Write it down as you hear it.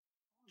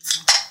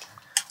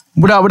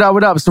What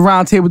up? It's the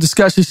Roundtable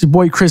Discussion. It's your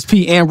boy Chris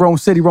P and Rome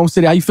City. Rome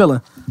City, how you feeling?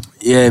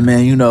 Yeah,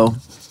 man,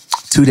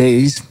 2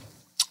 days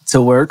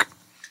to work.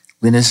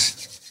 Then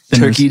it's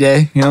Turkey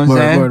Day, you know what I'm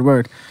saying?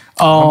 Word.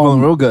 I'm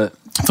feeling real good.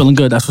 Feeling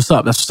good. That's what's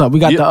up. We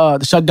got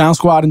the shutdown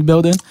squad in the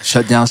building.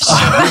 Shutdown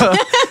squad.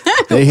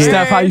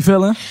 Steph, how you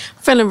feeling?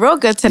 Feeling real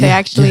good today,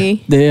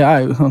 actually. Yeah,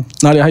 all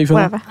right. Nadia, how you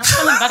feeling? Whatever. I'm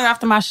feeling better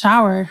after my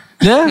shower.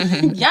 Yeah?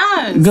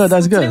 Yes. Good,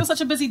 that's good. Today was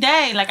such a busy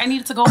day. Like, I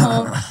needed to go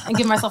home and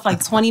give myself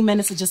like 20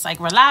 minutes to just like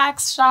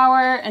relax,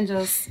 shower, and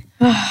just be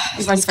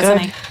ready for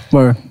tonight.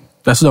 Word.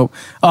 That's dope.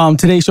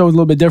 Today's show is a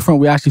little bit different.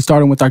 We're actually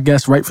starting with our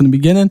guests right from the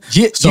beginning.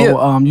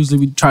 Usually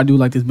we try to do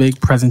like this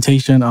big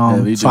presentation.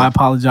 So I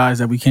apologize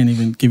that we can't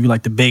even give you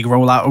like the big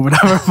rollout or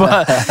whatever.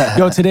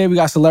 But today we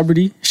got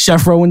celebrity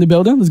Chef Ro in the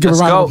building. Let's give a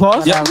round of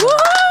applause. Yeah.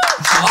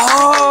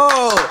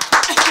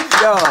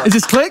 Yo. It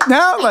just clicked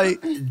now? Like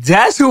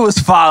that's who was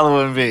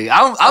following me.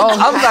 I'm like,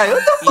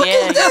 what the fuck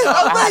is this?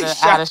 I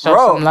had to show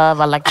some love.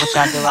 I like what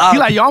y'all do. You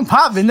like, yo, I'm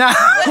popping now.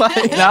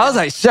 I was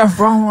like, Chef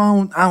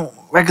Ro, I don't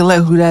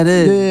recollect who that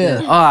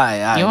is. Yeah. All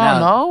right. You don't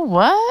know?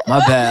 What? My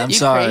bad. I'm You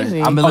sorry. crazy.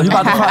 You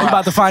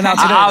about to find out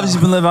today. I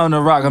obviously been living under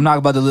a rock. I'm not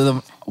about to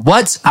live.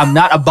 What? I'm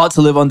not about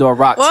to live under a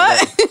rock. What?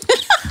 Today.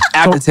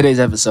 After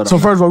today's episode. So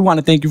first of all, we want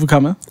to thank you for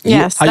coming.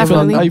 Yes, How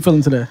definitely. you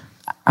feeling today?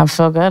 I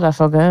feel good. That's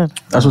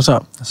what's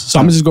up. So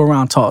I'm gonna just go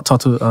around talk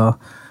to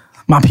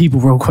my people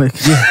real quick.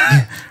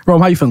 Yeah.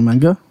 Rome, how you feeling, man?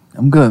 Good?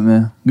 I'm good,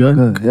 man.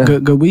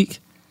 Good week?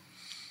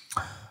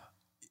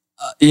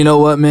 You know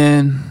what,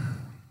 man?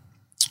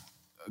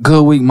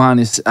 Good week,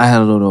 minus I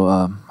had a little,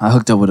 I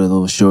hooked up with a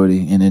little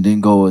shorty and it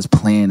didn't go as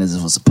planned as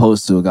it was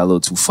supposed to. It got a little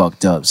too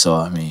fucked up. So,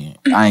 I mean,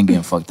 I ain't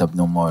getting fucked up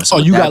no more. So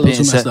you got a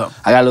little too messed up.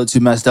 I got a little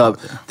too messed up.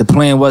 The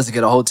plan was to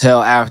get a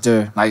hotel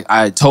after. Like,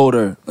 I told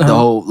her the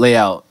whole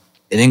layout.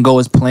 It didn't go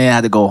as planned. I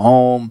had to go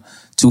home.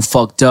 Too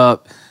fucked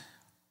up.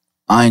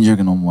 I ain't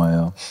drinking no more,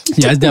 yo.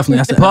 Yeah, it's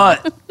definitely.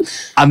 But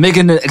I'm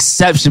making an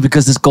exception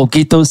because it's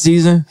Coquito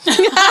season.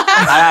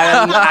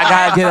 I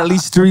gotta get at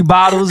least 3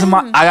 bottles I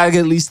gotta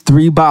get at least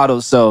 3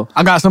 bottles. So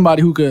I got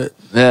somebody who could.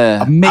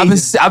 Yeah,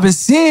 amazing. I've been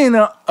seeing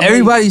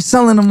everybody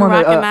selling them on the.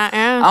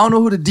 Yeah. I don't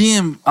know who the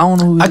DM. I don't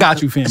know who. I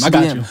got you, fam. I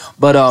got you.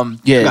 But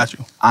yeah, I got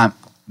you.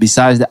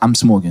 Besides that, I'm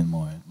smoking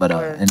more. But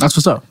and that's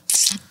what's up.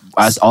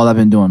 That's all I've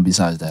been doing.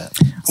 Besides that.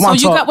 So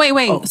you got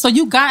wait. So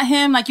you got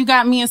him like you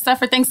got me and Steph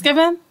for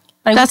Thanksgiving?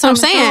 Like, that's what I'm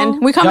saying.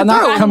 We coming Y'all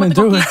not through. coming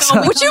through.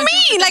 What you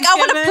mean? Like, I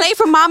want to play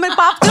for mom and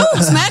pop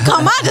dudes, man.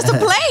 Come on, just to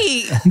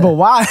play. But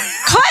why?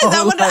 Cause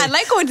I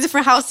like going to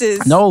different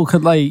houses. No,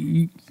 cause like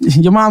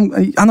your mom.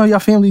 I know your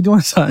family doing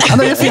something. I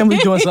know your family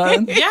doing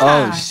something.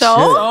 Yeah.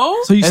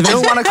 Oh, So you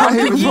still want to come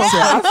here?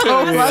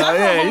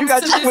 Yeah, you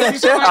got your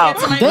shit out.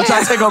 Don't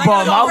try to take up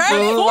all my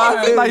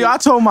food. Like, yo, I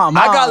told my mom.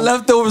 I got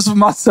leftovers for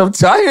myself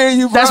too. I hear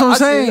you, bro. That's what I'm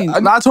saying.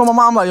 I told my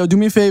mom, like, yo, do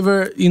me a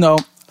favor,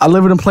 I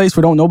live in a place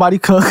where don't nobody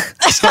cook.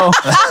 So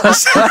I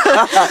respect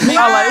that.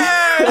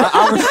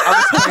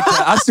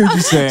 I see what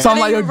you're saying. So I'm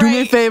like, yo, do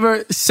me a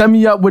favor, set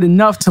me up with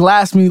enough to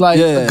last me like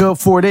a good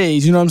 4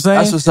 days. You know what I'm saying?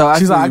 That's what's up.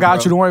 She's like, I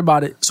got you, don't worry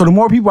about it. So the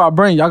more people I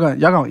bring, y'all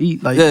gonna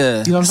eat. Like,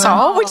 Yeah. You know what I'm saying?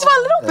 So we just want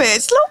a little bit.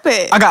 Just a little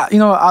bit. I got,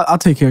 I'll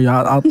take care of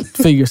y'all. I'll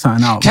figure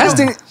something out.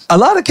 A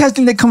lot of cats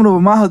think they coming over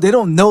my house. They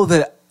don't know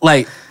that,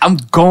 like, I'm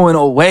going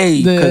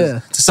away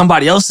to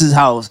somebody else's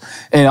house.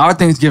 And our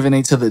Thanksgiving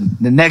ain't till the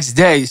next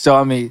day. So,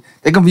 I mean,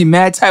 they going to be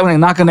mad tight when they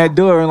knock on that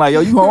door and like,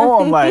 yo, you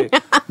home? I'm like,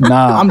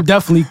 nah. I'm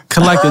definitely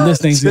collecting this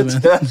Thanksgiving.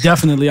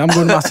 Definitely. I'm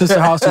going to my sister's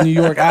house in New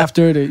York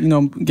after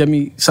to, get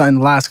me something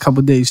the last couple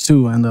of days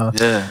too. And, I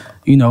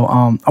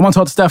want to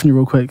talk to Stephanie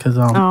real quick because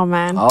oh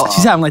man,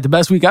 she's having like the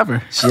best week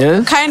ever. She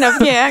is? Kind of,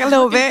 yeah, a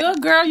little bit.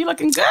 Good girl, you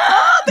looking good.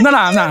 No,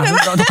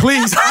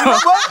 please.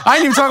 I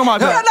ain't even talking about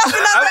that.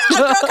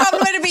 No. A girl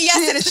complimented me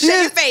yesterday. It's a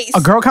shady face. A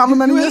girl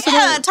complimented me yesterday?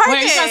 Yeah, Target.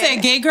 Wait, you trying to say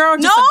a gay girl or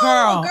just No, a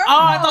girl? girl.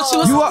 Oh, I thought she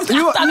was. I thought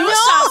it was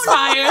shots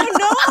fired.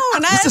 No,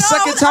 not It's the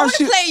at all. second time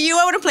she-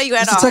 I wouldn't play you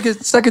at all. It's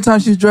the second time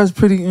she's dressed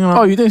pretty,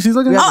 Oh, you think she's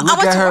looking We good? have to I look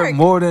went at to her work.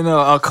 more than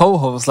a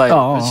co-host. Like,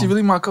 Oh. is she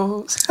really my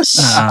co-host?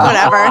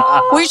 Whatever.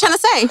 What are you trying to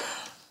say?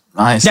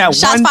 Nice. That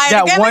Shots fired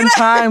that again, one nigga?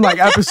 time, like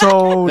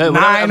episode Yeah,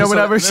 9 or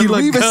whatever, she we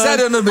looked even good. said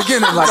it in the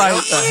beginning, like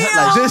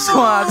This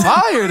one.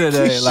 fire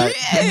today. Like,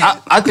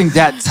 I think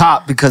that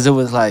top because it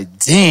was like,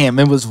 damn,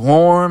 it was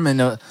warm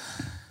and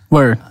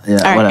Word. yeah,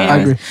 All right, whatever. I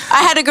agree.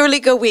 I had a really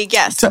good week.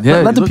 Yes. Yeah,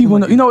 let the you people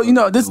looking know.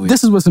 like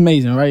This is what's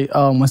amazing, right?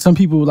 When some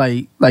people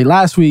like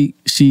last week,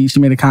 she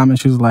made a comment.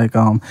 She was like,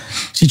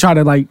 she tried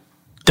to like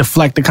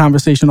deflect the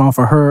conversation off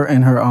of her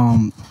and her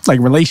like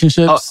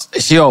relationships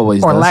She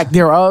always or does. lack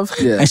thereof.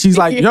 Yeah. And she's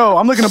like, yo,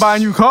 I'm looking to buy a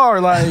new car.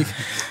 Like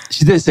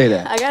She did say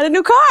that. I got a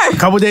new car. a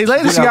couple days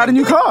later, she got a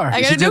new car. I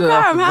got She a new did it car.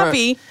 off I'm the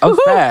happy. That was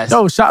Woohoo. fast.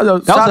 Yo, shout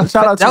out to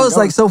That you. was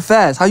like so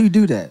fast. How you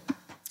do that?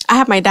 I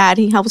have my dad.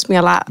 He helps me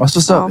a lot.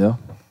 What's up, yo?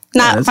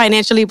 Not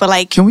financially, but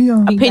like Can we?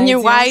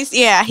 opinion wise.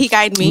 Yeah, he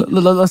guided me.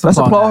 Let's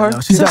applaud her. yo.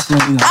 She's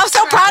definitely. I'm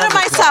so proud of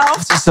myself.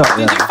 What's up,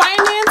 yo? Did you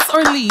finance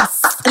or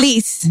lease?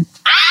 Lease.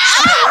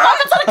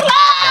 Welcome to the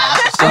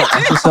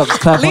club. What's up? Let's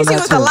clap on Leasing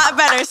that was too. a lot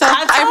better. So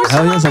I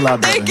Hell yeah, it's a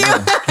lot better. Thank you.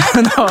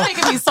 No. You're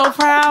making me so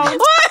proud.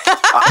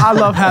 I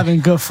love having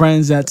good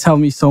friends that tell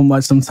me so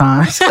much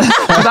sometimes.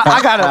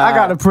 I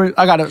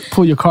gotta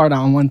pull your card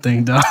out on one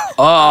thing though.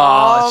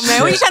 Oh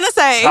man, what are you trying to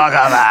say?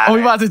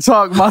 We about to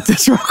talk about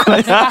this real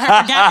quick.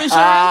 Gap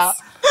insurance.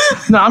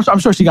 No, I'm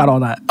sure she got all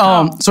that.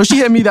 So she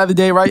hit me the other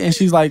day, right? And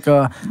she's like,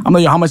 I'm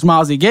like, yo, how much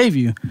miles they gave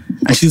you?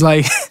 And she's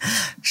like,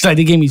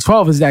 they gave me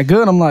 12. Is that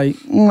good? I'm like,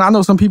 I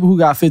know some people who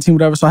got 15,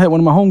 whatever. So I hit one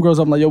of my homegirls.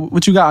 I'm like, yo,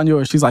 what you got on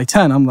yours? She's like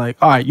 10. I'm like,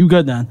 all right, you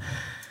good then.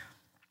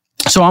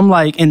 So I'm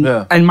like, in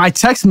my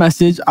text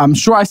message, I'm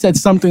sure I said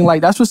something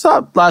like, that's what's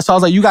up. So I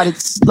was like, you got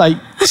to like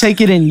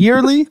take it in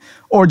yearly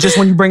or just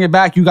when you bring it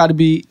back, you got to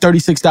be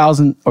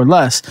 36,000 or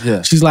less.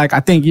 Yeah. She's like,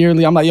 I think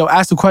yearly. I'm like, yo,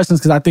 ask the questions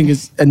because I think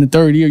it's in the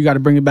third year, you got to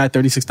bring it back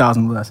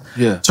 36,000 or less.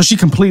 Yeah. So she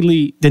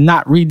completely did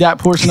not read that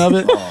portion of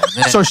it.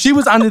 So she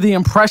was under the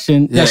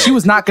impression that she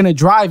was not going to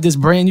drive this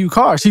brand new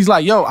car. She's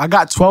like, yo, I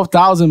got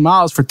 12,000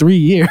 miles for 3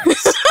 years.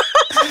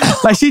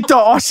 Like she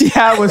thought all she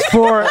had was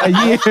for a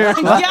year. Yo,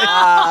 you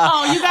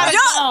gotta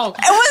go.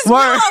 It was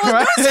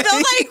right? Still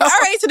like, all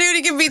right, so they're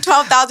gonna give me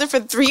 12,000 for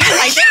 3 years.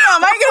 Like, damn,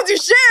 I ain't gonna do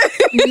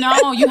shit.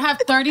 No, you have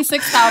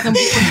 36,000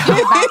 before you give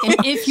it back,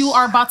 and if you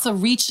are about to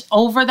reach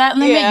over that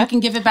limit, you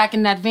can give it back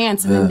in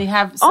advance, and then they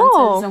have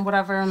incentives and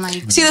whatever. And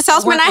like, see, the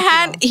salesman I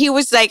had, he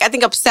was like, I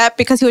think upset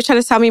because he was trying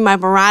to sell me my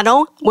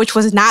Murano, which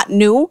was not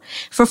new,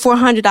 for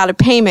 $400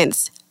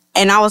 payments.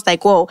 And I was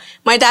like, whoa,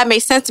 my dad made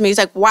sense to me. He's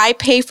like, why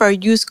pay for a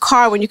used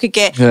car when you could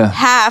get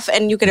half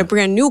and you get a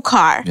brand new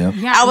car? Yep.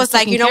 Yeah, I was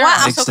like, you know what?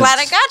 I'm so glad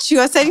I got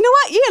you. I said, you know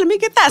what? Yeah, let me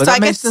get that. But so that I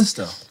makes guess sense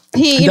though.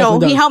 He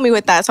helped me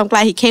with that. So I'm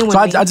glad he came with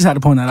me. I just had to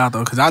point that out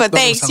though. But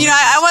thanks.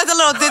 I was a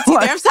little ditzy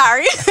there. I'm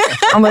sorry.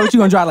 I'm like, what you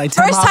gonna drive like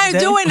 10 First miles time a day?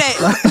 doing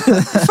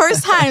it.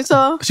 First time,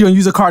 so. She gonna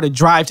use a car to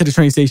drive to the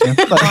train station.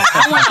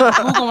 I went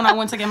to Google when I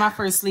went to get my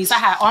first lease. I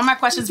had all my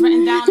questions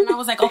written down and I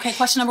was like, okay,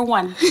 question number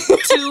 1,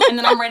 2, and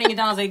then I'm writing it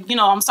down. I was like,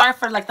 I'm sorry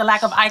for like the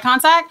lack of eye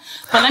contact,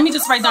 but let me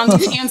just write down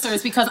these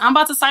answers because I'm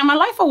about to sign my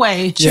life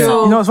away. Yeah.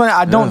 So, it's funny.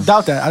 I don't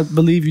doubt that. I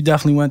believe you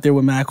definitely went there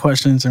with mad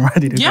questions and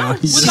ready to go. Yeah,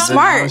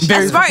 smart.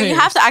 That's smart. You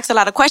have to ask a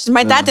lot of questions.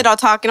 My dad did all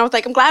talking. I was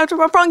like, I'm glad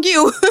I brung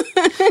you.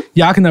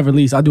 Yeah, I can never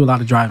lease. I do a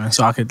lot of driving,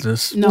 so I could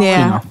just,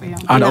 I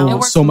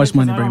owe so much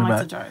money bringing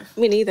it back.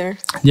 Me neither.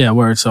 Yeah,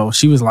 word. So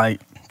she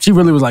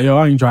really was like, yo,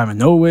 I ain't driving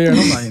nowhere. And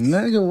I'm like,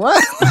 nigga,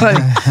 what?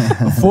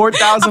 Like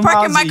 4,000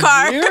 miles in my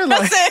car. Year?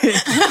 Like,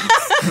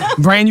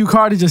 brand new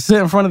car to just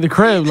sit in front of the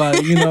crib, like,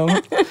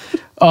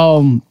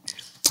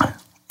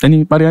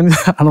 Anybody? I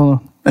don't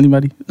know.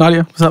 Anybody?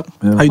 Nadia, what's up?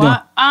 Yeah. How you doing?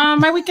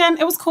 My weekend,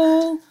 it was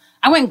cool.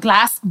 I went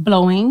glass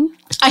blowing.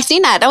 I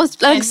seen that. That was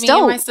dope. Me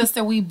and my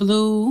sister, we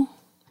blew.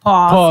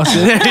 Pause.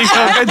 There you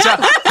go. Good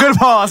job. Good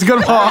pause.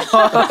 Good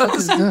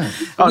pause.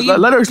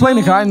 Let her explain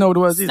it because I didn't know what it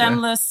was either.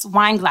 Stemless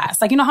wine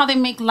glass. Like, you know how they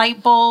make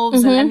light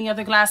bulbs and any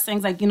other glass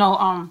things? Like,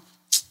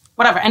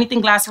 whatever, anything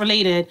glass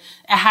related,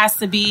 it has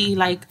to be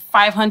like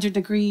 500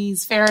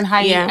 degrees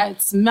Fahrenheit. Yeah.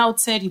 It's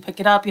melted. You pick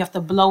it up. You have to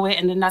blow it.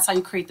 And then that's how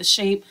you create the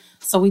shape.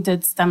 So we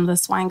did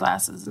stemless wine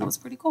glasses, and it was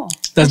pretty cool.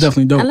 That's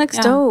definitely dope. That looks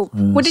dope.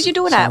 What did you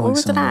do with that? Where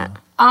was it at?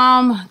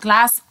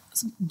 Glass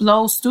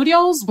Blow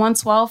Studios,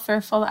 112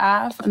 Fairfield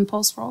Ave in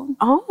Post Road.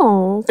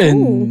 Oh, cool.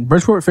 In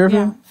Bridgeport,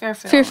 Fairfield? Yeah,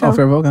 Fairfield. Oh,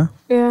 Fairfield, okay.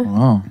 Yeah.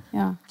 Wow.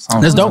 Yeah.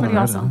 That's dope. Pretty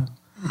awesome.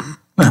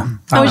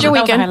 How was your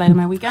weekend? That was the highlight of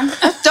my weekend.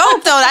 That's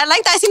dope, though. I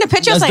like that. I seen the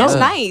picture. I was like, it's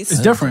nice.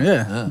 It's different,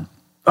 yeah.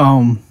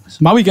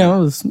 My weekend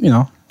was,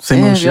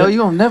 same old shit. Yo, you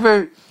don't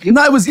never...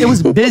 No, it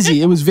was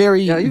busy. It was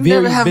very, you very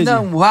never have busy.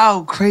 nothing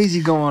wild,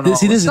 crazy going on.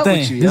 See, this is the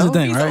thing. This is the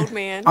thing, right?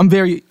 Man. I'm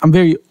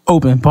very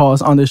open,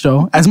 pause, on this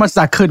show, as much as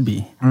I could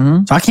be.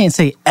 Mm-hmm. So I can't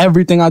say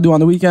everything I do on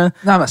the weekend.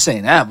 No, I'm not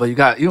saying that, but you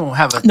don't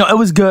have a... No, it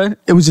was good.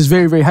 It was just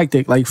very, very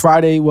hectic. Like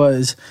Friday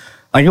was,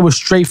 like it was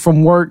straight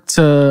from work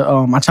to,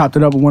 I chopped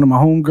it up with one of my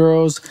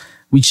homegirls.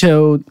 We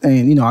chilled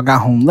and, I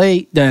got home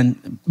late,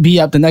 then be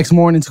up the next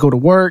morning to go to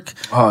work.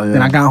 Oh, yeah.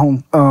 Then I got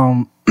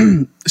home,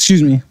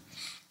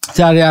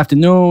 Saturday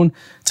afternoon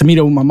to meet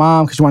up with my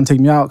mom because she wanted to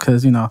take me out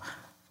because,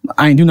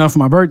 I ain't do nothing for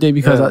my birthday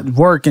because I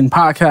work and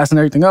podcast and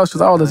everything else. She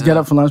was let's get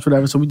up for lunch,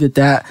 whatever. So we did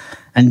that.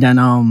 And then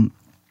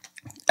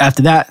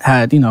after that,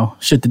 had,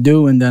 shit to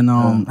do. And then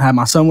had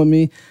my son with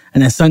me.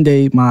 And then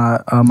Sunday,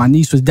 my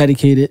niece was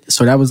dedicated.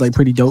 So that was like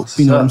pretty dope.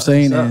 You know what I'm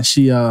saying? And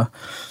she...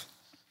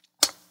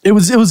 It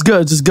was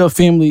good, just good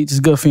family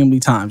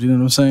times. You know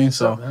what I'm saying?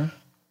 So,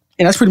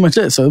 and that's pretty much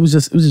it. So it was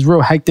just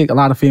real hectic, a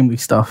lot of family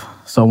stuff.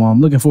 So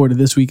I'm looking forward to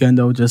this weekend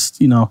though.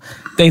 Just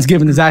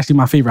Thanksgiving is actually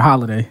my favorite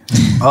holiday.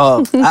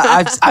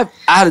 I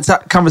had a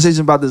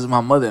conversation about this with my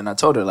mother, and I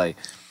told her like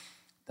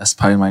that's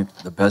probably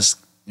the best,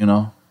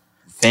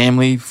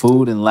 family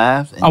food and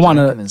laugh. And I want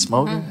to and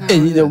smoking.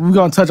 And, we're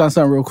gonna touch on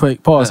something real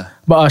quick. Pause. Yeah.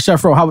 But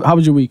Chef Ro, how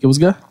was your week? It was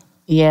good.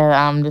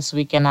 Yeah. This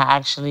weekend I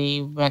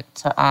actually went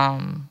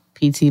to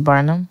P.T.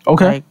 Barnum.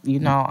 Okay.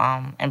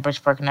 In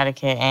Bridgeport,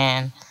 Connecticut.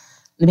 And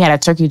we had a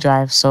turkey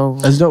drive. So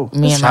that's dope.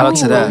 Me and my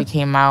people, we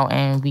came out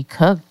and we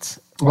cooked.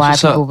 why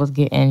people was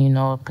getting,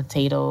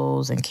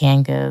 potatoes and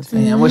canned goods.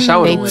 Man, I wish I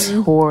would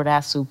They tore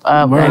that soup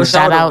up.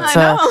 Shout out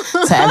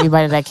to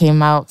everybody that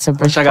came out to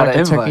Bridgeport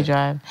the turkey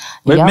drive.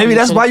 Maybe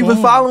that's why you've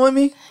been following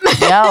me.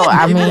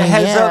 I mean,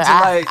 heads up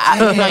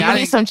to I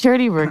need some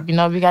charity work. We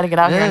got to get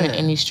out here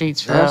in these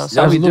streets for real.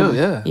 So we do.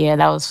 Yeah,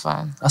 that was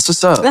fun. That's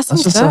what's up.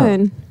 That's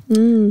good.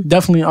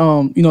 Definitely,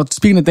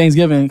 speaking of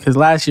Thanksgiving, because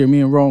last year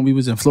me and Rome, we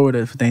was in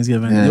Florida for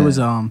Thanksgiving. It was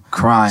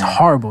crying. It was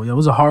horrible. It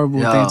was a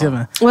horrible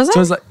Thanksgiving. Was it? So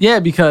it's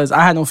like, because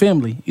I had no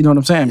family. You know what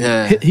I'm saying?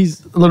 Yeah.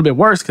 He's a little bit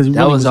worse because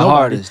that was the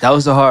hardest. That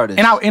was the hardest.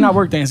 And I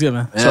worked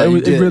Thanksgiving, so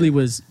it really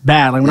was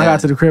bad. Like when I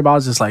got to the crib, I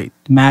was just like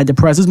mad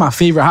depressed. This is my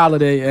favorite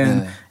holiday,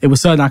 and it was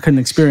something I couldn't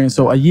experience.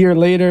 So a year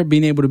later,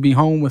 being able to be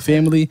home with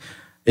family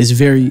is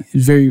very,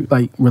 very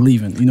like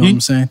relieving. You know what I'm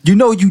saying?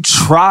 You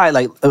try.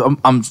 Like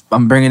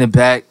I'm bringing it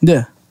back.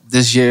 Yeah.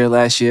 This year,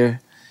 last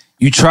year,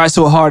 you try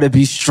so hard to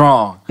be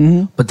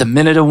strong, but the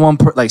minute of one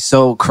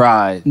soul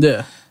cried.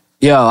 Yeah.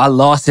 Yo, I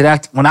lost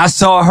it. When I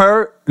saw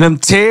her, them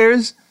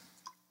tears,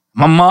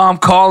 my mom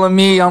calling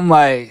me, I'm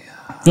like,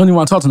 you don't even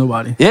want to talk to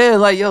nobody. Yeah,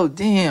 like, yo,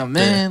 damn,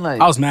 man.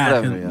 Like, I was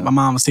mad. My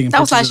mom was taking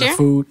pictures of the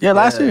food. Yeah,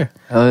 last year.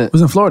 It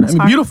was in Florida. I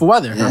mean, beautiful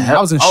weather. I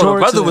was in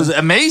shorts. The weather was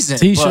amazing.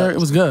 T-shirt, it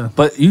was good.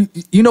 But you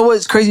know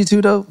what's crazy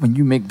too, though? When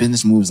you make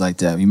business moves like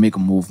that, when you make a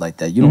move like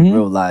that, you don't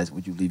realize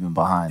what you're leaving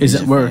behind. Is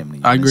it word?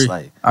 Family. I agree.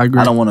 I agree.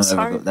 I don't want to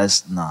ever go.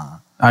 That's nah.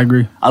 I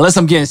agree. Unless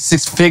I'm getting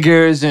 6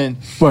 figures and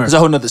it's a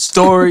whole nother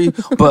story.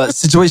 But a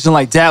situation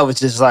like that was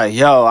just like,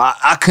 yo,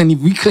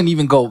 we couldn't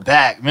even go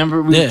back.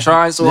 Remember, we were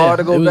trying so hard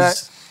to go back.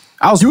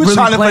 You were really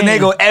trying to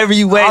finagle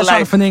every way. I was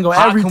trying to finagle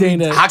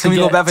everything. How can we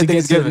go back for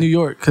Thanksgiving? To New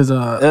York, because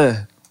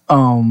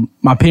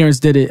my parents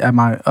did it at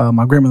my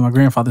grandmother, my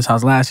grandfather's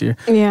house last year.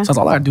 Yeah.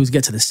 So all I had to do was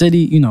get to the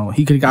city.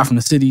 He could have got from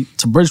the city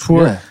to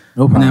Bridgeport. Yeah,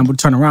 no problem. And then would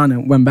turn around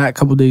and went back a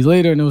couple days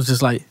later, and it was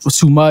just like it was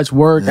too much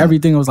work.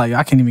 Everything was like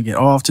I can't even get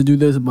off to do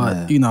this.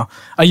 But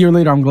a year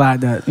later, I'm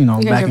glad that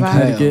back in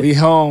Connecticut, we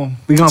home.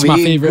 We gonna be my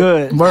eating favorite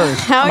good. word.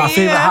 My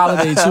favorite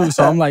holiday too.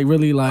 So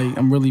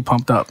I'm really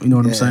pumped up. You know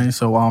what I'm saying?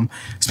 So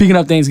speaking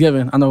of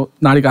Thanksgiving, I know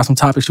Nadia got some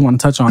topics you want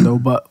to touch on though.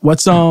 But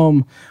what's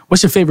your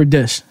favorite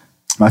dish?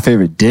 My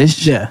favorite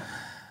dish? Yeah.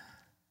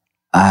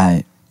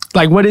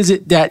 Like, what is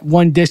it that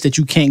one dish that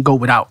you can't go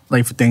without,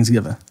 like for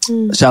Thanksgiving?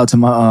 Shout out to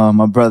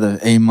my brother,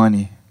 A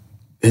Money.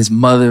 His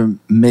mother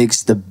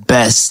makes the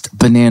best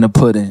banana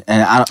pudding,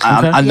 and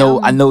I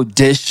know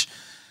dish,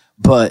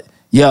 but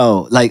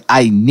yo, like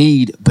I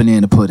need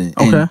banana pudding.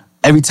 Okay. And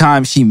every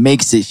time she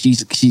makes it,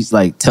 she's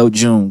like, tell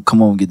June,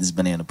 come on, get this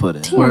banana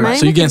pudding. Damn,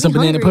 so you getting some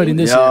banana pudding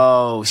this year?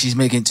 Yo, she's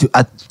making 2.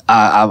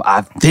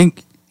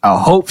 I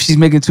hope she's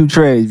making 2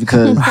 trays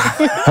because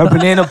her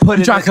banana pudding.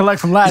 You trying to collect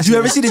from last year. Did you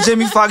ever see the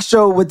Jimmy Fox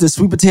show with the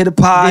sweet potato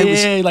pie?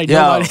 Yeah, like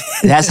yo, nobody.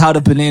 That's how the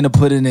banana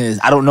pudding is.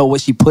 I don't know what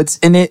she puts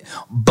in it,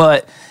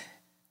 but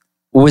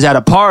we was at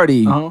a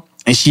party and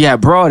she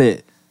had brought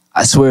it.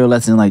 I swear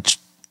less than like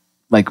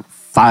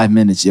 5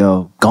 minutes,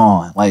 yo,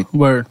 gone. Like,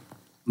 word.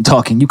 I'm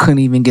talking, you couldn't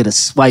even get a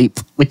swipe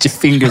with your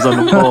fingers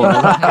on the bowl.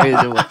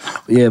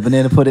 Yeah,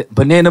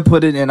 banana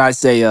pudding, and I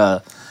say,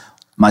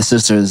 my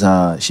sister's,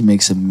 she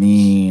makes a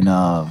mean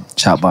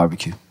chopped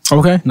barbecue.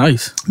 Okay,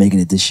 nice. Making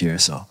it this year,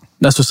 so.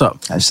 That's what's up.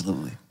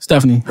 Absolutely.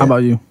 How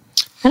about you?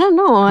 I don't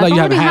know. Like you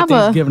haven't had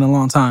Thanksgiving in a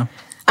long time.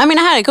 I mean,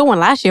 I had a good one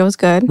last year. It was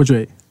good. Which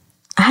way?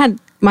 I had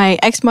my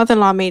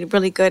ex-mother-in-law made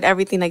really good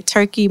everything, like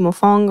turkey,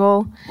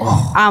 mofongo,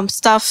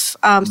 stuff,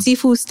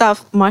 seafood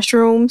stuff,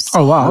 mushrooms.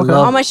 Oh wow!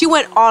 Okay. She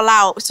went all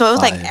out, so it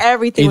was like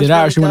everything. Either was that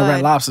really or she went to good.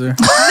 Red Lobster.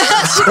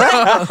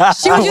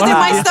 She was using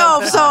my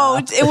stove, so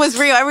it was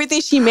real.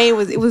 Everything she made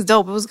was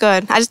dope. It was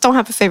good. I just don't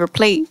have a favorite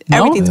plate.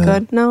 No? Everything's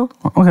good. No.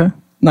 Okay.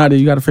 Nadia,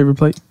 you got a favorite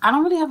plate? I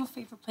don't really have a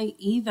favorite plate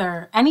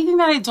either. Anything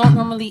that I don't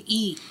normally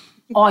eat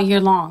all year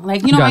long.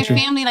 Like, my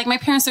family, like my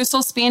parents are so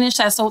Spanish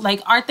that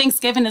like our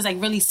Thanksgiving is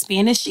like really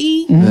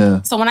Spanish-y.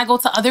 Yeah. So when I go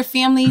to other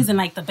families and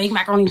like the baked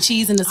macaroni and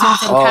cheese and the sweet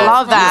potato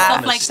love that.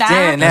 stuff like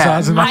that,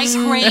 I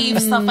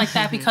crave stuff like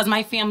that because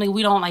my family,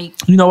 we don't like,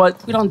 you know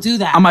what? We don't do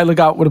that. I might look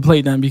out with a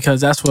plate then because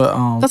that's what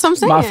I'm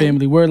saying. My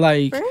family, we're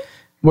like,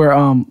 we're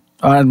I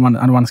don't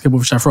want to skip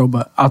over Chef Ro,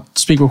 but I'll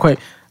speak real quick.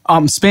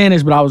 I'm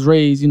Spanish, but I was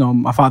raised,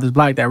 my father's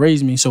black that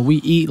raised me. So we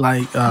eat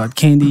like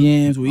candy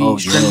yams, we eat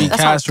string bean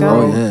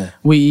casserole,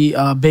 we eat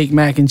baked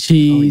mac and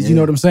cheese, you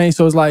know what I'm saying?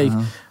 So it's like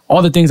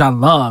all the things I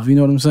love, you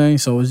know what I'm saying?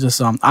 So it's just,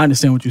 I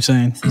understand what you're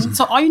saying.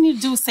 So all you need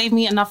to do is save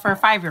me enough for a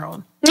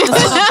 5-year-old. I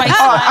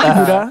can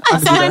do that.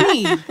 That's all I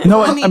need. You know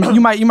what? I mean,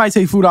 you might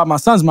take food out of my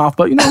son's mouth,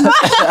 but you know, he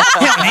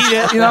don't need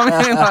it. You know what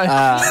I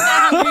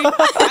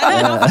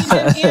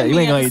mean? You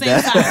ain't gonna eat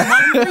that.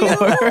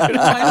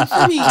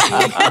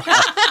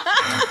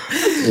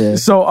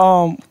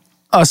 So,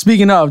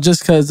 speaking of,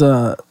 just because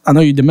I know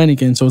you're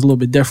Dominican, so it's a little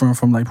bit different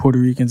from like Puerto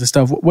Ricans and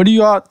stuff. What do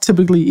y'all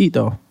typically eat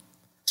though?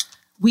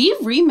 We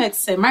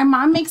remixed it. My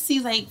mom makes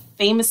these like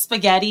famous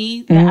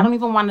spaghetti that I don't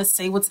even want to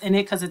say what's in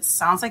it because it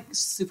sounds like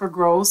super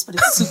gross, but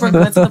it's super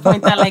good to the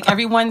point that like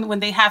everyone, when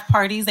they have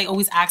parties, they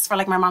always ask for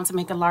like my mom to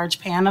make a large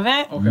pan of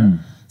it. Okay.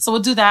 So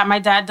we'll do that. My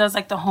dad does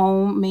like the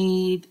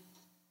homemade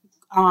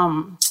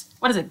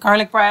what is it?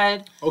 Garlic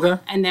bread. Okay.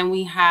 And then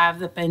we have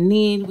the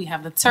pernil. We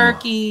have the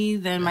turkey.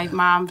 Then my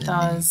mom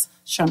does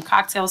shrimp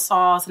cocktail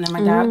sauce, and then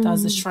my dad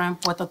does the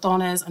shrimp with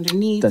totones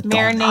underneath,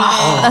 marinated.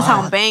 That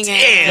sounds banging.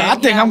 I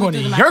think I'm going to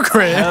your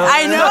crib.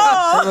 I know.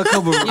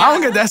 I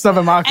don't get that stuff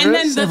in my crib. And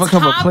then the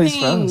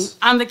topping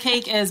on the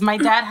cake is my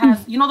dad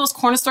has, you know those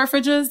corner store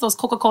fridges, those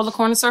Coca-Cola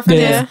corner store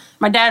fridges? Yeah.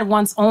 My dad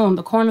once owned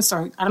the corner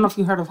store. I don't know if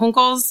you heard of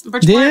Junco's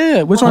Bridgeport.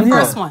 Yeah, which one? The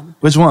first one.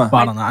 Which one?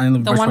 I don't know. I didn't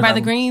live the one by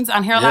the Greens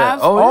on Harold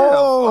Ave.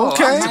 Oh,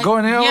 okay. Go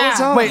in there all the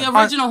time. Wait, the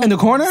original in the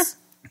corner?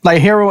 Like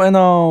Harold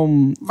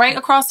and right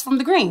across from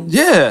the Greens.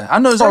 Yeah, I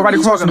know exactly right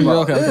across from the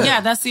Greens. Okay.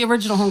 Yeah, that's the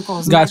original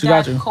Junco's. Got My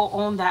you. dad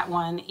co-owned that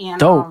one, and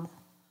dope.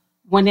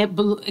 When it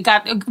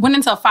went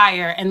into a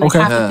fire, and like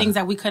half the things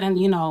that we couldn't,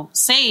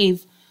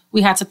 save,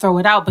 we had to throw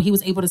it out. But he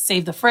was able to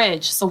save the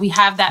fridge, so we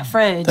have that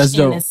fridge,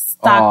 and it's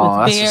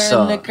stocked with beer,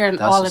 liquor, and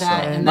all of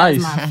that. And that's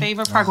my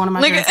favorite part. Going to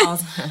my parents'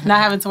 house,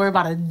 not having to worry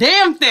about a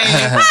damn thing.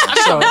 I'm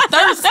so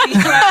thirsty.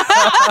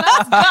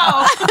 Let's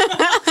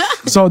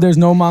go. So there's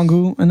no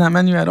mango in that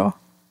menu at all?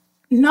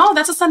 No,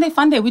 that's a Sunday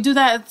fun day. We do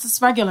that.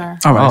 It's regular.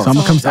 All right, so I'm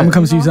gonna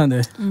come see you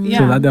Sunday.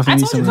 Yeah, I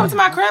definitely told you come to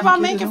my crib.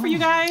 I'll make it for you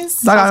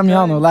guys. I don't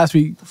know. Last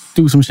week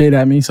threw some shade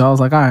at me, so I was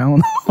like, all right, I don't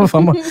know if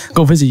I'm gonna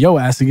go visit your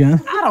ass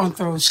again. I don't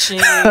throw shade.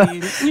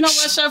 You know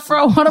what, Chef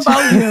Fro? What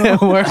about you?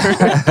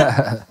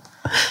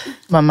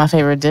 But my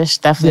favorite dish,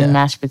 definitely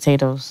mashed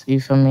potatoes.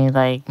 You feel me?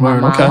 Like my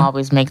mom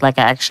always make like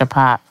an extra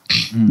pot.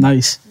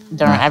 Nice.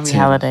 During every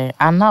holiday.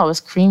 I know, it's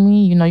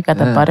creamy. You got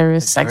the butter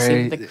is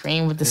sexy with the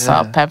cream, with the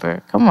salt,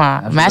 pepper. Come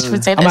on. Absolutely. Mashed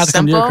potatoes is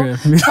simple.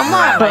 Come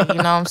on. Like, you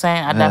know what I'm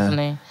saying? I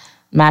definitely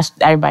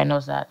everybody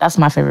knows that. That's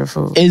my favorite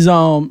food. Is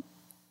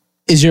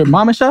your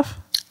mom a chef?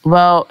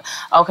 Well,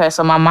 okay,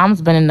 so my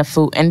mom's been in the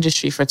food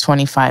industry for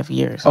 25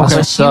 years.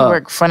 Okay. So she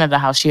worked front of the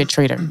house. She a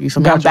trader. You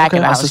from back of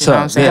the house, you know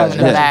what I'm saying? In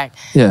the back.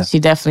 Yeah. She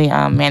definitely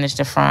managed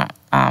the front.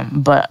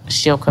 But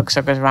she'll cook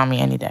circus around me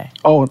any day.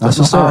 Oh, that's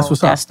what's up.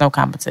 That's no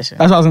competition.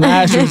 That's what I was going to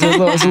ask you.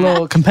 It's a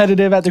little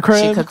competitive at the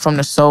crib? She cooked from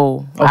the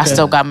soul. Okay. I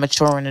still got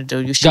maturing to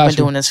do. She's been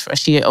doing this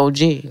she an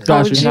OG.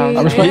 Got you.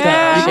 I respect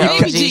that.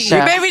 Baby G.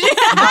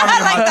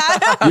 I like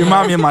that. You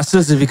remind me of my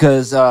sister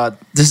because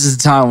this is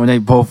the time when they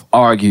both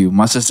argue.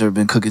 My sister had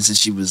been cooking since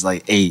she was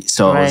like 8.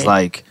 So it was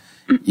like,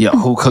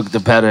 who cooked the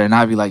better? And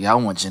I'd be like, I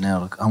want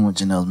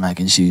Janelle's mac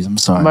and cheese. I'm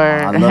sorry,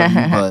 Mom, I love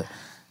you, but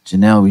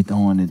Janelle be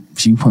throwing it.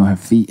 She putting her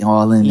feet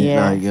all in it.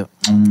 Like,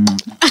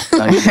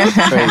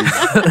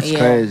 it's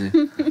crazy.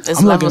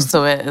 It's levels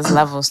to it. It's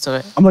levels to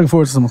it. I'm looking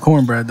forward to some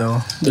cornbread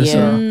though.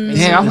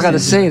 I'm gonna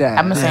say that.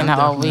 I've been saying that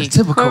all week.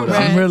 Typical.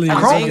 I'm really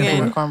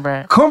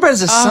cornbread. Cornbread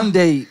is a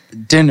Sunday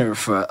dinner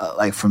for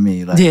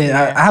me. Like,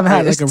 I haven't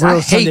had like a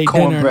real Sunday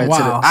dinner in a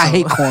while. I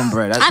hate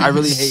cornbread. I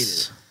really hate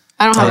it.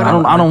 I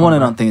don't want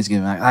it on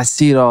Thanksgiving. I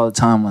see it all the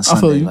time on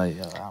Sunday. Like,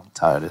 I'm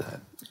tired of that.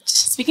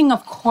 Speaking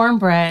of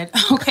cornbread,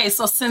 okay,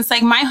 so since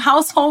like my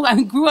household,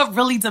 I grew up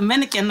really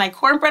Dominican, like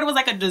cornbread was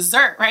like a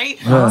dessert, right?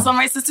 Yeah. So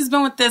my sister's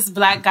been with this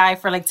black guy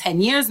for like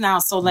 10 years now.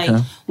 So like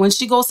when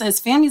she goes to his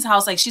family's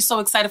house, like she's so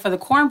excited for the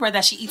cornbread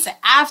that she eats it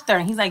after.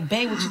 And he's like,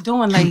 babe, what you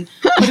doing? Like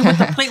put it with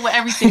the plate with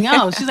everything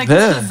else. She's like,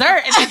 it's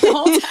dessert. And like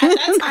at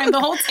that time, the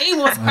whole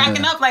table was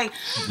cracking up like,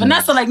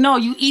 Vanessa, like, no,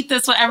 you eat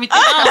this with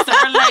everything else. And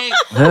we're like,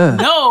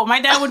 no,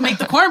 my dad would make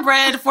the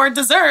cornbread for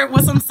dessert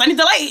with some Sunny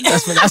Delight.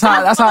 That's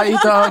how I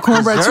eat the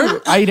cornbread too.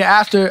 I eat it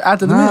after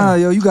the meal.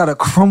 Yo, you gotta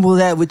crumble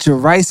that with your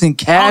rice and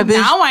cabbage.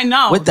 Oh, now I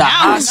know. With the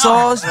hot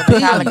sauce. The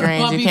collard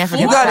greens. You can't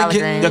forget the collard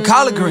greens. The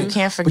collard greens. You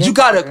can't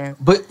forget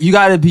but you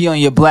gotta be on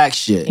your black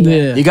shit.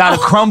 Yeah. You gotta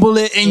crumble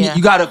it and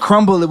you gotta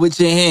crumble it with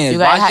your hands.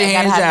 Wash your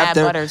hands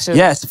after. Butter too.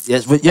 Yes,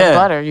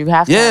 butter. You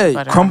have to have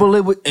butter. Crumble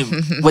it with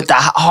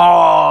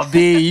the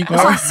B.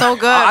 That's so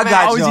good. I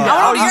got you.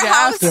 I want to eat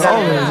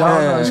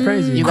after. It's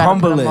crazy. You gotta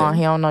put them on.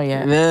 He don't know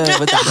yet. Yeah,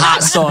 with the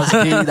hot sauce,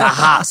 B. The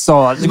hot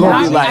sauce. You're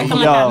gonna be like,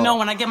 yo. No,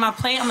 when I get my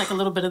plate, I'm like a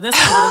little bit of this, a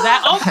little of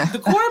that. Oh, the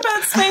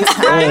cornbread space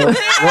right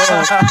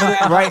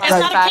there. Right, it's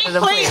not a cake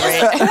plate,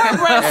 it's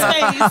cornbread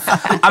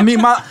space. I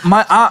mean,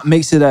 my aunt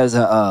makes it as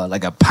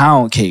a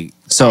pound cake,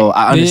 so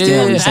I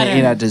understand what you're saying.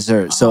 Eat at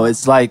dessert, so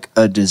it's like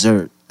a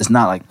dessert. It's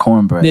not like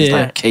cornbread. It's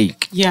like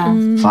cake.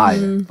 Yeah,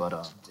 fire.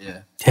 But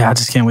yeah, I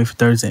just can't wait for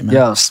Thursday, man.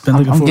 Yo,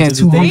 I'm getting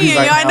too hungry.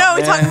 I know.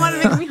 We're talking about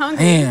it making me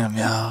hungry. Damn,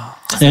 yo.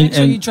 Just make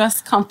sure you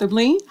dress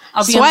comfortably.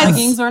 I'll be in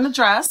leggings or in a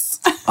dress.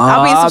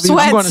 I'll be in some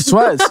sweats. I'm going to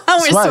sweats. I'll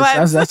wear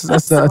sweats.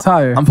 That's the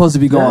attire. I'm supposed to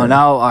be going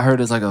out. I heard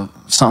there's like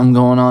something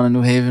going on in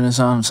New Haven or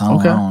something. So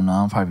I don't know.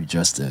 I'll probably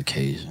dress the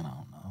occasion. I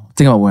don't know. I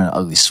think I'm wearing an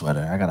ugly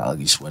sweater. I got an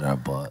ugly sweater I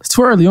bought. It's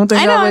too early. You don't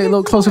think y'all wait a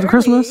little closer to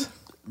Christmas?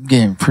 I'm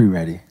getting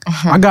pre-ready.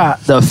 I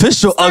got the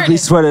official ugly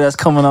sweater that's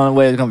coming on the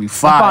way. It's gonna be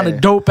fire. I found a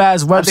dope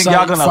ass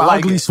website for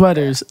ugly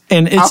sweaters,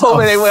 and it's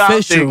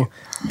official.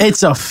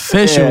 It's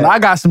official. Yeah. I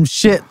got some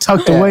shit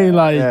tucked away.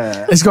 Like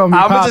it's gonna be.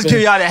 I'm gonna just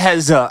give y'all the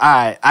heads up. All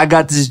right, I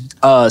got this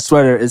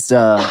sweater. It's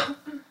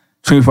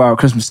 24-hour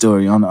Christmas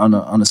story on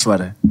the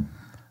sweater,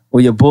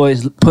 where your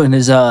boy's putting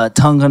his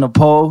tongue on the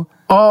pole.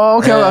 Oh,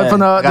 okay. Yeah. From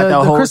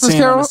the Christmas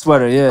Carol? On the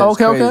sweater, yeah.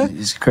 Okay, okay.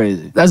 It's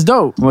crazy. That's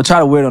dope. I'm going to try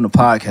to wear it on the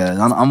podcast.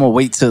 I'm going to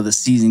wait till the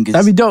season gets...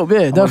 That'd be dope,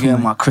 yeah, definitely. I'm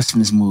get my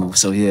Christmas move,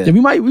 so yeah.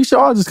 We should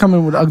all just come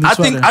in with ugly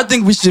sweater. I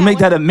think we should make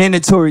that a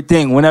mandatory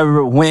thing.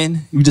 Whenever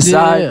you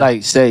decide,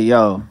 like, say,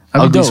 yo...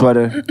 Ugly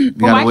sweater.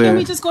 Well, why can't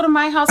we just go to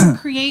my house and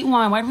create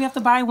one? Why do we have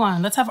to buy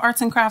one? Let's have arts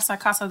and crafts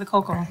at Casa de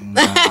Coco.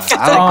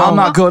 I'm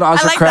not good at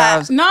arts and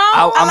crafts. No,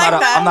 I'm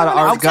not an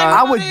art guy.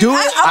 I would do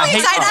it.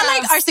 I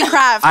like arts and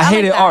crafts. I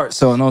hated art,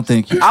 so no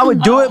thank you. I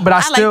would do it, but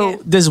I still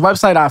like this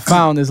website I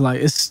found is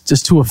like it's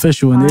just too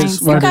official and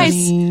it's right?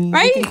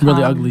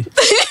 Really ugly.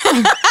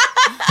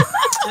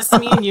 Just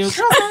me and you.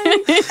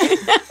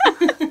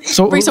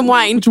 So bring some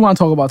wine. What you want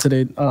to talk about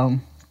today?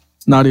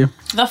 Nadia.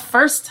 The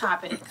first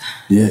topic.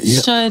 Yeah.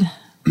 Should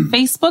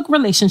Facebook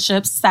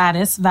relationship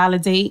status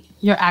validate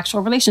your actual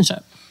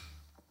relationship?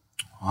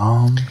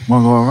 What do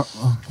you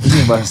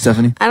think about it,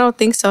 Stephanie? I don't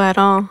think so at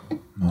all.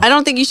 No. I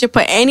don't think you should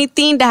put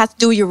anything that has to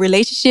do with your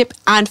relationship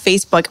on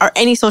Facebook or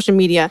any social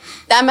media.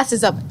 That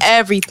messes up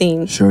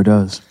everything. Sure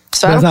does.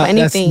 So I don't put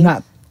anything. That's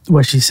not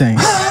what she's saying.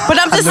 But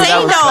I'm just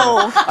saying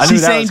though.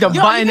 She's saying the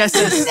button that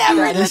says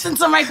never listen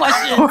to my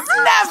questions.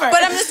 Never.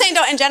 But I'm just saying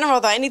though, in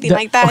general though, anything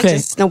like that,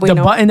 just nobody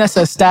knows. The button that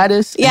says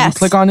status, you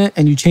click on it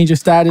and you change your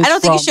status. I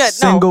don't think you should.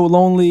 Single,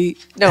 lonely,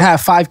 have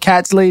 5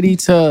 cats lady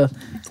to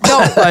no.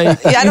 I don't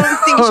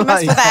think you should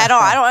mess with that at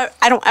all.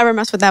 I don't ever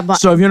mess with that button.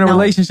 So if you're in a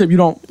relationship, you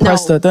don't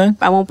press the thing?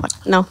 I won't put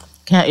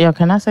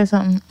Can I say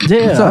something?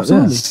 Yeah,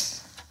 absolutely.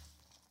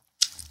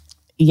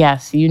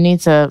 Yes, you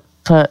need to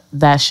put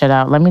that shit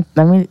out. Let me.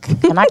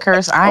 Can I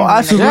curse?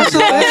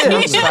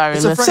 Absolutely. Sorry.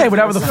 Say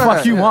whatever the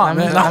fuck you want,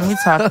 man. Let me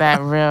talk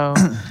that real.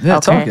 Yeah,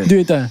 talk it. Do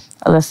it then.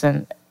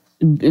 Listen,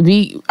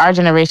 our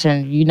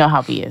generation, you know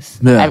how we is.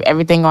 Yeah.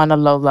 Everything on the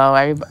low.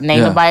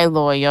 Nobody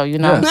loyal. You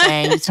know what I'm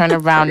saying? You turn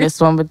around this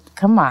one, but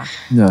come on.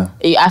 Yeah.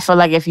 I feel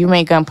like if you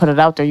ain't gonna put it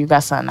out there, you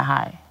got something to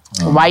hide.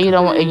 Why you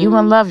don't? If you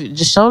in love,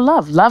 just show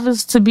love. Love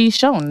is to be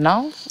shown.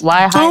 No,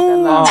 why hide the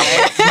love?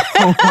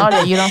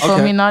 Nadia, you don't feel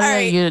me, Nadia?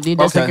 Right. You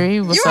disagree?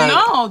 What's up?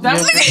 No,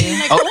 that's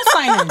like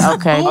co-signing.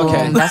 Okay,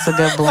 boom. That's a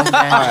good boom. All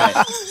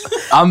right.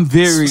 I'm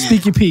very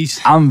speak your piece.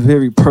 I'm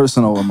very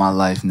personal with my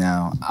life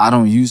now. I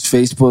don't use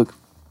Facebook.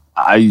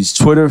 I use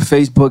Twitter,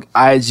 Facebook,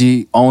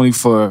 IG only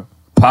for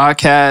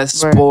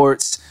podcasts,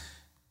 sports.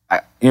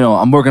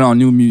 I'm working on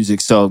new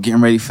music, so getting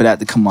ready for that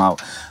to come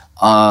out.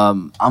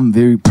 I'm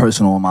very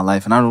personal in my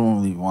life, and I don't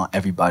really want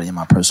everybody in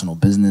my personal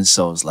business.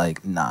 So it's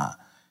like, nah.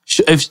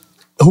 If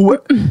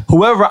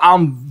whoever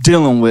I'm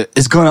dealing with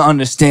is gonna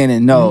understand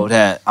and know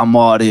that I'm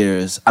all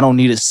ears. I don't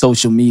need a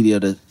social media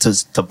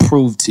to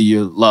prove to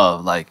your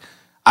love. Like,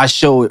 I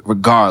show it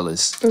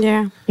regardless.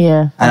 Yeah.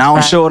 And I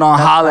don't show it on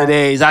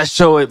holidays. I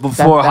show it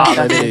before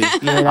holidays.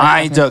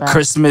 I ain't the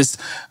Christmas,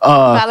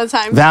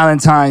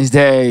 Valentine's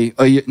Day.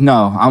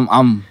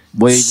 I'm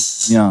way,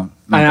 And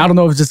I don't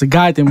know if it's just a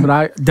guy thing, but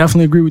I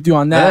definitely agree with you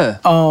on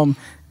that. Yeah.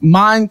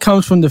 Mine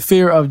comes from the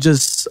fear of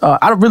just,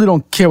 I really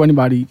don't care what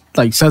anybody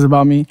says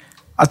about me.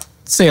 I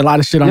say a lot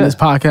of shit on this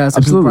podcast.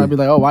 And people probably be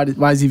like, oh,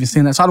 why is he even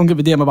saying that? So I don't give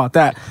a damn about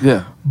that.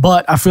 Yeah.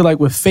 But I feel like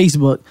with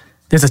Facebook,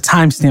 there's a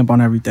timestamp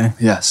on everything.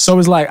 Yes. So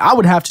it's like, I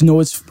would have to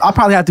know, I'll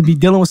probably have to be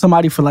dealing with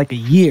somebody for like a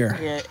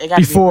year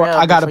before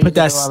I got to put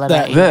that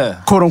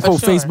quote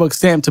unquote Facebook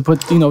stamp to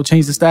put,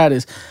 change the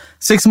status.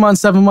 6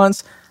 months, 7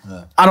 months.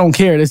 Yeah. I don't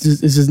care. It's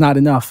just not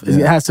enough. Yeah.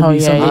 It has to be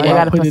something.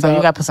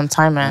 You gotta put some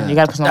time in. You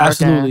gotta put some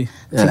work in.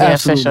 To be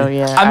official.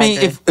 Yeah. I mean,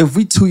 if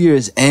we 2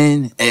 years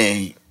in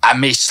and I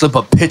may slip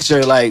a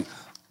picture like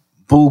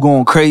boo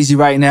going crazy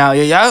right now,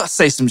 I'll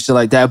say some shit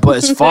like that. But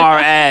as far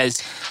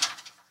as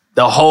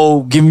the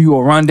whole giving you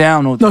a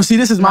rundown, no. See,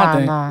 this is my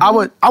thing. I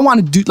want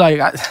to do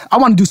I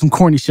want to do some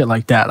corny shit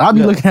like that. I'll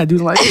be looking at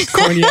dudes like this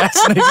corny ass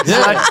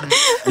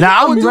niggas.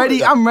 Now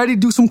I'm ready to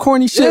do some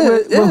corny shit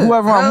with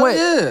whoever I'm with.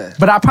 Yeah.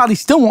 But I probably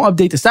still won't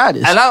update the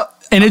status.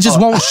 And it just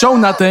won't show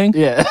nothing.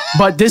 Yeah.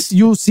 But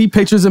you'll see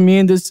pictures of me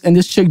and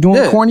this chick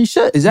doing corny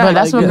shit. Exactly. But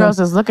that's what girls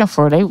is looking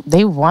for.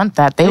 They want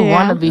that. They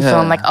want to be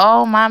feeling like,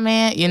 oh, my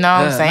man. You know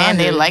what I'm saying?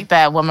 They like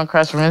that woman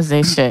crush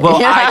Wednesday shit.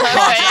 Well,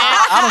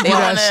 I don't do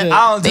that shit.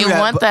 I don't do that. They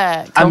want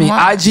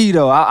that. IG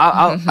though.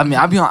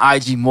 I be on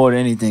IG more than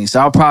anything.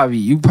 So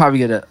you probably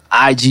get an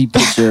IG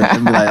picture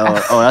and be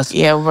like, oh, that's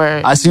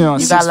word. I see it on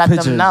you 6 gotta let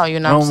pictures. them know. You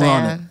know what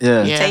I'm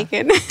saying? Yeah. Take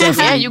it.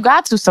 Yeah, you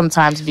got to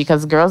sometimes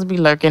because girls be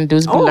lurking,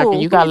 dudes be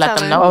lurking. You gotta let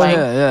them know,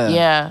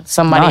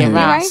 somebody around.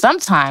 Right?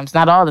 Sometimes,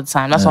 not all the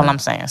time. That's all I'm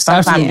saying.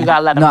 Sometimes you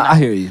gotta let them know. I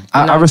hear you.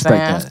 I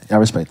respect that. I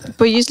respect that.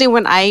 But usually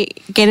when I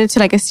get into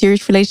like a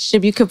serious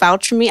relationship, you could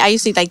vouch for me. I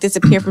usually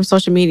disappear from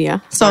social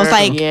media. So it's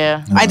like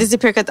I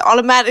disappear because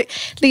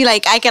automatically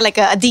I get like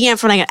a DM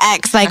from an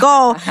ex, like,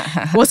 oh,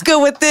 what's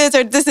good with this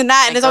or this and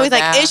that, and there's always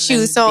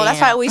issues. So that's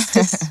why I always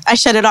I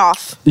shut it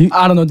off.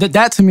 I don't know.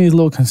 That to me is a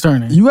little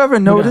concerning. You ever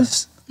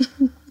notice?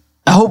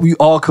 I hope you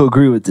all could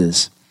agree with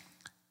this.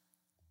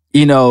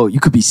 You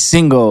could be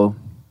single,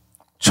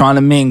 trying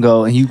to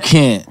mingle, and you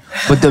can't.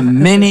 But the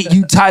minute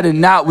you tie the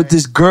knot with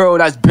this girl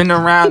that's been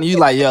around, you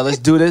like, yo, let's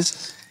do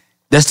this.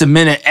 that's the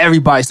minute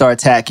everybody start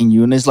attacking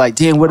you. And it's like,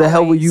 damn, where the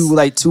hell were you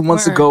like 2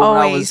 months ago?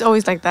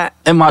 Always like that.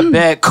 And my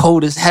bag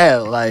cold as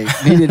hell. Like,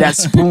 needed that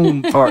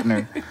spoon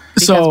partner.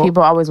 Because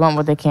people always want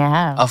what they can't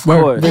have. Of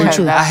course.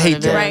 I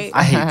hate that. Right.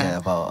 I hate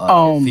that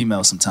about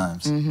females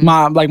sometimes. Mm-hmm.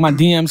 My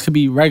DMs could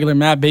be regular,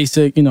 mad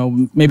basic, you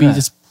know, maybe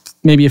a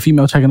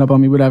female checking up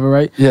on me, whatever,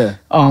 right? Yeah.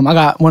 I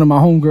got one of my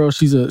homegirls,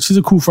 she's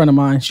a cool friend of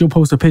mine. She'll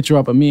post a picture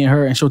up of me and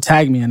her and she'll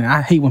tag me in it.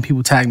 I hate when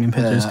people tag me in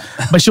pictures.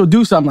 Yeah. But she'll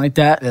do something like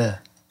that. Yeah.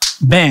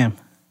 Bam.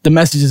 The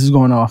messages is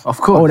going off.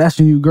 Of course. Oh, that's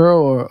your new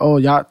girl,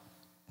 or y'all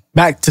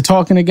back to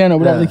talking again, or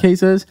whatever the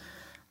case is.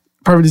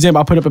 Perfect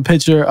example, I put up a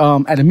picture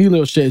at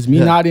Emilio shit. It's me,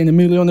 Nadia, and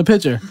Emilio in the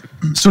picture.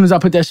 As soon as I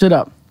put that shit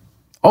up,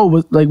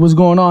 what's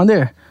going on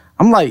there?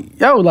 I'm like,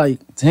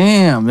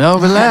 damn,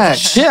 relax.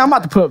 Shit, I'm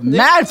about to put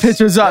mad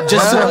pictures up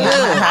just to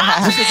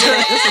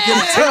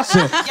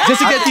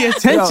get the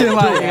attention.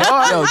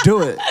 Yo,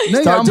 do it.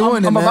 Start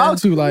doing it, I'm about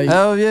to, like,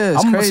 hell yeah,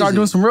 I'm gonna start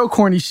doing some real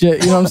corny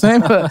shit. You know what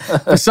I'm saying?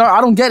 But sorry,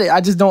 I don't get it.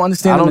 I just don't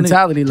understand the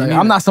mentality. Like,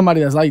 I'm not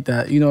somebody that's like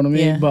that. You know what I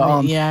mean? Yeah, but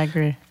I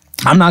agree.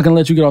 I'm not gonna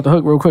let you get off the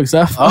hook real quick,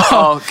 Steph.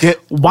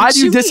 Why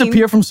do you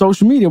disappear from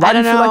social media? Why do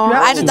you feel like you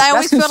have to? I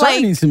always feel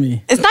like to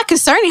me. It's not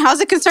concerning.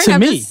 How's it concerning?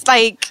 To me, just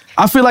like,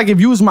 I feel like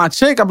if you was my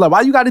chick, I'm like, why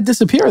you got to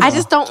disappear? Though? I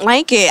just don't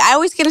like it. I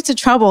always get into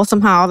trouble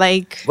somehow.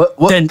 Like, what?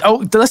 Then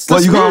let's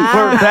you gonna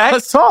flirt back?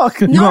 Let's talk.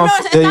 No,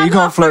 you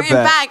gonna flirt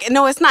back?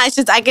 No, it's not. It's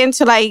just I get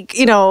into like,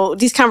 you know,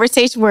 these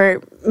conversations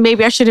where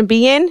maybe I shouldn't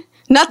be in.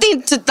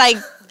 Nothing to like.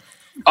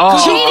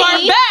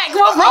 Cheating back.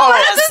 What wrong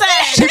with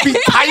us? She be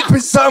typing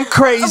something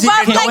crazy.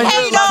 But like,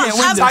 hey,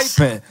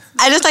 typing.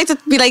 I just like to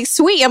be like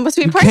sweet. I'm a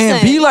sweet person.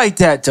 Can't be like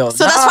that though.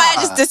 So that's why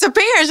I just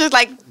disappear. It's just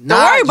like, don't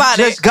worry about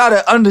it. You just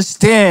gotta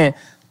understand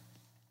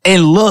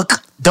and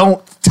look.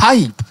 Don't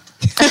type.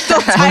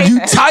 When you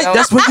type,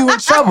 that's when you in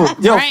trouble.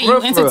 Yo, right,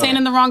 you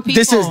entertaining the wrong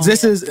people.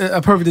 This is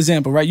a perfect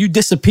example, right? You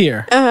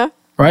disappear,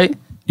 right?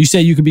 You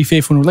say you could be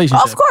faithful in a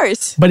relationship. Of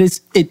course. But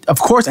of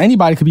course,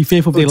 anybody could be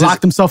faithful if they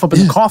lock themselves up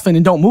in the coffin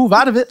and don't move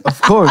out of it. Of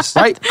course.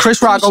 Right?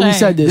 Chris Rock always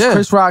said this. Yeah.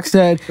 Chris Rock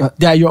said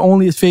that you're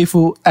only as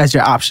faithful as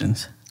your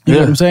options. You know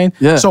what I'm saying?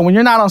 Yeah. So when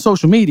you're not on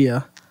social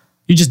media,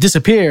 you just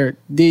disappear.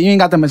 You ain't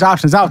got that much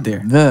options out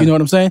there. Yeah. You know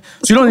what I'm saying?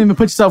 So you don't even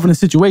put yourself in a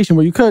situation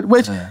where you could,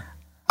 which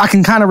I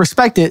can kind of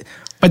respect it.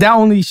 But that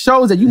only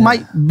shows that you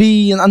might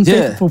be an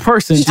unfaithful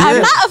person.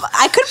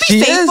 I could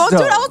be faithful,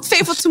 dude. I was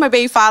faithful to my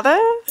baby father.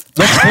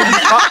 Damn,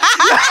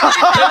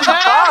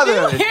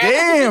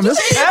 this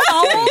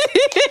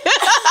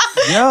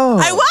Yo.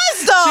 I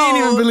was though. She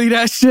didn't even believe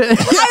that shit.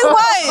 I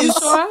was. You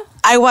sure?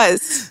 I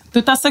was.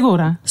 ¿Tú estás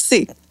segura?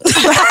 Sí.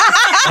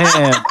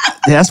 Yeah,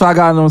 that's why I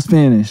got no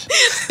Spanish.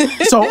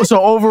 So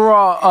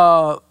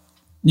overall,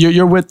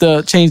 you're with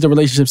the change the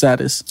relationship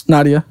status,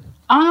 Nadia.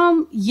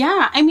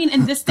 Yeah. I mean,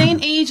 in this day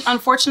and age,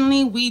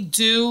 unfortunately, we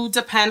do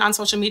depend on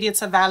social media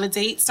to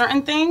validate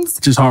certain things.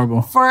 Which is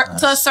horrible.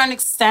 To a certain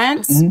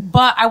extent. Mm-hmm.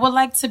 But I would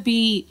like to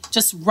be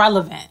just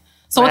relevant.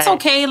 So it's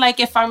okay, like,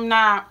 if I'm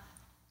not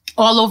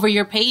all over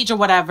your page or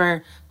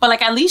whatever, but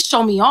like, at least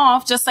show me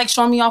off. Just like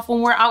show me off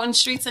when we're out in the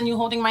streets and you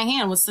holding my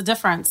hand. What's the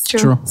difference?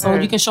 True. So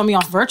you can show me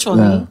off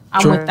virtually. Yeah.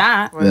 I'm with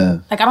that. Yeah.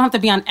 Like, I don't have to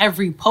be on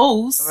every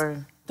post.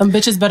 Them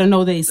bitches better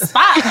know they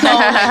spot, though.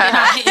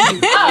 Like,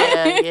 they're not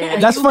hitting you up.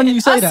 That's funny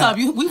you say that.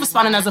 We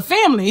responding as a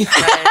family.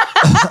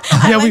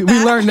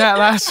 We learned that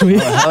last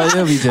week. Hell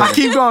yeah, we did. I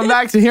keep going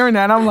back to hearing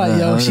that. I'm like,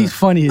 yo, she's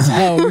funny as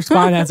hell. We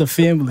respond as a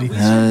family.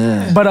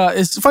 But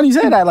it's funny you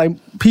say that. Like,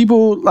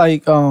 people,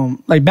 like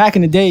back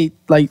in the day,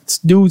 like,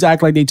 dudes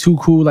act like they too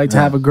cool, like, to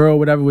have a girl,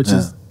 whatever, which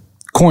is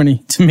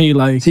corny to me.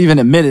 Like, to even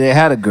admit it, they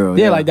had a girl.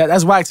 Yeah, like that.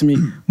 That's whack to me.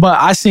 But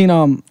I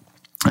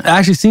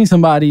actually seen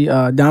somebody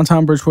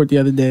downtown Bridgeport the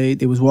other day.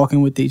 They was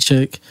walking with their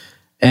chick,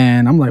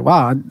 and I'm like,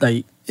 wow,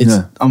 like, it's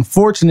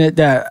unfortunate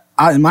that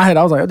in my head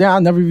I was like, damn, I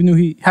never even knew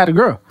he had a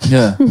girl.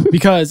 Yeah,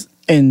 because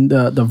in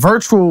the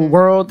virtual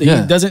world, he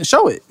doesn't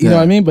show it. You know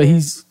what I mean? But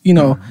he's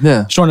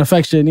showing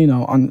affection,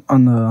 on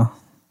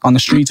the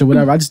streets or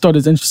whatever. I just thought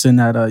it's interesting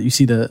that you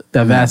see that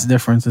vast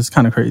difference. It's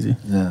kind of crazy.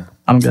 Yeah,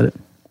 I don't get it.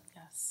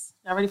 Yes,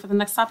 y'all ready for the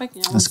next topic?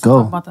 Yeah, let's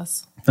go. Talk about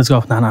this. Let's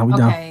go. Nah, we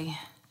done. Okay.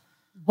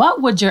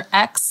 What would your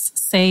ex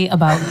say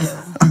about you?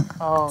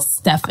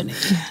 Stephanie.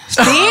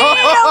 See?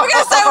 We're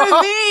gonna start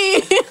with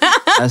me.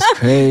 That's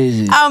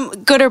crazy.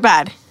 Good or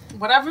bad?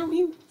 Whatever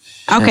you.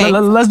 Okay.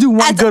 Let's do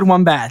one good,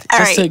 one bad.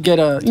 Just to get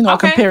a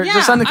compare. Yeah.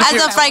 Just something to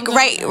compare. As of like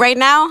right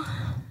now,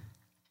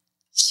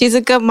 she's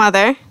a good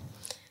mother.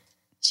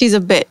 She's a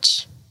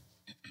bitch.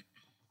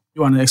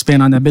 You want to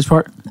expand on that bitch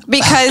part?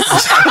 Because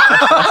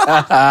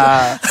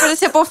for the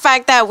simple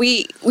fact that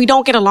we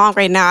don't get along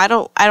right now. I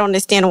don't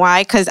understand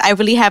why. Because I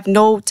really have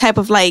no type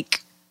of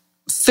like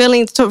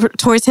feelings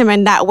towards him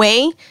in that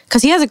way.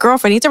 Because he has a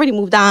girlfriend. He's already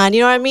moved on. You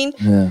know what I mean?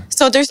 Yeah.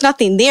 So there's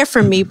nothing there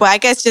for me. But I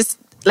guess just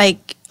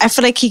like I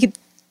feel like he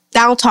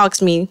down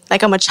talks me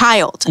like I'm a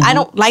child. Mm-hmm. I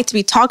don't like to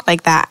be talked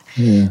like that.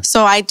 Yeah.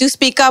 So I do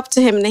speak up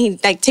to him, and then he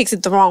like takes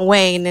it the wrong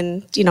way, and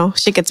then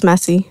shit gets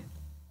messy.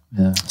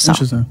 Yeah. So.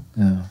 Interesting.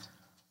 Yeah.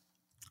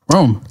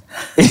 Rome.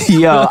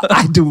 Yo,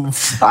 I do.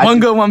 One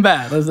good, one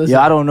bad. Let's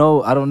I don't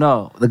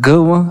know. The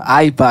good one,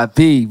 I eat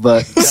papi,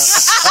 but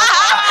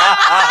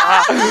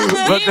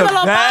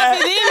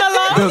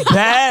the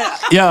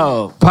bad,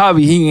 yo,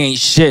 probably he ain't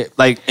shit.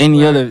 Like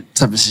any other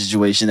type of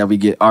situation that we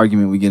get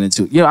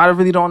into. You know, I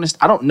really don't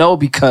understand. I don't know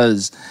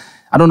because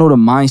I don't know the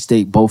mind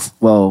state.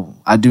 Well,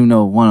 I do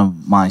know one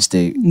of mind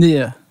state.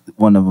 Yeah,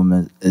 one of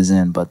them is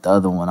in, but the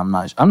other one I'm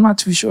not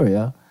too sure.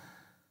 Yeah.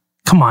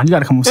 Come on, you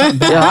gotta come with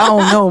something. Yeah, I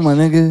don't know, my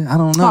nigga. I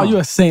don't know. Oh, you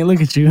a saint.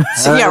 Look at you.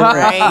 Yeah,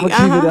 right. I'm gonna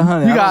keep it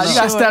 100. You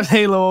got Steph's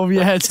halo over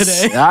your head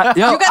today. You got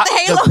the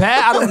halo? The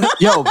bad,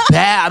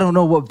 bad. I don't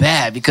know what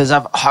bad because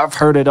I've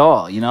heard it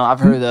all. You know, I've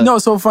heard the. No,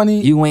 it's so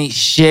funny. You ain't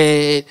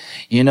shit.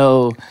 You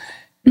know,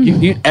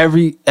 you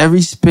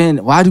every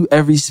spin. Why do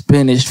every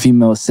Spanish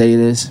female say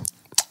this?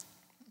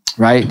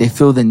 Right? They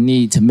feel the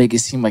need to make it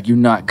seem like you're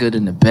not good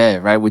in the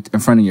bed, right? In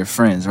front of your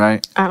friends,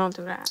 right? I don't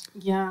do that.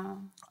 Yeah.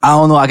 I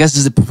don't know. I guess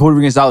it's the Puerto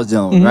Ricans I was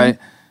dealing with, right?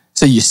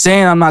 So you're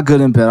saying I'm not good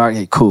in bed. All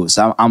right, cool.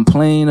 So I'm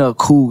playing a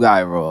cool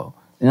guy role,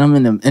 and I'm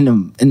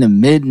in the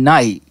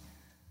midnight.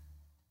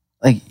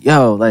 Like,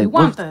 yo, like, you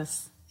want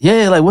this?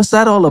 Yeah, like, what's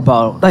that all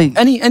about? Like,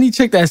 any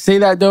chick that say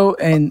that though,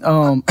 and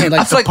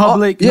like the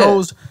public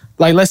knows,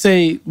 like, let's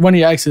say one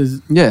of your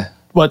exes,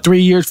 what, 3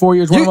 years, 4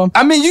 years, one of them.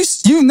 I mean,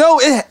 you know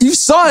it. You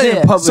saw it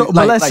in public. So,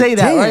 but let's say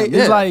that, right? Yeah.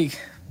 It's like.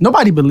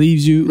 Nobody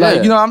believes you.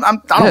 Like, you know, I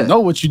don't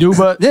know what you do,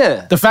 but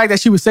the fact that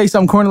she would say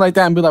something corny like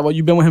that and be like, well,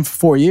 you've been with him for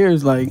 4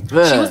 years, like. She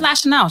was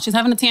lashing out. She's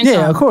having a tantrum.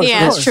 Yeah, of course.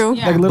 Yeah, it's true.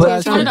 Yeah. Like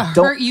she's trying to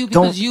hurt you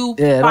because you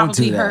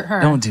probably hurt her.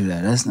 Don't do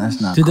that. That's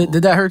not cool.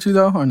 Did that hurt you,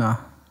 though, or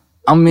not?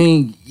 I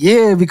mean,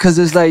 yeah, because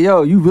it's like,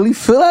 yo, you really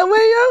feel that way,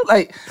 yo?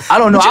 Like, I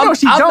don't know. But you know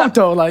she don't,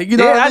 though. Like, you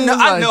know what I mean?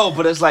 I know,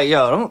 but it's like,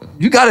 yo,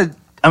 you gotta...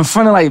 in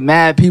front of like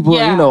mad people,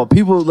 you know,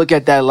 people look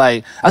at that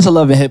like that's a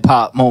Love and Hip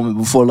Hop moment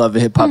before Love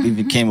and Hip Hop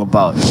even came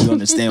about. If you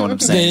understand what I'm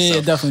saying? Yeah,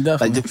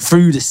 definitely. Like for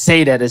you to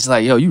say that, it's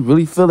like, yo, you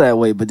really feel that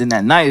way, but then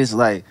that night it's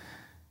like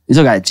you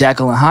still got a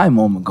Jekyll and Hyde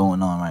moment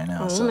going on right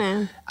now. So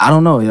man. I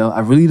don't know, yo.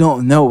 I really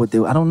don't know what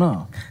I don't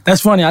know.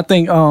 That's funny. I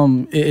think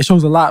it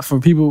shows a lot for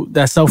people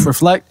that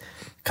self-reflect,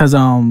 because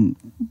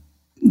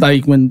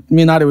like when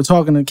me and Nadia were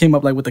talking, it came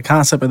up like with the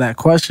concept of that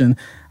question.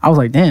 I was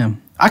like,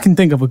 damn. I can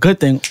think of a good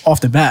thing off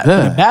the bat.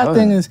 Yeah, the bad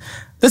thing is,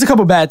 there's a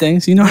couple bad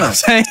things, you know what I'm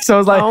saying? So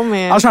it's like,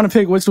 I was trying to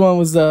pick which one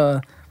was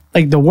the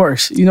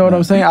worst. You know what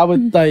I'm saying? I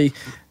would I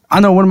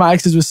know one of my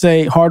exes would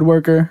say hard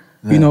worker,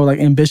 you know, like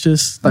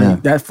ambitious.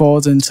 Like that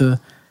falls into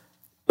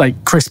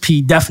like Chris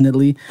P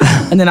definitely.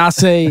 And then I'll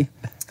say,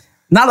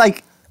 not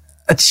like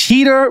a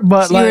cheater,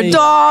 but you're like a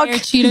dog. You're a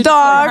cheater,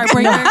 dog.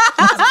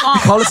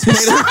 Call a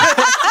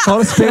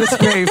spade a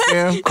spade,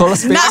 fam. Call a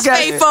spade. Not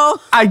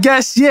faithful. I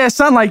guess, yeah,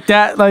 something like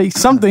that. Like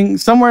something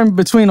somewhere in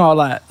between all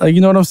that. Like,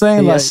 you know what I'm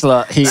saying? Yeah, like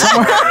slut.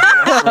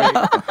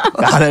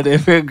 Got a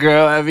different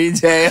girl every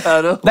day.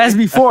 That's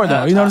before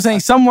though. You know what I'm saying?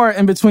 Somewhere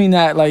in between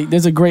that, like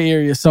there's a gray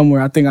area somewhere.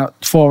 I think I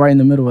fall right in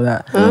the middle of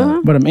that.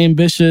 But I'm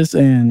ambitious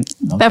and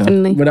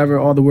definitely whatever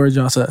all the words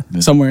y'all said.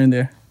 Somewhere in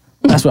there.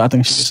 That's what I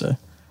think she should say.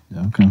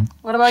 Yeah, okay.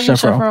 What about you,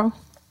 Chef Ro?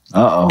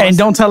 Uh-oh. And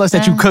don't tell us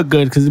that you cook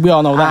good, because we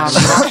all know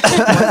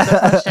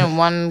that.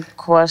 One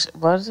question.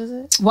 What is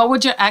it? What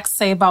would your ex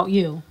say about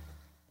you?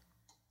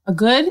 A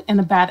good and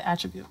a bad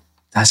attribute.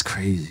 That's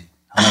crazy.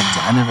 I like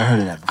that. I never heard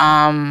of that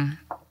before.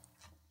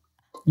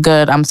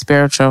 Good. I'm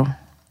spiritual.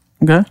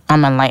 Okay.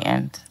 I'm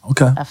enlightened.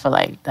 Okay. I feel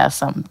like that's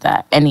something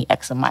that any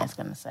ex of mine is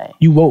gonna say.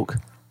 You woke.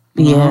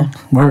 Yeah.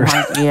 Word.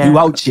 Yeah. You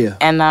out here.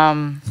 And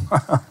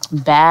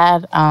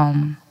bad.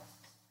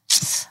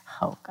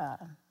 Oh God.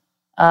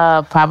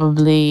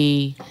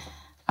 Probably.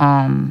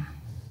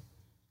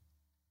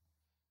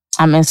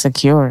 I'm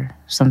insecure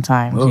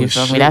sometimes. You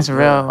feel me? That's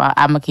real.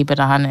 I'm gonna keep it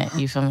 100.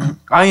 You feel me?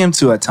 I am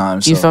too at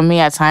times. You feel me?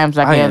 At times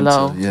I get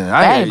low. Yeah,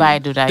 everybody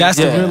do that. That's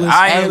the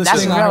realest.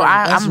 That's real.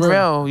 I'm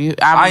real.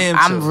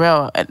 I'm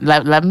real.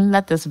 Let me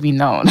let this be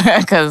known,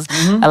 because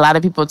a lot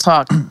of people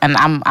talk, and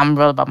I'm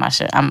real about my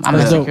shit. I'm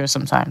insecure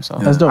sometimes. So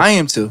that's dope. I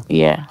am too.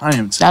 Yeah, I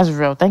am too. That's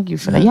real. Thank you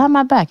for that. You have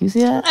my back. You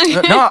see that?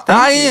 No,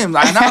 I am.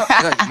 Like,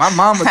 my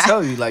mom would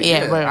tell you, like,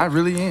 I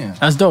really am.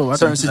 That's dope.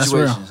 Certain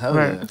situations.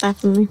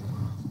 Definitely.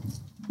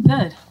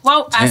 Good.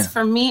 Well, as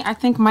for me, I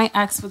think my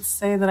ex would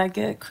say that I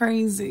get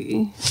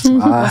crazy.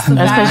 That's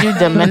because you're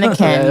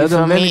Dominican. Yeah, you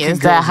feel me? It's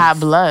that high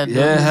blood.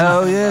 Yeah,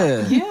 hell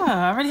yeah. Yeah,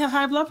 I already have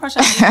high blood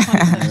pressure.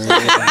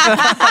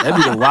 That'd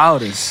be the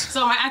wildest.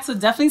 So my ex would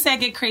definitely say I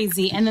get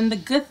crazy. And then the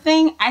good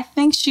thing, I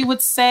think she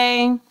would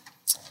say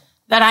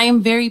that I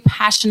am very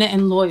passionate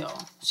and loyal.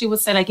 She would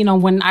say, like, you know,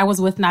 when I was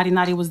with Nadia,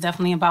 Nadia was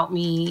definitely about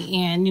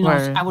me. And, you know,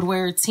 I would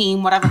wear a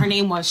team, whatever her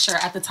name was, shirt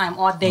at the time,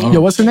 all day.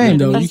 Yo, what's her name,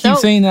 though? You keep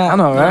saying that. I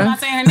know, right? I'm not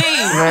saying her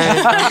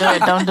name.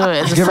 Don't do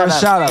it. It's give her a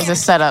shout out. It's a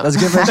setup. Let's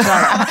give her a shout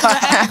out.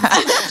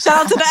 Shout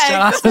out to the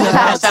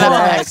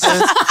ex.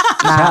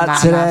 Shout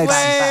out to the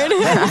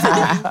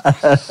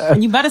ex.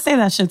 And you better say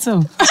that shit,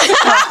 too.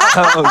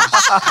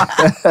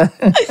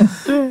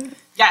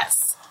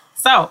 Yes.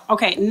 So,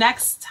 okay,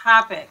 next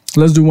topic.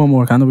 Let's do one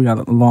more. I know we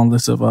got a long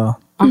list of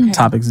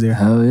topics there.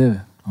 Hell yeah.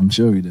 I'm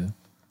sure we do.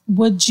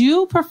 would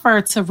you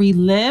prefer to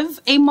relive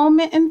a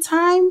moment in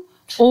time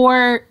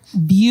or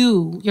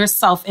view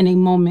yourself in a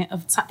moment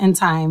of in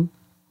time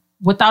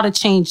without a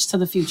change to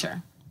the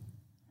future?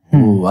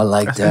 Ooh, I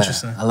like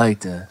that. I like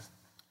that.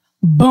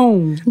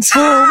 Boom. Go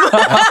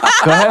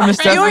ahead, Miss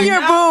Stephanie. You and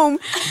your boom.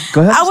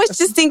 Go ahead. I was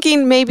just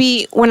thinking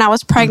maybe when I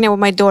was pregnant with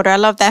my daughter, I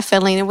love that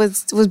feeling. It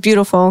was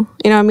beautiful.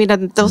 You know what I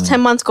mean? Those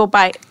 10 months go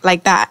by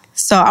like that.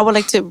 So I would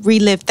like to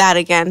relive that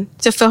again.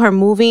 To feel her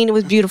moving. It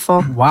was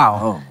beautiful.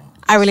 Wow.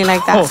 I really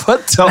like that.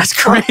 That's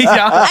crazy.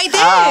 I did.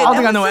 I don't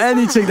think I know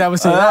any chick that would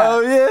say that. Oh,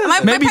 yeah. My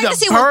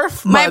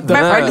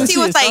pregnancy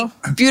was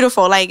like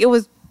beautiful. Like it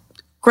was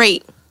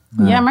great.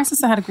 Yeah, my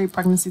sister had a great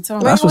pregnancy too.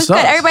 That's what's good.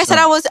 up. Everybody said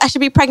I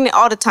should be pregnant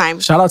all the time.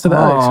 Shout out to the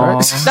ex,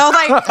 right? So I was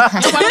like,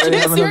 why don't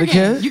you get a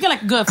kid? You get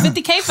like a good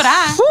 $50K for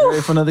that.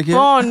 Ready for another kid?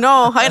 Oh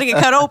no, I gotta get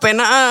cut open.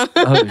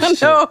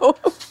 No.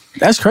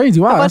 That's crazy.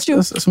 Wow, about you?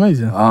 That's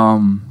amazing. A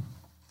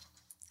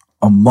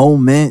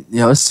moment.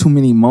 It's too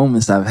many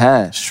moments I've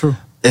had. It's true.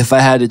 If I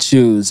had to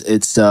choose,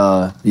 it's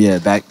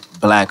back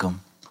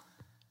Blackham.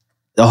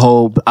 The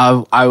whole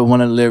I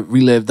want to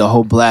relive the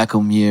whole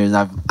Blackham years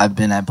I've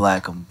been at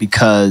Blackham,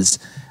 because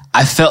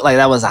I felt like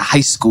that was a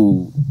high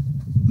school,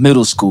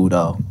 middle school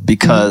though,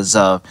 because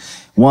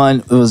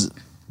one, it was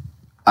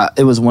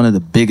one of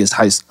the biggest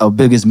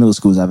biggest middle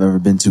schools I've ever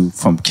been to,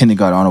 from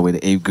kindergarten all the way to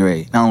 8th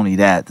grade. Not only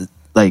that,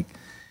 like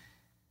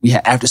we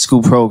had after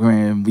school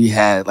program. We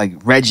had like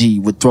Reggie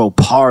would throw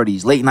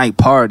parties, late night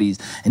parties,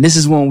 and this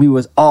is when we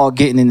was all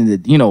getting into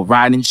the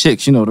riding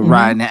chicks, the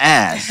riding the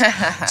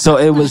ass. So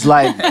it was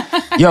like,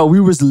 we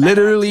was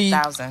literally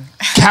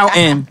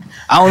counting.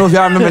 I don't know if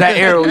y'all remember that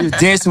era. We was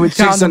dancing with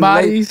chicks on the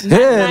bodies.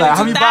 Yeah, like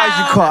how many bodies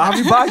you caught? How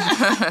many bodies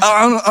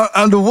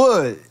on the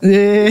wood?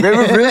 Yeah,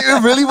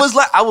 it really was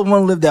like I would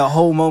want to live that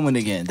whole moment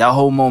again. That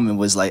whole moment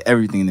was like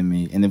everything to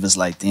me, and it was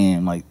like,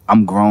 damn, like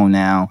I'm grown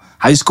now.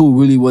 High school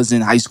really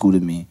wasn't high school to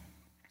me.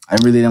 I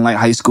really didn't like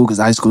high school because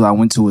the high school I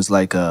went to was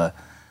like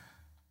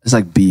it's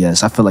like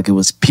BS. I feel like it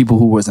was people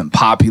who wasn't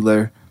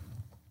popular.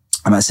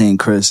 I'm not saying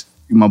Chris,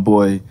 you're my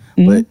boy,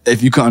 but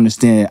if you can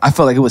understand, I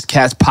felt like it was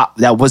cats pop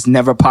that was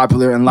never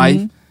popular in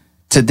life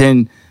to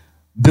then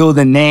build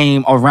a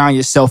name around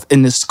yourself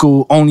in the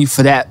school only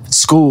for that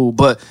school,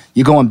 but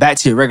you're going back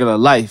to your regular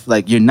life.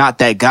 Like you're not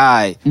that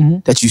guy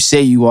that you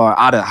say you are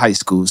out of high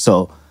school.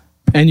 So.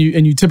 And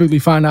you typically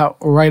find out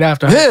right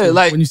after high school,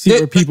 like when you see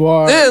where people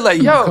are. Yeah,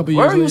 like you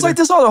was like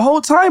this all the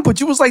whole time,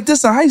 but you was like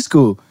this in high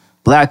school.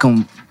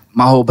 Blackham,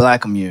 my whole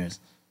Blackham years,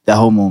 that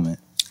whole moment.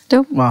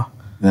 Dope. Wow.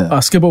 Yeah.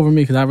 Skip over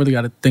me because I really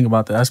got to think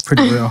about that. That's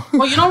pretty real.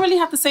 Well, you don't really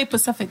have to say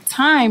Pacific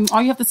time.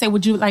 All you have to say,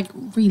 would you like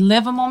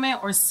relive a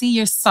moment or see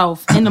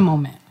yourself in the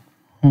moment?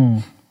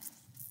 Or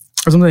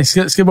something.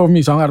 Skip over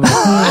me, so I don't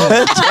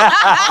gotta.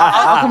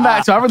 I'll come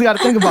back. So I really got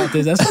to think about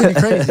this. That's pretty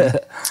crazy.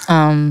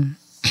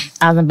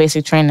 I was in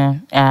basic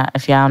training.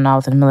 If y'all know, I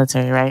was in the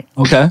military, right?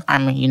 Okay.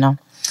 Army,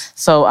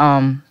 So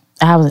I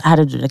had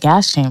to do the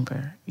gas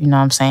chamber. You know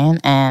what I'm saying?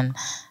 And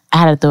I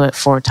had to do it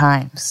 4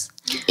 times.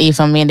 You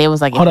feel me? And they was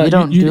like, if you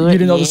don't do it, you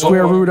didn't know the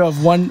square root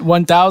of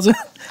 1,000?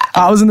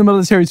 I was in the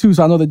military too,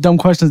 so I know the dumb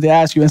questions they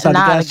ask you inside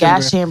the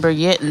gas chamber.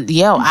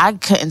 I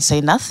couldn't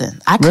say nothing.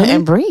 I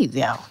couldn't breathe,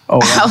 yo. Oh,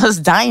 wow. I was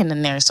dying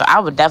in there, so I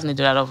would definitely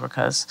do that over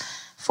because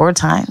 4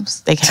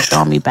 times they kept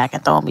throwing me back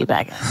and throwing me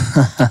back.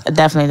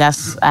 Definitely,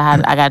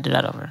 I got to do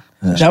that over.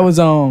 That was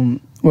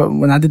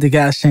when I did the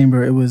gas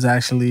chamber. It was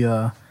actually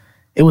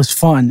it was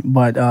fun,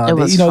 but it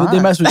was fun.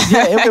 They messed with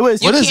it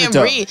was. You can't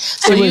breathe.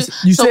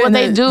 So what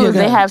they do is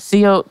they have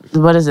CS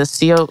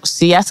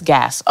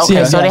gas. Okay,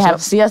 CS gas, they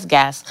have CS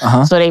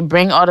gas. So they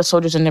bring all the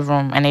soldiers in the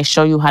room and they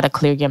show you how to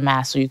clear your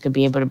mask so you could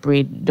be able to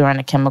breathe during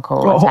a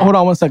chemical attack. Hold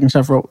on 1 second,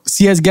 Chef Ro.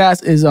 CS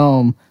gas is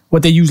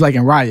what they use like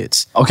in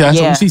riots. Okay.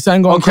 So you see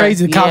something going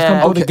crazy, the cops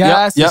come through the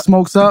gas, it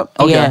smokes up.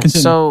 Okay. Yeah.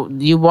 So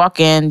you walk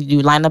in,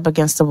 you line up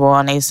against the wall,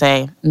 and they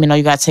say,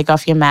 you got to take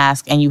off your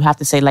mask, and you have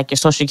to say like your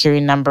social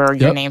security number,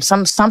 your name,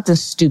 something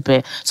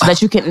stupid, so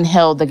that you can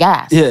inhale the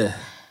gas. Yeah.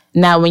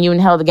 Now, when you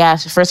inhale the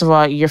gas, first of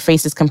all, your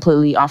face is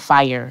completely on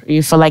fire.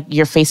 You feel like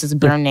your face is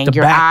burning.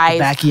 Your eyes, the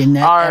back of your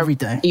neck,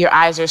 everything. Your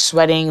eyes are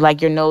sweating,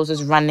 like your nose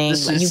is running.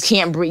 You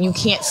can't breathe. You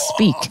can't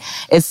speak.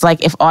 It's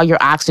like if all your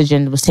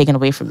oxygen was taken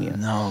away from you.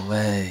 No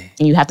way.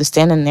 And you have to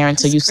stand in there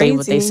until you say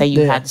what they say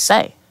you had to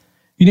say.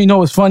 You know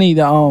what's funny?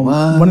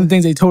 One of the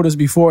things they told us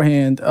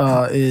beforehand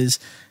is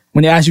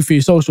when they ask you for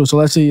your social. So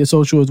let's say your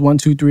social is 1,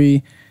 2,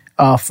 3,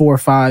 4,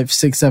 5,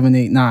 6, 7,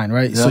 8, 9,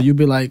 right? Yep. So you'd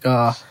be like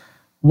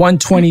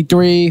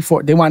 123,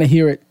 4. They want to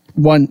hear it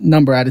one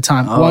number at a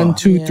time. 1,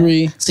 2,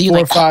 3,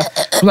 4, 5.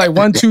 So like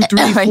 1, 2,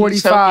 3,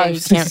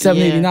 45,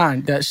 67,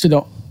 89. That shit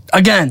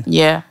again.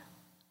 Yeah.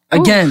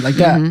 Again, like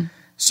that.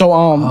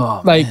 So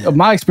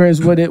my experience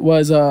with it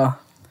was I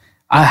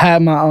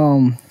had my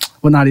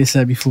what Nadia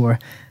said before.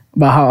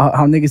 about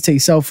how niggas take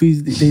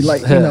selfies. They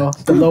like, you know,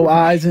 the low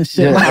eyes and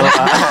shit.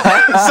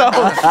 Yeah. So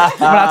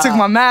when I took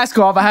my mask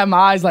off, I had my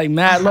eyes like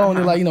mad low, and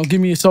they're like, you know,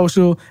 give me your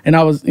social. And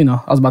I was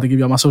about to give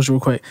y'all my social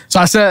real quick. So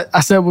I said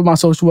what my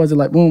social was. They're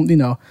like, boom, you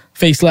know,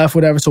 face left,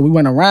 whatever. So we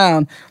went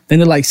around. Then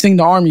they're like, sing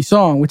the Army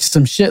song, which is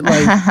some shit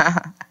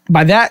like.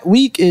 By that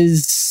week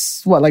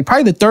is what, like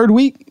probably the third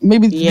week,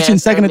 maybe between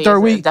second and third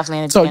week.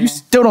 Definitely. So you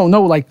still don't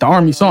know like the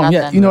Army song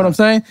yet. You know what I'm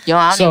saying? Yo,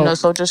 I don't even know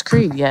Soldier's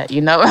Creed yet.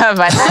 You know, I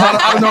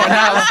don't know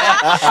now.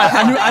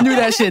 I knew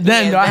that shit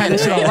then. Though. I had that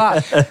shit a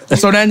lot.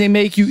 So then they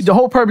make you. The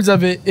whole purpose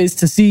of it is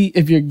to see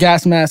if your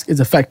gas mask is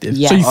effective.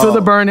 Yes. So you feel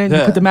the burning.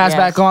 You put the mask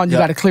back on. You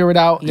got to clear it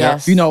out.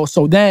 Yes. You know.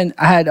 So then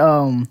I had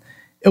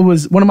it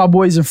was one of my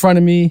boys in front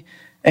of me.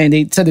 And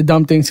they said the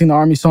dumb thing, sing the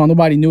Army song.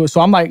 Nobody knew it.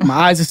 So I'm like, my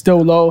eyes are still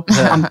low.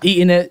 I'm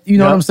eating it. You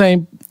know what I'm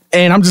saying?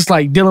 And I'm just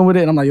like dealing with it.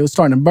 And I'm like, yo, it's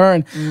starting to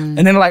burn. And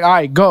then they're like, all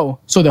right, go.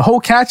 So the whole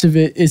catch of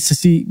it is to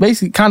see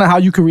basically kind of how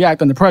you can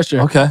react under pressure.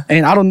 Okay.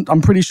 And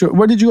I'm pretty sure.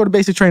 Where did you go to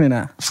basic training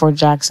at? Fort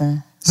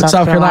Jackson.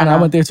 South Carolina. I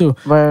went there too.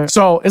 Word.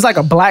 So it's like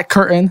a black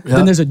curtain.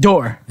 Then there's a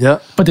door. Yeah.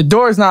 But the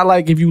door is not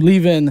like if you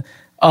leaving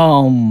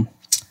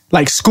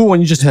like school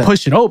and you just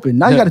push it open.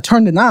 Now you got to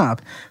turn the knob.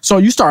 So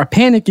you start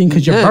panicking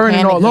because you're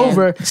burning all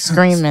over.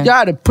 Screaming. You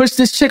got to push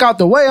this chick out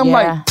the way. I'm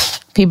like,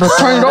 people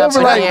turn it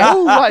over like,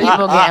 ooh, like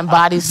people getting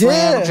body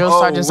slammed. Drill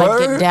sergeants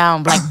like, get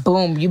down. Like,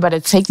 boom, you better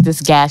take this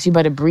gas. You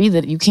better breathe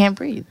it. You can't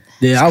breathe.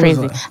 Yeah, it's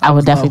crazy. I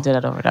would definitely do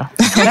that over though.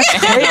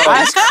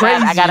 That's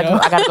crazy. I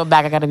gotta go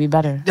back. I gotta be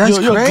better.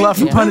 You're a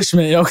glutton for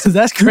punishment, yo, because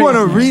that's crazy. You want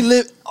to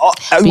relive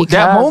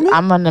that moment?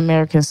 I'm an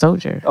American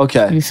soldier.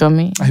 Okay. You feel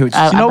me? I hear what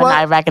you're saying. I've been in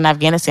Iraq and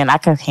Afghanistan. I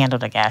could handle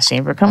the gas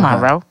chamber. Come on,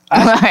 bro.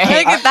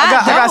 I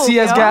got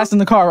CS gas in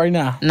the car right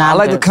now. I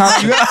like the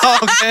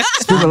confidence.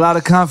 Speak a lot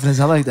of confidence.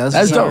 I like that.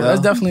 That's dope.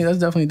 That's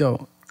definitely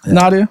dope.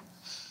 Nadia?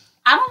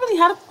 I don't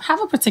really have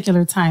a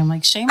particular time.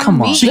 Like, shame on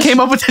me. She came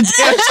up with the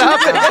damn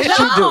topic.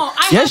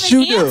 Yes,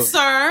 you do.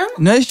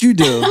 Yes, you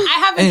do. I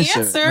have an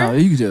answer. No,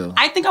 you do.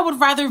 I think I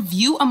would rather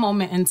view a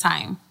moment in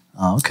time.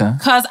 Oh, okay.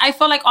 Because I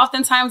feel like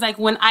oftentimes, like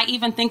when I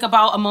even think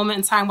about a moment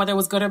in time, whether it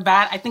was good or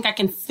bad, I think I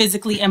can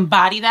physically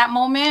embody that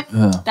moment.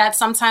 Yeah. That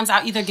sometimes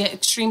I'll either get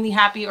extremely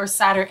happy or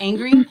sad or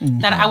angry.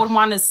 That I would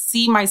want to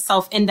see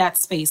myself in that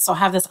space. So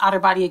have this outer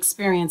body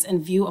experience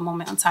and view a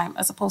moment in time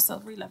as opposed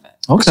to relive it.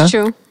 Okay. That's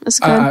true. That's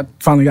good. I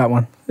finally got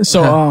one.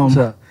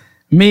 So,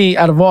 me,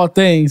 out of all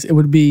things, it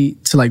would be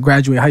to like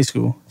graduate high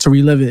school, to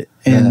relive it.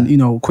 And, you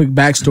know, quick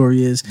backstory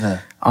is,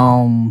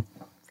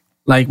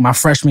 like my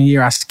freshman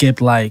year, I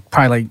skipped like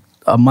probably like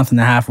a month and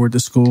a half worth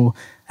of school.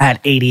 I had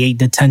 88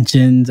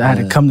 detentions. I had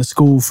to come to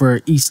school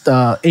for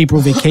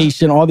April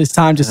vacation, all this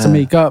time just to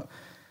make up.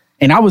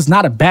 And I was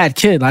not a bad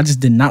kid. I just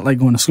did not like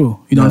going to school.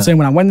 You know what I'm saying?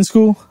 When I went to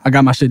school, I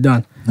got my shit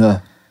done.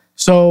 Yeah.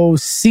 So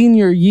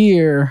senior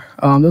year,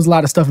 there's a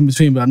lot of stuff in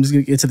between, but I'm just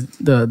gonna get to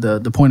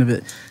the point of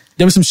it.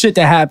 There was some shit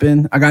that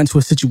happened. I got into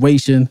a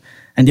situation,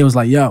 and they was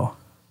like, "Yo,"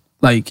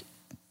 like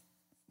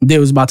they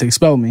was about to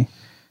expel me.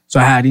 So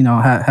I had,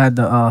 had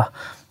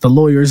the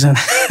lawyers and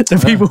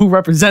the people who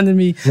represented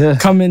me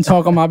come in,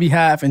 talk on my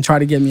behalf, and try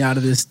to get me out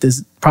of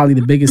this probably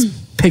the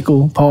biggest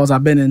pickle pause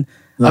I've been in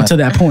up to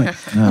that point.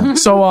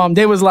 So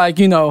they was like,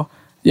 you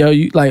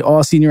like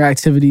all senior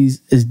activities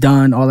is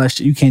done, all that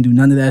shit. You can't do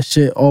none of that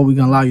shit. All we're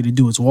gonna allow you to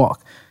do is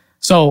walk.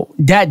 So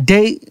that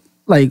day,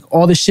 like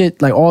all the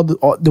shit, like all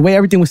the way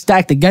everything was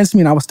stacked against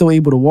me, and I was still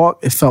able to walk.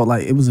 It felt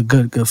like it was a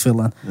good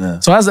feeling. Yeah.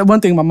 So that's one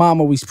thing my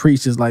mom always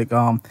preached is like,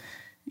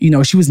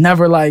 she was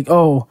never like,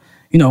 oh,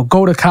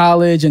 go to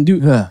college and do.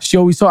 Yeah. She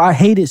always thought I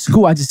hated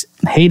school. I just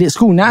hated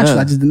school naturally.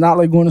 I just did not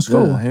like going to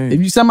school. If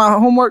you send my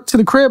homework to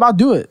the crib, I'll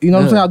do it. You know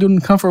what I'm saying? I'll do it in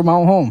the comfort of my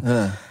own home.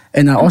 Yeah.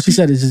 And all she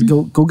said is just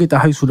go get the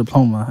high school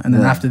diploma. And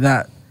then after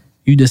that,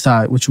 you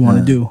decide what you want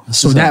to do.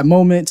 So that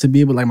moment to be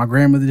able, like my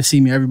grandmother to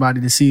see me,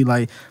 everybody to see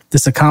like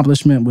this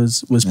accomplishment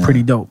was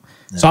pretty dope.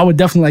 Yeah. So I would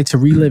definitely like to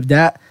relive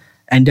that.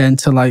 And then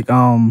to like,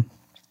 what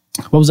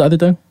was the other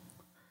thing?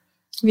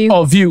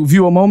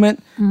 View a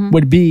moment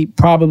would be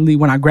probably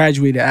when I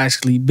graduated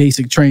actually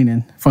basic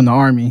training from the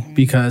Army,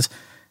 because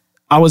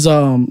I was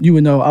you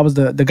would know I was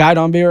the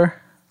guidon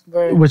bearer,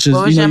 which is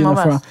from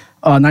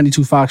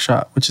 92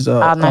 Foxtrot, which is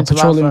a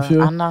petroleum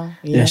fuel. I know.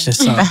 Yeah, it's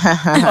just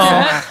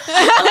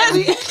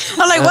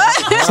I'm like,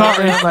 what?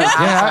 Sorry,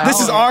 this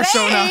is our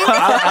show now.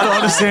 I don't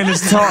understand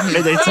this talk.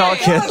 They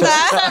talking.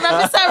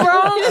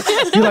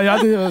 You like y'all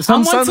do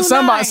something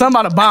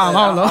about a bomb.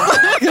 I don't know.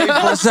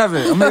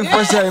 847. I'm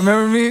 847.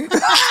 Remember me?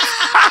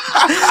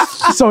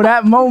 So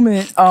that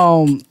moment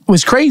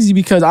was crazy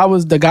because I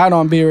was the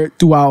guidon bearer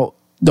throughout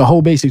the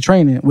whole basic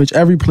training, which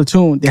every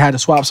platoon, they had to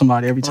swap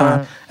somebody every time.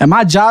 Right. And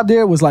my job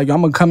there was like,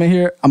 I'm going to come in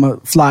here, I'm going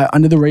to fly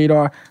under the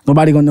radar.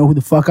 Nobody going to know who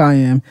the fuck I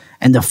am.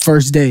 And the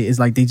first day is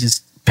like, they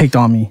just picked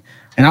on me.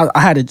 And I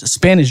had a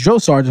Spanish drill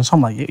sergeant, so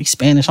I'm like, he's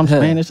Spanish, I'm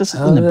Spanish, this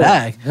is in the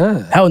bag.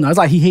 Yeah. Hell no, it's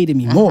like he hated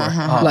me more.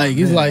 Like,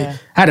 it's like, I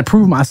had to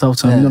prove myself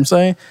to him, you know what I'm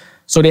saying?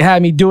 So they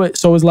had me do it.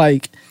 So it's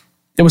like,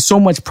 there was so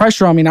much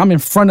pressure on me. And I'm in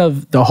front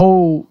of the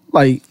whole,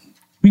 like,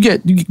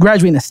 you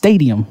graduate in a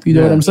stadium, you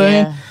know what I'm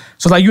saying? Yeah.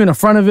 So it's like you're in the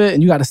front of it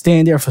and you got to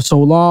stand there for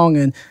so long.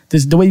 And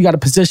this, the way you got to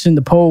position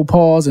the pole,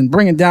 pause, and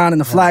bring it down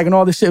and the flag and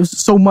all this shit. It was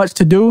so much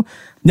to do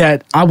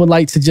that I would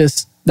like to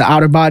just, the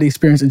outer body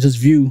experience and just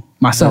view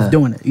myself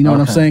doing it. You know what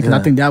I'm saying? Because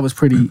I think that was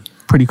pretty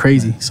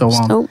crazy. So,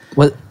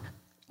 what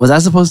was I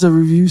supposed to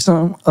review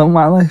something of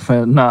my life?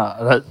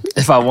 Nah,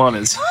 if I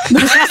wanted to. He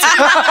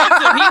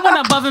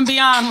went above and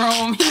beyond,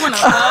 Rome. He went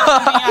above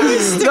and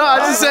beyond. No, I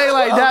just say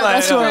like that.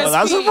 That's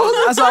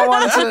what I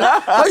wanted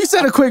to. Oh, you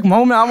said a quick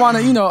moment. I want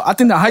to, I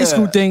think the high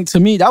school thing, to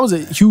me, that was a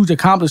huge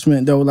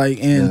accomplishment though.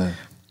 Like, and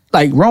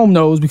like Rome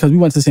knows because we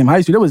went to the same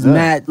high school. There was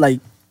mad, like,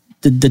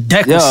 the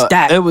deck was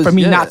stacked for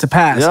me not to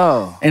pass.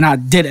 And I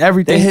did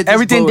everything.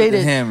 Everything they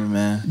did. Hammer,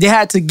 man. They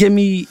had to give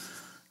me,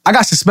 I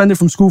got suspended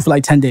from school for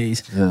like 10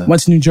 days.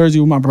 Went to New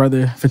Jersey with my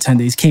brother for 10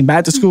 days. Came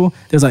back to school.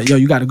 They was like, yo,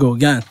 you got to go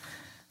again.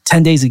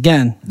 10 days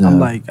again. I'm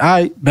like, all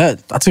right,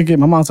 bet. I took it.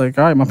 My mom's like,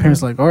 all right. My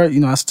parents like, all right,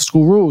 that's the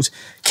school rules.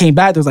 Came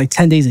back. There was like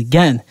 10 days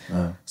again.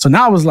 So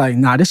now I was like,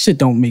 nah, this shit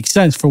don't make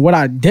sense. For what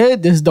I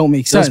did, this don't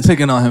make sense. Just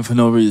picking on him for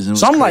no reason.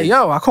 So I'm like,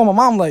 yo, I call my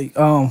mom like,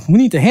 we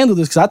need to handle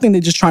this because I think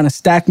they're just trying to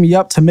stack me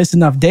up to miss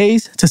enough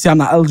days to say I'm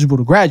not eligible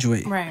to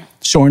graduate. Right.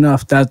 Sure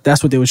enough,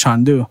 that's what they were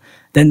trying to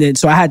do.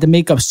 So I had to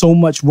make up so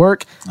much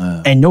work,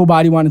 and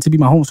nobody wanted to be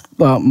my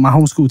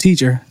homeschool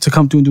teacher to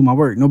come through and do my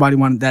work. Nobody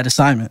wanted that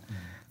assignment.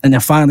 And then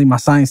finally, my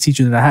science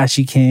teacher that I had,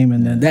 she came,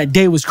 and then that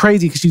day was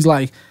crazy because she's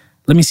like,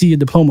 "Let me see your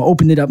diploma.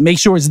 Open it up. Make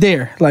sure it's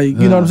there." Like, you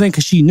know what I'm saying?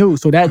 Because she knew.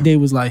 So that day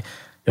was like,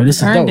 "Yo, this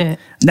is dope." And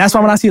that's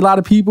why when I see a lot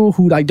of people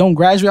who like don't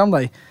graduate, I'm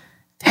like,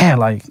 "Damn,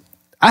 like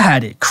I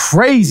had it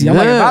crazy." I'm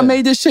like, if I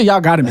made this shit, y'all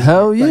got to make it.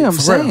 Hell yeah, like, I'm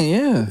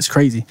saying, it's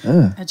crazy.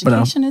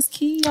 Education is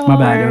key, y'all. My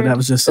bad, yo. That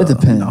was just it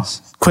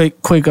depends. Quick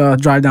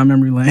drive down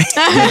memory lane.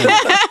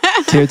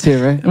 Tear,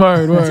 right?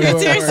 Word.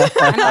 I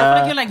feel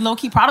like you're like low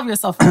key proud of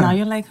yourself right now.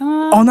 You're like,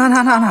 oh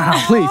no,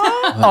 please.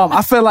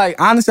 I feel like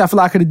honestly,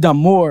 I could have done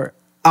more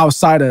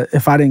outside of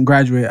if I didn't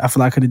graduate. I feel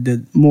like I could have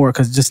did more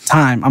because just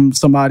time. I'm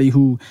somebody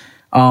who,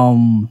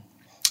 I'm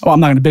not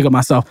gonna big up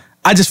myself.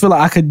 I just feel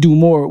like I could do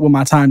more with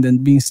my time than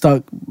being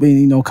stuck,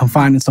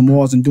 confined in some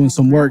walls and doing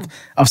some work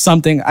of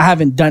something. I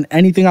haven't done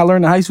anything I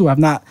learned in high school. I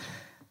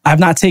have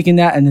not taken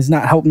that, and it's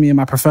not helped me in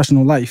my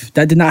professional life.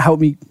 That did not help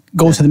me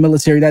go to the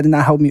military. That did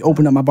not help me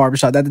open up my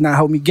barbershop. That did not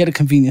help me get a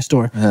convenience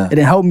store. It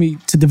didn't help me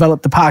to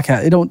develop the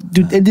podcast. It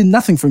did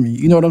nothing for me.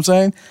 You know what I'm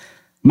saying?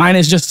 Mine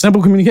is just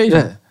simple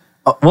communication.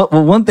 Well,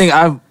 one thing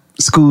I've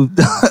schooled.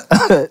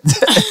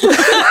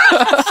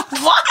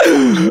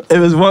 It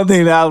was one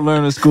thing that I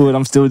learned in school, and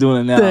I'm still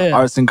doing it now.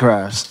 Arts and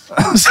crafts. You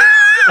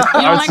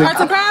don't like arts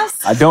and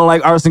crafts? I don't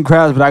like arts and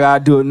crafts, but I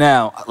gotta do it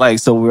now. Like,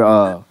 so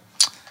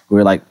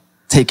we're like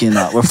taking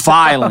we're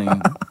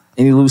filing.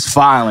 Any loose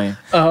filing.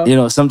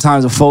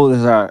 Sometimes the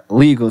folders are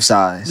legal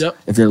size. Yep.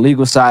 If they're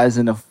legal size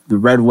and the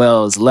red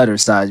well is letter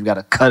size, you got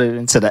to cut it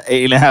into the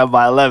 8.5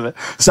 by 11.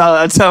 So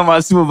I tell my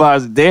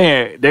supervisor,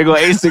 damn, they're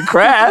going arts and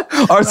craft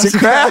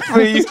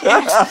for you.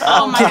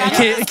 Oh my God.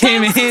 It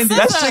came in handy.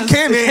 That shit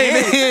came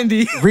in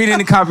handy. Reading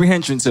and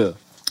comprehension too.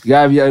 You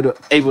gotta be able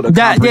to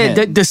comprehend.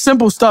 Yeah, the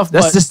simple stuff.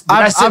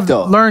 I've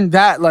learned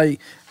that like.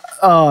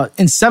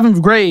 In 7th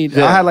grade,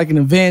 I had like an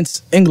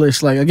advanced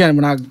English. Like again,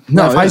 when I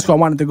left high school, I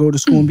wanted to go to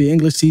school and be an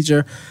English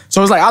teacher. So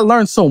it was like I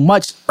learned so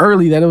much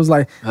early that it was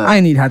like I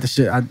didn't need to have the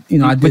shit. I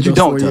did those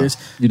 4 years.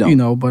 You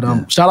don't.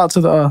 But shout out to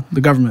the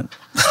government.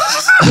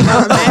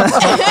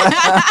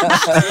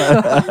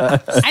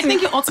 I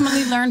think you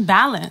ultimately learn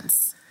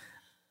balance.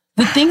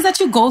 The things that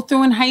you go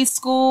through in high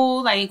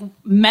school, like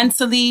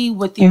mentally,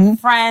 with your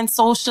friends,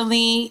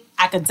 socially,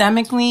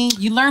 academically,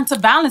 you learn to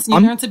balance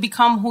and you learn to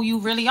become who you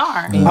really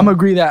are. I'm gonna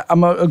agree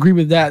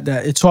with that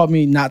it taught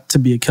me not to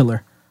be a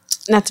killer.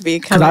 Not to be a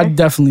killer. Because I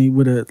definitely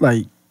would have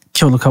like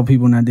killed a couple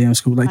people in that damn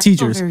school, like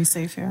teachers. Very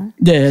safe here.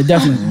 Yeah,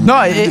 definitely.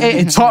 No,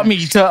 it taught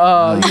me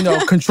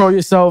to control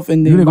yourself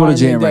and the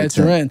environment that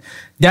you're in.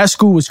 That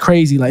school was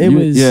crazy. Like it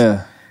was.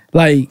 Yeah.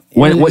 Like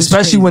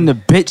especially when the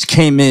bitch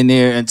came in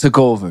there and took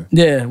over.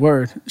 Yeah,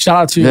 word. Shout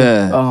out to you.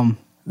 Yeah,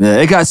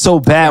 it got so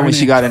bad when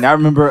she got in. I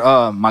remember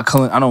my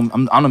cousin. I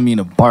don't mean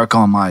to bark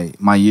on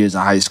my years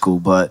in high school,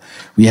 but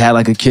we had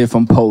like a kid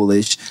from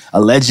Polish.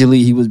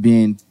 Allegedly, he was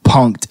being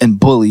punked and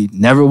bullied.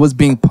 Never was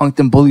being punked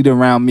and bullied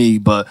around me,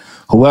 but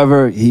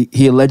whoever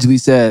he allegedly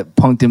said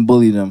punked and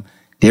bullied him,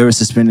 they were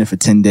suspended for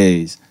 10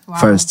 days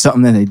for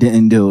something that they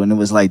didn't do, and it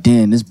was like,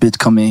 damn, this bitch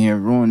come in here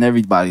and ruin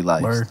everybody's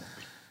life. Word.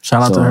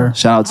 Shout out to her.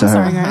 Shout out to her.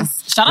 Sorry,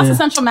 guys. Shout out to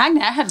Central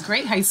Magnet. I had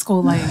great high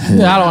school life.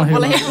 I don't hear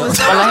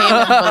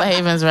Willa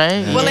Havens,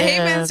 right? Willa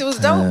Havens, it was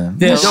dope.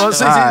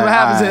 What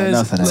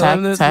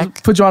happens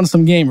is, put you on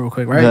some game real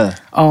quick, right?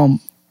 Yeah.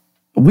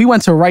 We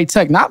went to Wright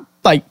Tech, not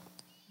like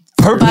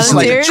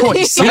purposely, like a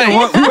choice. We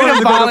didn't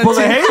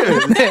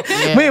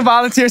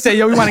volunteer. Say,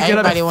 yo, we want to get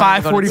up at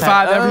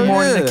 5:45 every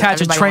morning to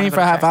catch a train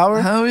for a half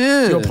hour. Hell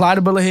yeah! You apply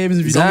to Willa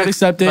Havens. If you don't get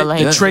accepted,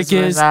 the trick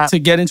is to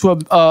get into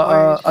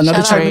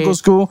another technical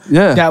school.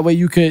 Yeah. That way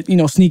you could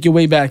sneak your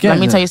way back in. Let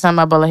me tell you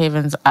something about Willa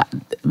Havens.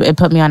 It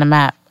put me on the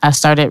map. I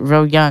started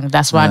real young.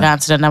 That's why I got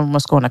into the number one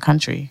school in the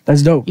country.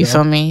 That's dope. You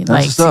feel me?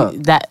 That's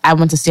that I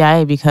went to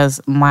CIA because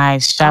my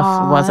chef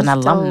was an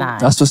alumni.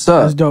 That's what's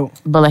up. That's dope.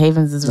 Bullet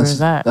Havens is where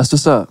it's at. That's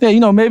what's up. Yeah, you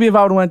know, maybe if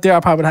I would have went there, I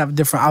probably would have a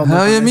different outlook.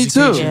 Hell yeah, me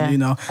too. Yeah. You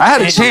know, I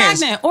had a Central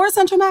chance. Magnet or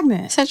Central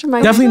Magnet. Central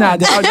Magnet. Definitely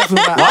not.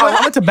 I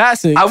went to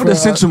Bassett. I would have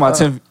Central my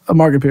 10th. A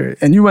market period,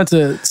 and you went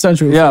to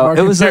Central. Yeah,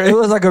 it was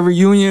like a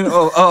reunion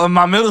of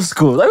my middle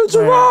school. Like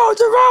Jerome,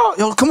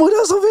 yo, come with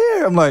us over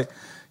here. I'm like,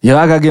 yo,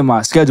 I gotta get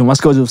my schedule. My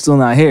schedule's still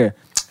not here.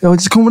 Yo,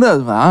 just come with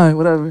us. I'm like, all right,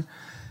 whatever.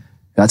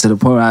 Got to the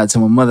point where I had to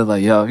tell my mother,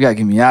 like, yo, you gotta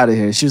get me out of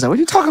here. She was like, what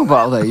are you talking about?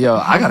 I was like, yo,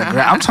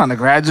 I'm trying to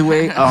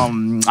graduate.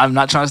 I'm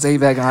not trying to stay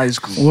back in high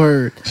school.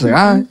 Word. She's like,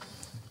 all right.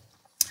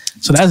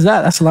 So that's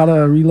that. That's a lot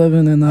of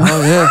reliving and oh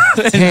yeah.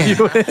 I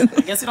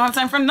guess we don't have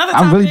time for another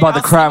topic. I'm really about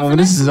to cry when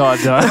this is all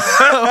done.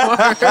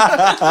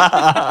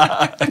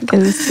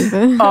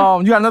 You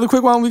got another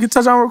quick one we can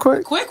touch on real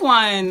quick? Quick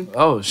one.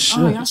 Oh shit.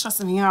 Oh, y'all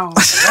stressing me out. All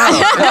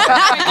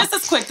right,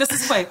 this is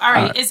quick. All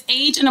right. Is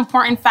age an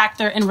important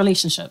factor in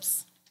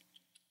relationships?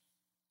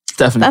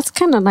 Definitely. That's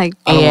kind of like,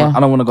 I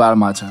don't want to go out of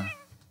my turn.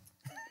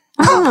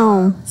 I don't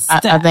know.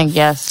 I think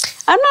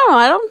yes. I don't know.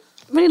 I don't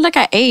really look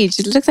at age.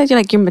 It looks like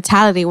your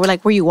mentality, or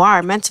like where you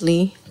are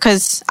mentally.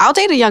 Because I'll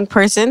date a young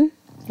person.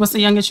 What's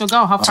the youngest you'll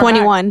go? How far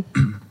 21.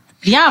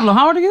 Diablo,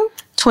 how old are you?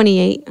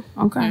 28.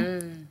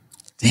 Okay.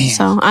 Damn.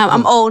 So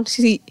I'm old.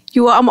 See,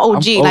 I'm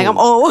OG. I'm old. I'm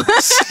old.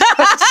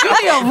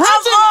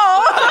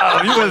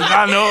 Oh, you was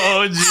not no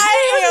OG.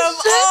 I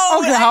am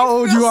old. Okay, how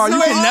old you are?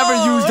 You can never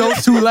use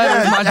those two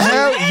letters, my G.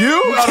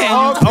 You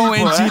can't use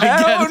ONG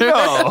together.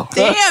 No.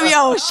 Damn,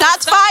 yo,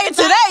 shots fired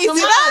today. You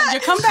see that?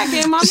 Your comeback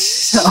game, mommy.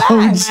 It's all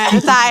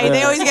right.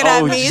 They always get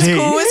at me.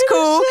 It's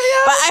cool.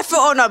 But I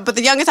feel, but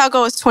the youngest I'll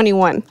go is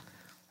 21.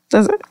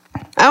 Does it?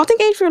 I don't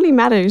think age really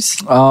matters.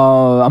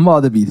 I'm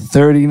about to be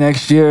 30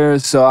 next year,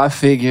 so I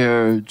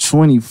figure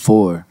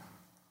 24.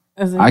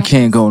 I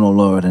can't go no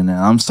lower than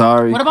that. I'm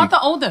sorry. What about the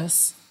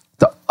oldest?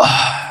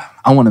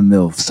 I want a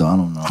MILF, so I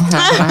don't know.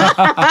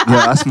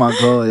 Yeah, that's my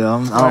goal,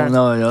 yo. I don't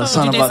know, yo. So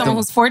would you date someone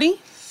who's 40?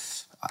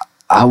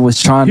 I was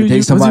trying to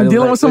date somebody. Was you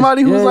dealing with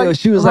somebody who was like,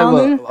 she was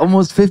like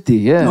almost 50.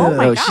 Yeah. Oh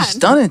my God. She's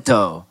stunning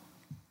though.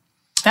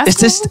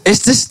 That's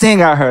It's this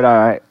thing I heard. All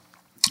right.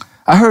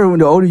 I heard when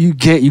the older you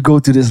get, you go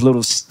through this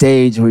little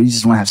stage where you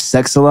just want to have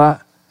sex a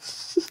lot.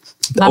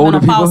 The older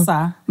people.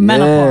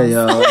 Menopause. Yeah,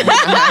 yo.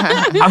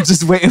 I'm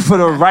just waiting for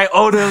the right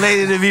older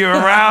lady to be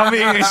around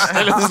me. And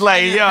shit. It's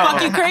like, yo.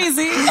 Fucking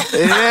crazy.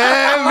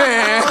 Yeah,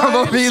 man. I'm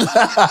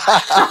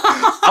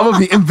gonna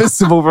be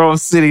invincible, bro. I'm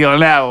sitting on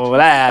that one. When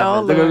that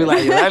happens, they're gonna be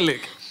like, yo, that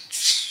look.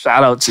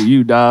 Shout out to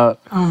you, dog.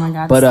 Oh my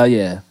God. But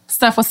yeah.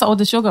 Steph, what's the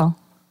oldest you'll go?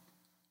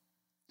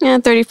 Yeah,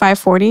 35,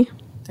 40.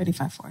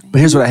 35, 40. But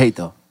here's what I hate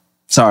though.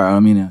 Sorry, I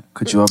don't mean to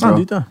cut you off,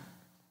 bro.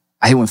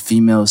 I hate when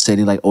females say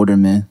they like older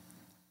men.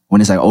 When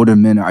it's like older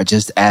men are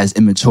just as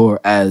immature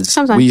as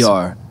we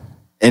are.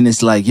 And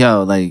it's like,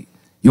 yo, like,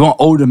 you want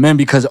older men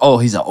because,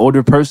 he's an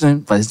older person,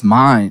 but his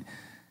mind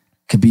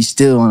could be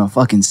still on a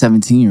fucking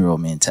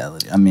 17-year-old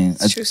mentality. I mean,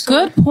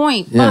 good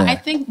point. Yeah. But I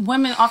think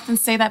women often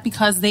say that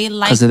because they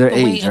like the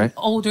way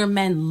older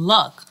men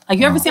look. Like,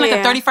 you ever seen like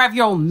a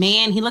 35-year-old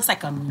man? He looks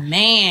like a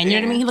man. You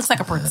know what I mean? He looks like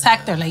a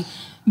protector. Like,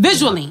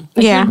 visually.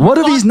 Yeah. What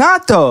if he's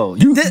not though?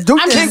 I'm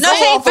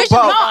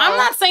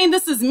not saying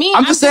this is me.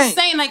 I'm just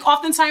saying like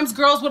oftentimes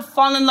girls would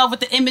fall in love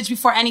with the image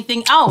before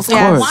anything else. So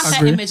I want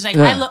that image. Like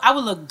I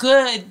would look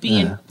good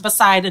being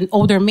beside an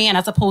older man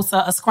as opposed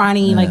to a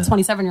scrawny like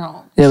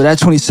 27-year-old. Yeah, but that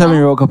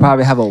 27-year-old could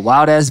probably have a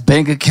wild ass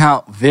bank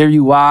account, very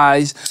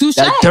wise. Touché.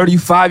 That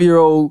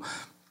 35-year-old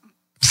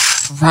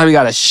probably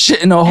got a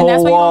shit in the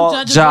whole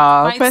wall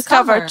job. Best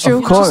cover. True.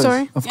 Of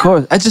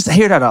course. I just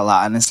hear that a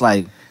lot, and it's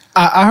like.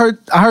 I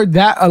heard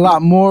that a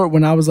lot more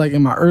when I was like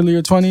in my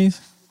earlier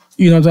 20s.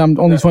 You know what I'm saying? I'm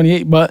only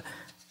 28, but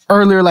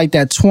earlier like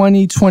that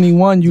 20,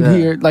 21, you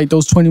hear like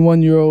those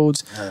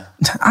 21-year-olds.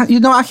 I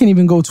can't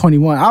even go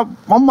 21. I'm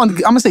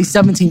gonna say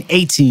 17,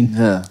 18.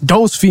 Yeah.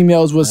 Those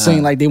females were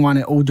saying like they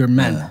wanted older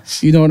men. Yeah.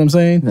 You know what I'm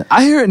saying? Yeah.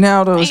 I hear it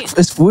now though.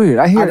 It's weird.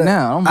 I hear it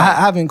now. I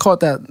haven't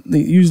caught that.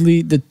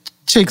 Usually the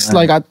chicks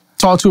like I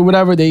talk to or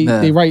whatever,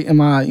 they write in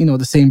my,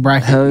 the same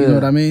bracket. You know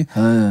what I mean?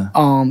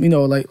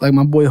 Like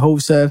my boy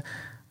Hov said,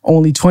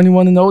 only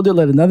 21 and older,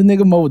 let another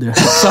nigga mold her.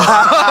 So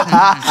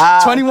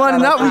 21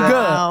 and up, we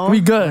good. We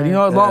good. You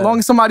know, as long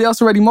as somebody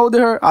else already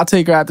molded her, I'll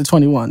take her after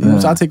 21. You know,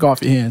 so I'll take her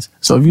off your hands.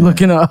 So if you're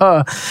looking to,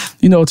 how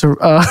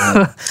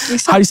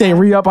you say,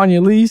 re-up on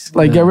your lease,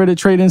 like get rid of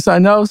trading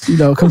something else,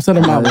 come send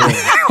them my way.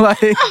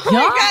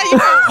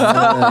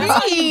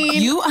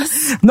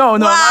 No,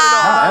 not at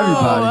all. Everybody.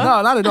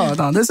 No, not at all.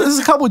 No. There's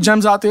a couple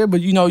gems out there,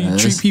 but you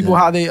treat people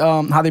how they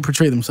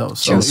portray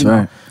themselves. So, That's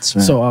right.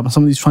 So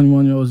some of these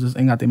 21-year-olds just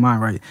ain't got their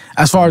mind right.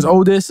 As far as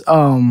oldest,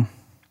 the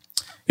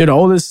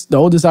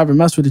oldest I ever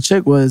messed with a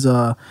chick was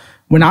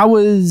when I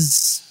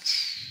was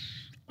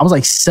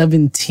like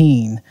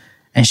 17,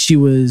 and she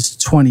was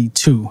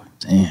 22.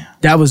 Damn.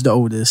 That was the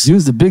oldest. You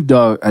was the big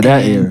dog at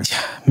that era.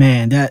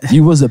 Man,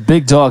 you was a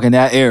big dog in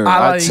that era.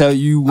 I tell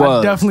you what.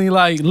 I definitely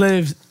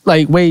lived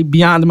way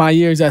beyond my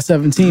years at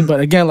 17. But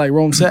again, like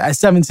Rome said, at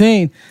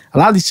 17, a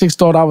lot of these chicks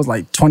thought I was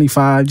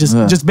 25,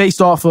 just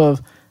based off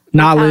of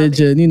knowledge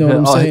and you know what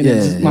I'm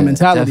saying, my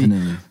mentality.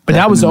 But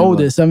that was the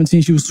oldest.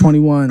 17, she was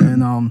 21,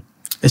 and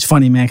it's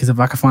funny, man, because if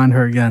I could find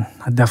her again,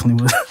 I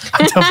definitely would.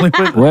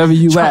 Wherever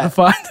you at,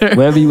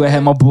 wherever you at, hit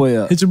my boy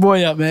up. Hit your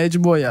boy up, man. Hit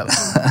your boy up.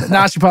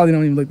 Nah, she probably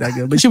don't even look that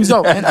good, but she was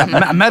dope. And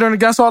I met her in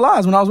Against All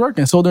Odds when I was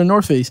working. Sold her in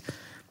North Face,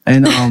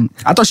 and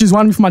I thought she was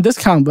wanting me for my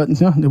discount, but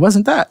it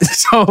wasn't that.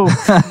 So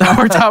that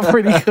worked out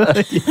pretty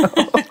good. You know?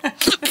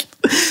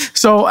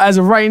 So as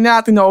of right now,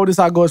 I think the oldest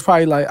I go is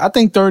probably I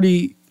think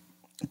 30,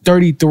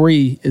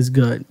 33 is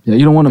good. Yeah,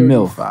 you don't want a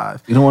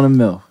MILF. You don't want a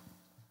MILF.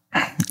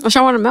 Which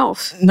I want a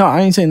MILF. No,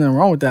 I ain't saying nothing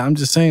wrong with that. I'm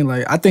just saying,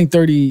 I think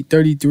 30,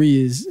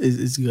 33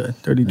 is good.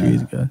 33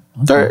 is good.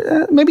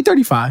 Okay. Maybe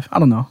 35. I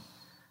don't know.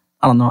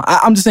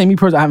 I'm just saying, me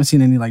personally, I haven't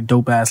seen any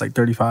dope ass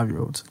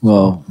 35-year-olds.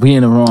 Well, we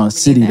in the wrong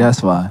city.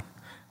 That's why.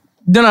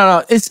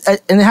 No.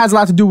 And it has a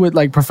lot to do with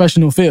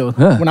professional field.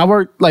 Yeah. When I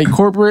worked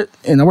corporate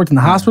and I worked in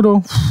the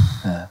hospital,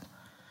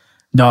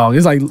 dog,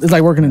 it's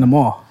like working in the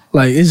mall.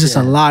 It's just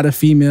a lot of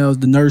females,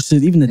 the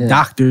nurses, even the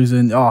doctors,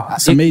 and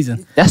it's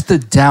amazing. That's the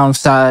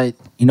downside.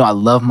 You know, I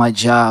love my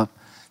job.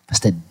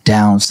 That's the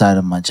downside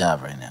of my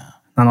job right now.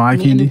 I know, eye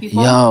candy.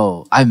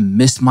 Yo, I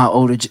missed my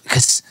older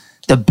because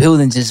the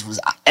building just was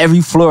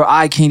every floor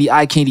eye candy.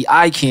 That's what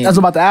I was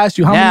about to ask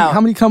you. How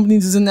many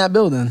companies is in that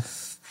building?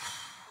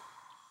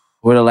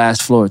 We're the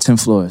last floor, 10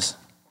 floors.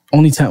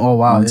 Only 10. Oh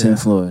wow, only 10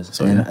 floors.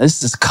 So it's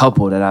just a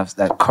couple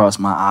that crossed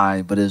my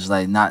eye, but it's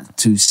not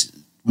too.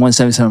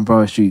 177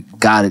 Broad Street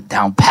got it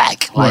down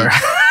pack.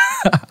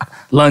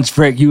 Lunch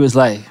break, you was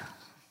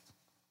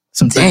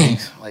some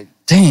things.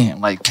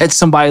 Damn, catch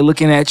somebody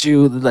looking at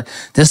you.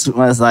 This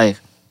was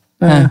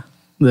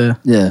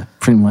yeah,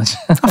 pretty much.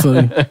 I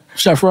feel you.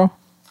 Chef Ro?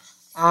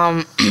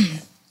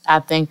 I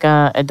think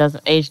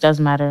age does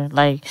matter.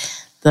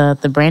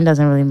 The brain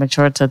doesn't really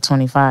mature to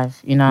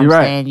 25. You know what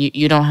I'm saying?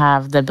 You don't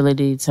have the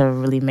ability to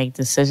really make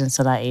decisions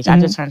to that age. I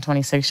just turned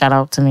 26. Shout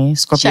out to me.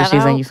 Scorpio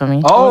season, you feel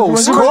me? Oh,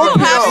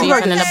 Scorpio.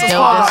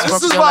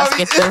 This is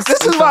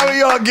why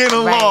we all get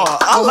along.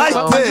 I like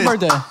this. When's your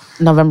birthday?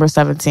 November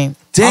 17th.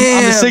 Damn,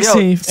 I'm the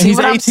 16th. See he's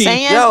what 18th. I'm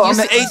saying? Yo, I'm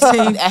the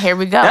 18th. Here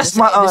we go. That's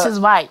this is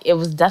why it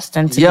was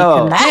destined to be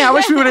connected. Damn, I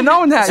wish we would have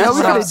known that. That's we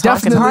could have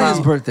definitely his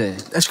birthday.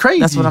 That's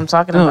crazy. That's what I'm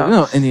talking about.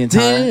 No, Indian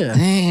time.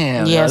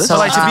 Damn. Yeah, so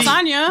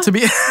Tanya. To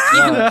be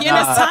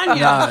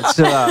Tanya.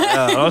 Chill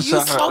out.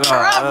 You spoke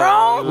her up,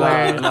 bro.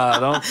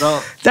 No,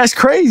 don't. That's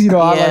crazy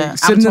though. Yeah,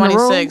 I'm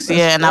 26.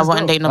 And I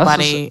wouldn't date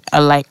nobody.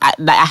 I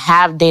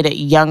have dated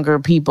younger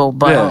people,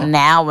 but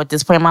now at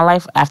this point in my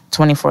life, after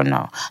 24,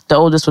 no. The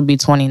oldest would be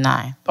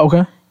 29.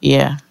 Okay.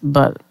 Yeah,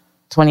 but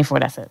 24.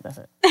 That's it. That's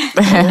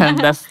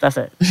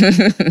it.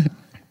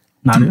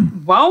 Not it.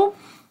 Well,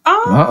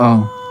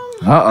 I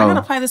gotta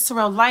apply this to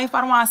real life.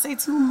 I don't want to say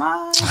too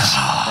much.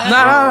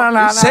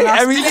 No. Say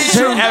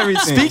everything.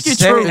 Speak your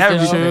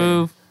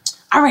truth.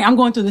 All right, I'm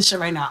going through this shit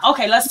right now.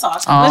 Okay, let's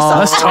talk.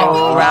 Let's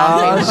talk.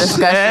 Round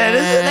discussion.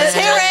 Let's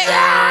hear it.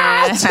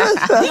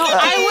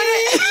 I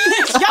wouldn't.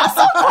 Y'all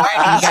so corny.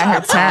 We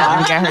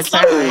got her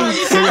turn.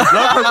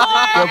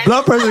 Your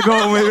blood pressure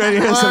going with ready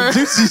to hear some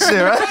juicy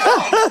shit, right?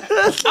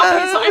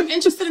 Okay, so I'm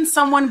interested in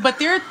someone, but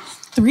they're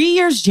 3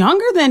 years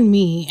younger than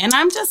me, and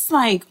I'm just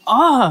And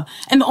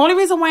the only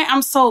reason why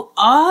I'm so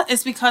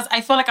is because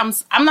I feel like I'm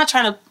not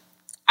trying to.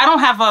 I don't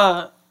have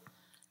a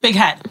big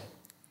head,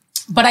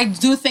 but I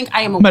do think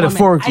I am a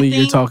metaphorically. Woman.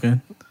 You're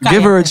talking.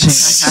 Give her a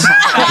chance.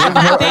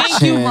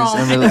 Thank you,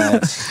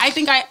 Ron. I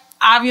think I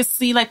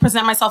obviously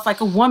present myself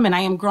like a woman. I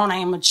am grown. I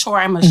am mature.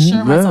 I'm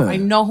assured myself. I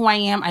know who I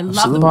am. I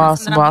love the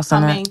person that I'm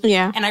becoming.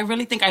 Yeah. And I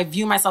really think I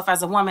view myself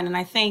as a woman. And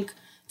I think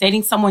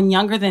dating someone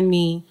younger than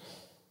me,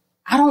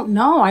 I don't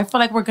know. I feel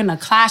like we're going to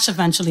clash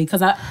eventually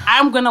because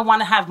I'm going to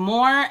want to have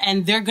more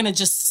and they're going to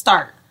just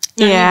start.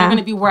 You know, they're going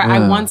to be where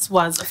I once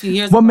was a few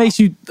years ago. What makes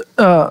you,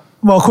 well,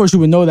 of course you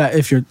would know that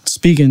if you're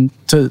speaking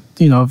to,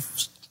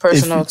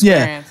 personal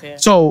experience. Yeah.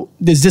 So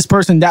is this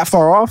person that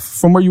far off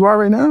from where you are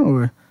right now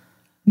or?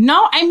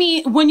 No, I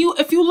mean,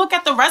 if you look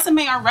at the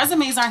resume, our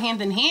resumes are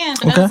hand in hand,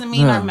 but that doesn't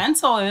mean our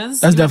mental is.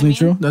 That's definitely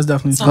true. That's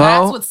definitely true. So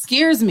that's what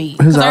scares me.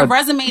 Because our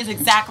resume is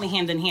exactly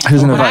hand in hand.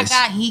 Here's an what advice.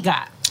 I got, he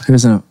got.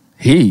 Here's an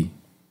he.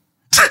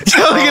 Look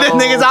at that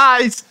nigga's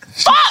eyes.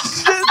 Fuck!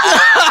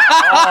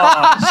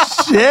 Oh,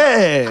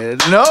 shit.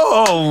 No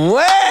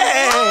way.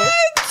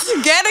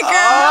 What? Get it,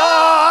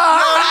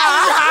 girl.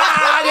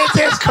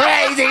 This is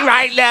crazy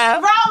right now.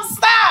 Bro,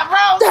 stop,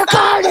 bro. The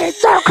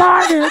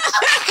carnage.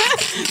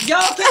 Yo,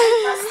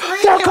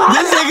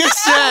 this nigga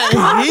said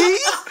he.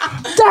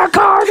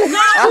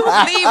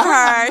 Leave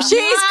her.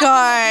 She's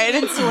good.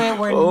 Into it.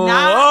 We're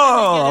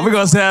we're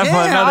gonna say that for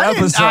another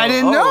episode. I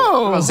didn't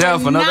know. We're gonna say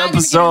that for another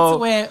episode.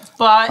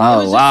 But it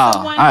was just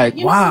someone, all right,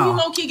 you know, you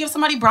low key give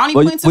somebody brownie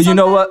points. Well, you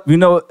know what? You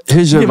know,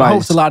 here's your advice.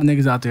 Hopes a lot of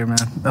niggas out there, man.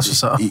 That's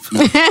what's up.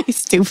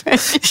 Stupid.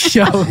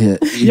 Yo,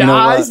 your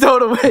eyes know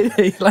the way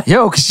they like.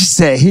 Yo, because she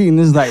said he, and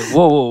it's like,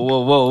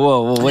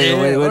 whoa, wait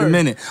a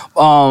minute.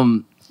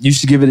 You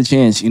should give it a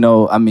chance. You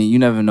know, I mean, you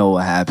never know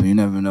what happened. You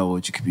never know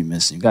what you could be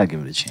missing. You gotta give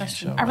it a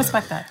chance. I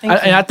respect that. And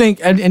I think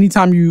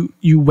anytime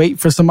you wait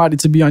for somebody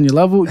to be on your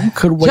level, you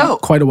could wait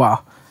quite a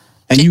while.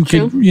 And you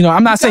could, you know,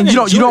 I'm not saying you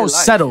don't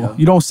settle. Yo.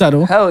 You don't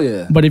settle. Hell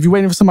yeah. But if you're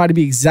waiting for somebody to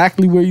be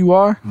exactly where you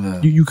are,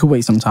 you could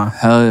wait some time.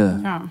 Hell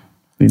yeah.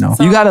 You know,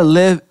 you gotta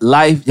live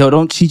life. Yo,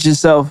 don't cheat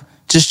yourself.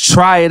 Just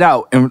try it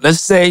out. And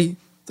let's say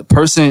the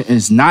person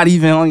is not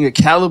even on your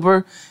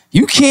caliber.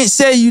 You can't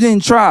say you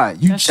didn't try.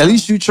 At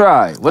least you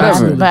tried.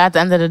 Whatever. But at the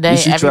end of the day,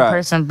 every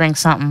person brings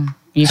something.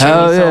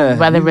 Hell yeah. So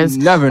whether it's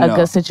a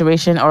good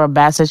situation or a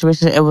bad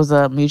situation, it was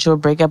a mutual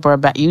breakup or a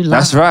bad. You learn.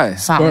 That's right.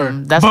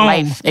 Something. That's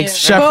life.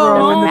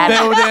 Sheffro in the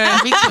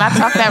building. Can I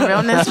talk that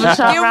realness with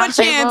y'all? Give him a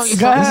chance. This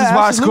is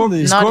why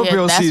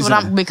Scorpio that's season.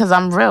 What because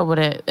I'm real with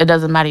it. It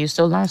doesn't matter. You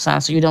still learn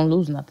something, so you don't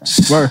lose nothing.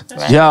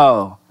 Right.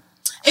 Yo.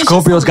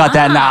 Scorpio's got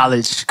that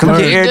knowledge. Come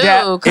here,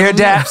 air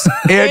daps,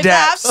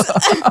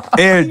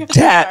 man.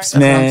 That's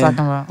what I'm talking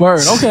about.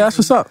 Word. Okay, that's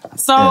what's up.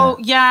 So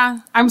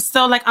I'm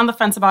still like on the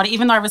fence about it,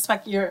 even though I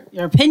respect your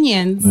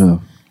opinions. Yeah.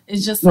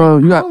 It's just like,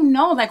 I don't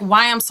know, like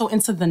why I'm so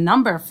into the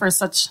number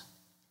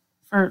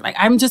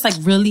I'm just like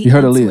really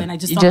into it. And I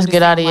just don't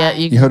get out of your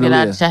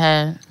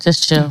head.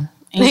 Just chill.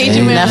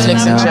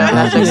 Netflix and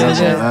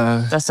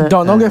chill. That's it.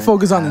 Don't get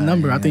focused on the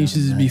number. I think you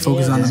should just be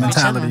focused on the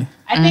mentality.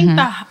 I think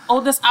the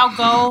oldest I'll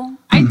go,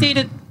 I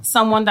dated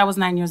someone that was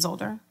 9 years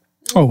older.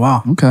 Oh,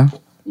 wow. Okay.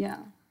 Yeah.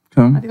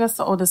 I think that's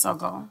the oldest I'll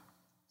go.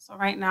 So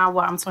right now,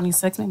 I'm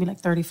 26, maybe like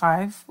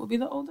 35 will be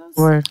the oldest.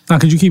 Word. Now,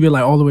 could you keep it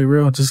like all the way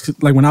real?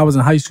 Just like when I was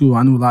in high school,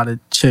 I knew a lot of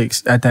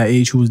chicks at that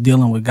age who was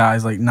dealing with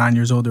guys like 9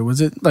 years older.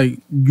 Was it like,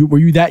 were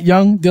you that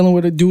young dealing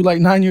with a dude like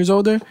 9 years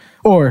older?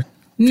 Or...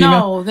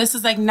 No, this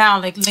is like now,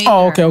 like later.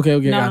 Oh, okay.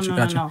 Got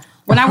you.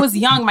 When I was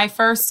young, my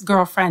first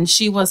girlfriend,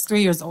 she was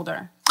 3 years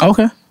older.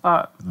 Okay.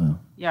 But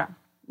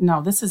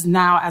no, this is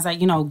now as I,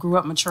 grew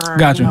up mature.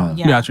 Got you.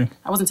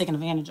 I wasn't taken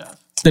advantage of.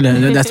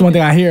 That's the one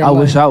thing I hear. I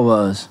wish I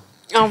was.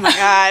 Oh my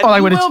God.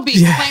 You will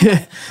be.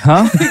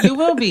 Huh? You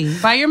will be.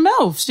 By your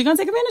MILF. She's going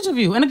to take advantage of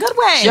you in a good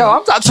way. Yo,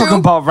 I'm not talking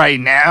about right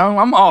now.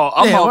 I'm all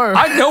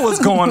I know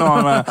what's going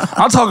on, man.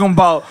 I'm talking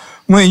about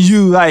when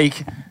you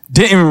like...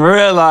 didn't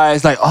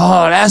realize, like,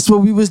 oh, that's what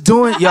we was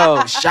doing.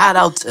 Yo, shout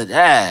out to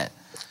that.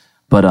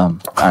 But, all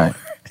right.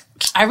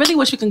 I really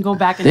wish we can go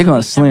back and... They're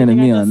going to slander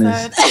me on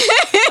this.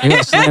 They're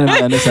going to slander me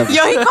on this episode.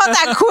 Yo, he caught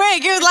that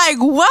quick. He was like,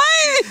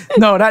 what?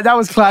 No, that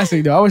was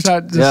classic, though. I wish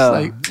I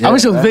I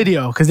wish it was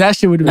video, because that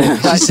shit would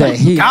have been... She said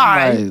he...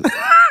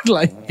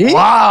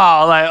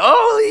 Wow, like,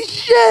 holy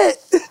shit.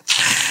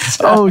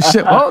 Oh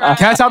shit! Well,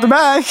 cat's out the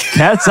bag.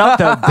 Cat's out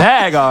the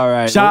bag. All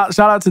right. Shout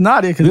out to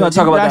Nadia because we're gonna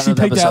talk about actually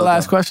picked that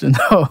last question.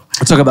 We'll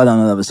talk about that on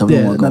another episode.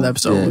 Yeah, another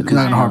episode. We're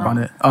not gonna harp on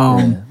it.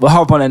 We'll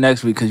harp on it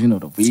next week because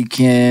the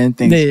weekend,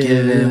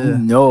 Thanksgiving. Who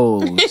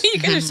knows? You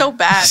guys are so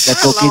bad. That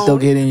coquito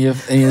get in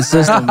your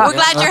system. We're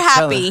glad you're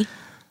happy.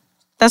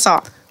 That's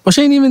all. Well,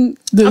 she ain't even...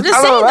 I'm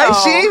just saying, though.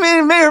 She ain't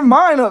even made her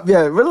mind up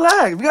yet.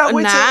 Relax. We gotta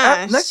wait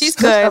till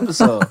next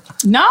episode.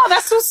 No,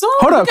 that's too soon.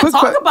 Hold up. Quick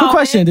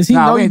question. Does he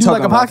know you do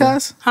like a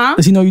podcast? Huh?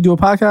 Does he know you do a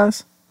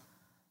podcast?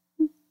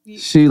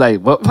 She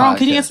like, what podcast? Ron,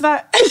 can you answer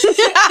that? You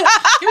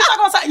were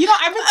talking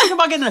about, I've been thinking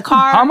about getting in a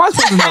car. How am I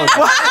supposed to know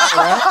that?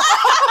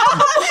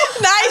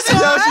 Nice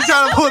one. Yo, she's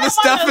trying to pull the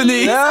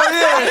Stephanie. Hell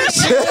yeah.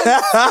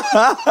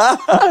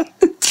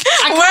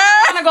 I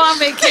want to go on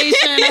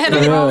vacation. I had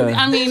a road.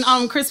 I mean,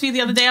 Crispy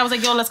the other day, I was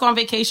like, yo, let's go on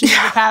vacation.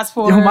 Get your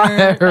passport. Yo, my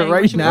hair hurt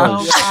right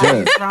now.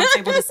 Round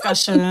table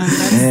discussion.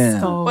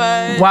 So,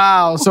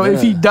 wow. So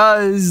if he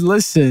does,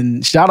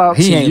 listen, shout out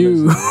to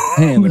you.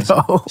 He ain't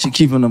listen. She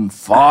keeping him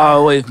far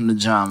away from the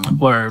drama.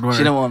 Word.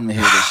 She don't want him to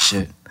hear this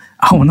shit.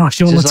 Oh no,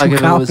 she don't look too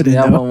confident.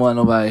 I don't want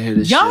nobody to hear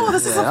this shit. Yo,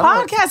 this is a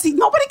podcast.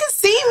 Nobody can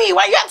see me.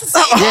 Why you have to see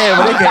me? Yeah,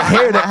 but they can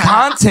hear the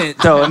content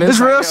though. And it's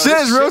real shit.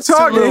 It's real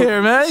talk in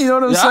here, man. You know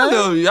what I'm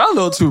saying? Y'all a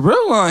little too real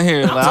on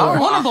here. Like, I don't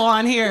want to go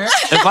on here.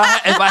 If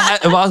I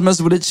was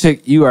messing with a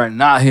chick, you are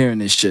not hearing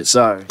this shit.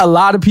 Sorry. A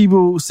lot of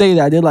people say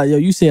that. They're like, yo,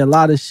 you say a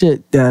lot of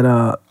shit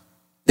that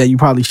you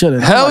probably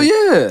shouldn't. Hell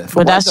yeah.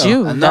 But that's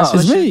you. That's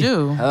what you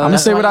do. I'm gonna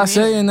say what I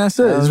say, and that's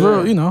it. It's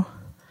real,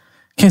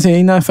 Can't say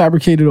ain't nothing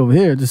fabricated over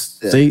here.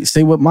 Just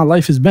say what my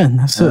life has been.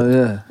 That's it.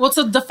 Yeah. Well,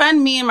 to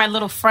defend me and my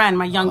little friend,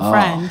 my young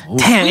friend.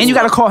 Damn, and you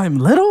gotta call him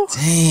little?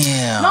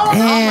 Damn.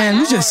 Damn,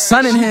 you just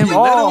sunning him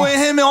little with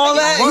him and all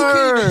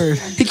that.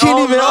 He can't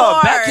even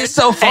back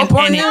himself up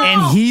on him.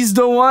 And he's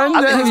the one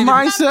that his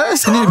mind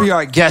says. He need to be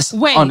our guest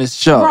on this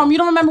show. Rome, you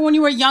don't remember when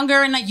you were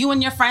younger and like you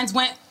and your friends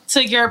went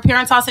to your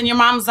parents' house and your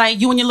mom's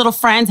like, you and your little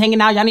friends hanging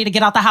out, y'all need to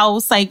get out the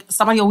house. Like,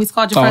 somebody always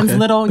called your friends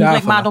little. And you're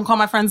like, Ma, don't call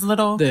my friends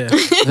little. Yeah.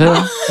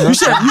 You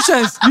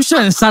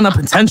shouldn't sign up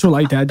potential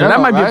like that, dude. That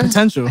might be a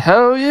potential.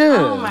 Hell yeah.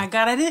 Oh my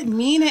God, I didn't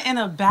mean it in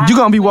a bad You're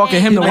going to be walking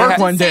way. him to work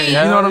one day. You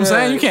know what I'm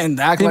saying? You can't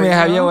act like that. He may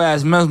have your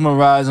ass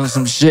mesmerized on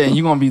some shit and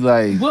you're going to be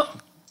like... Well,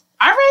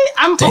 all right,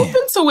 I'm open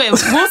to it.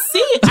 We'll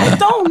see. I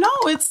don't know.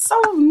 It's so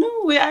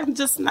new. I'm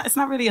just not, it's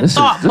not really a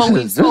thought, but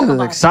we spoke about it.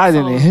 This is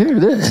exciting to hear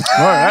this.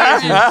 All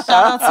right. Shout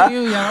out to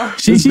you, yo.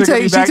 She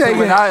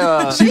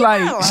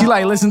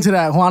listen to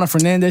that Juana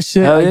Fernandez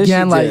shit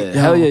again.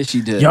 Hell yeah,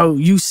 she did. Yo,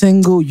 you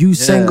single.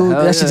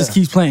 That shit just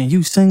keeps playing.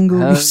 You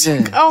single.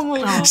 Oh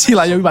my God. She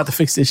like, yo, we about to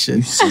fix this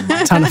shit.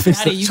 Trying to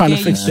fix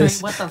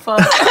this. What the fuck?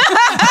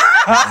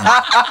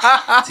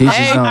 I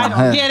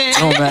don't get it.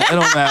 It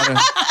don't matter.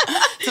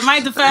 To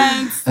my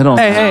defense. It don't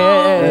matter.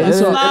 Hey. It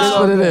is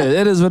what it is.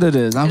 It is what it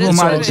is. Who am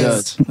I to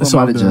judge?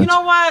 You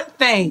know what?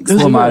 Thanks. Who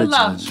am I to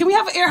judge? Can we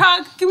have an ear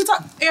hug? Can we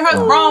talk? Ear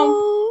hug,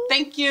 Rome.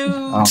 Thank you.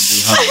 Too much.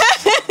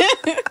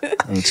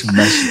 You ready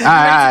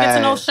to get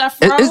to know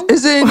Chef Rome?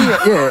 Is it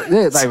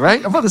yeah, like, right?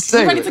 I'm about to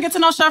say. You ready to get to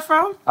know Chef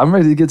Rome? I'm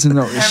ready to get to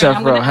know Chef Rome. Hell yeah.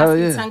 I'm going to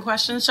ask you 10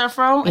 questions, Chef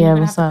Rome, and you're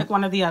going to have to pick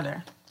one or the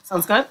other.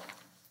 Sounds good?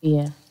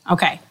 Yeah.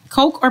 Okay.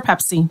 Coke or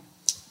Pepsi?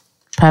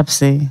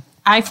 Pepsi.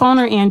 iPhone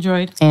or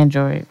Android?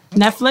 Android.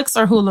 Netflix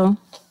or Hulu?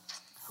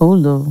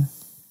 Hulu.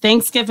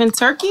 Thanksgiving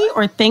turkey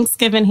or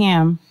Thanksgiving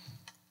ham?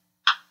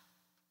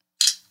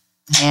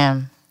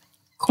 Ham.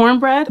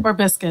 Cornbread or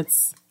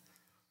biscuits?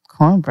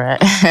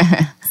 Cornbread.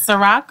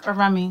 Ciroc or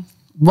Remy?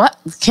 What?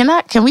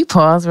 Can we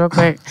pause real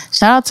quick?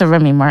 Shout out to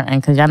Remy Martin,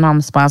 because y'all know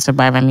I'm sponsored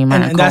by Remy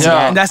Martin. And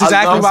that's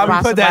exactly why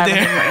we put that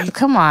there.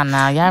 Come on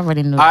now. Y'all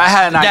already knew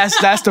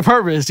that's the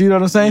purpose. You know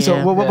what I'm saying?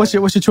 Yeah, so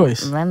what's your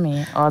choice?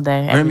 Remy all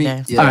day, every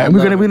day. Yeah, all right,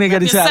 we're gonna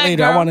get into that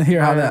later. I want to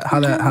hear how that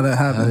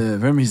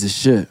happened. Remy's the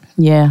shit.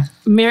 Yeah.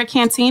 Mirror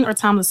Canteen or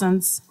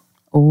Tomlinson's?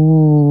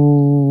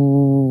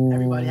 Ooh.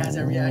 Everybody has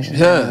that reaction.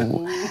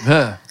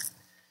 Yeah.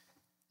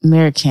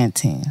 Mirror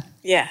Canteen.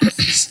 Yeah.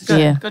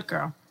 Good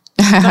girl.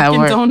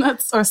 Dunkin'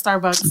 Donuts or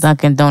Starbucks?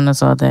 Dunkin'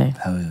 Donuts all day.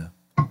 Hell yeah.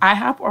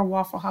 IHOP or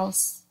Waffle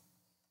House?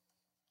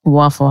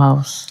 Waffle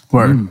House.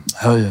 Word.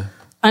 Hell yeah.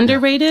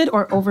 Underrated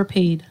or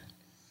overpaid?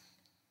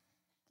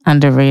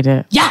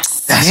 Underrated.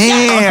 Yes.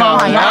 Damn.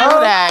 Y'all know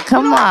that.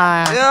 Come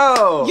on.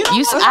 Yo.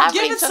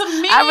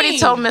 I already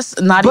told Miss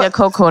Nadia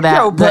Coco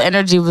that the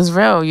energy was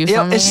real. You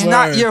feel me? It's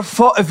not your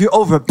fault if you're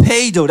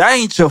overpaid though. That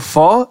ain't your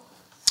fault.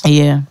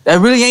 Yeah,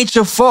 that really ain't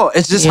your fault.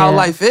 It's just how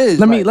life is.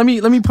 Let me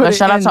put it.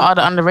 Shout out to all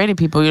the underrated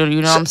people. You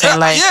know what I'm saying?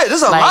 Like,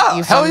 there's a lot.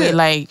 You feel me?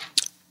 Like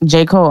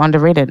J. Cole,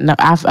 underrated. No,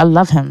 I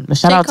love him.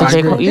 Shout out to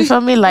J. Cole. You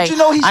feel me? Like, you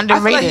know, underrated. I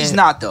feel like he's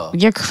not though.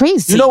 You're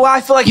crazy. You know why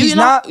I feel like he's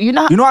not? You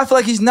know why I feel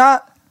like he's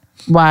not?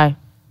 Why?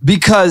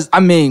 Because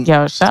I mean,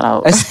 yo, shout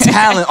out. It's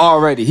talent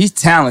already. He's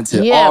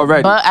talented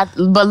already. But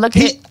look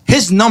at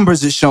his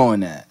numbers are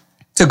showing that.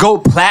 To go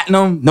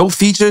platinum, no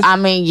features. I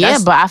mean,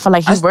 but I feel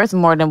like he's worth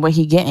more than what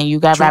he getting. You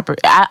got rapper.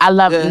 I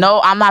love. Yeah.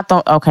 No, I'm not.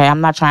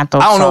 I'm not trying to throw.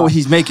 I don't know what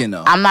he's making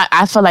though. I'm not.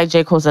 I feel like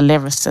J. Cole's a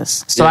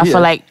lyricist, so I feel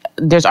like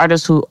there's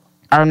artists who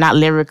are not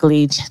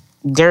lyrically.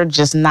 They're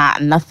just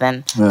not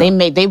nothing.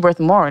 Yeah. They worth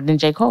more than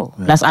J. Cole.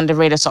 Yeah. That's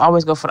underrated. So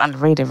always go for the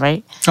underrated,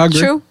 right? I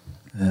agree. True.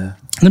 Yeah.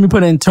 Let me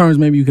put it in terms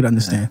maybe you could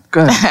understand.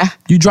 Go ahead.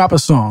 You drop a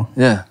song.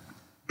 Yeah.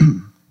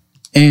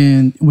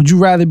 And would you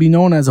rather be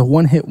known as a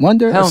one-hit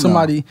wonder or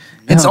somebody?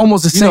 It's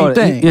almost the same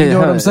thing. You know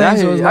what I'm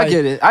saying? I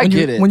get it. I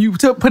get it. When you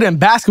put it in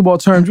basketball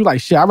terms, you're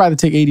like, shit, I'd rather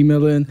take 80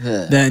 million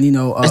than,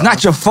 it's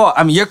not your fault.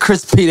 I mean, you're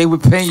Chris P. They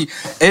would pay you.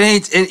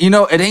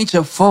 It ain't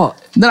your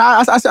fault. No,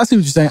 I see what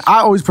you're saying. I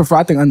always prefer,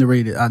 I think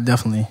underrated. I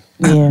definitely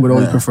would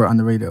always prefer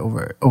underrated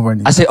over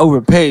anything. I say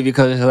overpaid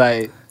because it's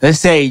like, let's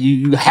say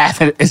you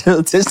happen, it's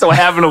just don't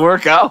happen to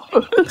work out.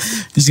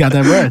 Just got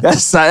that bread.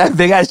 That's that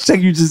big ass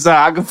check you just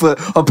I can put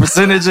a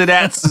percentage of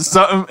that to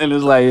something, and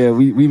it's like,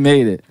 we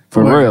made it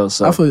for real.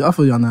 So I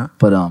feel you on that.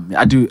 But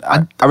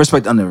I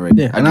respect underrated.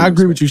 Yeah, and I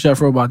agree with you,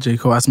 Chef Ro, about J.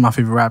 Cole. That's my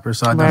favorite rapper.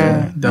 So I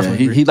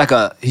definitely agree.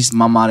 He's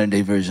my modern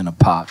day version of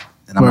Pac,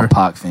 and I'm a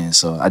Pac fan.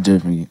 So I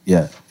definitely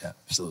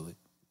absolutely.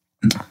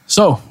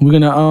 So we're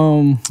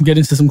gonna get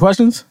into some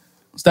questions,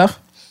 Steph.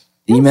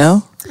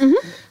 Email.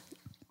 Mm-hmm.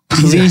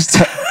 Please.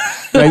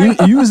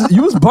 You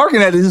was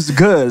barking at this is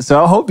good,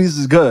 so I hope this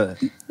is good.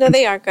 No,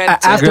 they are good.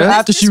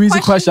 After she reads the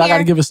question, I got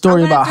to give a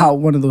story about how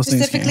one of those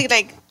things came. Specifically,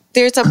 like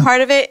there's a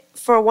part of it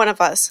for one of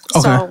us,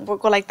 so we'll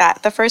go like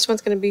that. The first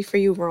one's gonna be for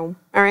you, Rome.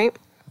 All right.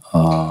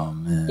 Oh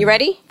man. You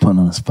ready? Put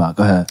on the spot.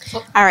 Go ahead.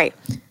 All right.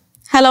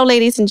 Hello,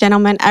 ladies and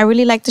gentlemen. I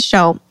really like the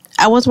show.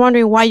 I was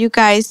wondering why you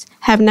guys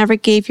have never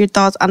gave your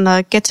thoughts on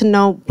the Get to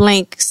Know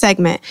Blank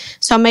segment.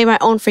 So I made my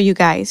own for you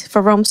guys,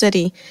 for Rome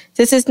City.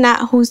 This is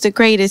not who's the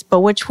greatest,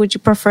 but which would you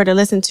prefer to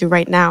listen to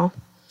right now?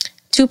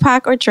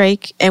 Tupac or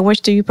Drake? And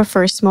which do you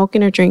prefer,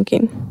 smoking or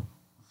drinking?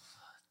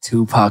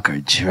 Tupac or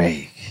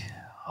Drake?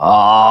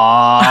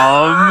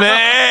 Oh,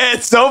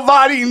 man.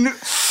 Somebody knew.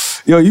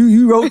 Yo,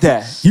 you wrote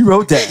that. You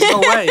wrote that. No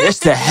way. That's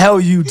the hell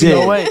you did.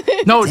 No way.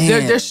 No,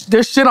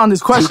 there's shit on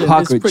this question.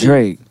 Tupac or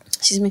Drake?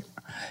 Excuse me.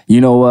 You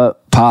know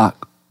what? Pac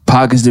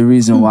is the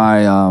reason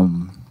why.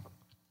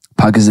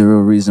 Pac is the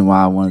real reason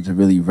why I wanted to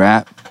really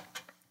rap.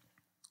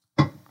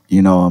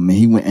 You know, I mean,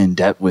 he went in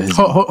depth with his...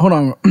 Hold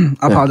on.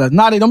 I apologize.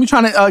 Nadi, don't be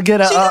trying to get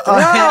a...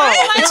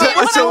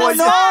 What's going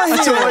on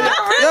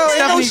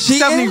here?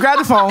 Stephanie, grab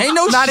the phone. Ain't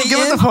no Nadi, give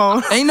us the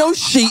phone. Ain't no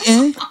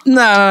cheating.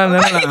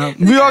 No.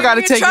 We all got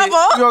to take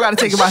it. We all got to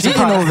take it by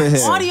surprise over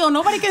here. Audio,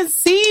 nobody can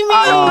see me.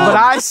 But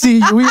I see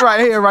you. We right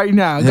here, right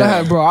now. Go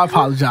ahead, bro. I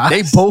apologize.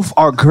 They both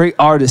are great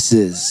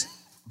artists.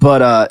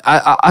 But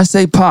I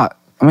say Pac.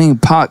 I mean,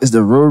 Pac is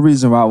the real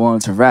reason why I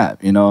wanted to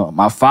rap. You know,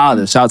 my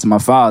father, shout out to my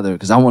father,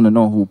 because I want to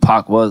know who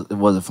Pac was. It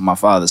wasn't for my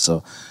father.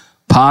 So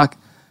Pac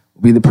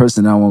would be the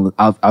person that I want.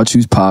 I'll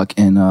choose Pac.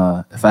 And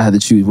if I had to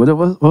choose, what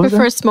was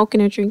prefer that?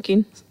 Smoking or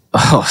drinking?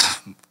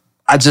 Oh,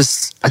 I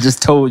just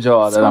told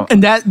y'all that I'm...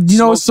 And that, you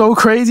know what's so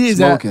crazy is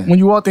smoking. That when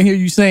you walked in here,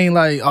 you saying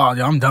like, oh,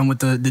 I'm done with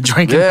the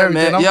drinking. Yeah,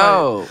 man.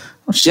 Yo,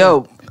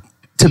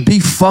 to be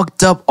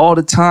fucked up all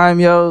the time,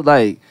 yo,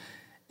 like...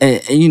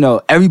 And, you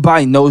know,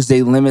 everybody knows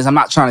their limits. I'm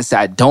not trying to say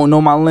I don't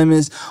know my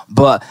limits,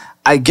 but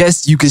I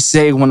guess you could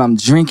say when I'm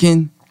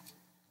drinking,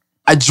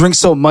 I drink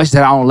so much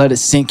that I don't let it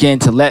sink in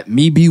to let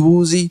me be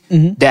woozy,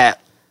 that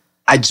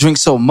I drink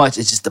so much,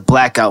 it's just the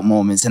blackout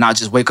moments. And I'll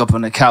just wake up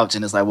on the couch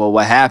and it's like, well,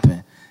 what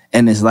happened?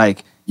 And it's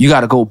like, you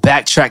got to go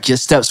backtrack your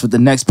steps with the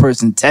next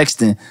person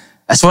texting.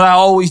 That's what I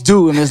always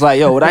do. And it's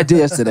like, yo, what I did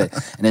yesterday?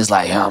 And it's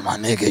like, yo, my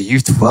nigga, you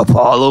threw up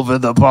all over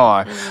the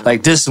bar.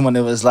 Like this one,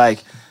 it was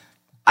like,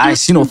 I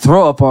seen no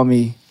throw up on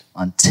me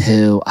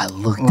until I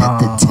looked at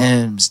the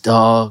Timbs,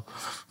 dog.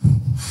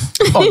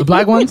 Oh, the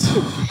black ones?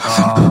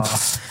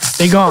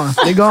 They gone.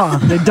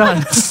 They're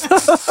done.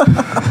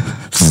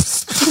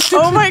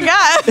 Oh my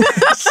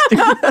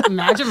God.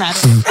 Imagine.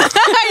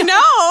 I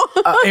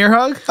know. Air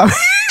hug?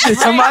 Did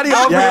somebody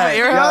offer an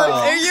air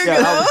hug? There you go.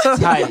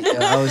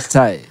 I was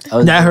tight.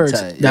 That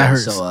hurts. That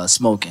hurts. So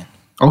smoking.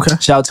 Okay.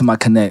 Shout out to my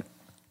Connect,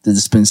 the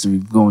dispensary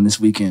going this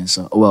weekend.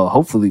 So, well,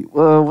 hopefully,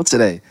 what's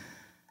today?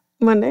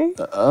 Monday.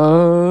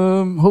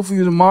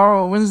 Hopefully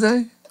tomorrow,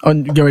 Wednesday. Oh,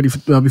 get ready for,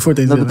 before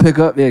Thanksgiving. Another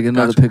pickup. Yeah, get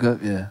another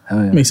pickup. Yeah.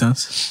 Hell yeah. Makes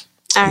sense.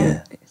 All right.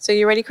 Yeah. So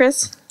you ready,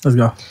 Chris? Let's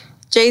go.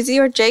 Jay-Z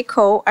or J.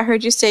 Cole? I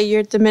heard you say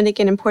you're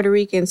Dominican and Puerto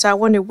Rican, so I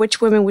wonder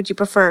which women would you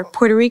prefer,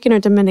 Puerto Rican or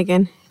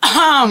Dominican?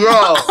 Yo,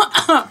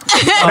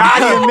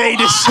 Nadia made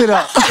this shit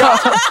up. Yo.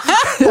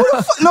 Who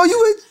the fuck? No, you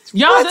would.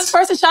 Yo, what? This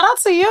person, shout out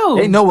to you.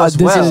 They know us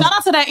well. Shout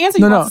out to that answer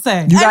you about to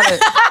say. You got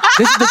it.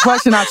 This is the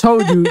question I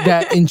told you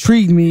that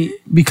intrigued me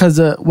because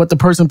of what the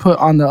person put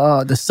on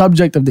the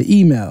subject of the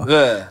email.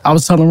 Yeah. I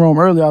was telling Rome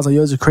earlier, I was like,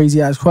 yo, it's a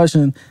crazy ass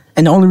question.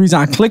 And the only reason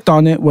I clicked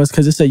on it was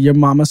because it said, your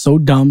mama so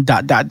dumb, ... So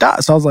I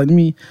was like,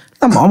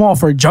 I'm all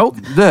for a joke.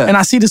 Yeah. And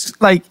I see this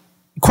like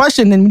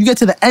question, and when you get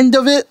to the end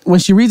of it, when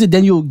she reads it,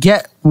 then you'll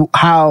get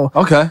how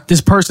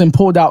this person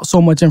pulled out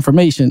so much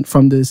information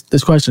from this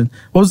question.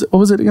 What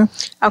was it again?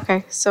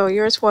 Okay, so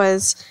yours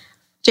was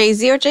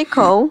Jay-Z or J.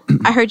 Cole.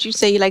 I heard you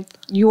say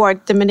you are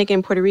Dominican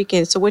and Puerto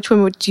Rican. So which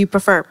one would you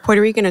prefer,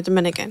 Puerto Rican or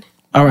Dominican?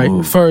 All right.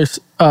 Ooh. First,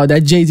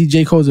 that Jay-Z,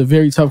 J. Cole is a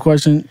very tough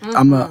question.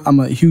 Mm-hmm. I'm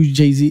a huge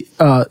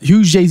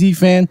Jay-Z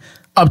fan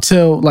up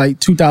till like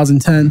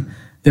 2010.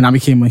 Then I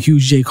became a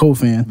huge J. Cole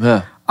fan.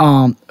 Yeah.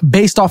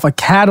 Based off a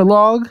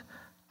catalog,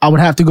 I would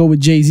have to go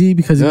with Jay-Z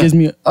because it gives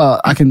me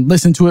I can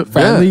listen to it for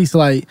at least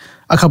like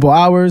a couple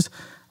hours.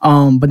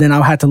 But then I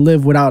would have to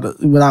live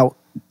without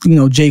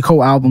J.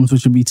 Cole albums,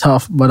 which would be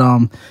tough. But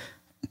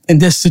in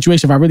this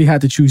situation, if I really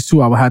had to choose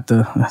two, I would have to.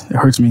 It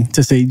hurts me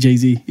to say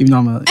Jay-Z, even though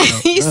I'm a. Are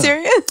you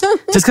serious?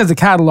 Just because the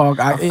catalog,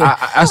 I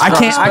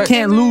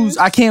can't lose.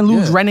 I can't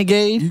lose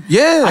Renegade.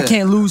 Yeah, I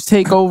can't lose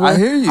Takeover. I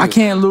hear you. I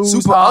can't lose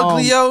Super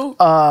Ugly, yo.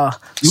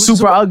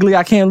 Super Ugly.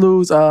 I can't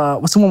lose.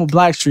 What's the one with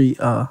Blackstreet?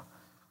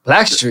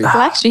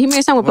 Blackstreet. He made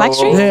a song with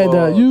Blackstreet.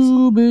 Yeah,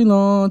 you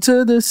belong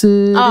to the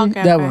city. Oh,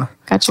 okay, that one.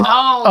 Got you.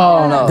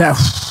 Oh, no.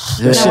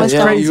 That shit's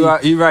crazy.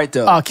 You're right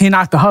though. Can't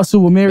Knock the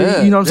Hustle with Mary.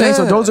 You know what I'm saying?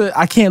 So those are,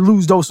 I can't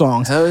lose those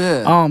songs. Hell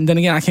yeah. Then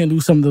again, I can't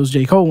lose some of those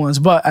J. Cole ones.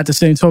 But at the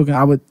same token,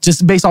 I would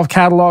just based off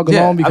catalog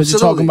alone because you're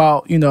talking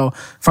about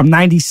from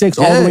 '96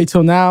 all the way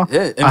till now.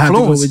 Yeah, I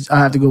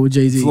have to go with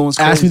Jay-Z.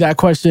 Ask me that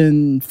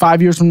question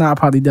 5 years from now, I'll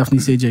probably definitely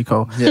say J.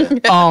 Cole. Yeah.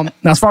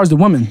 Now as far as the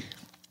women,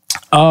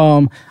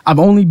 I've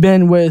only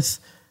been with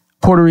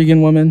Puerto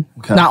Rican women.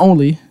 Okay. Not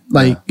only.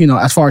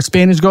 As far as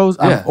Spanish goes,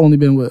 I've only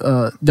been with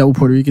dealt with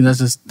Puerto Rican. That's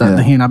just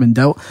the hand I've been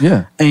dealt.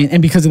 Yeah.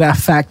 And because of that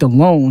fact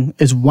alone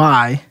is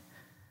why,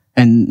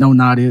 and no,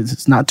 Nadia,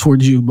 it's not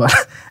towards you, but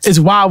it's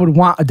why I would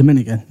want a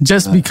Dominican.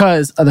 Just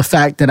because of the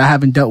fact that I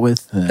haven't dealt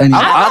with any.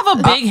 I have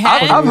a big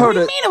head. I've heard what do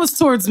you mean it was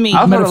towards me?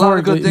 I've heard a lot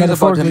of good things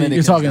about Dominicans.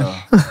 You're talking,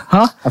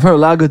 huh? I've heard a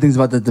lot of good things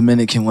about the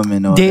Dominican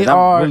women. Though, they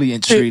are I'm really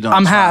intrigued on.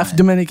 I'm half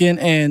Dominican,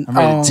 and I'm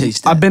ready to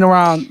taste that. I've been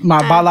around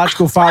my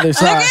biological father's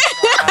side.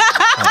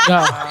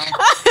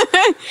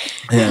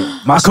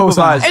 My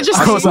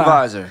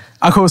supervisor.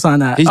 I co-sign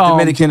that. He's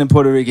Dominican and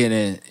Puerto Rican,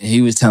 and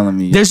he was telling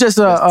me there's just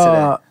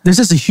a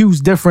huge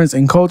difference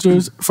in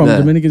cultures from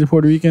Dominicans and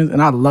Puerto Ricans,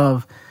 and I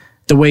love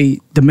the way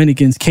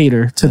Dominicans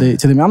cater to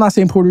them. I'm not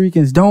saying Puerto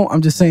Ricans don't. I'm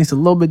just saying it's a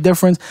little bit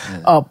different.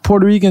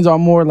 Puerto Ricans are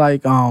more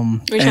like, what are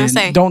you trying to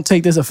say? Don't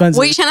take this offensive.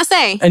 What are you trying to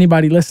say?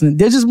 Anybody listening,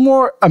 they're just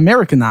more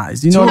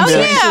Americanized. You know what I'm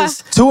saying? Yeah.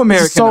 Too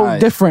Americanized. So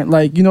different.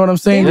 Like, you know what I'm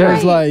saying? Yeah.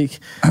 There's like,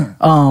 I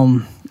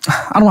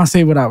don't want to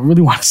say what I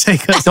really want to say.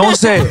 Don't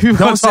say it.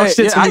 Don't say it.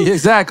 Yeah,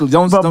 exactly.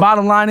 But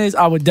bottom line is,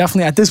 I would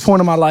definitely, at this point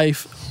in my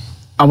life,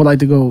 I would like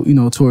to go,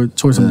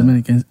 towards some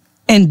Dominicans.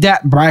 In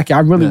that bracket, I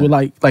really would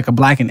like a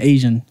Black and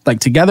Asian like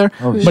together.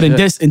 But in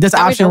this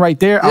option right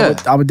there,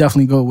 I would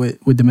definitely go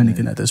with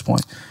Dominican at this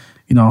point.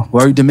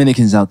 Where are you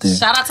Dominicans out there?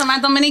 Shout out to my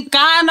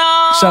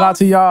Dominicano. Shout out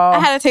to y'all. I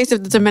had a taste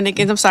of the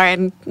Dominicans. I'm sorry.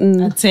 A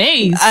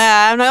taste.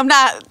 I'm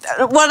not.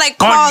 What like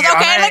pause?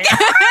 Okay. Like,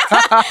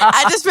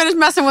 I just finished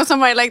messing with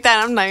somebody like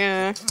that. I'm like,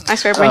 I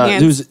swear my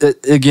hands.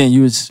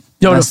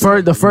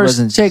 The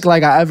first chick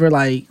like I ever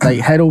like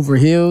head over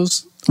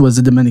heels was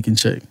a Dominican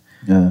chick.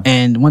 Yeah.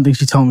 And one thing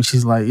she told me,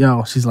 she's like,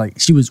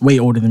 she was way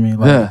older than me.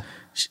 Like,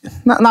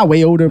 not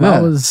way older, but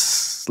I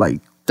was like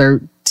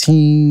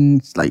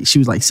 13. Like she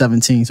was like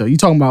 17. So you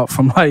talking about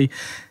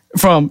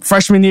from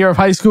freshman year of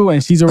high school,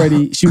 and she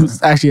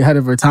was actually ahead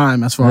of her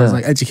time as far as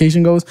like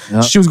education goes.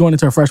 Yep. She was going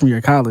into her freshman year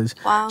of college.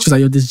 Wow. She's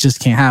like, this just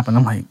can't happen.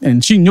 I'm like,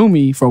 and she knew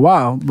me for a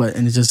while,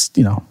 and it just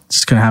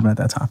just couldn't happen at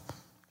that time.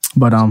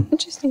 But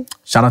interesting.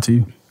 Shout out to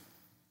you.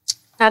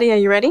 Nadia,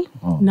 you ready?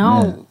 Oh,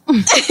 no.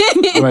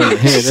 Right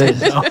here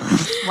it is.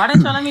 Why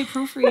didn't y'all let me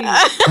proofread?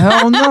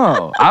 Hell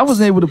no. I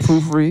wasn't able to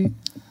proofread.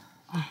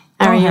 All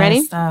right, you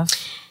ready? Stuff.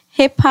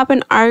 Hip hop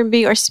and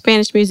R&B or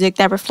Spanish music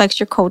that reflects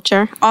your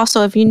culture.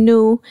 Also, if you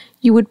knew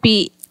you would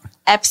be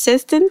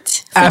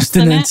abstinent. There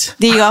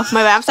you go.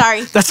 My bad. I'm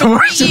sorry. That's the word.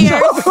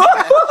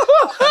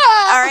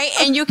 All right,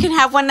 and you can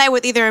have one night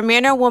with either a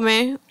man or a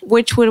woman.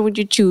 Which one would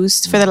you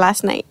choose for the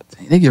last night?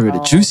 They get rid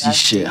of juicy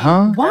shit,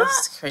 huh? What?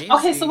 That's crazy.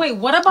 Okay, so wait,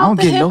 what about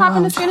the hip hop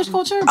and the Spanish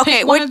culture? Okay,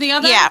 pick one or the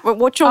other? Yeah, but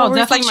which one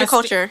reflects your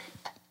culture?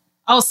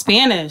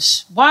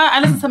 Spanish. Why?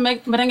 I listen to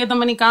merengue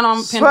dominicano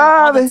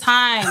all the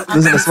time.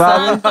 Listen to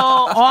Suave?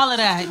 All of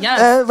that. Yes.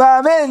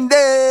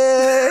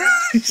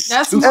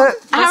 That's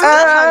I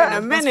haven't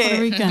in a minute.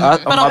 Puerto Rican.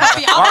 But I'll right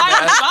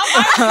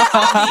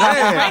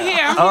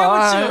here. I'm here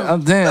with you.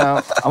 I'm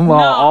damn. I'm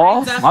all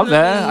off. My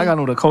bad. I got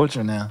to know the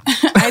culture now.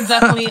 I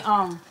definitely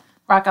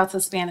rock out to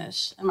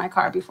Spanish in my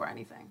car before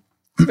anything.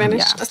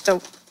 Spanish? Yeah. That's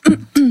dope.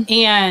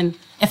 And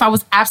if I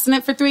was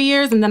abstinent for 3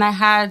 years and then I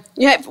had...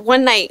 You had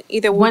one night.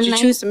 Either would you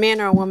choose a man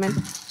or a woman?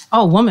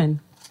 Oh, woman.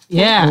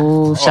 Yeah.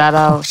 Ooh, shout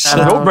out.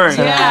 No burn.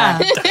 Yeah.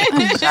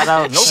 Shout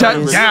out. No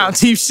Shut down.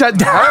 Team shut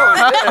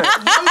down.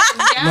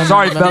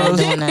 Sorry,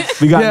 fellas.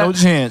 We got no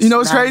chance. You know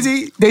what's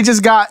crazy? They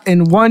just got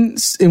in one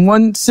sitting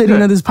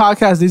of this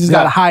podcast, they just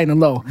got a high and a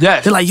low.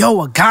 Yes. They're like,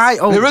 yo, a guy.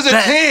 Oh, there is a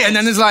chance. And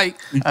then it's like,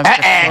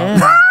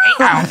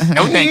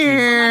 no thank you.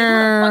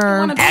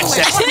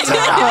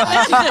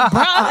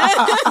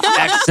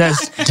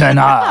 Access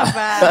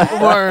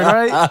denied. Word,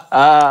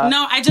 right?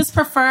 No, I just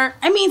prefer.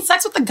 I mean,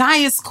 sex with the guy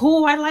is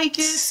cool. I like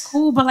it. It's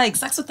cool, but like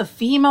sex with the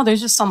female, there's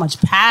just so much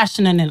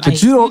passion in it.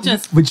 Like,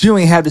 but you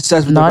ain't have the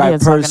sex with the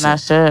right person. That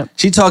shit.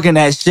 She talking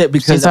that shit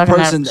because the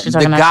person,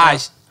 the guy,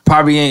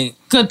 probably ain't.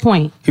 Good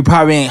point. He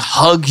probably ain't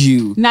hug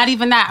you. Not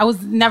even that. I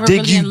was never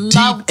dig really you in deep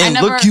love. and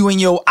look you in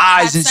your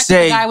eyes and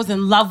say, the guy I was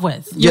in love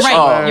with. You're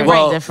right. You're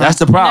well, right. That's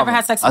the problem. I never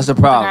had sex that's with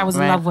the problem. the guy I was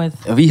in love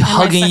with. If he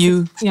hugging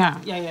you,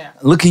 yeah,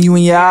 looking you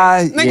in your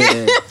eyes,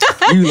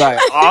 you like,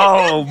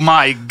 oh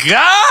my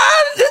God.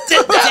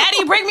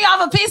 Daddy, bring me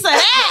off a piece of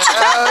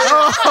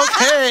that.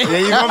 Okay. Yeah,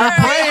 you're gonna be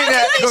playing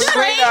that.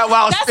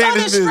 That's on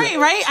the straight,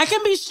 right? I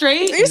can be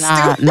straight.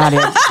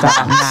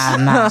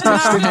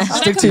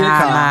 Stick to your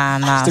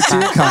kind. Stick to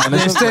your kind.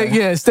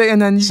 Stay, and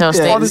then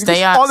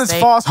all this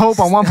false hope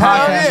on one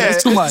podcast.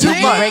 It's too much. She's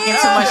breaking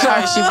too much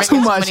hearts. She's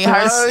breaking too many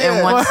hearts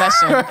in one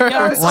session.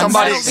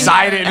 Somebody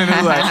excited and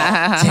it's like,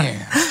 damn.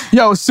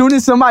 Yo, as soon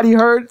as somebody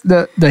heard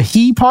the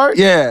he part,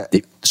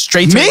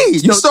 straight to me.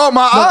 You saw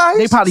my eyes.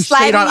 They probably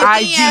straight on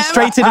IG,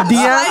 straight to the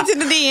DM. Slide to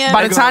the DM.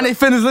 By the time they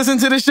finish listening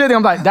to this shit,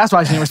 I'm like, that's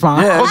why she didn't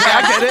respond. Yeah. Okay,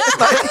 I get it.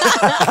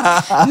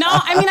 No,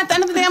 I mean, at the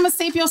end of the day, I'm a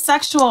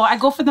sapiosexual. I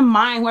go for the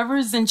mind. Whoever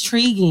is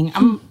intriguing,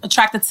 I'm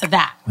attracted to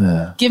that.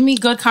 Yeah. Give me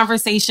good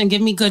conversation.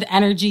 Give me good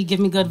energy. Give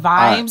me good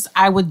vibes.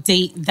 I would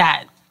date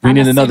that. We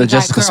need another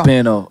Jessica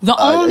Spano.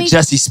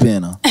 Jessie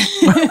Spano.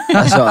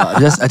 That's all.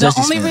 The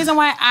only reason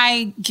why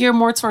I gear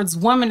more towards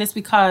women is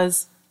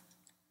because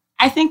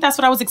I think that's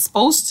what I was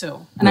exposed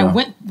to. And I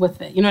went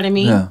with it. You know what I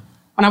mean? Yeah.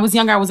 When I was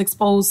younger, I was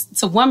exposed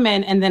to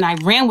women and then I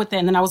ran with it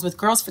and then I was with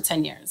girls for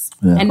 10 years.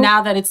 Yeah. And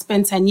now that it's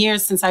been 10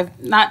 years since I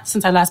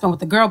last been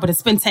with a girl, but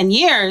it's been 10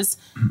 years,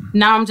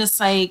 now I'm just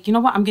like, you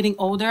know what? I'm getting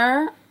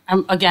older.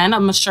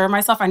 I'm sure of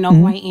myself. I know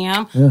who I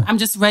am. Yeah. I'm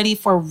just ready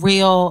for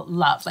real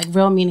love, like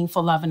real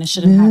meaningful love, and it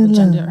shouldn't have a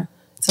gender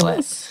to it.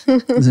 This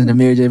is the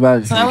Mary J.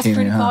 Blige. So that was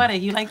pretty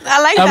poetic. You like that?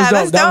 I like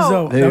that.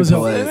 That was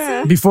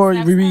dope. Before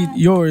we read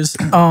yours,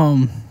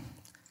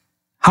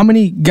 how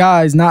many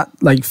guys, not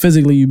like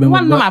physically, you've been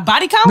with? You want to know my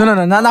body count?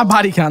 No, not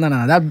body count. No.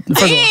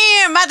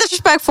 Damn, not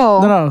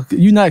disrespectful. No,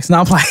 you next.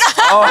 Now I'm playing.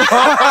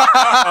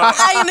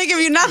 I ain't gonna give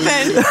you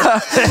nothing.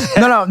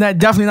 No,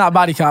 definitely not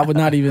body count. I would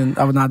not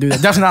do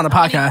that. Definitely not on the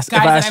podcast. Guys,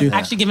 if I asked you,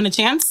 actually given a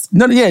chance.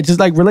 No, yeah, just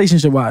like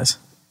relationship wise.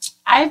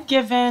 I've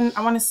given,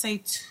 I want to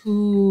say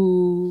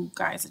 2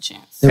 guys a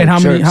chance. And how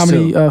many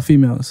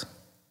females?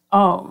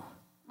 Oh,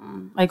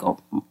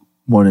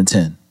 more than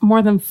 10.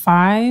 More than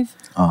 5.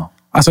 Oh,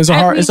 so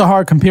it's a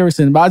hard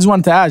comparison. But I just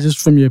wanted to ask, just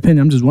from your opinion,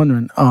 I'm just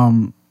wondering.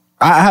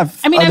 I've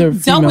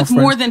dealt with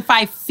more than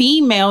 5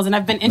 females, and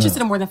I've been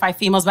interested in more than 5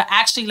 females, but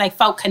actually like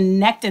felt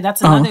connected.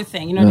 That's another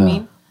thing. You know what I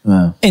mean?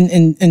 Yeah.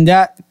 In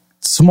that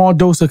small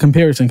dose of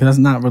comparison, because that's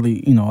not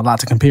really a lot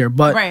to compare.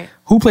 But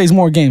who plays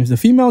more games, the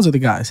females or the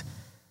guys?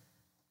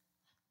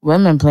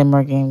 Women play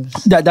more games.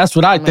 That's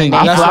what I think.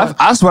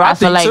 That's what I think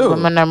feel like too.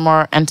 women are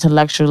more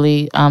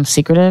intellectually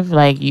secretive.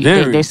 Like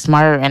they're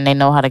smarter and they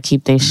know how to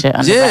keep their shit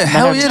under wraps.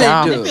 Hell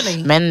yeah, they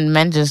do.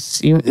 Men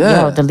just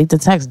delete the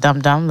text,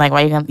 dumb. Like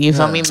why you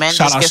feel me? Men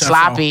just get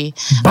sloppy.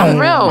 Boom.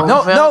 Real.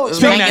 No.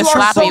 Men get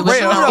sloppy. Women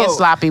don't get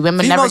sloppy.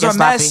 Women never get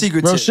sloppy.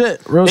 Real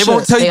shit. They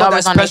won't tell you about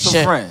that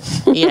special friend.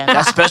 Yeah,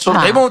 that's special.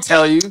 They won't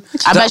tell you.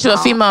 I bet you a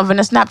female in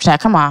a Snapchat.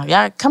 Come on,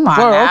 y'all. Come on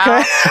now.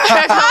 Okay.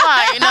 Come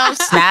on. You know,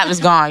 Snap is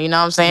gone. You know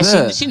what I'm saying?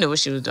 Yeah. She knew what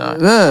she was doing.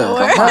 Yeah.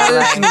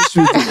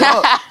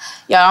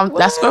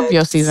 That's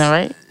Scorpio season,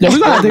 right? Yeah, we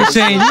gonna have to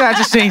change. We gotta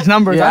just change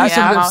numbers. Yeah, I need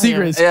some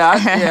secrets.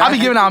 I be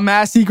giving out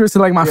mad secrets to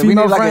like my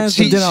female friends.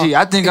 Like a cheat sheet.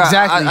 I think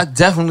exactly. I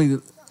definitely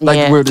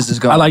like where this is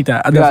going. I like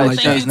that. I definitely like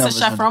that. Thank you to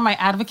Chef Ron, my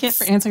advocate,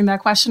 for answering that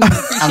question. I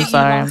appreciate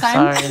I'm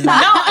sorry. No,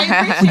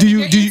 I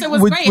appreciate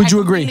it. Would you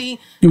agree?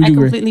 I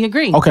completely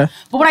agree. Okay.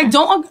 But what I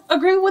don't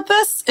agree with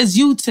this is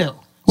you two.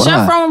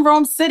 Chef Ron,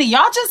 Rome City.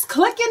 Y'all just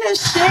clicking and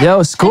shit.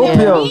 Yo,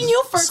 Scorpios.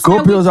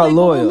 Scorpios are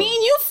loyal. When me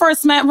and you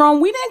first met,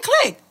 Rome, we didn't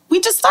click. We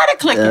just started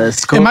clicking.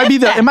 It might be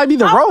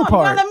the Ro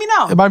part. Let me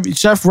know. It might be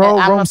Chef Ro,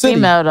 Rome City. I'm a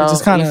female though.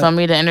 Just kinda, for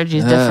me, the energy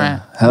is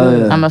different. Hell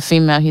yeah. I'm a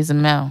female. He's a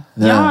male.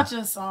 Y'all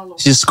just all over.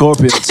 She's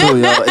Scorpio too,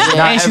 yo. It's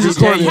not every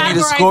day you meet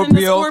a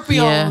Scorpio.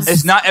 Yeah.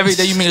 It's not every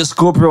day you meet a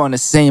Scorpio on the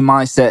same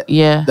mindset.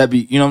 Yeah. That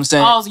be, you know what I'm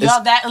saying? Oh,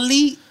 y'all that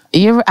elite.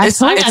 I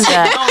told you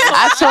that.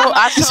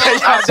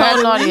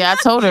 I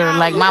told her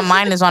like my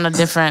mind is on a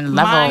different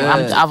level.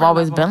 I've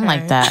always been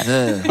like that.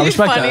 I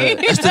respect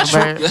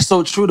that. That's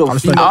so true though. All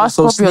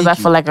Scorpios I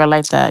feel like are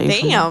like that.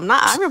 Damn,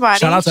 not everybody.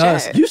 Shout out to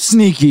us. You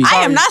sneaky.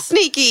 I am not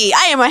sneaky.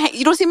 I am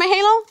you don't see my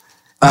halo?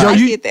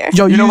 You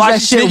know why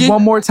that shit sneaking?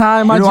 One more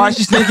time. You know why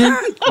she's sneaking?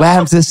 What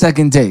happened to the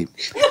second date?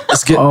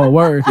 Let's get. Oh,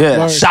 word. Yeah,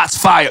 word. Shots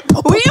fired.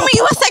 What do you mean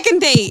you a second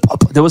date?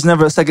 There was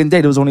never a second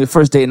date. It was only a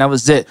first date, and that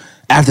was it.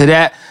 After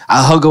that,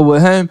 I hung up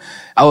with him.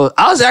 I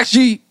was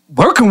actually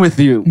working with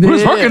you. We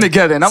was working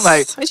together, and I'm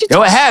like, yo,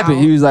 what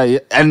happened? He was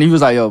like,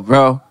 yo,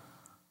 bro,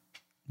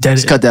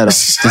 just cut that off.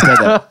 Just cut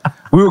that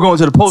off. We were going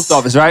to the post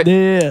office, right?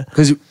 Yeah.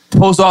 Because the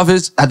post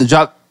office, I had to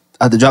drop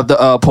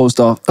the post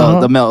off,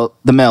 the mail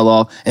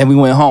off, and we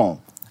went home.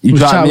 You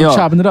dropped me off.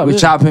 Chopping it up. We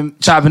chopping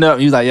it up.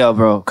 He was like, yo,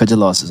 bro, cut your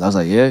losses. I was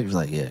like, yeah. He was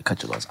like, yeah,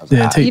 cut your losses. I was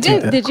like, you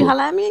did? Did you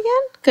holler at me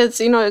again?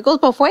 Because, it goes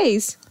both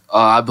ways.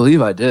 I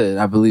believe I did.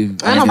 I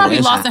believe. I probably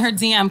lost in her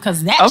DM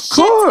because that of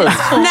course.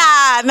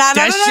 Nah.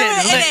 That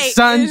shit lit,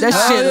 son. That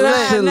shit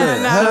lit.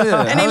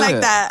 It ain't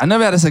like that. I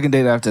never had a second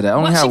date after that. I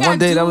only had one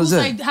date. That was it.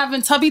 Like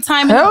having tubby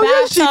time in Hell the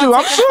yeah, she do.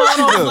 I'm sure she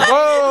do.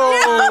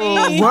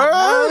 Whoa.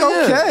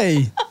 Word?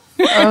 Okay.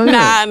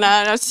 Nah.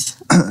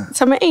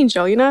 I'm an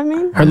angel, you know what I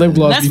mean? Her lip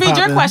gloss. Let's read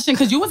your question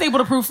because you was able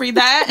to proofread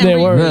that and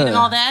read and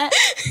all that.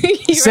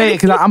 Say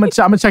it because I'm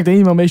gonna check the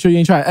email. Make sure you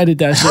ain't trying to edit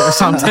that shit or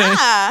something.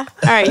 All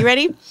right, you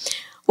ready?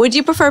 Would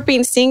you prefer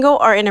being single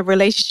or in a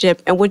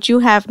relationship? And would you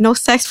have no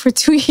sex for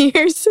 2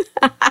 years?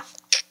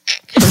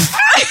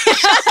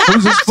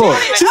 Who's this for?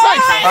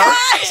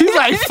 She's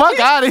like, fuck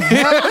out of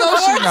here. For 2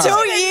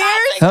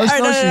 years? Hell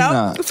no, she's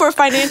not. For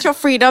financial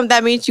freedom,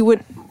 that means you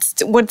would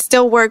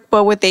still work,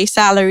 but with a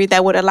salary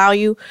that would allow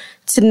you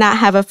to not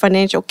have a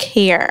financial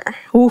care.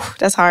 Ooh,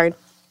 that's hard.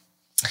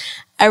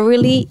 I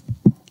really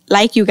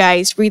like you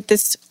guys read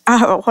this.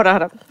 Hold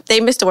on.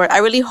 They missed the word. I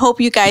really hope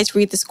you guys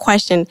read this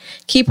question.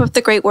 Keep up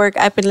the great work.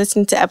 I've been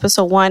listening to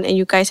episode 1 and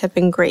you guys have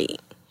been great.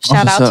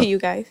 Shout out to you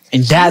guys.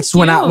 And that's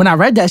when I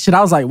read that shit,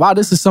 I was like, wow,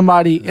 this is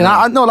somebody. And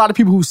I know a lot of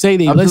people who say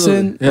they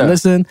listen.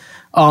 Thank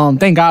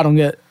God I don't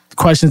get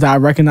questions that I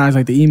recognize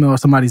like the email or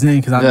somebody's name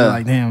because I'd be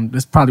like, damn,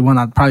 this is probably one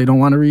I probably don't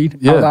want to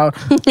read out loud.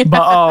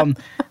 But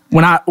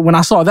when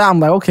I saw that, I'm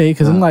like, okay,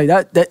 because I'm like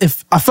that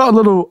if I felt a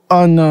little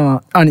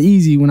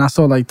uneasy when I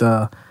saw like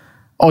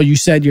you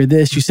said you're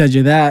this, you said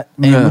you're that,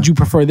 and would you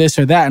prefer this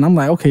or that? And I'm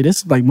like, okay, this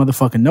is like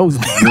motherfucking knows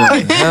me.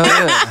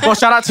 Well,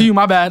 shout out to you,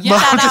 my bad.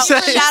 Yeah, but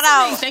shout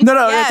out.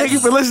 No, thank you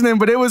for listening.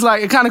 But it was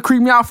like, it kind of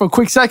creeped me out for a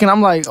quick second.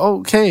 I'm like,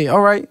 okay,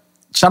 all right.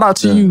 Shout out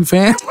to you,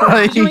 fam.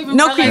 Like, you don't even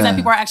realize that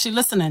people are actually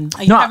listening.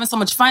 Like, you're having so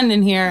much fun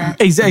in here.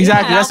 Exactly.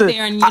 That's it.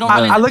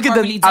 I look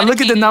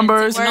at the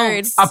numbers.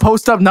 I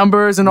post up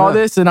numbers and all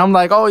this, and I'm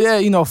like, oh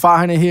yeah,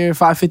 500 here,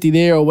 550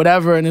 there, or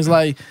whatever. And it's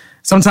like,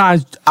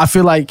 sometimes I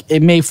feel like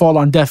it may fall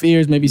on deaf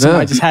ears. Maybe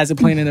somebody just has it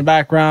playing in the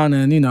background,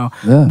 and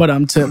But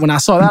when I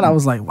saw that, I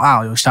was like,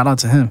 wow, yo, shout out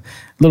to him.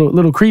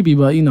 Little creepy,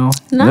 but No,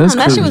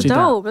 that shit was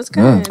dope. That's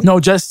good. Yeah. No,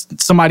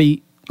 just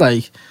somebody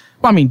like.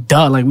 Well, I mean,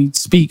 like we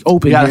speak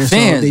open here, fans,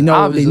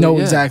 so they know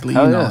exactly,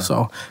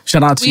 So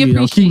shout out to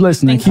you. Keep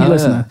listening, keep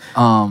listening.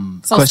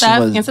 So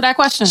Steph, answer that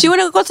question. She want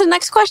to go to the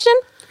next question?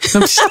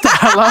 Shut the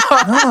hell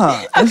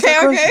up.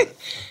 Okay.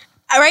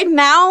 Right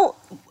now,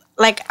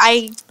 like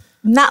I'm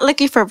not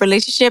looking for a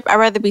relationship. I'd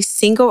rather be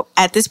single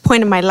at this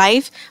point in my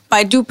life, but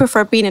I do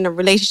prefer being in a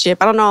relationship.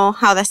 I don't know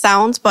how that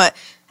sounds, but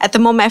at the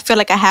moment, I feel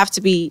like I have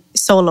to be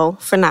solo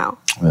for now.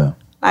 Yeah.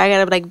 I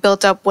gotta like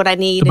build up what I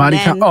need. The body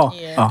count. Not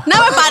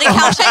my body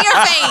count. Shut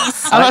your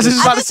face. I was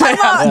just about to say.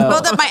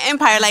 Build up my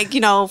empire, like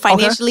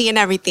financially and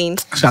everything.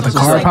 Got the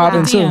car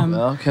popping too.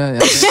 Okay.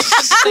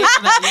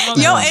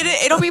 Yo,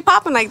 it'll be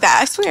popping like that.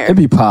 I swear. It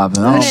be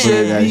popping. I don't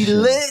believe that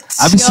shit.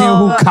 I be seeing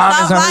who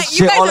comments on this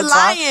shit all the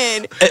time. You guys are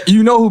lying.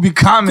 You know who be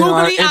commenting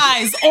on Googly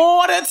eyes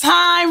all the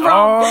time,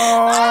 bro.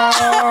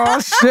 Oh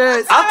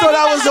shit! I thought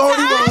I was the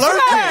only one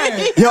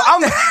lurking. Yo,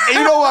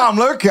 you know why I'm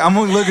lurking? I'm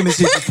only looking to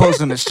see if you're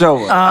posting the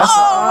show.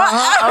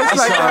 I was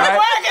like, right?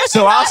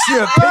 So I'll see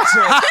a picture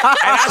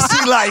and I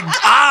see like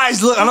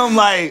eyes look, and I'm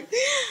like,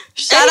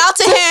 shout out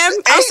to him.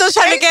 I'm still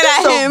trying to get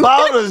at him.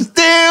 About this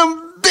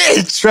damn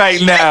bitch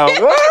right now. And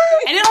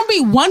it don't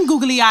be one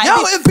googly eye. Yo,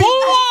 it be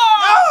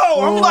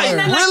four. I'm like, and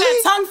then really? like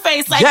that tongue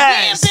face, like,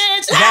 yes. damn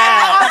bitch.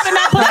 Yes. And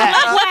that pussy like,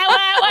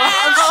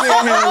 I'm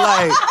sitting here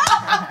like,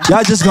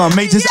 y'all just gonna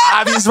make this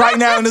obvious right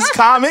now in this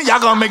comment? Y'all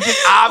gonna make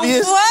this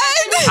obvious? What?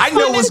 I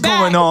know what's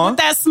going on. With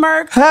that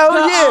smirk.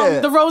 Hell yeah.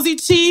 The rosy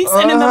cheeks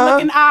and then the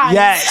looking eyes.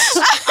 Yes.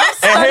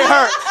 And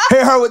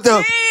hit her with the...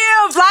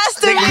 Damn,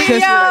 blasting me,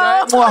 yo.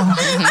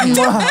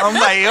 I'm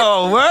like,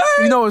 yo, what?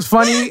 You know what's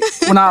funny?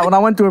 When I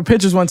went through her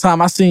pictures one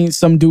time, I seen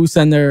some dude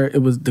send her,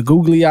 it was the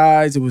googly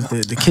eyes, it was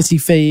the kissy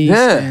face,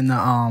 and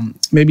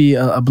maybe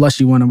a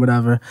blushy one or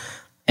whatever.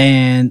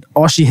 And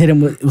all she hit him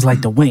with was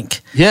like the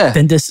wink. Yeah.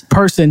 Then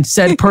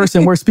said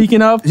person we're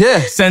speaking of,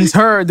 sends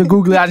her the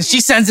googly eyes.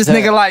 She sends this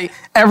nigga like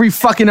every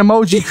fucking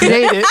emoji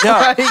created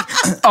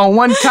like, on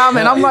one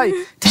comment. I'm like,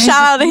 shout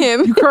out to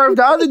him. You curved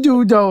the other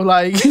dude though.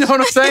 Like, you know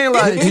what I'm saying?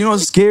 Like, you know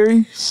what's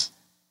scary?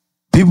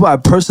 People I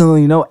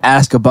personally know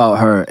ask about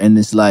her, and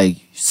it's like,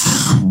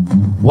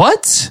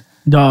 what?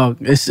 Dog,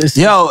 it's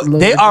yo,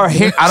 they are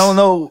here. I don't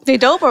know. They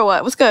dope or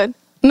what? What's good?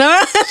 No,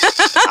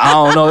 I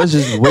don't know. It's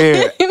just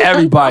weird.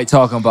 Everybody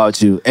talking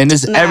about you, and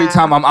this every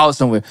time I'm out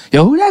somewhere.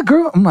 Yo, who that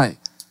girl? I'm like,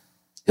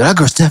 yo, that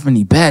girl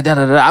Stephanie bad. Da,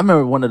 da, da. I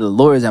remember one of the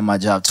lawyers at my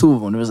job, two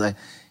of them. It was like,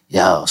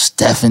 yo,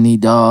 Stephanie,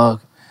 dog.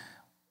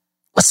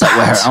 What's up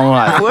with her? I'm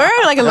like, word,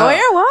 like a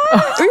lawyer? What?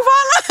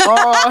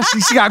 Oh,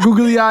 she got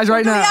googly eyes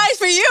right now. Googly eyes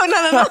for you?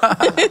 No.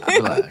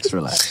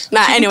 Relax.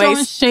 Nah, anyways.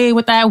 Throwing shade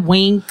with that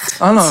wink.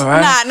 I know,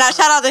 right? Nah,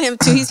 shout out to him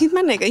too. He's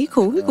my nigga. He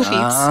cool. He cool peeps.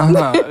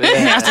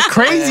 That's a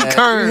crazy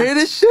curve. You hear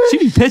this shit? She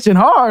be pitching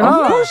hard,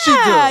 huh? Of course she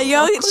do.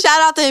 Yo,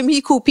 shout out to him.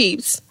 He cool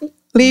peeps.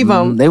 Leave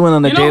him. They went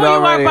on a date already. You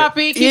know who you are,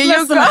 Papi. Keep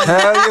listening.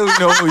 Hell yeah, we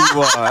know who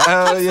you are.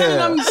 Hell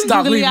yeah.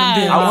 Stop leaving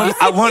him.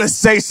 I want to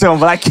say something,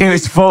 but I can't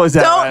expose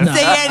that. Don't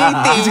say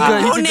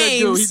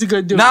anything. He's a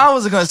good dude. No, I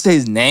wasn't going to say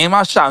his name.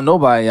 I shot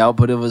nobody out,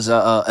 but it was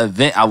an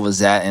event I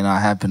was at, and I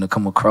happened to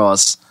come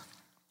across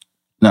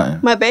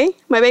nothing. My bae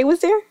was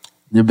there?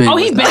 Your bae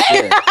he bad?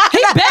 He bad?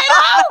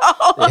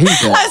 Yeah, he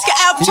bad.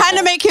 I'm trying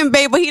to make him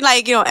bae, but he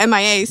like,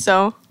 MIA,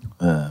 so.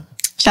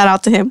 Shout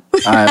out to him.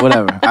 All right,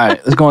 whatever. All right,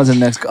 let's go on to the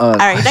next. All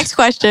right, next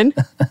question.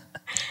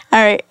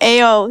 All right,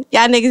 ayo,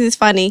 y'all niggas is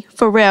funny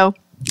for real.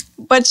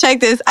 But check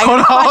this. Hold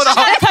on. I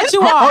gotta cut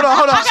you off. Hold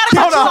on. I gotta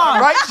cut you off.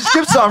 Right?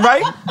 Skip something,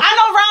 right? I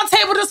know round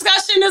table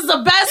discussion is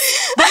the best,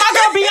 but my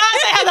girl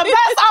Beyonce has the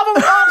best album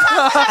of all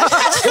time.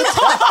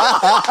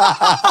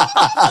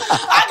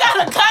 I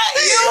gotta cut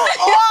you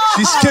off.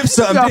 She skipped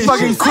something. Got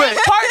fucking quit.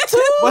 Part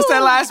 2. What's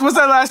that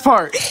last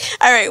part?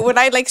 All right, would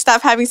I like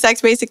stop having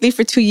sex basically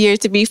for 2 years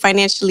to be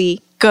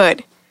financially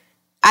good?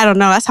 I don't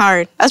know. That's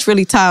hard. That's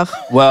really tough.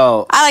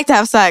 Well, I like to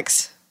have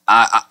sex.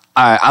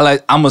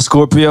 I'm a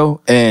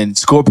Scorpio, and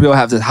Scorpio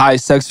have this high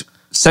sex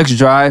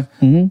drive,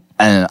 and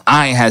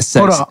I ain't had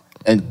sex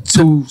in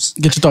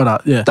get your thought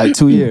out. Yeah, like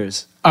 2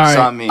 years. All right,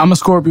 so, I'm a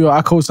Scorpio.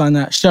 I co-sign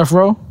that. Chef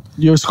Ro,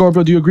 you're a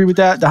Scorpio. Do you agree with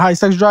that? The high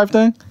sex drive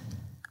thing?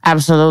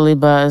 Absolutely,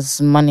 but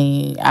it's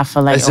money. I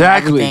feel like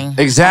exactly. At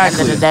the end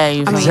of the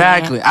day,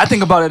 exactly. I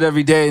think about it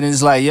every day, and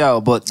it's like,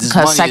 yo, but this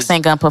because sex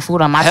ain't gonna put food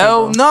on my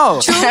hell table.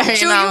 No. True,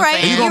 you're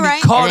right. You're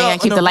right. Caught and they're gonna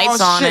keep the lights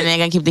on, and they're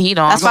gonna keep the heat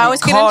on. That's why I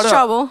always get into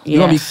trouble.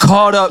 You're gonna be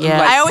caught up. Yeah.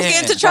 Like, I always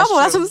get into trouble.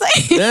 That's what I'm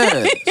saying.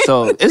 Yeah.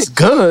 So it's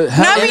good.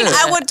 No, I mean,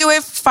 I would do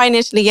it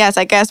financially, yes,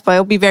 I guess, but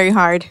it'll be very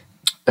hard.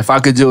 If I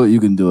could do it, you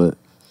can do it.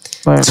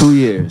 2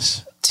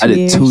 years. I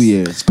did 2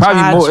 years.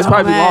 Probably more. It's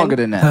probably longer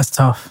than that. That's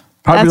tough.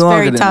 Probably that's longer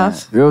very than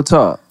tough. That. Real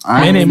talk.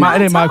 It ain't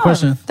my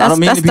question. I don't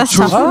mean to be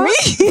truthful. For me.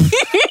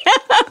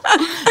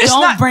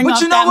 Don't bring up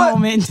that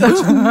moment.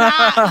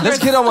 Let's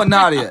get on with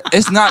Nadia.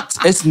 It's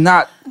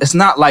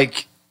not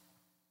like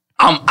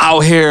I'm out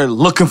here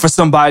looking for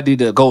somebody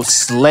to go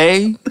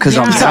slay because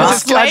I'm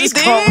just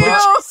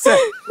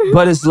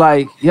but it's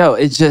like, yo,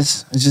 it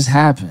just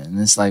happened.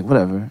 It's like,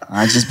 whatever.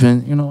 I just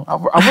been,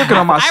 I'm working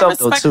on myself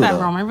though too.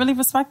 I really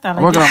respect that.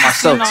 I'm working on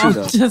myself too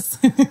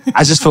though.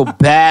 I just feel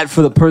bad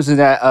for the person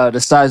that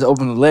decides to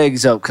open the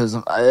legs up because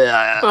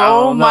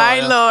oh my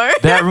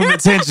Lord, bad room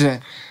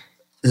attention.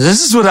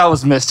 This is what I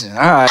was missing. All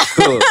right,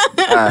 cool.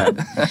 All right.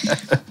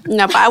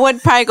 No, but I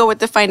would probably go with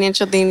the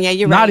financial thing. Yeah,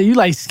 you're right. Nada, you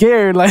like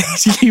scared. Like,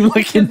 she keep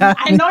looking at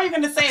me. I know you're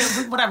going to say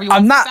whatever.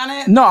 I'm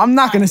not. No, I'm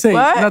not going to say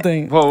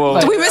nothing. Whoa.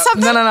 Like, did we miss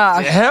something? No.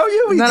 Hell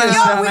yeah, we did. We missed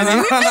something. What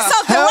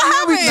happened? Hell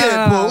yeah, we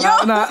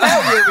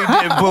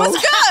did, boo. What's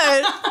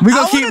good? We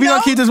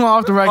gonna keep this one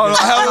off the record.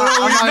 Hell no,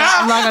 we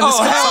not. I'm not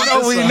gonna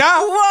hell no, we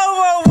not.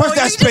 Whoa. Push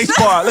that space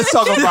bar. Let's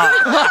talk about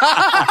it.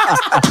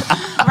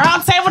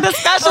 Round table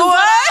discussion.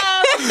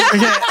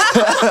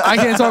 I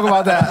can't talk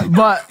about that.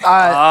 But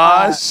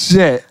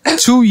shit.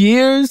 2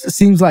 years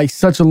seems like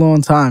such a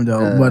long time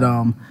though. But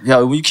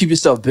yo, when you keep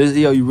yourself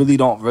busy, you really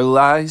don't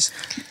realize.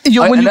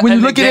 When you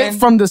look at it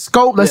from the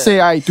scope, let's say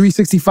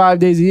 365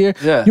 days a year,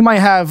 you might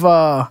have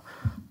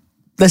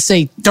let's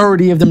say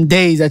 30 of them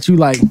days that you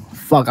like,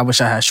 fuck, I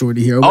wish I had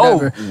Shorty here or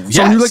whatever.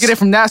 So when you look at it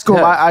from that scope,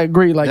 I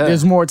agree. Like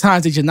there's more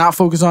times that you're not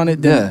focused on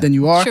it than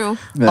you are. True.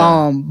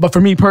 But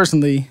for me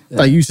personally,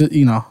 like you said,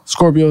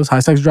 Scorpios,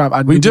 high sex drive,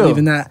 I do believe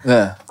in that.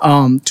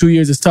 2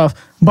 years is tough.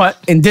 But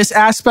in this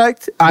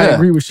aspect, I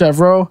agree with Chef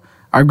Ro.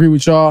 I agree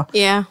with y'all.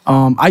 Yeah.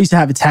 I used to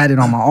have it tatted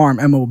on my arm,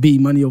 MOB,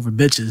 money over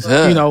bitches.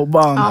 Yeah. Oh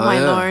my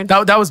Lord.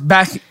 That was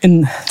back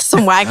in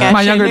some whack ass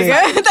my younger days.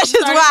 That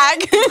shit's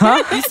whack.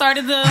 Huh? You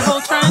started the whole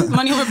trend,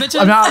 money over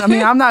bitches?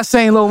 I'm not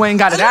saying Lil Wayne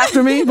got it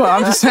after me, but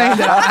I'm just saying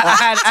that I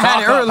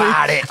had it early.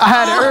 I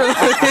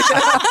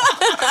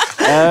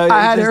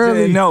had it early.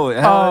 Didn't know it.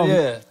 Hell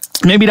yeah.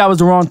 Maybe that was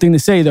the wrong thing to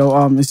say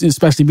though,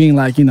 especially being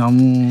like,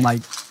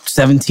 like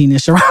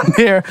 17-ish around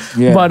there.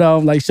 Yeah. But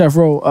like Chef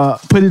Ro,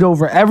 put it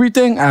over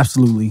everything?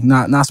 Absolutely.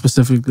 Not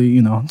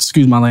specifically,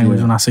 excuse my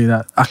language when I say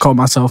that. I call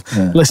myself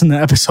listening to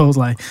episodes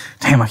like,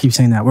 damn, I keep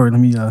saying that word.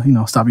 Let me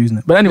stop using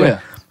it. But anyway,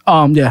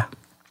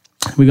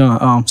 we're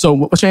gonna so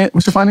what's your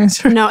final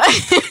answer? No.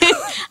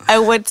 I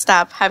would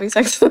stop having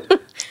sex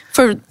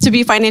to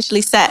be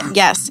financially set,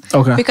 yes.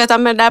 Okay. Because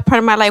I'm in that part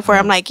of my life where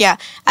I'm like,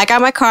 I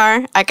got my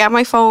car, I got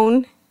my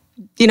phone.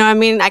 You know what I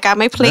mean? I got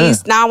my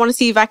place. Now I want to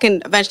see if I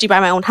can eventually buy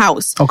my own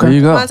house. Okay. There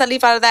you go. Once I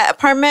leave out of that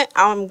apartment,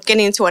 I'm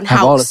getting into a house.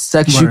 Have all the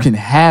sex you can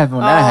have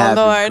when that happens,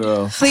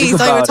 Lord. girl. Please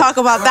don't even talk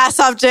about that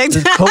subject.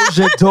 Just close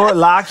your door,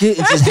 lock it,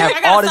 and just have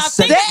all the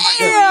sex.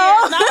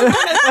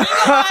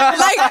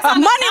 Like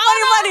money.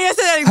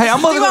 Hey,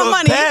 I'm looking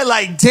at bad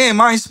like, damn,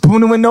 I ain't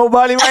spooning with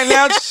nobody right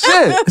now.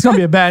 Shit. It's going to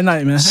be a bad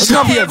night, man. It's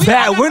going to be a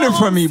bad winter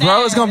for me,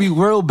 bro. It's going to be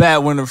real bad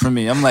winter for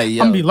me. I'm like,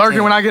 yo. I'm going to be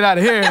lurking when I get out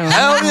of here.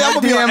 Hell yeah, I'm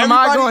going to be am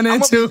I going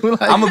into?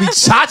 I'm going to be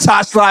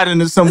cha-cha sliding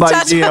to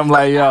somebody's DM.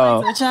 Like,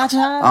 yo,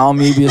 I don't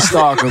mean to be a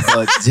stalker,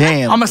 but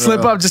damn. I'm going to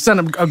slip up, just send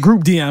a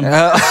group DM.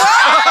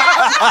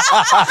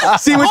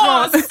 See which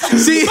one.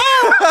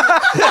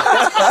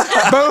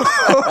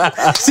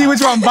 See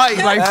which one bite.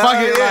 Like, fuck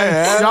it.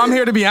 Like, yo, I'm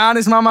here to be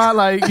honest, mama.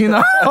 Like,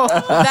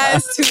 That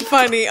is too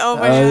funny. Oh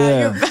my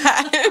God, you're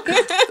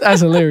bad.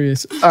 That's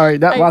hilarious. All right,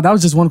 that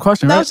was just one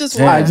question, right? That was just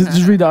one. All right,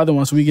 just read the other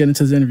one so we get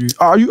into this interview.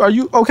 Are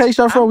you okay,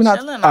 Chef Ro? We're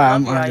not.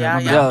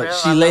 Yo,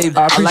 she laid.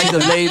 I like the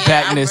laid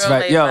backness,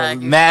 right? Yo,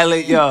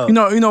 Malik, yo. You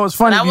know what's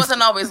funny? But I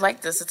wasn't always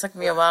like this. It took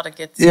me a while to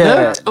get to.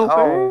 Yeah.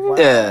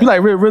 Yeah. You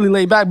like really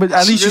laid back, but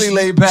at least really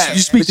laid back.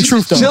 You speak the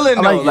truth though.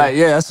 Chilling though, like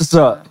that's what's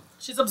up.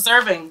 She's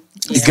observing.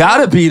 You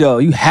gotta be though.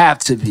 You have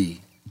to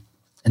be.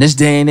 In this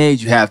day and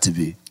age, you have to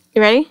be.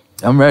 You ready?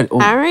 I'm ready.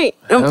 Oh. All right.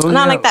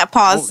 Not like that.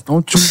 Pause.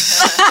 Don't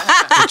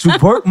you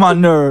work my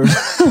nerves.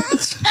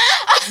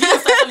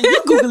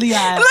 You googly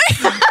eyes.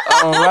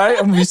 All right,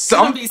 I'm gonna be 6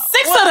 of them.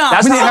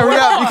 We need to hurry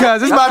up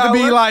because it's about to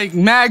be like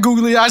mad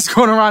googly eyes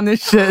going around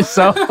this shit.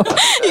 So we ain't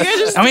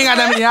got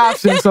that many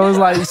options. So it's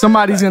like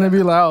somebody's gonna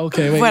be like, oh,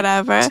 okay, wait,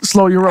 whatever.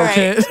 Slow your roll,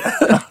 kid.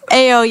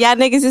 Ayo, y'all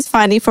niggas is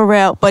funny for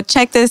real. But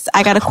check this.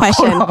 I got a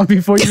question. Hold on,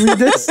 before you read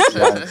this.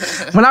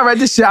 When I read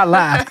this shit, I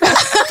laughed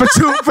for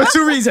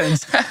two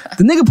reasons.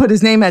 The nigga put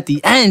his name at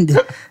the end,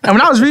 and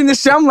when I was reading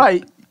this shit, I'm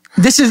like,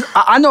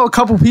 I know a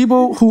couple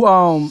people who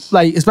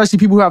like, especially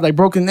people who have like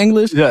broken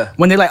English. Yeah.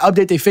 When they like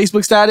update their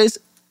Facebook status,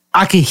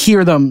 I can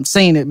hear them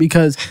saying it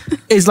because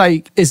it's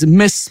like it's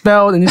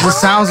misspelled and it just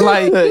sounds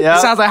like it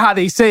sounds like how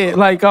they say it.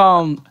 Like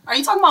Are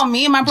you talking about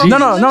me and my broken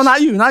English? No,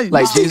 not you.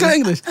 Like Jesus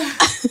English.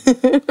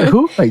 Like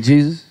who? Like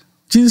Jesus.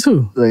 Jesus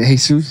who? Like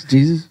Jesus,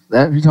 Jesus?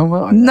 That you talking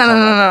about?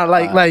 No.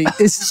 Like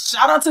it's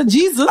shout out to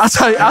Jesus. I'll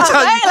tell you.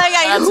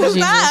 Who's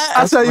that?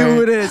 I'll tell you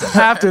who it is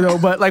after though.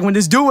 But like when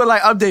this dude would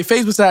like update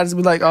Facebook status, it'd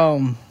be like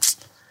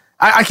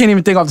I can't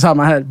even think off the top of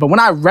my head. But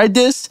when I read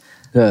this,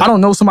 I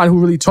don't know somebody who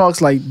really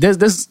talks like this.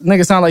 This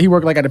nigga sound like he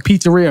worked like at a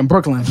pizzeria in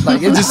Brooklyn.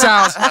 Like it just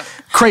sounds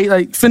crazy.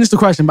 Like finish the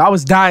question, but I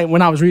was dying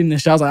when I was reading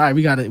this shit. I was like, all right,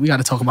 we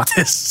gotta talk about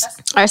this.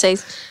 All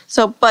right,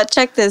 so but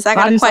check this. I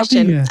got a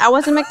question. I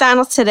was in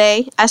McDonald's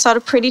today. I saw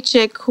the pretty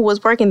chick who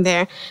was working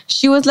there.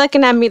 She was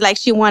looking at me like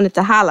she wanted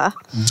to holla.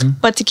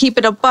 But to keep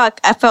it a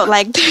buck, I felt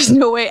like there's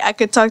no way I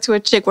could talk to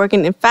a chick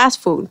working in fast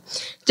food.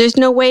 There's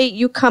no way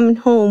you coming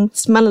home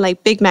smelling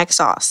like Big Mac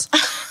sauce.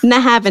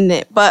 Not having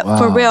it. But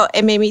for real,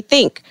 it made me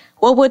think.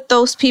 What would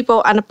those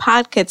people on the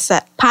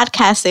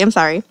podcast say? I'm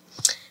sorry.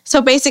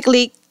 So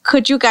basically,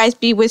 could you guys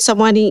be with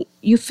somebody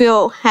you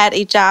feel had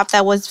a job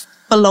that was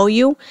below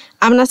you?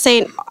 I'm not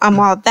saying I'm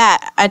all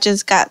that. I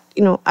just got,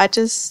 I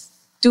just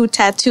do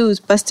tattoos,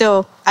 but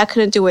still, I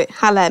couldn't do it.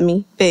 Holla at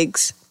me,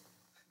 Biggs.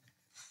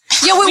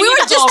 Yo, we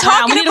were just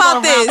talking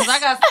about this.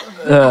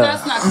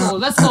 That's not cool.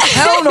 Let's go.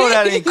 Hell no,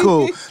 that ain't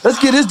cool. Let's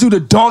get this dude the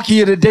donkey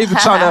of the day for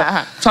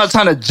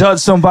trying to judge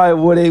somebody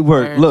where they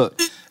work.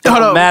 Look. It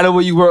don't matter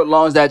where you work,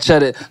 long as that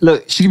cheddar.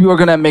 Look, she could be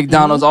working at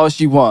McDonald's all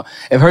she want.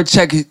 If her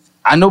check is,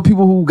 I know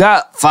people who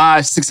got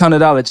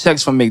 $500-$600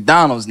 checks from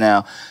McDonald's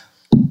now.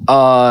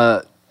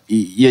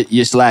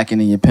 You're slacking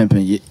and you're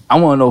pimping. I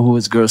want to know who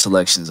his girl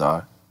selections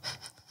are,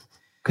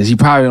 because he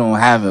probably don't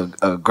have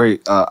a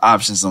great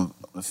options on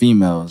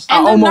females.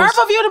 And the nerve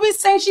of you to be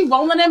saying she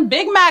rolling in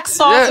Big Mac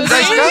sauce.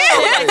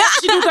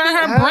 She do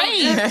got her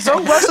brain.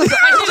 So what's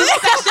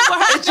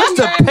it's just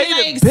to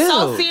pay the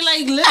bill. Sophie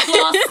like lip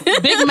gloss,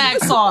 Big Mac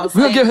sauce.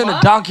 We're gonna give him the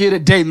donkey of the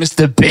day,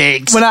 Mr.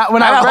 Biggs. When I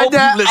read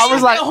that, I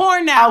was like,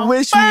 I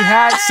wish we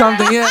had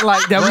something in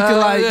like that we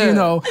could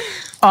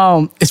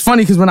it's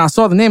funny because when I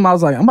saw the name, I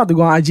was like, I'm about to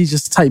go on IG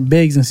just type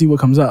Biggs and see what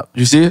comes up.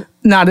 You see it?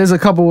 Nah, there's a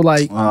couple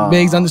like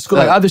Biggs underscore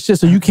like other shit,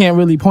 so you can't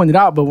really point it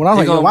out. But when I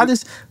was like, why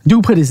this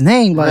dude put his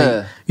name?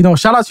 Like,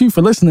 shout out to you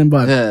for listening.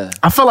 But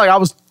I felt like I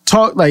was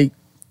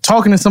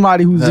talking to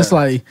somebody who's just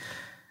like,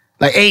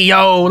 hey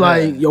yo,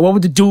 what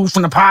would the dude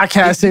from the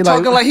podcast say?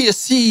 Talking like he a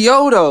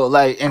CEO though,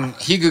 like, and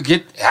he could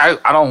get.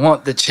 I don't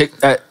want the chick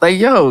that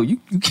you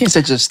can't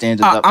set your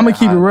standards up. I'm gonna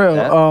keep it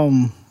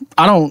real.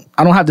 I don't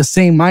have the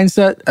same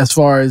mindset as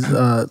far as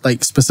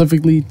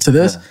specifically to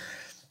this.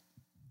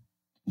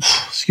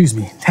 Excuse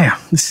me. Damn.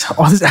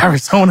 All this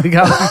Arizona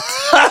got.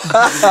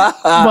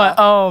 But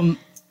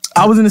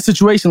I was in a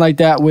situation like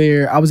that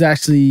where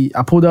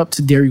I pulled up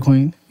to Dairy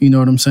Queen. You know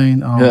what I'm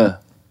saying? I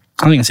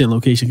don't even say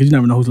location because you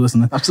never know who's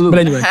listening. Absolutely.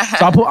 But anyway,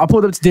 so I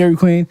pulled up to Dairy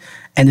Queen,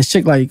 and this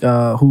chick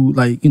who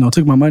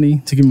took my money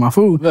to give me my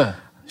food. Yeah.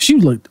 She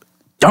looked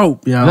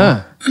dope, yo.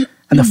 Yeah.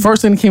 And the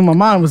first thing that came to my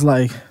mind was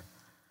like,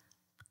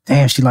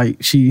 damn, she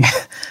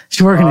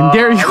working in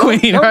Dairy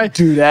Queen, right?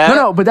 Do that.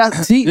 No, but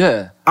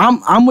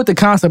I'm with the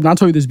concept, and I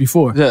told you this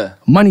before. Yeah.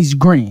 Money's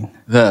green.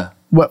 Yeah.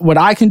 What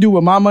I can do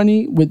with my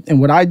money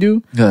and what I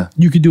do,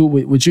 you could do it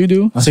with what you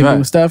do. Same thing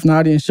with Steph,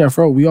 Nadia, and Chef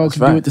Ro. We all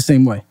can do it the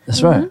same way.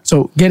 That's right.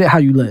 So get it how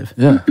you live.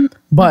 Yeah.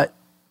 But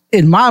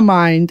in my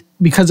mind,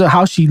 because of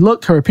how she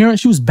looked, her appearance,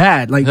 she was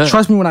bad. Like,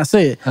 trust me when I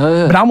say it.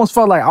 But I almost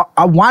felt like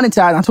I wanted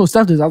to. I told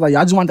Steph this. I was like,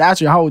 I just wanted to ask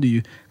her, how old are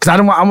you? Because I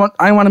didn't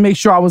want to make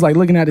sure I was like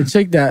looking at a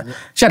chick that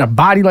she had a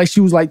body like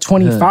she was like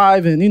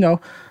 25, and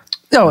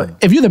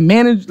if you're the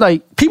manager,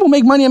 like people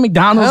make money at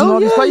McDonald's and all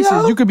these places.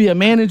 Yo. You could be a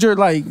manager,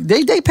 like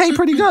they pay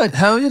pretty good.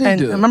 Hell yeah, they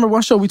do. I remember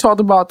one show we talked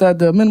about that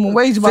the minimum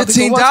wage about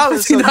 $15.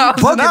 $15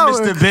 an hour,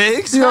 Mr.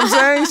 Biggs. You know what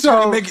I'm saying?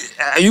 So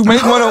you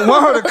make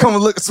want her to come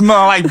and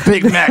smell like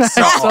Big Mac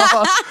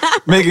sauce.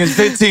 Making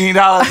 $15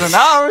 an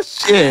hour.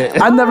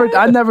 Shit.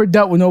 I never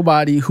dealt with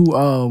nobody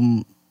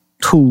who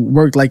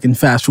worked like in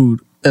fast food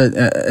at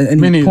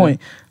any point.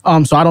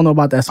 So I don't know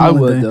about that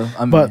smelling thing.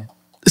 Though. But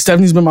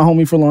Stephanie's been my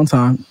homie for a long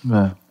time.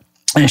 Yeah.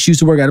 And she used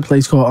to work at a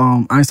place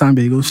called Einstein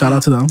Bagel. Shout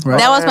out to them. Right?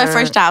 That was my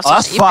first job. So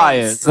that's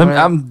fire.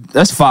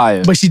 That's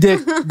fire. But she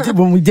did,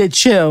 when we did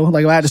chill,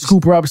 like I had to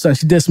scoop her up, so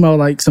she did smell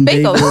like some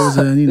bagels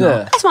and,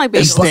 That's my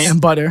bagels.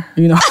 And butter,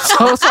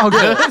 So it's all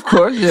good. Of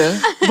course,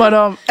 yeah.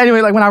 But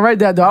anyway, like when I read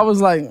that though, I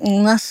was like,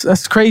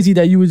 that's crazy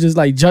that you would just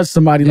like judge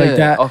somebody like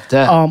that. Off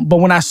that. But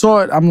when I saw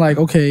it, I'm like,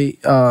 okay,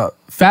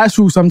 fast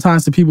food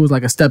sometimes to people is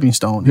like a stepping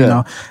stone. You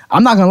know,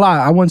 I'm not gonna lie.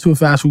 I went to a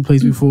fast food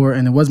place before,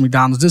 and it was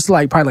McDonald's. This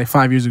is probably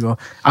 5 years ago.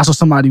 I saw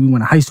somebody we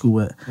went to high school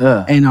with,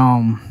 and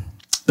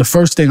the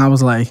first thing I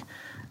was like,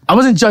 I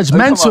wasn't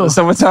judgmental.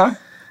 Summertime.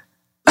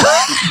 No.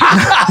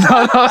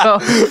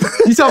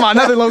 You talking about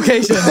another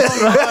location?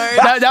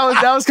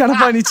 that was kind of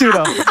funny too,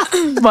 though.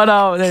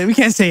 But we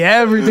can't say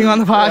everything on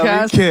the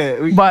podcast.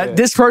 We can't.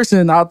 This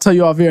person, I'll tell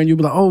you off here, and you'll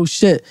be like, oh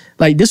shit!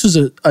 Like this was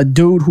a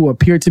dude who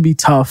appeared to be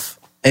tough.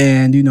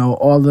 And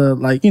all the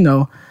like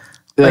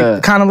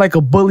kind of like a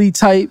bully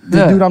type,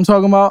 the dude I'm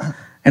talking about.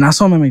 And I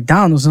saw him at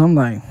McDonald's, and I'm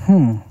like,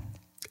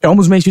 It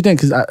almost makes you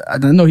think because I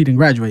know he didn't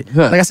graduate.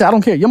 Yeah. Like I said, I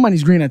don't care. Your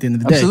money's green at the end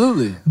of the day.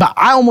 Absolutely. But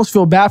I almost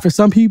feel bad for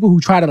some people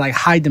who try to like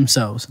hide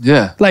themselves.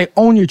 Yeah. Like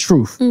own your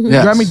truth. Mm-hmm.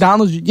 Yes. You're at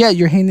McDonald's. Yeah,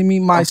 you're handing me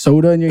my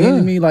soda, and you're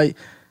handing me like,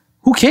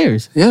 who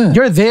cares? Yeah.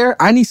 You're there.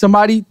 I need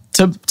somebody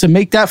to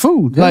make that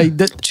food. Like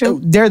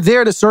they're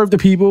there to serve the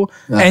people,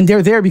 and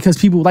they're there because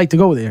people like to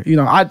go there. You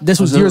know, this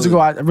was years ago.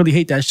 I really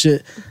hate that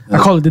shit. I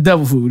call it the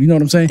devil food. You know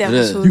what I'm saying?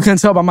 You can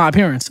tell by my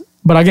appearance,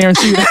 but I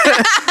guarantee you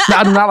that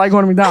I do not like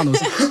going to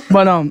McDonald's.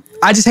 But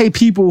I just hate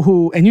people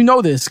who, and you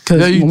know this,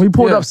 because when we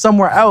pulled up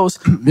somewhere else,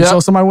 so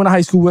somebody we went to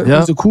high school with, who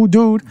was a cool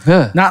dude,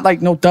 not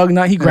like no thug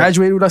nut. He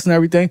graduated with us and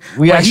everything.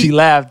 We actually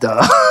laughed though.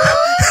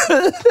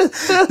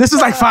 This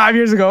was like 5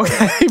 years ago,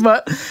 okay?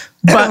 But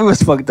it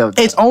was fucked up.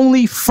 It's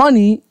only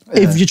funny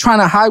if you're trying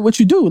to hide what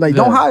you do. Like,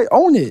 don't hide,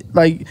 own it.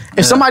 Like,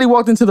 if somebody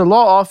walked into the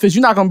law office,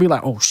 you're not gonna be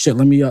like, oh shit,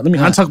 let me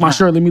untuck my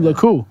shirt, let me look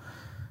cool.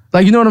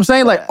 Like, you know what I'm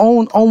saying? Like,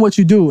 own what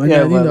you do. And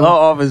then, you know,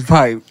 law office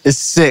probably is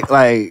sick.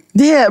 Like,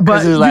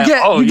 but you like,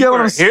 get what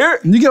I'm saying.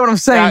 You get what I'm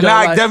saying. Now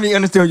I definitely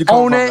understand where you're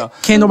coming from. Own it.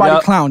 Can't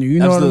nobody clown you. You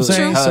know what I'm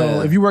saying?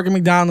 So if you work at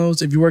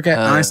McDonald's, if you work at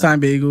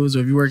Einstein Bagels, or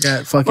if you work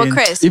at fucking... Well,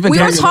 Chris, we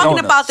were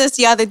talking about this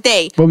the other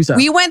day. What we said?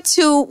 We went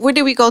to... Where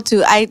did we go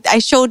to? I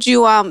showed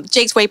you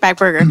Jake's Way Back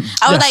Burger.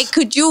 I was like,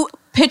 could you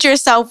picture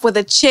yourself with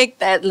a chick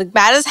that looked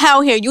bad as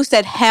hell here? You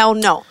said hell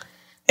no.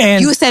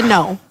 And you said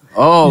no.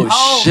 Oh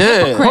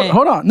shit!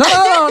 Hold on! No!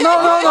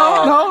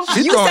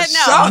 You said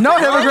no. No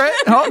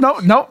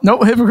hypocrite.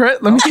 No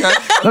hypocrite. Let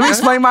me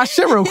explain my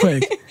shit real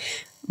quick.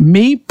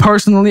 Me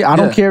personally, I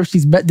don't care if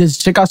she's this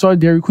chick I saw at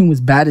Dairy Queen was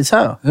bad as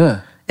hell.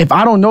 Yeah. If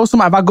I don't know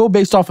somebody, if I go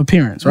based off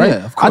appearance, right?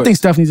 Yeah, of course. I think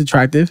Stephanie's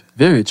attractive.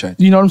 Very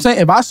attractive. You know what I'm saying?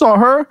 If I saw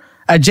her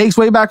at Jake's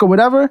Way Back or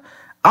whatever,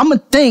 I'm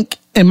gonna think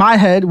in my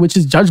head, which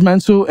is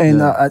judgmental,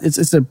 and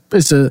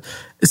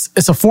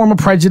it's a form of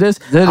prejudice.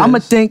 I'm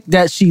gonna think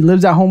that she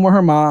lives at home with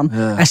her mom,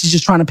 and she's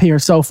just trying to pay her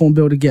cell phone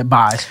bill to get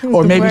by,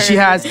 or maybe she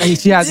has a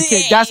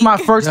kid. That's my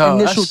first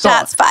initial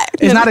thought. Shots fired.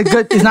 It's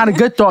not a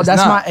good thought.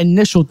 That's my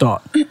initial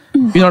thought. You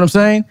know what I'm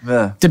saying?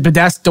 Yeah. But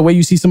that's the way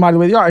you see somebody the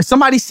way they are. If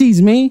somebody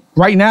sees me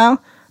right now,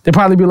 they'd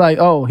probably be like,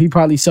 oh, he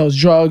probably sells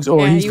drugs,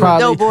 or he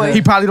probably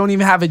don't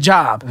even have a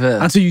job.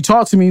 Yeah. Until you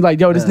talk to me like,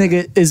 yo, this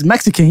nigga is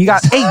Mexican. He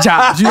got 8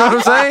 jobs. You know what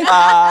I'm saying?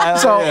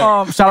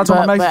 Shout out to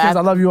my Mexicans.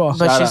 I love you all.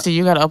 But sister,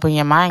 you gotta open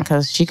your mind,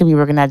 because she could be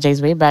working at Jake's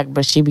Way Back,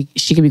 but she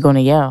could be going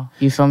to Yale.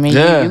 You feel me?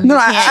 Yeah.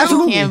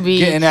 Absolutely. You can't be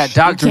getting that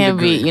doctorate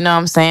degree. You know what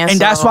I'm saying? And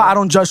that's why I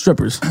don't judge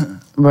strippers.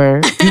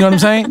 Word. You know what I'm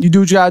saying? You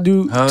do what you gotta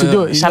do to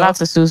do it. Shout out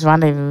to Sue's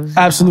Rendezvous.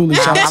 Absolutely.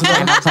 Shout out to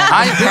them.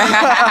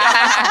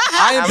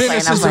 I ain't been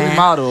a sister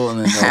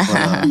model.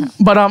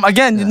 But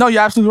again, you're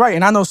absolutely right.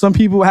 And I know some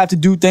people have to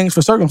do things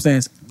for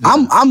circumstance.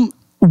 Yeah. I'm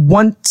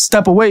one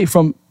step away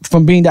from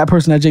being that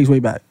person at Jake's Way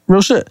Back.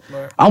 Real shit.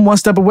 Right. I'm one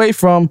step away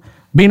from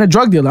being a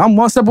drug dealer. I'm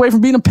one step away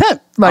from being a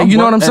pimp. Like, you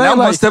know what I'm saying? I'm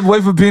one step away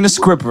from being a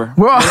scripper.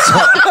 We're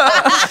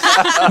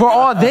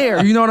all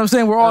there. You know what I'm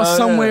saying? We're all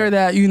somewhere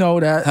that we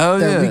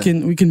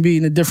can be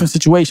in a different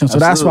situation. So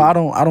that's why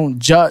I don't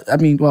judge. I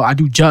mean, well, I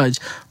do judge,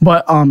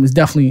 but it's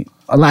definitely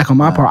a lack on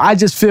my part. I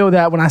just feel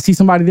that when I see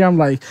somebody there, I'm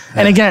like,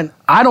 and again,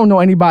 I don't know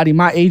anybody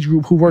my age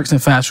group who works in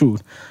fast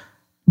food.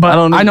 But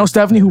I know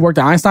Stephanie, who worked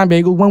at Einstein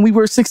Bagel when we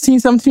were 16,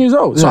 17 years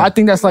old. So I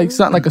think that's like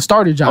something like a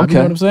starter job. Okay. You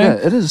know what I'm saying?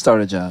 Yeah, it is a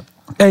starter job.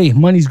 Hey,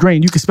 money's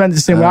green. You can spend it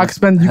the same way I can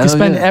spend it. You can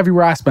spend it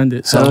everywhere I spend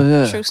it.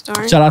 So true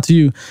story. Shout out to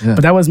you. Yeah.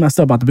 But that was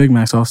messed up about the Big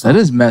Macs also. That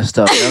is messed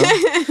up,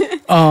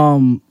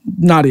 yo.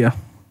 Nadia.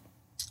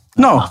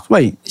 No,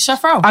 wait.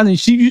 Chef Ro. I mean,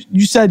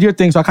 you said your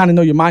thing, so I kind of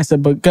know your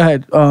mindset, but go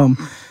ahead.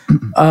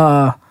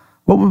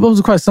 What was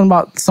the question? Something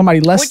about somebody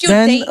less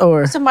than,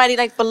 or somebody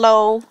like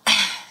below?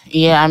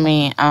 Yeah, I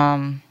mean,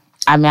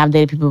 I've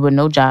dated people with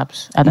no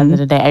jobs. At the end of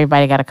the day,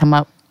 everybody got to come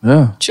up.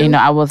 Yeah, true. You know,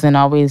 I wasn't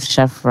always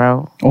Chef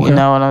Ro. Okay. You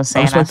know what I'm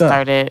saying? I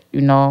started,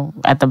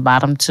 at the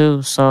bottom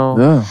too.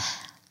 So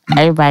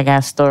everybody got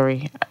a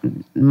story.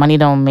 Money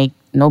don't make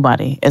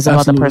nobody. It's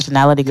about the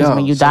personality. Because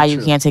when you die, you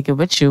can't take it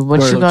with you.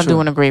 What you gonna do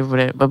in the grave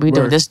with it? But we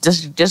do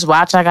this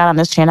watch I got on,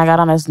 this chain I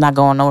got on, it's not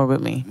going nowhere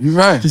with me. You're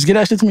right. Just get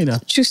that shit to me though.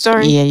 True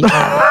story. Yeah, you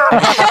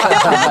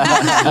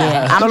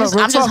I'm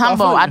just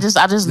humble. I just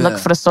look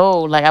for the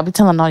soul. Like I be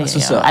telling all you,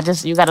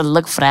 you gotta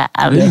look for that.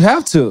 You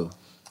have to.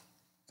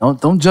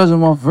 Don't judge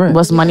them off rent.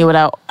 What's money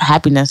without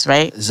happiness,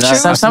 right?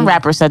 Exactly. Some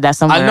rapper said that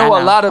somewhere. I know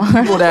a lot of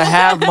people that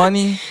have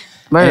money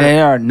and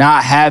they are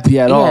not happy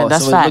at all.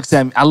 That's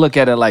so I look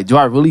at it like, do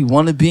I really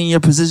want to be in your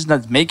position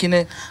that's making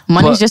it?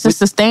 Money's just to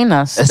sustain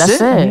us. That's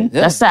it. Mm-hmm.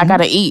 Yeah. That's it. I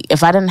gotta eat.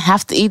 If I didn't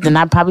have to eat, then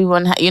I probably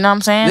wouldn't. You know what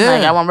I'm saying? Yeah.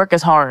 Like I won't work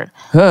as hard.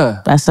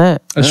 That's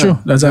it. That's true.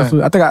 That's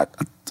absolutely. I think I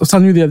was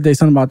telling you the other day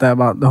something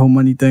about the whole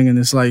money thing, and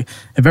it's like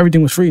if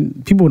everything was free,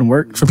 people wouldn't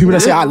work. For people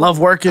that say I love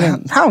working,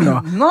 and I don't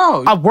know.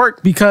 No, I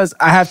work because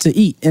I have to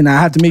eat, and I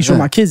have to make sure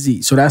my kids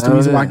eat. So that's the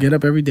reason why I get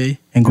up every day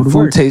and go to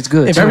work. Food tastes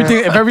good. If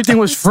everything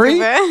was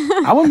free,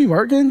 I wouldn't be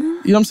working. You know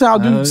what I'm saying? I'll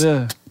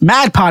do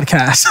mad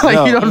podcasts.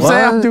 Like, you know what I'm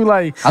saying? I'll do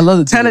like I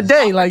love 10 a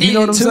day. Like, you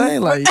know what I'm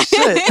saying? Like,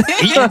 shit.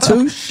 Eating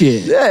too?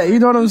 Shit. Yeah, you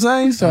know what I'm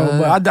saying? So,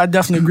 but I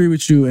definitely agree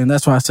with you, and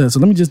that's why I said. So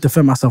let me just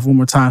defend myself one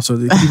more time so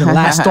that the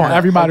last thought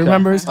everybody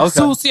remembers.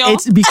 Okay.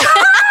 It's because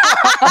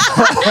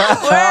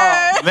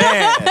Oh,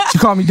 man. She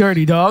called me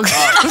dirty, dog.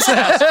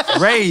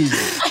 Crazy.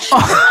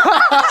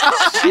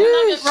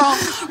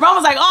 Ron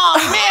was like,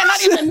 oh man,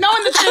 not even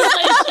knowing the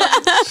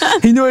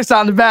translation. He knew it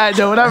sounded bad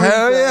though. Whatever.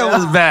 Hell yeah, it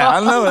was bad. I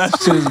know that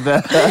shit was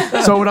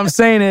bad. So what I'm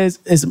saying is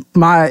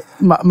my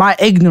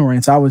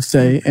ignorance, I would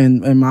say,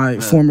 and my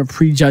form of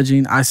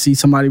prejudging. I see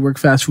somebody work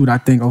fast food, I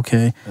think,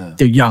 okay,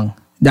 they're young.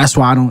 That's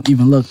why I don't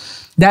even look.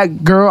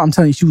 That girl, I'm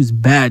telling you, she was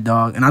bad,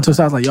 dog. And I told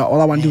her, I was like, yo,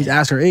 all I want to do is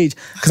ask her age.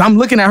 Because I'm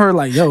looking at her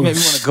like, yo. Made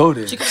me want to go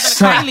there. She could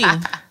have been a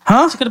Kylie.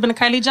 Huh? She could have been a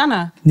Kylie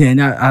Jenner. Yeah,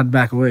 and I'd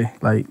back away.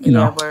 Like, you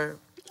know,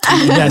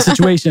 in that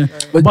situation.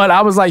 But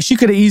I was like, she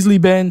could have easily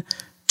been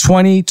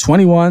 20,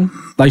 21.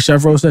 Like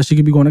Chef Rose said, she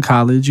could be going to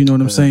college. You know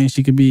what I'm saying?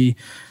 She could be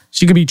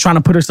trying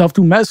to put herself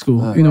through med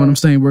school. You know what I'm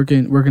saying?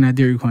 Working at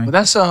Dairy Queen. But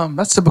that's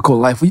typical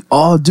life. We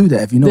all do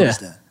that, if you notice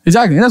that.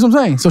 Exactly. And that's what I'm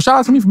saying. So shout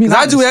out to me for being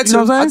honest. I do that too. You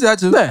know what I'm saying? I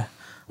do that too. Yeah.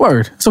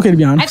 Word. It's okay to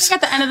be honest. I think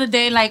at the end of the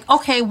day, like,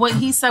 okay, what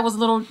he said was a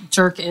little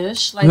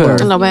jerk-ish. Like, Yeah. A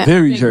little bit.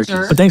 Very jerky.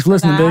 But thanks for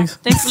listening, Biggs.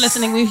 Thanks for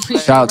listening. We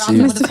appreciate Shout out to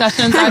you.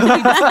 discussions.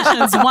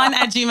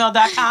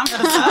 discussions1@gmail.com.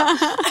 Hit us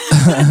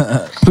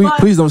up.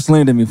 Please don't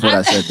slander me for what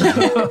I said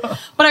that.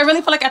 But I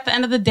really feel like at the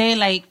end of the day,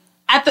 like,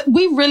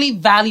 we really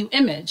value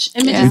image.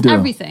 Image is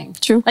everything.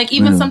 True. Like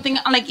even something,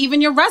 like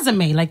even your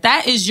resume, like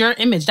that is your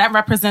image. That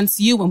represents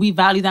you, and we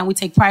value that and we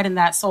take pride in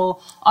that. So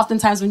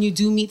oftentimes when you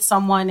do meet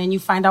someone and you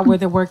find out where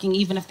they're working,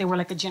 even if they were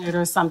like a janitor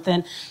or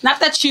something,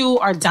 not that you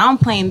are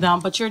downplaying them,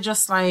 but you're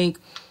just like,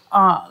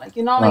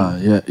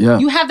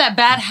 you have that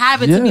bad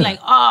habit to be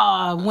like,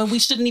 when we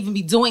shouldn't even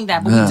be doing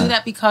that. But we do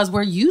that because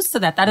we're used to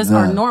that. That is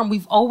our norm.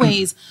 We've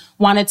always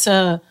wanted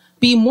to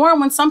be more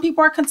when some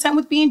people are content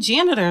with being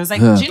janitors. Like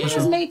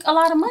janitors make a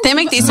lot of money. They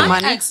make decent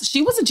money.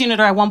 She was a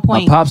janitor at one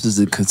point. My pops is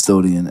a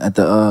custodian at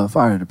the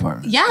fire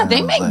department. Yeah,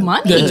 they make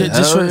money.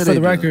 Just for the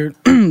record,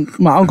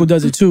 my uncle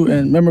does it too.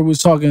 And remember we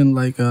was talking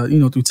like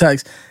through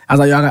text. I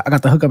was like, I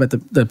got the hookup at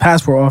the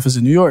passport office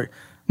in New York.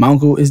 My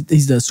uncle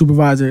he's the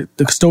supervisor,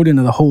 the custodian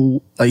of the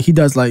whole, like he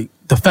does like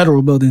the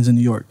federal buildings in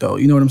New York though.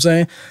 You know what I'm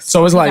saying?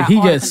 So it's like he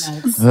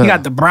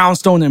got the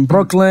brownstone in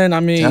Brooklyn. I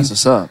mean, that's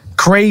what's up.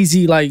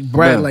 Crazy like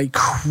bread, like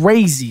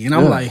crazy. And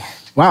I'm like,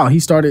 wow, he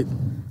started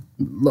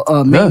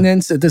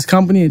maintenance at this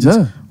company and just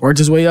worked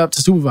his way up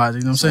to supervisor.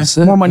 You know what I'm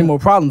saying? More money, more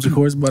problems, of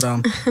course. But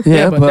but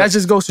that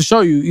just goes to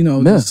show you,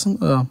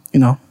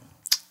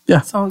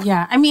 Yeah. So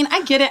yeah, I mean,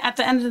 I get it. At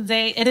the end of the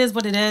day, it is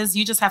what it is.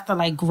 You just have to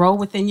like grow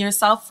within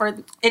yourself for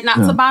it not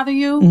to bother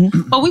you.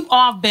 Mm-hmm. But we've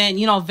all been,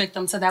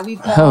 victim to that. We've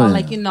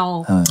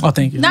all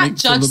thank you. Not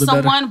judge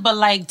someone, but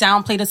like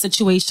downplay the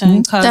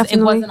situation because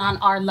it wasn't on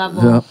our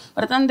level. Yeah.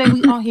 But at the end of the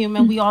day, we all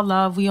human. We all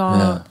love. We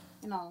all,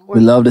 we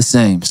love the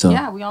same. So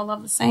yeah, we all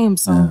love the same.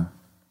 So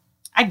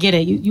I get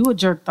it. You a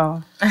jerk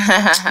though.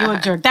 You a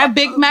jerk. That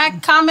Big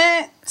Mac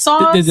comment.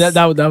 Sauce.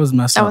 That was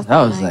messed up.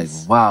 That was like,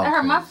 wow. That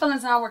hurt my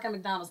feelings how I work at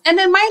McDonald's. And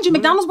then mind you,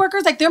 McDonald's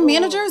workers, like their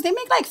managers, they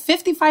make like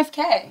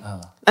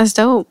 $55K. That's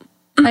dope.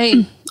 Like,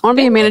 I want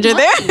to be a manager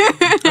there.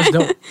 That's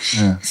dope.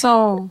 Yeah.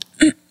 So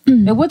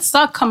it would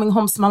suck coming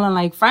home smelling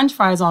like French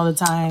fries all the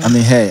time. I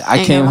mean, hey,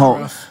 I came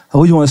home.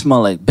 Who you want to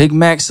smell like? Big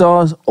Mac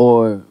sauce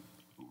or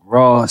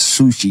raw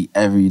sushi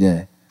every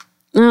day?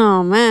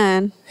 Oh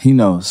man. He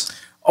knows.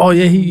 Oh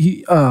yeah,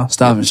 he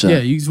Stop and Shop. Yeah,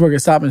 you used to work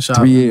at Stop and Shop.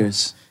 3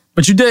 years.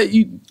 But you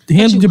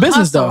handled your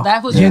business though.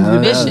 That was your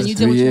mission. You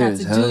did what you had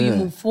to do. You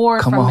moved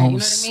forward from it. You know what I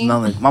mean?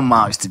 Smelling. My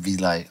mom used to be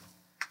like,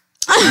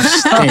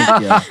 stink,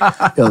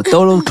 yo,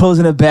 throw those clothes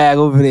in a bag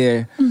over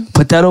there.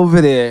 Put that over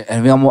there,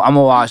 and I'm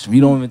gonna wash them.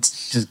 You don't even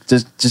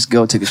just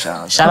go take a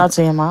shower. Shout out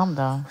to your mom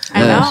though.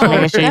 I know.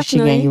 Making sure she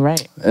getting you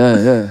right.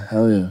 Yeah,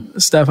 hell yeah.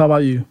 Steph, how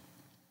about you?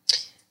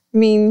 I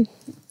mean,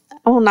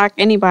 I won't knock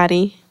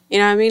anybody. You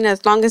know what I mean?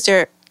 As long as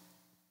they're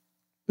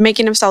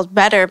making themselves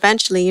better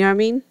eventually, you know what I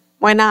mean?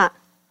 Why not?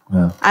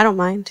 Yeah. I don't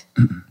mind.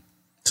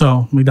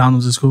 So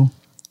McDonald's is cool.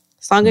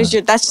 As long as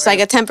that's just like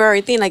a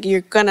temporary thing. Like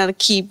you're gonna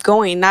keep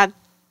going, not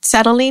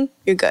settling.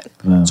 You're good.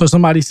 Yeah. So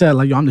somebody said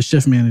like, "Yo, I'm the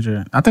shift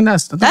manager." I think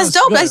that's dope.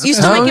 That's you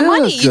still making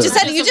money. You just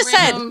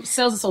said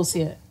sales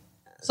associate.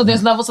 So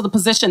there's levels of the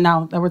position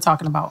now that we're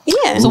talking about.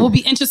 Yeah. So we'll be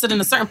interested in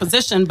a certain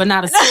position, but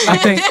not a. I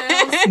think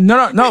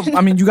no.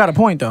 I mean, you got a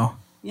point though.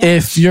 Yeah.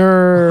 If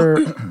you're,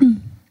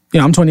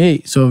 I'm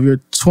 28. So if you're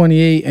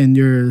 28 and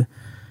you're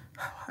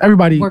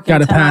everybody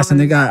got a pass and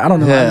they got, I don't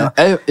know. Yeah.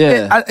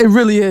 It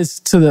really is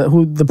to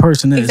who the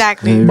person is.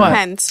 Exactly. But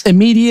depends.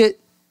 Immediate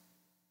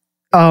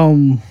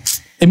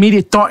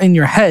thought in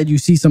your head, you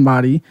see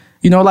somebody,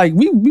 like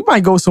we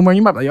might go somewhere,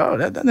 you might be like, oh,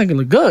 that nigga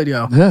look good,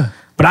 yo. Yeah.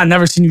 But I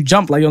never seen you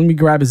jump like, let me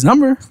grab his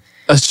number.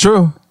 That's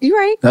true. You're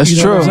right. That's you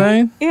know true. What I'm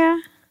saying? Yeah.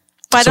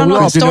 But I don't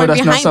know the story that's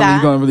behind not something that.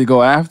 you're going to really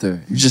go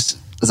after. You just,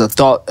 as a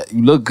thought,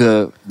 you look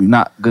good, but you're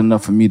not good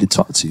enough for me to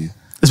talk to you.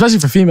 Especially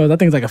for females, I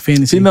think it's like a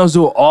fantasy. Females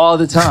do it all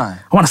the time.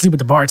 I want to sleep with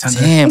the bartender.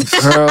 Damn,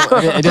 girl.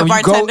 And then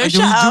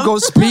you go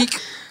speak.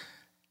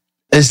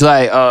 It's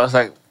like,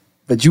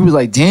 but you was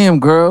like,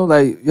 damn, girl.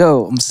 Like,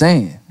 yo, I'm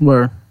saying.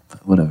 Word.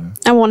 Whatever.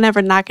 I will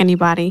never knock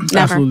anybody. Never.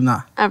 Absolutely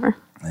not. Ever.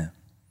 Yeah.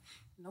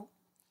 Nope.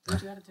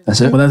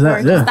 That's it. Well, that's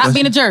that. Yeah. Stop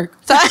being a jerk.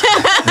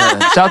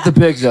 Shout out to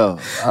Biggs, though.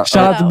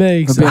 Shout out to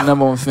Biggs. For being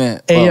number one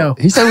fan. Hey, yo.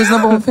 He said he was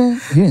number one fan?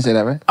 He didn't say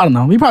that, right? I don't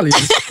know. He probably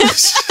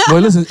is. Well,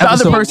 listen, the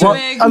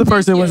other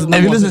person was.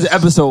 If you listen to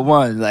episode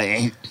 1,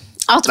 like,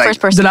 I was the first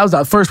person. Then I was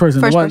the first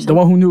person. The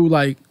one who knew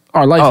like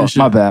our life and shit.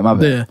 My bad.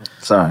 Yeah.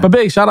 Sorry. But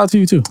Biggs, shout out to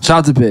you too. Shout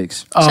out to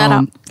Biggs. Shout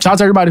out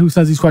to everybody who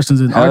sends these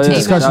questions in.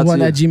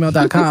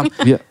 rtdiscussions1@gmail.com.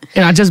 Yeah.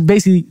 And I just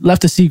basically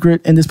left a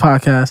secret in this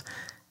podcast.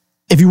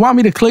 If you want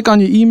me to click on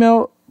your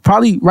email,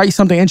 probably write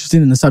something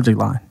interesting in the subject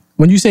line.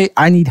 When you say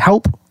I need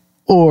help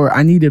or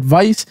I need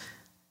advice,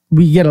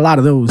 we get a lot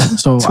of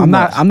those. So I'm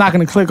not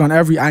gonna click on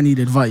every I need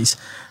advice.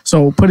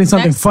 So put in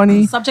something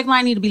funny. Subject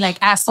line need to be like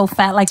ass so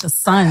fat like the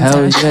sun.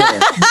 Hell yeah.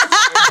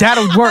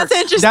 That'll work.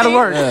 That'll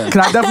work. Yeah.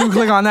 Cause I definitely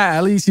click on that.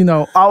 At least you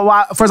know.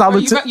 First I'll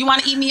look. You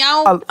want to eat me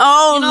out?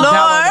 Oh you know, Lord.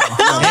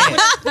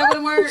 That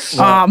wouldn't work.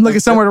 I'm looking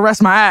somewhere to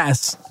rest my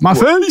ass. My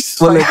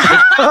face. Well,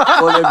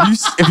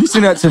 if you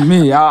send that to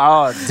me,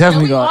 I'll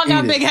definitely go. We all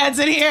got big heads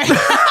in here.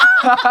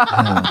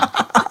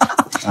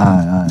 All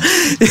right.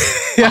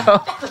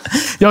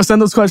 Yo,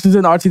 send those questions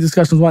in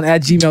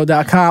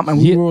rtdiscussions1@gmail.com and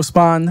we will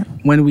respond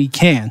when we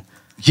can.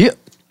 Yep.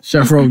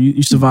 Chef Ro,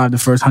 you survived the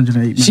first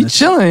 108 minutes. She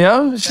chilling,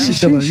 yo.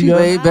 She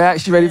laid back.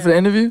 She ready for the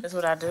interview? That's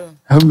what I do.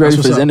 I'm ready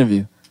for this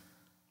interview.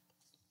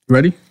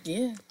 Ready?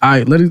 Yeah. All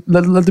right,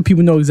 let the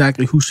people know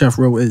exactly who Chef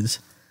Ro is.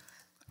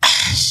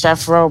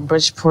 Chef Ro,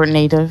 Bridgeport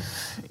native.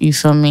 You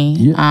feel me?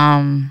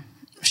 Yeah.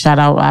 Shout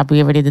out.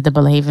 We already did the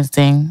Bella Havens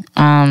thing.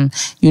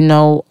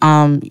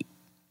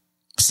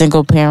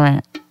 Single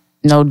parent,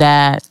 no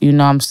dad. You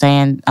know what I'm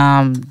saying?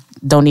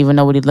 Don't even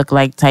know what he looked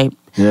like type.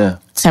 Yeah.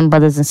 10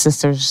 brothers and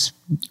sisters.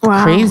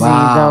 Wow. Crazy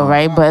Wow. though,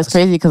 right? But it's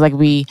crazy because like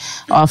we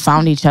all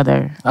found each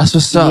other. That's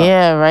what's up.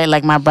 Yeah, right.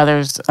 Like my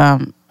brother's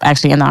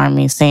actually in the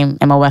Army, same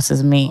MOS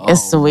as me.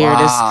 It's the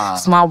weirdest. wow.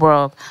 Small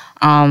world.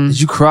 Did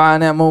you cry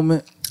in that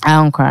moment? I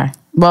don't cry.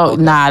 Well,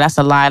 nah, that's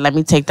a lie. Let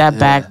me take that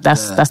back.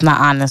 That's not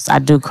honest. I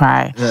do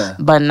cry,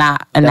 but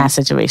not in that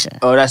situation.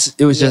 Oh,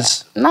 it was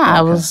just. Nah,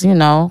 it was,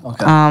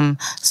 Okay.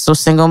 So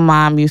single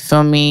mom, you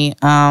feel me?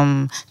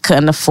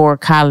 Couldn't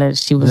afford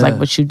college. She was like,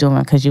 "What you doing?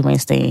 Because you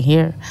ain't staying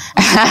here."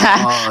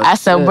 I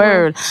said,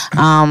 "Word."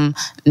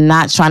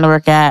 Not trying to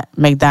work at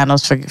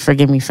McDonald's.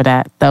 Forgive me for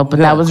that, though. But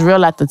that was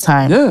real at the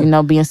time. Yeah. You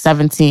know, being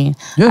 17,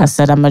 I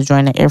said I'm gonna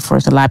join the Air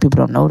Force. A lot of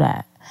people don't know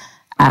that.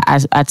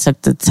 I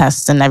took the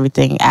tests and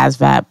everything,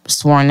 ASVAB,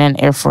 sworn in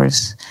Air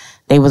Force.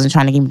 They wasn't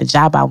trying to give me the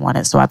job I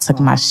wanted, so I took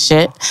my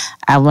shit.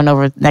 I went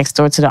over next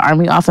door to the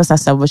Army office. I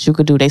said, what you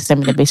could do, they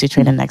sent me to basic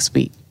training next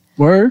week.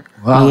 Word?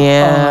 Wow.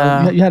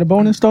 Yeah. You had a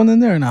bonus thrown in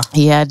there or not?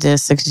 Yeah, I did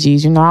 6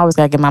 G's. You know, I always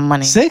got to get my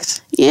money.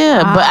 6?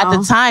 Yeah, but at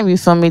the time, you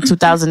feel me,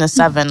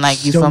 2007,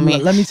 like, you feel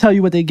me? Let me tell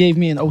you what they gave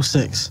me in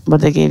 06.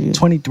 What they gave you?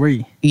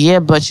 23. Yeah,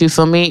 but you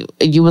feel me?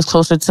 You was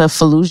closer to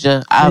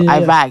Fallujah,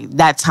 Iraq.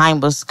 That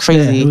time was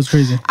crazy. Yeah, it was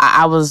crazy.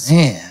 I was,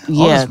 Man,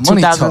 all this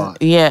money 2000. talk.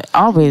 Yeah,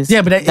 always.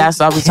 Yeah, but that's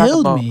all we talk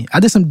killed about. me. I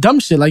did some dumb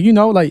shit, like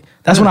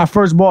that's when I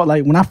first bought.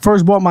 Like when I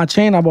first bought my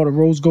chain, I bought a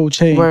rose gold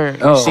chain. Word.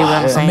 You see what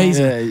I'm saying?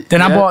 Amazing. Yeah,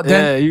 then I bought.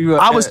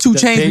 I was 2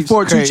 Chainz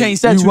before 2 Chainz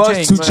said 2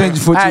 Chainz. 2 Chainz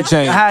before 2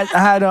 Chainz. I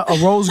had a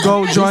rose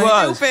gold joint.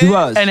 He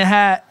was. And it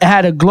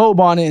had a globe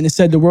on it, and it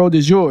said "The world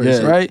is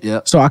yours." Right.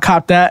 Yeah. So I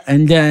copped that,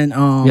 and then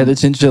yeah, the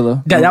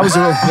chinchilla. that was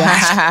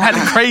had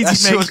the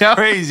crazy makeup.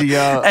 Crazy,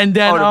 yo. And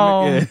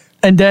then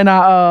and then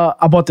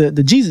I bought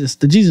the Jesus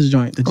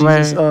joint, the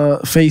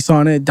Jesus face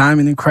on it,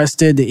 diamond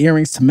encrusted, the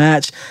earrings to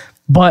match.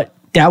 But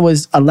that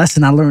was a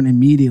lesson I learned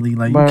immediately.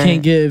 Like you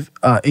can't give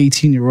a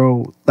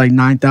 18-year-old like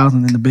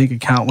 $9,000 in the bank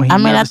account when he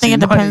I think it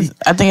depends.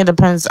 I think it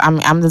depends.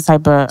 I'm the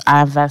type of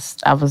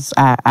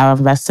I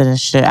invested in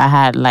shit. I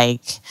had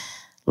like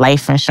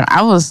life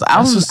insurance.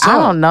 I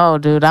don't know,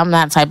 dude. I'm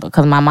that type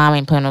because my mom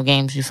ain't playing no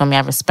games. You feel me?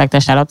 I respect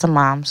that. Shout out to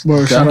moms.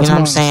 Word, you know what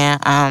I'm saying?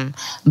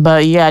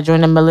 But yeah, I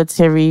joined the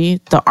military,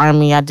 the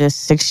Army. I did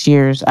 6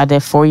 years. I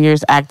did 4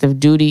 years active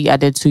duty. I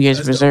did 2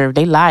 years reserve.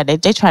 They lied.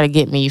 They try to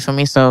get me. You feel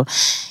me? So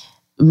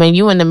when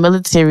you in the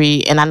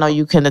military, and I know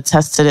you can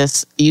attest to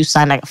this, you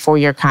sign like a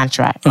 4-year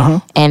contract,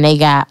 and they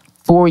got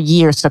 4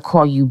 years to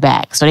call you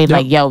back. So they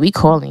like, yo, we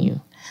calling you.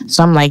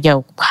 So I'm like,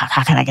 yo,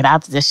 how can I get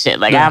out of this shit?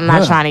 Like, I'm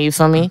not trying to, you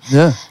feel me?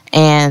 Yeah.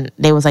 And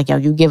they was like, yo,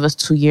 you give us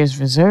 2 years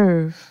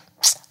reserve,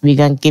 we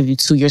gonna give you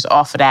 2 years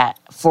off of that,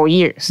 4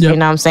 years. Yep. You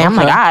know what I'm saying? I'm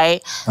like, all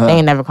right. They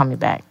ain't never call me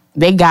back.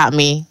 They got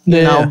me,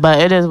 you know, but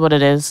it is what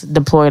it is.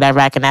 Deployed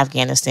Iraq and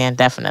Afghanistan,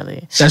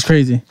 definitely. That's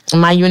crazy.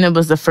 My unit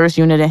was the first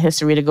unit in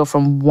history to go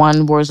from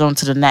one war zone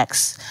to the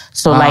next.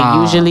 So, like,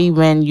 usually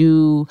when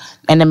you,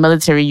 in the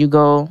military, you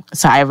go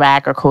to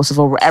Iraq or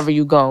Kosovo, wherever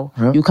you go,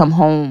 you come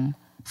home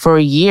for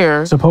a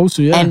year. Supposed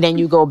to, and then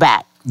you go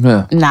back.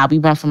 Yeah. Nah, we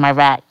went from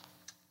Iraq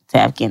to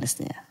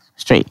Afghanistan.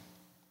 Straight.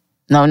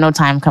 No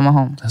time coming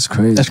home. That's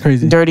crazy. That's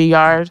crazy. Dirty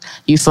yard.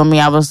 You feel me?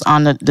 I was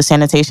on the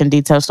sanitation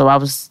detail, so I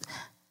was,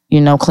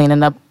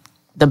 cleaning up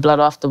the blood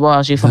off the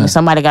walls. You feel me?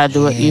 Somebody got to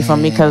do it. You feel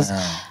me? Because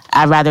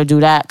I'd rather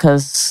do that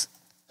because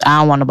I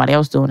don't want nobody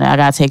else doing it. I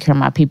got to take care of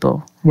my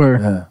people.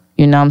 Word.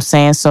 You know what I'm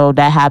saying? So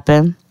that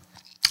happened.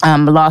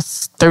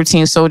 Lost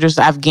 13 soldiers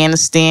to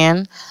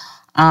Afghanistan.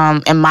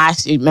 In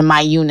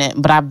my unit,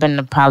 but I've been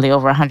to probably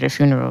over 100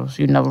 funerals.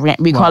 You know,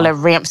 we call it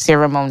ramp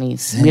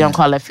ceremonies. Yeah. We don't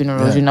call it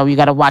funerals. Yeah. You know, you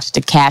got to watch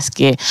the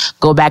casket,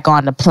 go back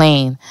on the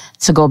plane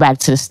to go back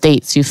to the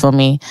States. You feel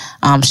me?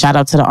 Shout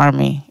out to the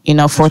Army. You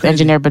know, 4th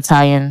Engineer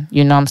Battalion.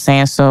 You know what I'm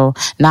saying? So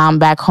now I'm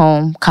back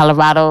home,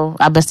 Colorado.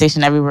 I've been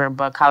stationed everywhere,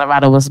 but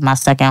Colorado was my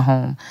second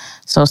home.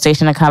 So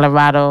stationed in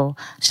Colorado.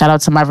 Shout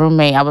out to my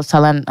roommate. I was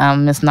telling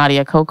Miss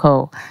Nadia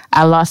Coco,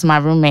 I lost my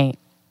roommate.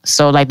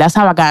 So, like, that's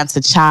how I got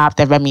into Chopped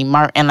and Remy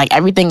Martin. Like,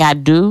 everything I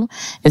do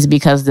is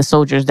because the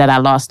soldiers that I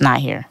lost not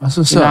here. That's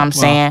what's you know what I'm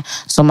saying?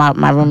 So,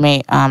 my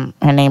roommate, her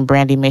name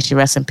Brandy, may she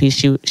rest in peace.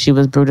 She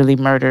was brutally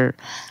murdered.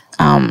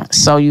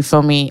 So, you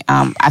feel me?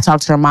 I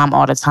talk to her mom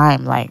all the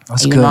time. Like,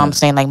 that's you know what I'm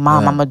saying? Like,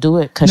 Mom, I'm going to do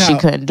it because she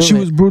couldn't do it. She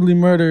was brutally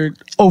murdered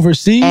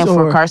overseas? And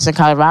from Carson,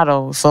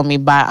 Colorado, you feel me?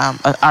 By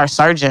our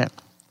sergeant.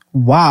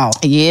 Wow.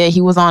 Yeah,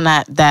 he was on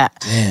that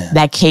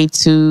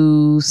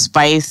K2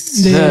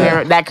 spice,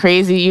 that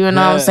crazy, you know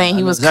what I'm saying?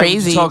 He was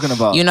crazy. What you're talking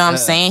about. You know what I'm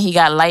saying? He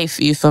got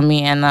life, you feel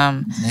me? And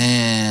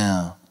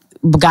damn.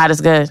 God is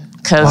good.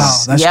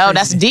 Cause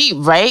that's deep,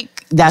 right?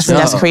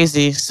 That's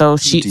crazy. So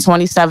she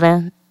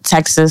 27,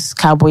 Texas,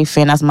 Cowboy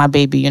fan, that's my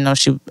baby. You know,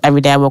 every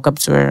day I woke up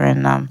to her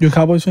and you a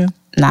Cowboys fan?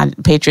 Nah,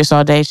 Patriots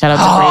all day. Shout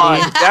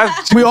out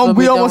to Brady.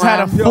 we almost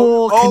had a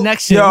full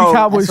connection. We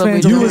Cowboys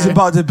fans. You was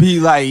about to be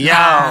like, yo,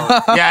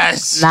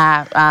 yes.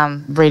 Nah,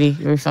 Brady,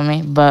 you feel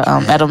me? But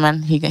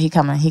Edelman, he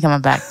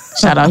coming back.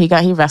 Shout out,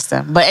 he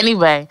resting. But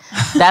anyway,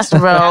 that's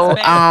real.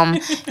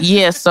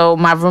 Yeah. So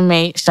my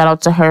roommate, shout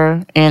out to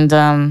her, and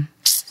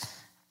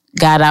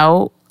got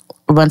out.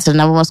 Went to the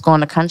number one school in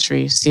the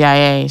country,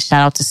 CIA.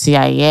 Shout out to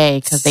CIA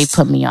because they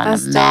put me on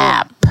the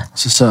map.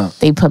 What's up?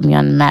 They put me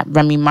on the map.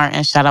 Remy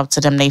Martin, shout out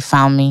to them. They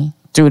found me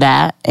through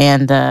that.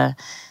 And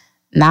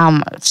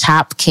now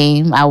Chop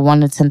came. I won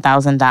the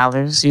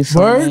 $10,000. You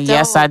feel me?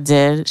 Yes, I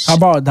did. How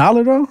about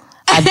 $1 though?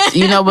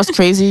 You know what's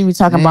crazy? We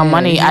talking about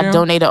money. Yeah. I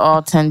donated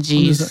all 10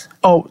 G's.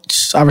 Oh,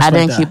 I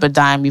didn't keep a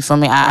dime. You feel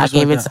me? I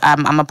gave it.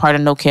 I'm a part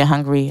of No Kid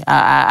Hungry.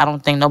 I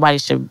don't think nobody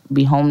should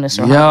be homeless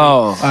or hungry.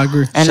 I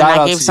agree. And then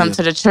I gave some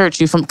to the church.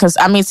 You from? Because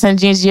 10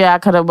 G's. Yeah, I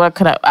could have bought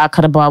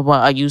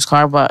a used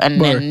car,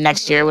 then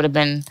next year it would have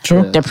been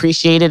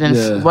depreciated.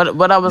 And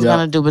what I was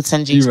gonna do with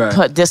 10 G's? Right.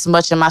 Put this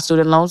much in my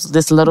student loans.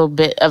 This little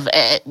bit of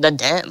the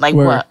dent. Like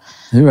what?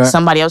 Right.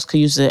 Somebody else could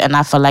use it, and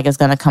I feel like it's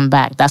gonna come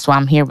back. That's why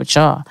I'm here with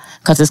y'all,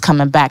 because it's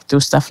coming back through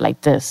stuff like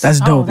this.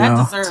 That's dope, you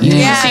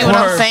see what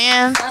I'm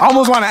saying? I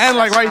almost want to end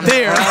like right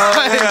there.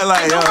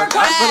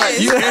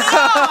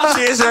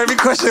 She answered every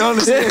question on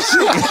the stage.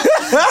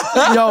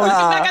 Yo,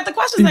 I got the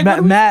questions.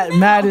 Like,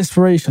 mad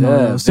inspirational.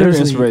 Yeah,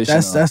 seriously,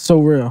 inspirational. That's so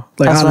real.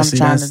 Like that's honestly,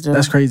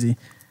 that's crazy.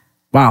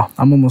 Wow,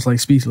 I'm almost like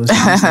speechless.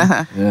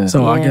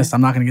 So I guess I'm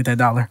not gonna get that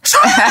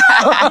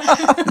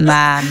 $1.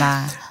 Nah.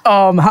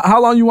 How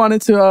long you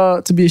wanted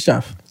to be a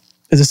chef?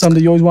 Is it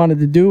something you always wanted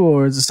to do,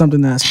 or is it something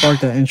that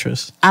sparked that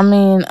interest? I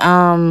mean,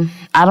 I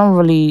don't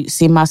really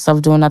see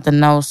myself doing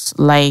nothing else.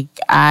 Like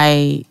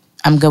I'm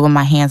good with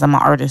my hands. I'm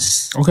an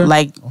artist.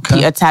 Okay.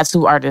 A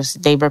tattoo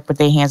artist. They work with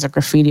their hands. Or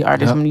graffiti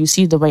artists. When you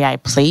see the way I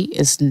plate,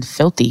 it's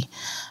filthy.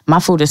 My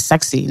food is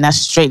sexy. And that's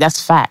straight.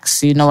 That's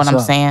facts. You know what I'm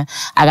saying?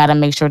 I got to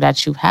make sure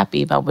that you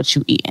happy about what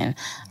you eating.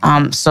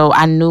 So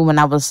I knew when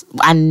I was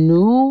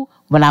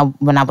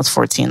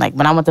 14. Like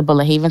when I went to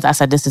Bullet Havens, I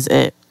said, this is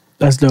it.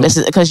 That's dope. This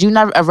is because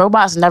a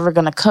robot's never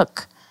gonna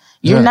cook.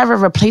 You're never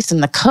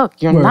replacing the cook.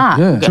 You're not.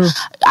 Yeah.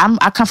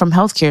 I come from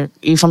healthcare.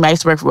 You feel me? I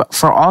used to work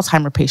for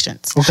Alzheimer's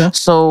patients. Okay.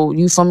 So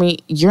you feel me?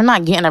 You're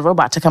not getting a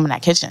robot to come in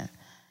that kitchen.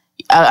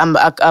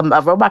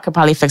 A robot could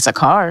probably fix a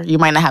car. You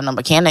might not have no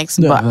mechanics,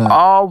 but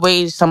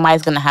always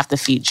somebody's gonna have to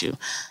feed you.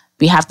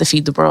 We have to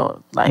feed the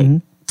world. Like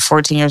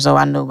 14 years old,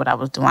 I knew what I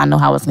was doing. I know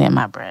how I was getting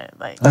my bread.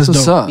 Like that's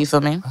what's up. You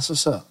feel me? That's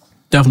what's up.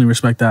 Definitely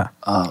respect that.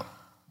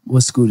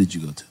 What school did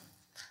you go to?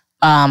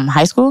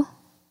 High school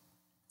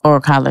or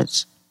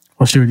college?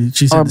 Well,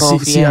 she said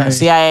both, CIA.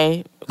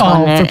 CIA.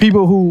 For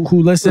people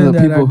who listen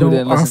that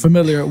aren't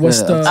familiar, what's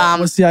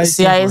CIA?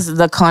 CIA is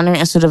the Culinary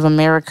Institute of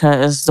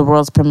America. Is the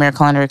world's premier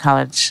culinary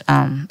college.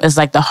 It's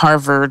like the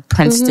Harvard,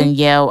 Princeton,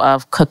 Yale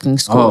of cooking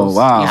schools. Oh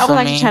wow! I was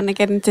like trying to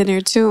get into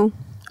there too.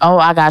 Oh,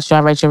 I got you.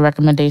 I write your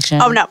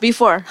recommendation. Oh, no,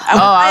 before.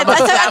 I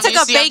took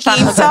a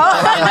baking, so.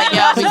 Like,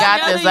 yo, we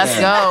got this. Let's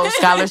go.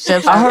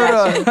 Scholarships.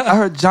 I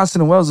heard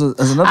Johnson & Wales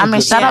is another. I mean,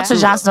 shout out to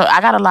Johnson.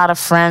 I got a lot of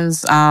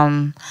friends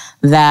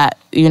that,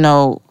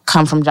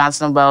 come from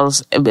Johnson &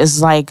 Wales. It's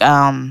like,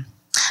 I'm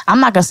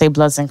not going to say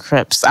Bloods and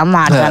Crips. I'm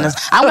going to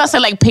say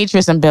like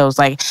Patriots and Bills.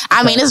 Like,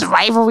 I mean, it's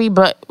rivalry,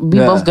 but we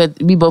both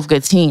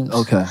good teams.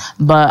 Okay.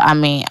 But, I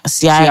mean,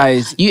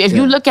 CIA if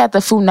you look at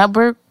the Food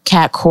Network,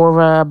 Kat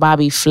Cora,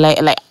 Bobby Flay,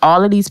 like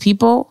all of these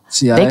people,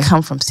 they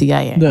come from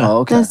CIA. Yeah. Oh,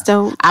 okay. That's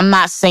dope. I'm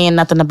not saying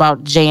nothing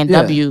about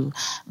J&W.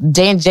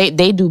 J&J,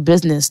 they do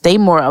business. We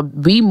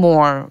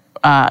more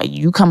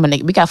you come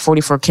in. We got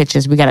 44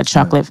 kitchens. We got a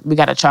chocolate. We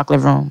got a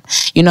chocolate room.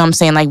 You know what I'm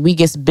saying? Like we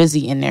get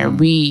busy in there.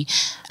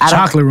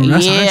 Chocolate room.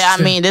 That's I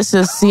mean, this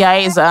is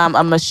CIA's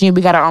a machine.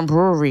 We got our own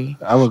brewery.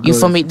 You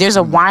feel me? There's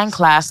a wine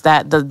class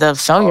that the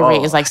failure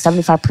rate is like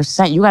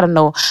 75%. You got to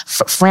know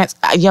France.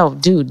 Yo,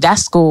 dude, that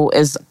school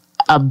is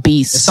a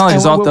beast. It sounds like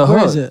it's off the hood.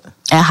 Where is it?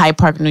 In Hyde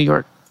Park, New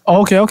York.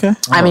 Oh, okay.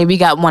 I mean, we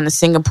got one in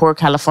Singapore,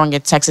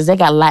 California, Texas. They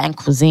got Latin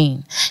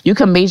cuisine. You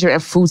can major in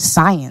food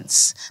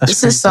science.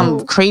 This is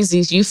some crazy.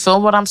 You feel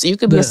what I'm saying? You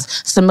could be a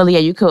sommelier.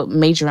 You could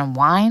major in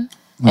wine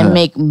and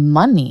make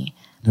money.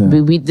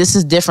 Yeah. This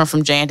is different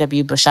from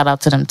JNW, but shout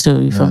out to them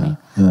too. You feel me?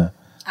 Yeah.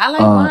 I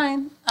like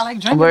wine. I like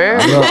drinking.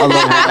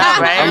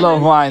 I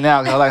love wine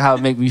now. I like how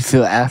it make me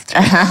feel after.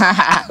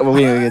 But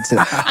we ain't gonna get to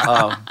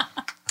that.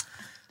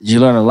 Did you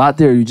learn a lot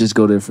there, or you just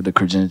go there for the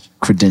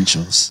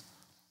credentials?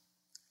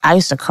 I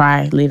used to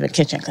cry leaving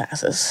kitchen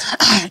classes.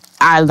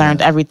 I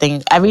learned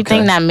everything.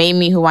 Everything that made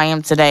me who I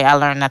am today, I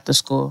learned at the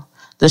school.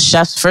 The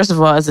chefs, first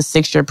of all, is a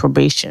 6-year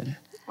probation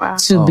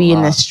to be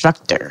an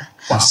instructor.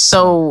 Wow.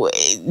 So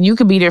you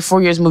could be there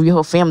 4 years, move your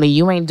whole family.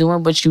 You ain't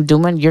doing what you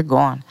doing, you're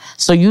gone.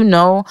 So you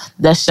know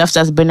that chefs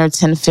that's been there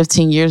 10,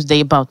 15 years, they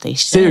about they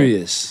shit.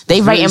 Serious.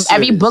 They write in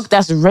every book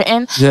that's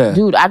written. Yeah.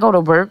 Dude, I go to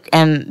work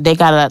and they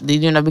got we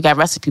got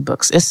recipe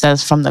books. It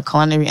says from the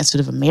Culinary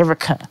Institute of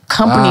America.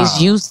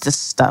 Companies use this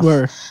stuff.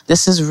 Word.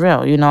 This is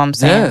real, you know what I'm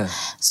saying? Yeah.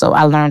 So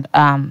I learned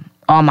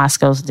all my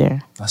skills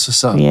there. That's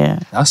what's up. Yeah.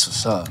 That's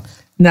what's up.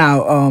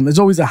 Now, there's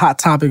always a hot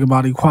topic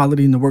about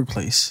equality in the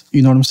workplace.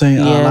 You know what I'm saying?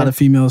 Yeah. A lot of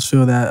females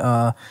feel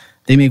that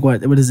they make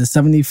what is it,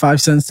 75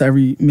 cents to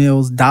every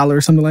male's dollar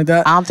or something like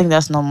that? I don't think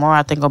that's no more.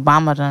 I think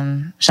Obama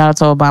done. Shout out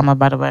to Obama,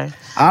 by the way.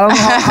 I don't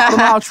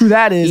know how true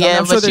that is. Yeah,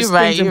 I'm but you're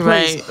right. You're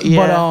right.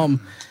 Yeah. But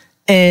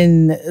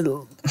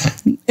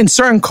in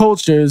certain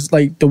cultures,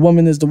 like the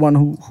woman is the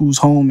one who's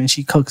home and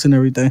she cooks and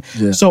everything.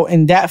 Yeah. So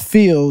in that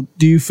field,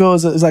 do you feel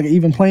it's like an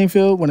even playing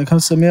field when it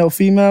comes to male,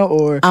 female,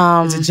 or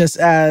is it just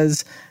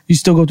as you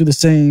still go through the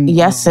same?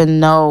 Yes and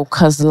no,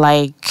 because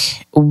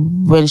like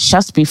when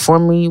chefs before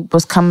me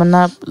was coming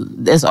up,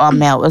 it's all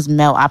male. It was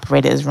male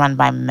operated. It's run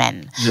by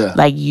men. Yeah.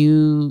 Like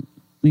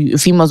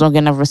females don't get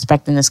enough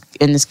respect in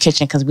this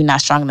kitchen because we're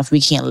not strong enough.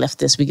 We can't lift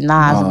this. What?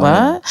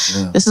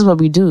 Yeah. This is what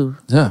we do.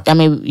 Yeah. I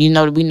mean, we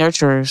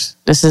nurturers.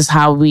 This is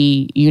how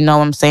we, you know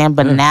what I'm saying?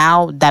 But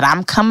now that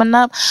I'm coming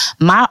up,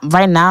 my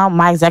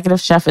executive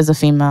chef is a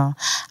female.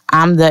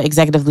 I'm the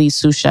executive lead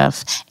sous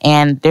chef.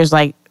 And there's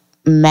like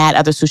mad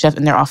other sous chefs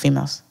and they're all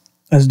females.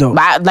 That's dope.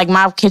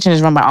 My kitchen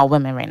is run by all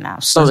women right now.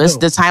 So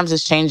the times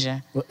is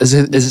changing. Is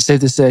it safe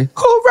to say,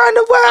 who run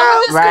the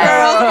world?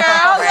 Right.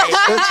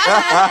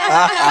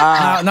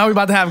 Now we're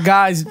about to have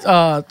guys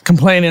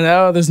complaining,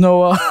 there's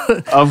no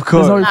of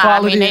course. No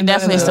equality. They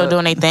definitely still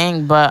doing their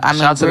thing, but I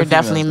mean we're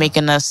definitely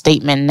making a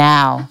statement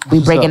now. We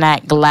breaking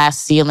that glass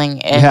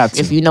ceiling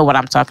if you know what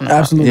I'm talking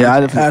about. Absolutely. Yeah,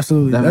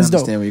 absolutely. That's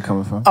dope. Understand where you're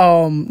coming from.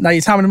 Now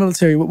your time in the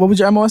military, what was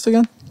your MOS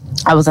again?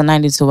 I was a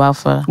 92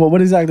 Alpha.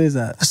 What exactly is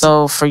that?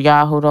 So for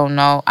y'all who don't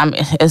know,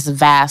 it's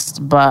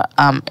vast, but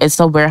it's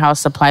a warehouse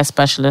supply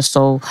specialist.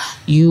 So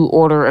you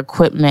order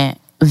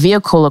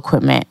vehicle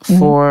equipment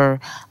for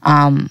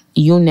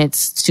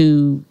units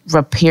to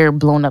repair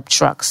blown up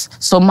trucks.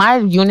 So my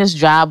unit's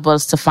job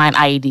was to find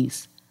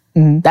IEDs.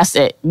 Mm-hmm. That's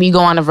it. We go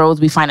on the roads,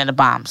 we finding the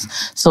bombs.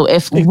 So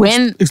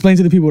explain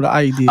to the people what the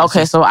IED is.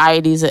 Okay, so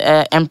IED is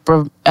an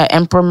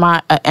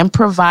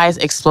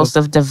improvised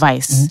explosive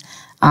device.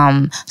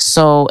 Mm-hmm.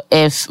 So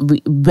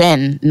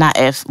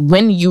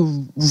when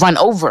you run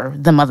over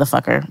the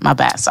motherfucker, my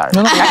bad, sorry.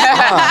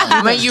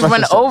 When you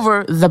run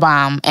over the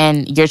bomb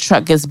and your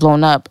truck gets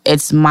blown up,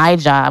 it's my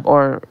job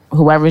or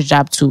whoever's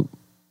job to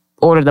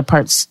order the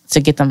parts to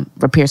get them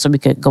repaired so we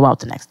could go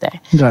out the next day.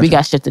 Gotcha. We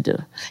got shit to do.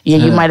 Yeah,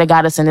 you might have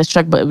got us in this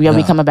truck, but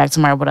we coming back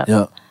tomorrow. What up?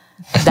 Yeah.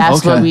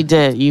 That's what we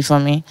did. You feel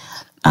me?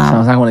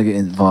 I want to get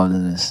involved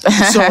in this.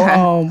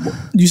 So,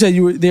 you said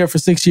you were there for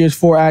 6 years,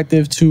 4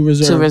 active, 2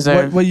 reserve. 2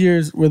 reserve. What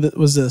years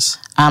was this?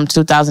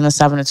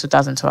 2007 to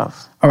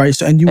 2012. All right.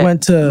 So, and you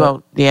went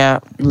to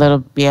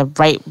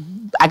right.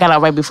 I got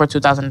out right before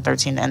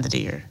 2013, the end of the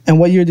year. And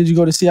what year did you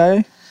go to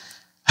CIA?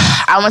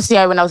 I went to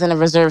CIA when I was in the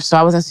reserve. So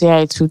I was in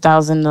CIA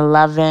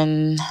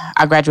 2011.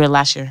 I graduated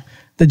last year.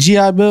 The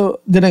GI Bill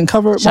didn't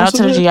cover it? Shout out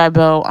to the GI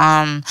Bill.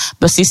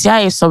 But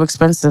CIA is so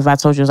expensive. I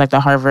told you it was like the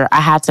Harvard. I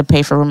had to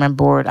pay for room and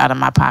board out of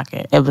my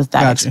pocket. It was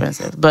that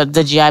expensive. But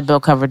the GI Bill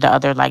covered the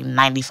other like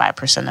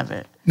 95% of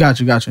it.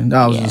 Got you. I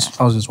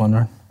was just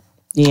wondering.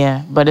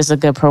 Yeah, but it's a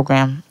good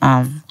program.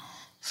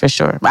 For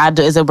sure.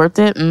 Is it worth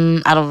it?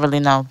 I don't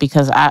really know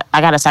because I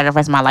got to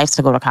sacrifice my life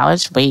to go to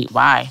college. Wait,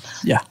 why?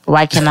 Yeah.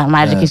 Why cannot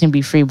my education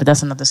be free? But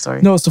that's another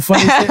story. No, it's the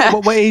funny thing.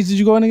 What age did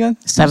you go in again?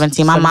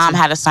 17. My mom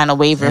had to sign a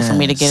waiver for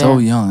me to get in. So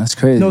young. That's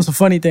crazy. No, it's the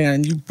funny thing,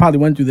 and you probably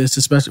went through this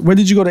especially. Where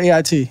did you go to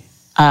AIT?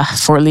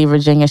 Fort Lee,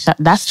 Virginia.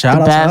 That's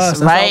the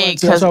best, right?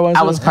 Because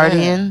I was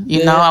partying.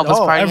 You know, I was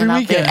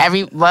partying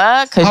every weekend.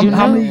 What?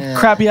 How many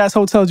crappy ass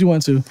hotels you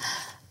went to?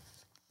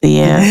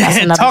 Yeah,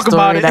 that's another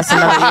story. That's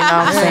another, you know what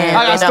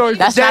I'm saying?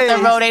 That's not the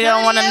road they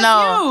don't want to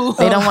know.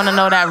 They don't want to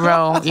know that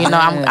road. You know,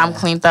 I'm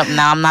cleaned up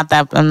now. I'm not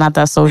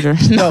that soldier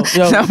no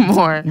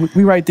more.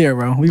 We right there,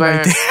 bro. We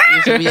right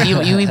there.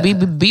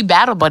 We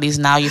battle buddies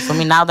now. You feel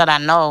me? Now that I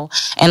know,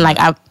 and like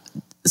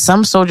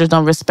some soldiers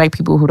don't respect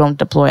people who don't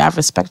deploy. I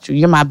respect you.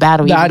 You're my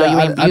battle. You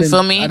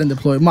feel me? I didn't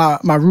deploy. My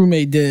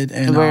roommate did,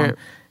 and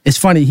it's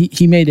funny.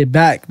 He made it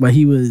back, but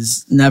he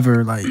was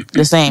never like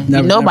the same.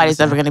 Nobody's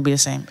ever gonna be the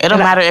same. It don't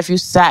matter if you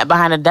sat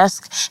behind a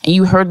desk and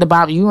you heard the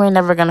bomb. You ain't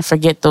never gonna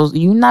forget those.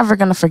 You never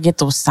gonna forget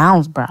those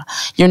sounds, bro.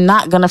 You're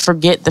not gonna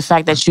forget the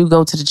fact that you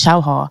go to the chow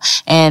hall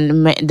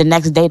and the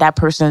next day that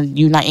person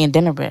you not eating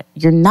dinner with.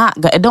 You're not.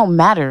 It don't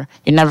matter.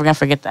 You're never gonna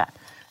forget that.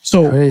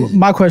 So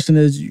my question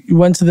is, you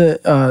went to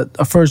the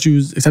first, you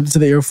was accepted to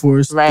the Air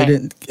Force. Right. They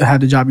didn't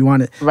have the job you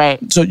wanted. Right.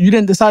 So you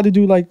didn't decide to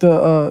do like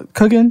the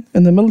cooking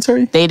in the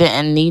military? They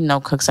didn't need no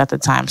cooks at the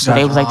time, so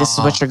they was like, "This is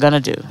what you're gonna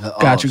do."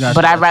 Got you.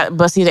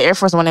 But see, the Air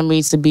Force wanted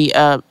me to be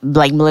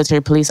like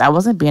military police. I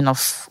wasn't being no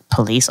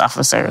police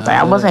officer. Like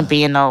I wasn't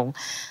being no.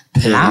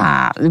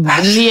 Nah,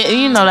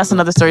 you know that's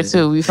another story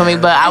too. You feel me?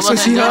 But I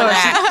wasn't doing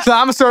that. So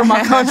I'm serving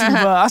my country,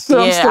 but I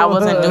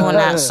wasn't doing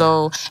that.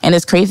 So, and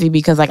it's crazy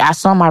because like I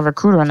saw my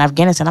recruiter in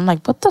Afghanistan. I'm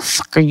like, what the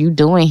fuck are you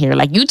doing here?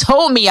 Like you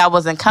told me I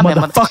wasn't coming.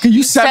 Motherfucker,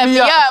 you set me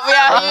up. Yeah, you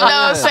know what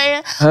I'm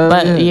saying?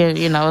 But yeah,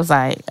 you know, it's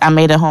like I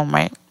made it home,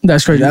 right?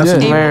 That's crazy.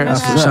 Absolutely.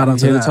 Shout out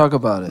to talk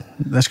about it.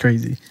 That's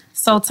crazy.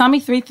 So tell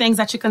me 3 things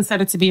that you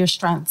consider to be your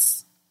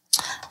strengths.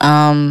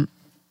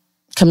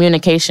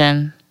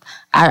 Communication.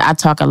 I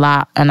talk a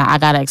lot and I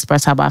gotta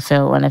express how I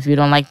feel. And if you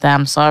don't like that,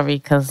 I'm sorry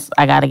because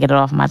I gotta get it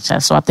off my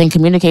chest. So I think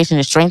communication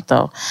is strength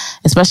though,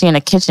 especially in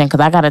the kitchen because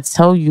I gotta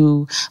tell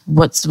you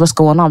what's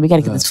going on. We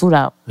gotta get this food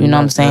out. You know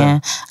what I'm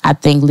saying? I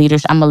think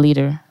leadership. I'm a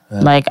leader.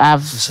 Like I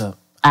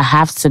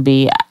have to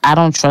be. I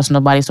don't trust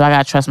nobody, so I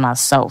gotta trust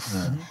myself.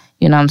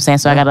 You know what I'm saying?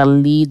 So I gotta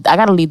lead. I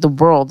gotta lead the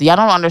world. Y'all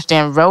don't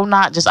understand. Ro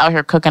not just out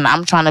here cooking.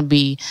 I'm trying to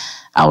be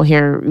out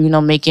here, you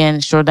know, making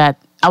sure that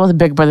I was a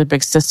big brother,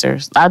 big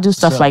sisters. I do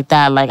stuff like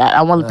that. Like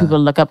I want people to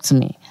look up to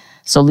me.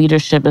 So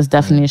leadership is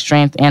definitely a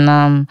strength,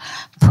 and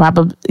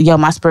probably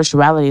my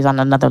spirituality is on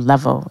another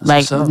level.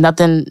 Like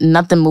nothing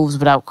moves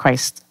without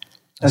Christ.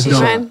 That's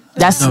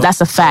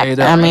a fact.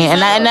 I mean,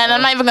 and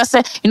I'm not even gonna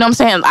say. You know what I'm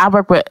saying? I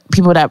work with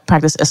people that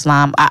practice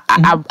Islam. I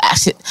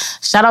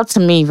shout out to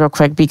me real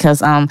quick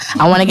because I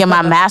want to get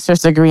my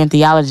master's degree in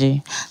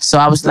theology. So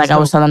I was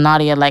telling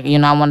Nadia, like, you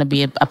know, I want to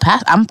be a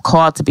pastor. I'm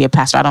called to be a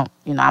pastor. I don't,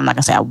 you know, I'm not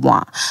gonna say I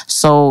want.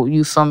 So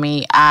you feel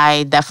me?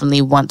 I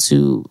definitely want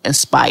to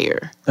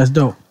inspire. That's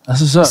dope. That's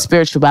what's up.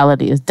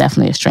 Spirituality is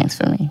definitely a strength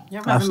for me.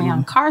 You're rubbing me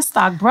on car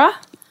stock, bruh.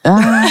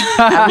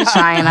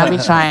 I be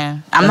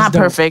trying. I'm not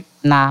perfect,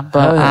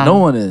 but no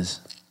one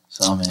is.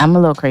 So I'm a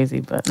little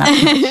crazy, but not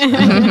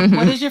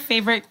What is your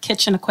favorite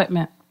kitchen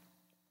equipment?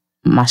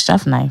 My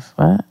chef knife.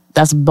 What?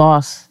 That's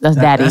boss. That's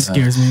daddy. That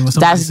scares me.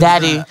 That's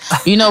daddy.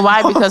 You know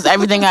why? Because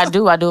everything I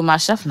do with my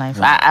chef knife.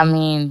 I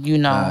mean, you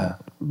know,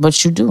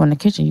 what you do in the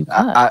kitchen, you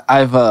cut.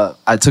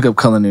 I took up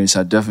culinary,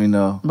 so I definitely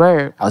know.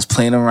 Word. I was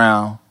playing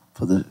around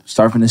for the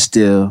sharpening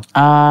steel.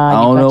 I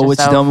don't know which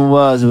dumb it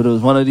was, but it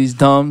was one of these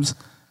dumbs.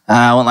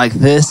 I went like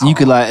this, and you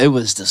could it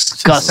was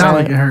disgusting.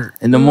 Like it hurt.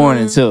 In the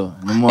morning too.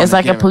 It's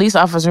like a police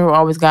officer who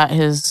always got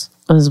his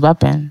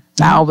weapon.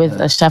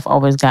 A chef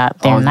always got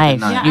their knife.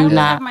 Yeah, I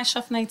have my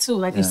chef knife too.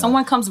 Like if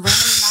someone comes randomly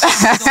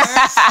knocking on the door,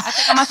 I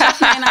take out my chef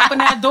knife and I open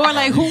that door.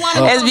 Like who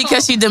wanted? It's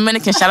because she's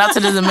Dominican. Shout out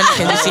to the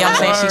Dominican. You see what I'm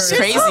saying? She's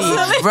crazy.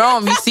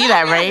 Rome, you see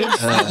that, right?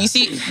 You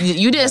see,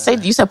 you didn't say,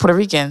 you said Puerto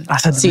Rican. I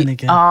said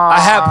Dominican. I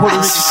had Puerto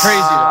Rican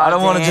crazy. I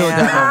don't want to deal with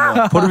that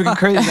no more. Puerto Rican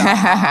crazy.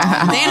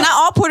 They're not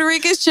all Puerto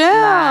Ricans. Chill.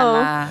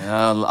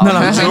 No,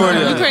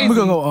 majority. We're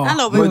gonna go off. I'm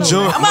a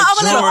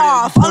little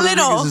off. A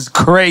little. This is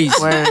crazy.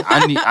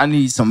 I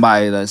need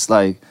somebody that's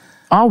like.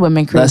 All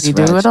women crazy,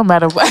 dude. It don't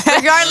matter what.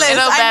 Regardless, it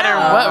don't matter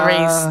what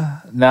race.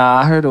 Nah,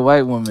 I heard a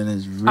white woman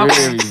is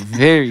very,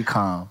 very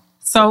calm.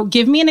 So,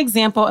 give me an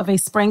example of a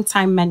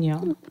springtime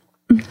menu.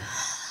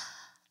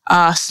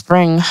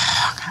 Spring,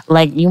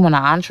 like you want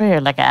an entree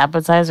or like an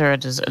appetizer, or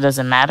does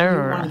it matter?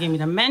 You want to give me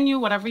the menu,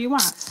 whatever you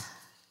want.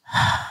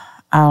 I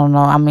don't know.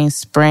 I mean,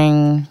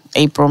 spring,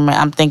 April, May.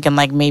 I'm thinking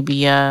like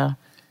maybe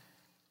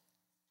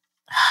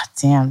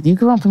damn, you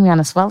gonna put me on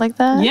the spot like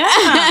that?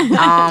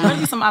 Yeah.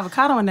 There's some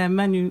avocado in that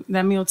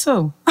meal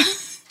too.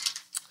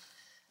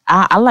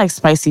 I like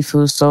spicy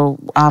food, so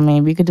I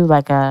mean, we could do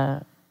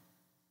Mexican.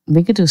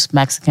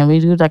 We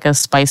do like a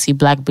spicy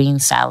black bean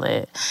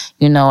salad.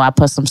 You know, I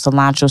put some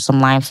cilantro,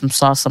 some lime, some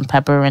salt, some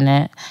pepper in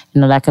it.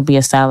 You know, that could be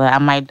a salad. I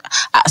might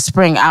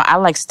spring. I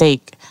like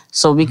steak.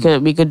 So we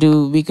could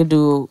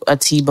do a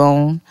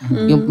T-bone.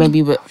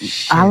 Maybe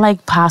I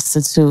like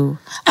pasta too.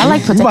 I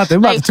like potato. We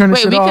about to turn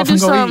this shit off and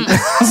go eat.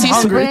 See,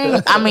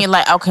 spring. I mean,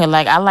 like okay,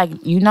 like I like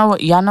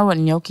y'all know what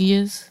gnocchi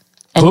is?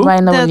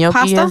 Anybody know what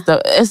gnocchi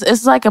is?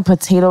 It's like a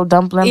potato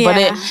dumpling, but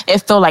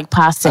it feel like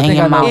pasta in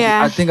your mouth.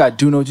 I think I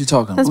do know what you're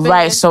talking about.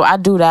 Right, so I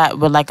do that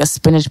with like a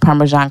spinach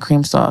Parmesan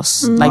cream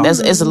sauce. Like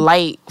it's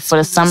light for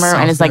the summer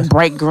and it's like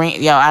bright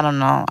green. Yo, I don't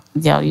know.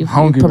 Yo, you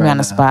put me on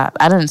the spot.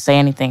 I didn't say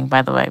anything,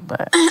 by the way,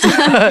 but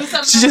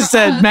she just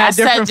said mad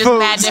different foods.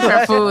 Mad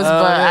different foods,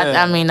 but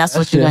I mean that's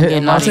what you're gonna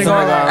get.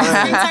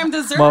 Springtime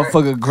dessert.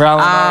 Motherfucker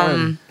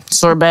growling.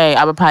 Sorbet,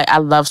 I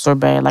love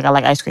sorbet. Like I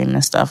like ice cream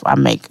and stuff. I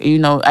make,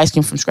 ice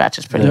cream from scratch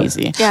is pretty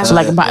easy. Yeah. So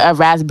like a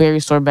raspberry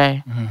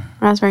sorbet.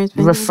 Raspberries.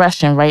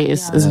 Refreshing, right?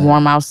 It's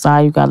warm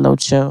outside. You got a little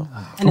chill.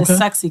 And it's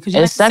sexy. Because you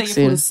like to say your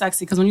food is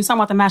sexy. Because when you talk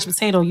about the mashed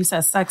potato, you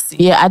said sexy.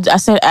 Yeah, I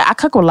said I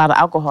cook with a lot of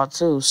alcohol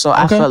too. So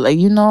I feel like,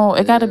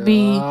 it got to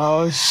be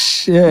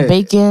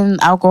bacon,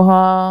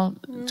 alcohol,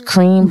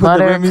 cream,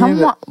 butter.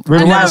 Come on.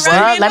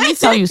 Let me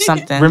tell you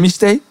something. Remy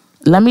steak?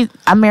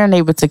 I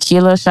marinate with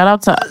tequila. Shout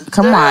out to,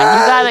 come on, you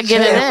gotta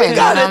get it in. We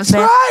gotta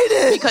try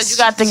this. Because you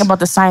gotta think about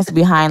the science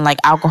behind like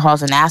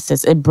alcohols and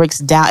acids. It breaks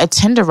down, it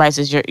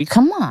tenderizes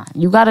come on,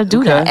 you gotta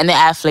do that. And it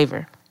adds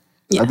flavor.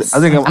 Yes. I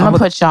think I'm gonna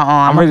put y'all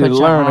on. I'm ready to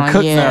learn to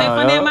cook now. They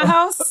put it in my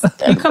house.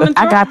 You coming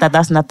through? I got that.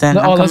 That's nothing.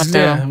 I'm coming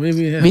through.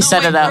 We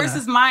set it up. This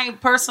is my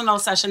personal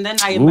session. Then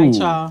I invite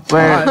y'all.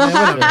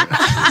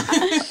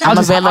 I'm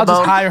available. I'll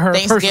just hire her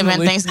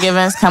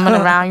Thanksgiving's coming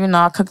around.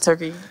 I'll cook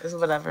turkey. It's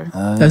whatever.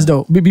 That's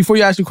dope. Before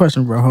you ask your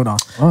question, bro, hold on.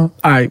 All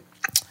right,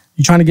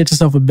 you're trying to get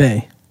yourself a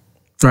bae,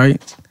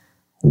 right?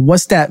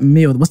 What's that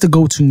meal? What's the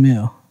go-to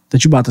meal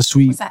that you about to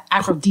sweep? What's that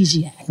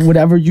aphrodisiac?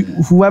 Whoever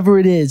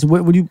it is,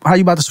 how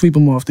you about to sweep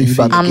them off? You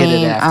about to get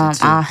it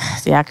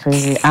after too. Yeah,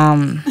 crazy.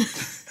 I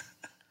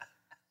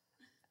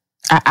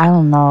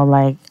don't know,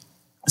 like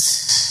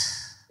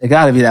it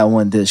gotta be that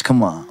one dish.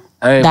 Come on.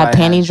 That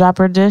panty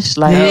dropper dish,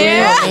 like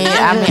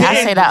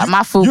I say that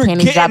my food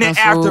panty dropping food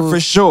after for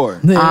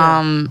sure.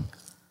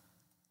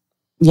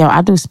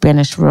 I do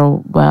Spanish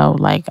real well.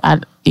 Like I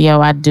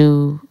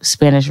do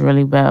Spanish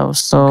really well.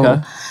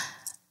 So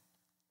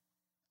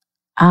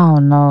I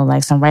don't know,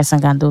 like some rice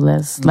and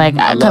gandules, like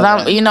because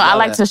I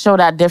like to show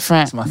that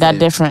different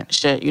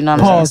shit. You know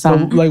what I'm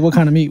saying? Like what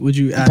kind of meat would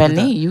you add?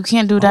 Penne. You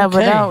can't do that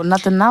without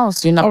nothing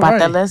else.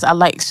 Pateles. I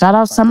like. Shout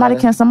out somebody.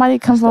 Can somebody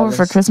come over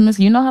for Christmas?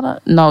 You know how to?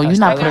 No, you're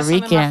not Puerto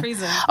Rican.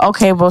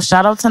 Okay, well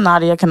shout out to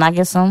Nadia. Can I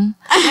get some?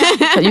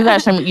 You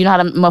guys show me. You know how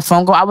to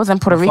mofongo? I was in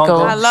Puerto Rico.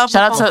 I love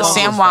shout out to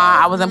San Juan.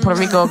 I was in Puerter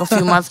Rico a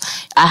few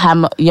months. I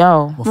had it's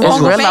real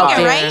out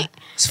there. Right?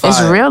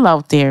 It's real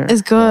out there.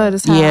 It's good.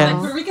 It's yeah.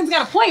 Puerto Ricans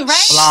got a point,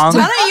 right? Flan.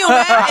 Telling you,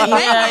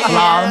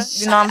 man.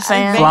 You know what I'm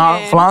saying?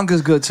 Flan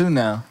is good too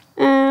now.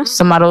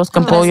 Samaros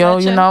con pollo,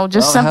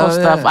 just simple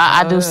stuff.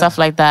 I do stuff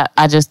like that.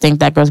 I just think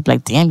that girls be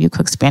like, damn, you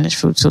cook Spanish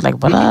food too.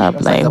 Like, what up?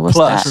 Like, what's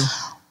that?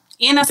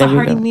 And that's a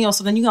hearty meal,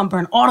 so then you're gonna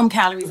burn all them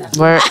calories. That's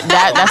what.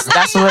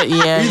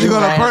 Yeah, you're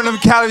gonna burn them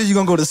calories. You're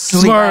gonna go to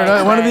sleep.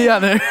 Smart, one or the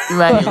other.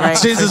 Right.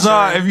 Chances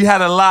are, if you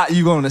had a lot,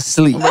 you're going to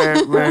sleep.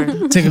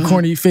 Word. Take a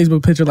corny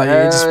Facebook picture, like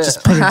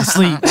just put her to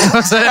sleep.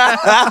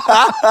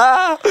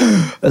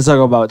 Let's talk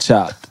about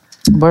Chopped.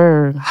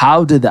 Word.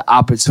 How did the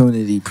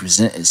opportunity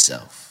present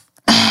itself?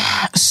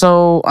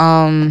 So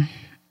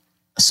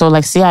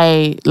like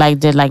CIA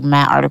did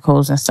mad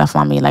articles and stuff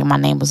on me. Like my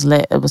name was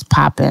lit. It was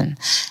popping.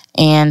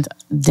 And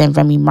then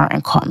Remy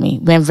Martin caught me.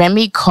 When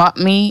Remy caught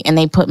me and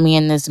they put me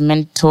in this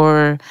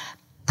mentor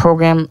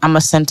program, I'm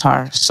a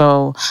centaur.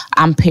 So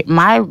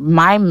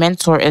my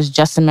mentor is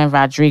Jessamine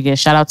Rodriguez.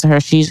 Shout out to her.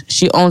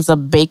 She owns a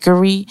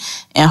bakery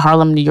in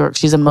Harlem, New York.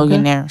 She's a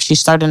millionaire. She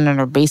started in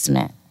her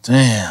basement.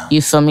 Damn.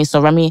 You feel me? So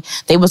Remy,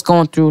 they was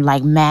going through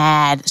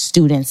mad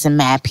students and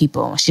mad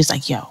people. She's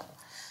like, yo,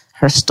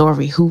 her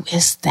story, who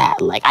is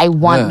that? Like, I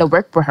want to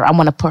work with her. I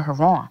want to put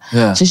her on.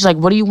 Yeah. So she's like,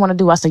 what do you want to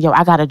do? I said, yo,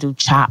 I got to do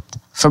Chopped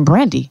for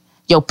Brandy.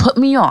 Yo, put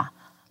me on.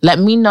 Let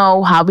me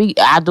know how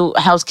I do.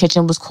 Hell's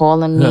Kitchen was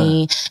calling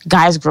me.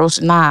 Guys Gross.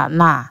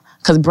 Nah.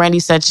 Because Brandy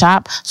said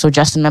Chopped, so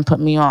Justin put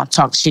me on.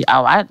 Talk shit.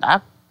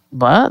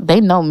 But they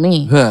know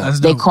me. Yeah.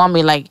 They call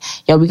me like,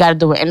 yo, we got to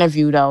do an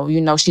interview though.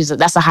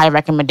 That's a high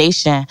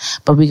recommendation,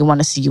 but we want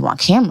to see you on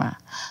camera.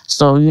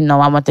 So,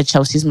 I went to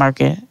Chelsea's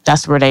Market.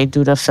 That's where they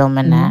do the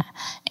filming at.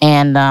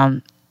 And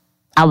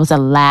I was the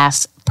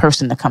last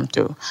person to come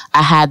through.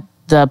 I had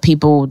the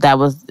people that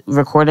was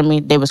recording me,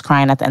 they was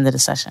crying at the end of the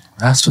session.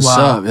 That's what's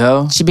up,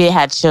 yo. She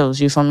had chills,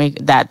 you feel me?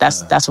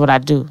 That's what I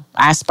do.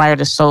 I inspire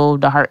the soul,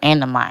 the heart,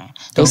 and the mind.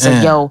 They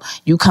said, yo,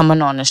 you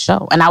coming on the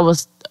show. And I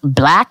was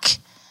black,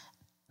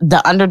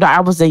 the underdog.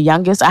 I was the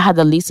youngest. I had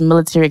the least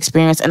military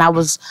experience. And I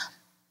was...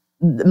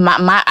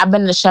 I've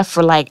been a chef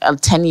for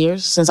 10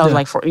 years since I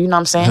was 4. You know what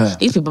I'm saying? Yeah.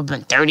 These people have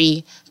been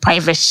 30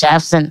 private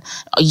chefs and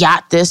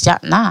yacht.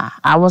 Nah,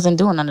 I wasn't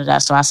doing none of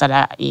that. So I said,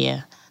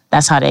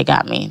 that's how they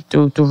got me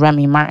through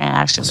Remy Martin.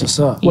 Actually, that's what's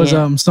up. Was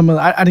some of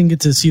I didn't get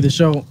to see the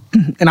show,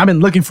 and I've been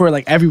looking for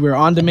it everywhere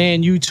on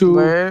demand,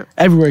 YouTube,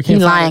 everywhere. You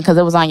lying because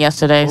it was on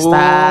yesterday.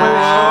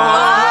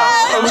 Stop.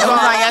 It was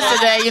on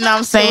yesterday, you know what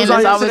I'm saying? It's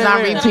always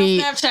on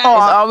repeat. It's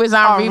always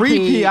on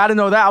repeat. I didn't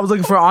know that. I was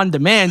looking for on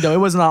demand though. It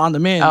wasn't on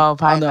demand. Oh,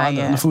 probably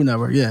on the Food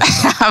Network. Yeah.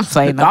 I'm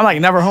playing.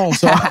 I'm never home.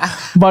 So,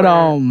 But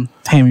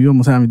damn, you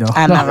almost had me though.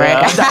 I know, right?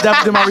 I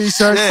definitely did my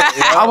research.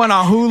 I went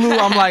on Hulu.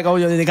 I'm like, oh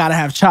yeah, they gotta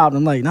have Chopped.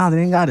 I'm like, nah,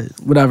 they ain't got it.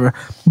 Whatever.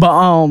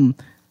 But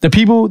the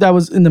people that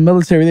was in the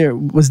military there,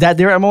 was that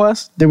their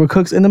MOS? They were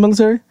cooks in the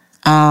military?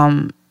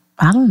 I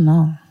don't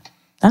know.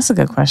 That's a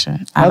good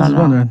question. I was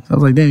wondering. I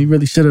was like, damn, you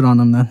really shitted on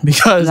them then,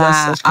 because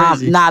that's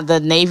crazy.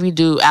 The Navy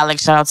dude,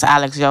 Alex. Shout out to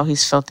Alex. Yo,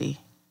 he's filthy.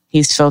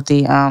 He's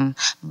filthy.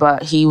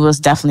 But he was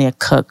definitely a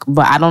cook.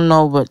 But I don't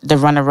know what the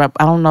runner-up.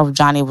 I don't know if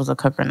Johnny was a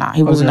cook or not.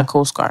 He was in the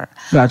Coast Guard.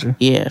 Gotcha.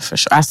 Yeah, for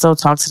sure. I still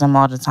talk to them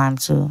all the time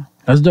too.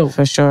 That's dope.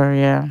 For sure.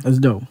 Yeah. That's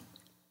dope.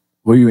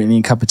 Were you in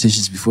any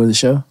competitions before the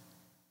show?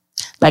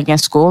 Like in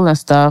school and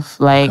stuff.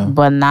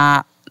 But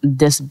not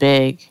this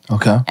big.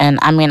 Okay. And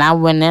I mean, I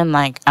went in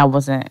like I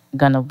wasn't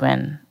gonna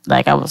win.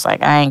 Like I was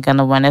like, I ain't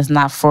gonna win. It's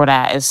not for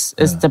that. It's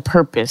the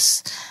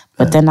purpose.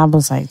 But then I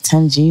was like,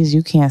 10 G's,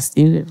 you can't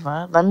steal it.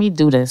 Let me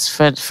do this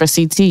for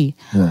CT.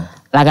 Yeah.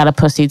 I gotta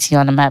put CT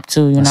on the map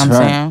too. You know what I'm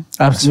saying?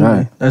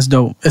 Absolutely. That's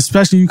dope.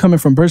 Especially you coming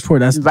from Bridgeport.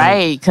 That's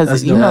right.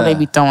 Because you know they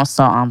be throwing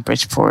salt on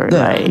Bridgeport.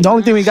 Yeah. Like, the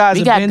only thing we got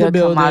is good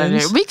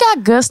buildings. We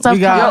got good stuff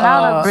coming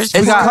out of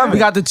Bridgeport. We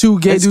got the 2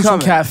 gay dudes from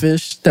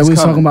Catfish that we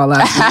was talking about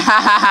last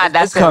week.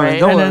 That's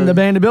coming. And then the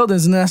abandoned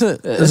buildings, and that's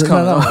it. It's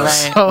coming.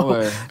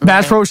 So,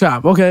 Bass Pro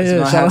Shop. Okay,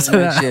 yeah. Shout out to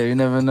that. You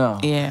never know.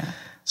 Yeah.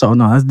 So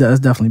no, that's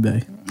definitely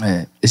big.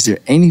 Man, is there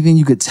anything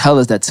you could tell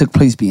us that took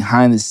place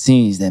behind the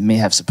scenes that may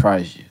have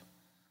surprised you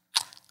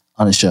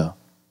on the show?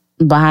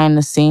 Behind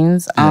the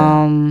scenes,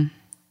 yeah.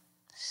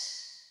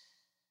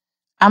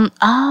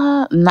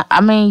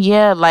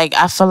 Like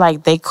I feel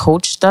like they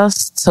coached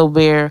us to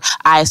where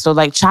so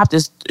like Chopped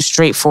is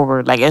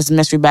straightforward. Like it's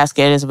Mystery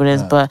Basket, it is what it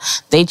is, but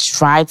they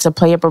tried to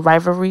play up a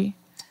rivalry.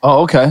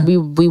 Oh, okay.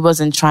 We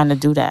wasn't trying to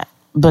do that.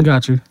 But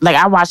got you. Like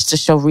I watched the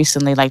show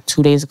recently, like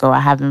 2 days ago. I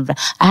had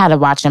a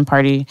watching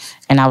party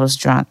and I was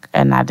drunk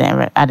and I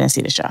didn't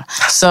see the show.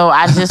 So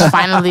I just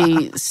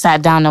finally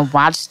sat down and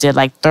watched it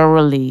like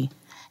thoroughly,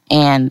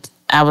 and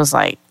I was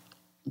like,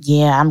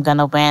 yeah, I'm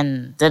gonna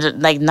win.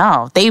 Like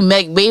no, they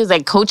was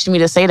like coaching me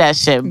to say that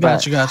shit.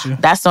 But got you.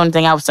 That's the only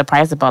thing I was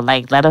surprised about.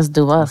 Like let us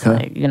do us,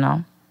 like you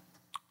know.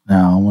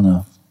 Now I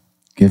wanna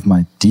give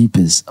my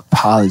deepest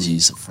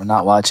apologies for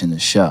not watching the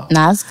show.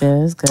 Nah, it's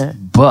good. It's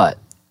good. But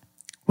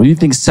what do you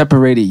think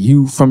separated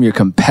you from your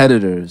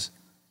competitors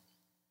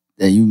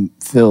that you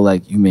feel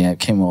like you may have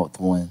came out with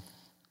the win?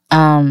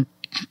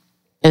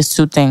 It's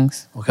 2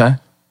 things. Okay.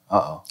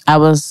 Uh-oh. I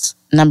was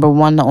number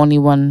 1, the only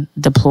one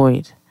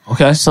deployed.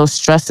 Okay. So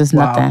stress is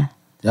nothing.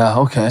 Yeah,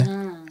 okay.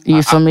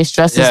 You feel me?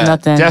 Stress is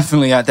nothing.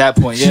 Definitely at that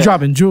point. Yeah. She's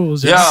dropping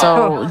jewels. Yeah.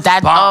 So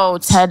that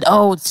Ted,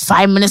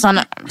 5 minutes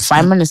on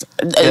 5 minutes.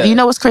 You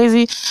know what's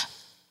crazy?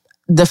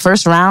 The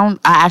first round,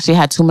 I actually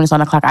had 2 minutes on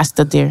the clock. I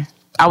stood there.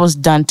 I was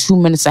done 2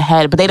 minutes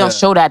ahead, but they don't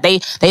show that.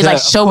 They like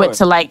show it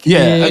to like you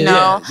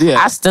know. Yeah.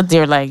 I stood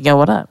there like, yo,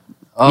 what up?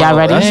 Y'all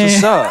ready? That's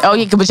what's up. Oh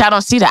yeah, but y'all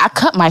don't see that. I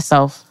cut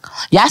myself.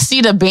 Y'all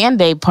see the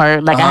Band-Aid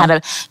part. Like I had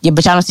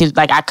but y'all don't see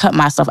like I cut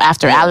myself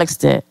after Alex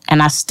did,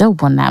 and I still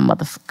won that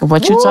motherfucker.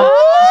 What you talking?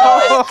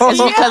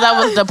 It's because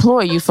I was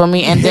deployed. You feel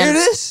me? And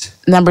then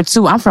number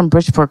 2, I'm from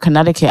Bridgeport,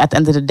 Connecticut. At the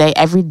end of the day,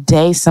 every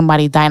day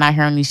somebody dying out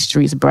here on these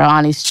streets, bro.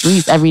 On these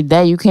streets every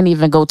day, you can't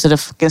even go to the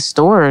fucking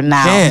store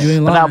now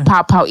without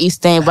Pop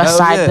East End, West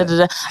Side.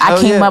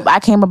 I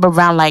came up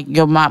around like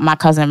my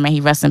cousin, man. He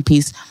rest in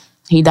peace.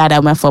 He died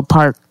at Winfield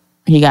Park.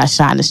 He got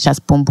shot in his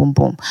chest. Boom, boom,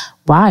 boom.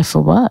 Why?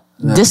 For what?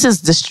 Yeah. This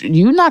is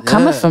you not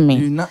coming for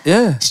me.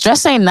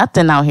 Stress ain't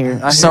nothing out here.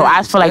 I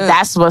feel like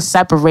that's what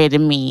separated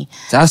me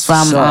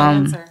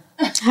from.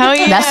 Hell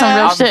yeah. That's some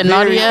real shit.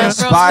 Nadia,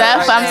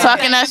 Steph, I'm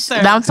talking that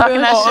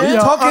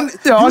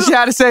shit. All she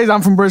had to say is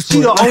I'm from Bridgeport.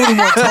 She the only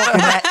one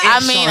talking that. I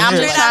mean, I'm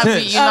just trying to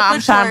be,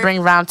 I'm trying to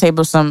bring Round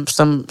Table some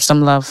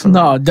love.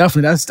 No,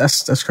 definitely.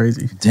 That's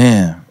crazy.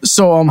 Damn.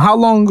 So, how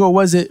long ago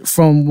was it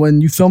from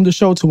when you filmed the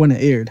show to when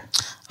it aired?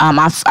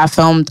 I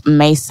filmed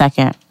May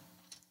 2nd.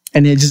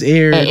 And it just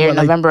aired? It aired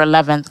November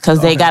 11th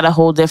because they got to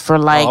hold it for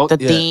the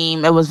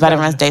theme. It was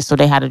Veterans Day, so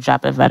they had to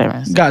drop it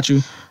Veterans Day. Got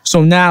you.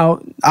 So now,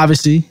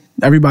 obviously,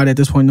 everybody at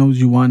this point knows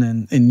you won,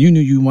 and you knew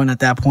you won at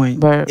that point.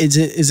 But is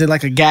it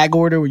like a gag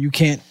order where you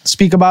can't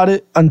speak about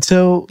it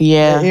until it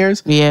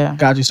airs? Yeah.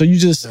 Got you. So you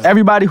just,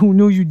 everybody who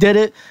knew you did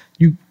it,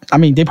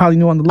 they probably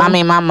knew on the low? I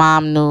mean, my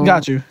mom knew.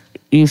 Got you.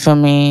 You feel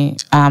me?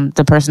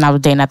 The person I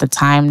was dating at the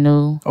time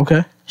knew.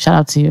 Okay. Shout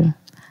out to you.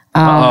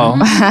 No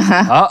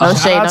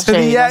shade, no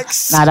shade.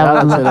 Nah,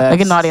 that was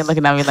look at Nadia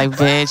looking at me like,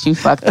 bitch, you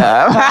fucked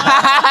up.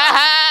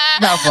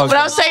 But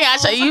I'm saying,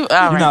 you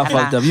not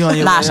fucked up. You on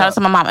your way shout out to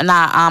my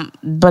mom.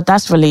 But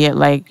that's really it.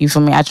 Like, you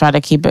feel me? I tried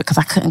to keep it because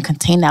I couldn't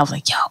contain that. I was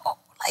like,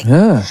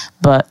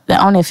 but there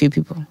are only a few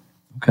people.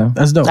 Okay,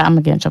 that's dope. I'm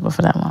gonna get in trouble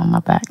for that one on my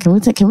back. Can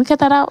we cut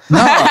that out? No.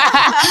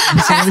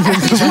 I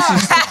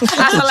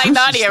feel like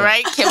Nadia,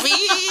 right? Can we?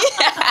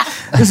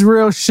 It's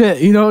real shit,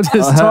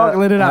 just talk,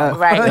 let it out.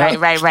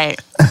 Right.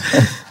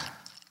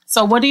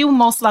 So what do you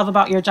most love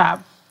about your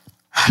job?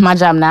 My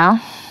job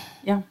now?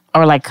 Yeah.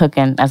 Or like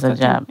cooking as a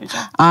job.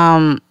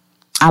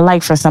 I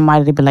like for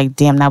somebody to be like,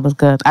 damn, that was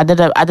good. I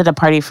did a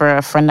party for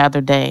a friend the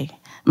other day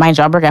Mind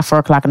you, I work at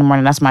 4:00 in the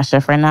morning. That's my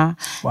shift right now.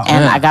 Wow.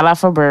 And I got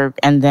off of work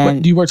and then...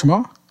 Wait, do you work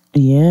tomorrow?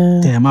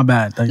 Yeah. Damn, my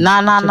bad.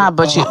 Nah.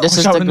 But this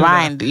is the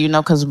grind,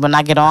 because when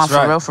I get on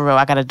for real,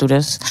 I gotta do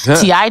this. Yeah.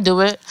 T.I.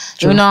 do it.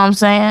 True. You know what I'm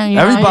saying?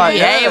 Everybody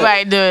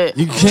do it.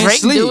 You can't Drake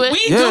sleep. do it.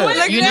 We do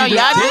it. You know,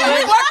 y'all do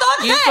it.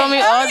 You feel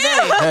me all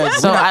day.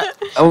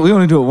 So we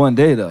only do it one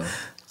day though.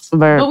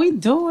 But we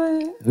do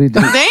it. We do.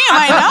 Damn,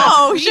 I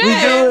know. Shit.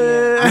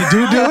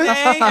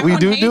 We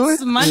do it. We do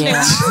it. Monday.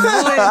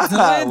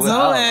 Yeah.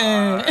 Do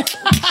it.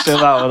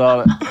 Chill out with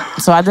all that.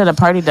 So I did a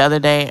party the other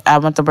day. I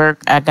went to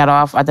work. I got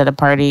off. I did a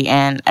party,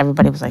 and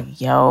everybody was like,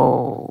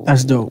 "Yo,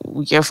 that's dope."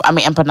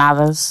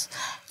 Empanadas,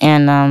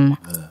 and I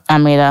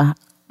made a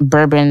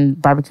bourbon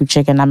barbecue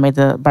chicken. I made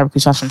the barbecue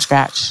sauce from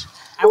scratch.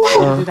 I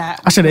want to do that.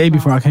 I should have ate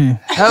before I came.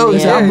 Hell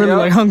yeah. I'm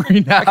really hungry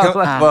now.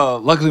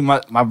 Well, luckily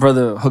my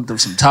brother hooked up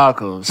some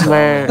tacos.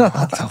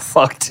 So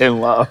fucked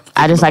him up.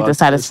 I just like the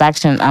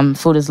satisfaction.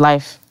 Food is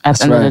life. At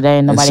the end of the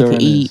day, nobody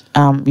can eat.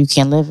 You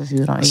can't live if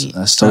you don't eat.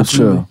 That's so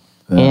true.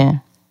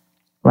 Yeah.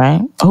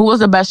 Right? Who was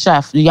the best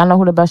chef? Do y'all know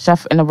who the best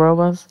chef in the world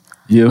was?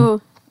 You?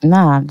 Who?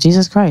 Nah,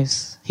 Jesus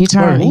Christ. He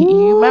turned.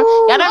 You remember?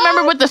 Y'all don't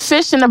remember with the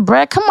fish and the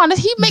bread? Come on,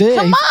 he make.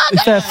 Come on, he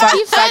fed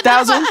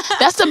 5,000.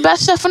 That's the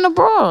best chef in the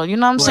world. You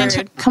know what I'm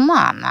saying? Come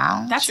on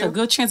now. That's a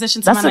good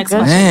transition to my next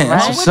question.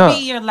 What would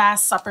be your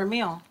last supper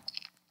meal?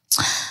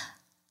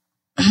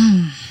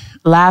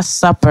 Last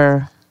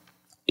supper,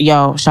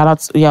 yo, shout out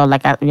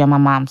to my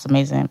mom's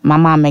amazing. My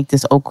mom make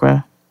this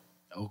okra.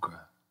 Okra.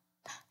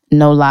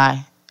 No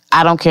lie.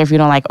 I don't care if you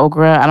don't like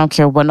okra. I don't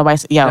care what nobody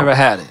says. Yo, never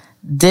had it.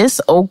 This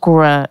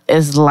okra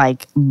is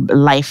like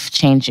life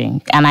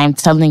changing, and I'm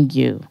telling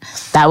you,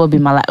 that would be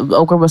my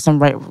okra with some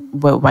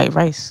white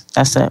rice.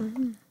 That's it.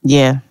 Mm-hmm.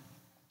 Yeah.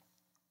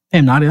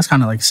 Damn, Nadia, that's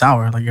kind of like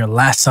sour, like your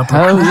last supper.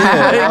 Oh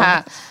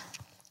yeah.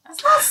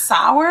 That's not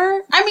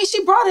sour. I mean,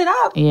 she brought it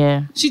up.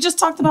 Yeah. She just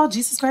talked about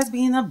Jesus Christ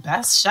being the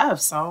best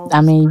chef. So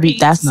I mean,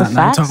 that's the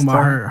fact. Talking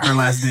about her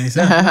last days.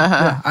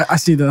 Yeah, I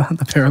see the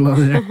parallel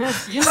there.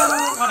 You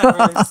know,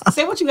 whatever.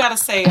 Say what you gotta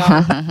say.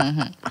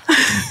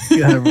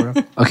 Yeah, bro.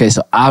 Okay,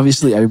 so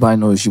obviously everybody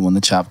knows you won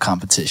the chop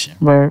competition.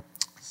 Word.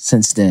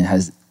 Since then,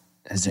 has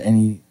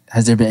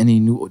there been any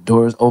new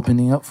doors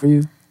opening up for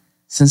you?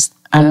 Since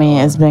I mean,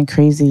 it's been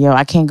crazy, yo.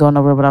 I can't go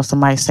nowhere without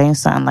somebody saying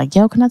something like,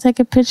 yo, can I take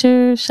a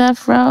picture,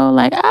 Chef Ro?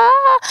 Like,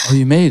 Oh,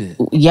 you made it.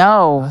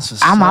 Yo,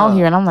 I'm out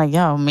here and I'm like,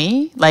 yo,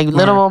 me? Like,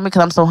 little old me,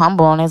 because I'm so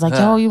humble. And it's like,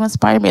 yo, you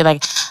inspired me.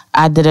 Like,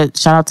 I did a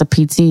shout out to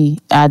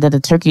PT. I did a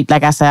turkey,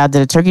 like I said, I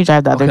did a turkey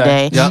drive the other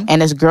day. Yep.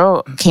 And this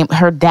girl came,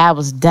 her dad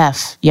was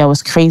deaf. Yo, it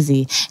was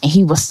crazy. And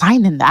he was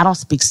signing. I don't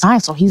speak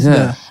sign, so he's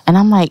and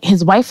I'm like,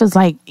 his wife is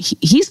like,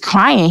 he's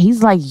crying.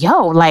 He's like,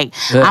 yo, like,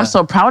 I'm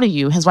so proud of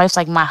you. His wife's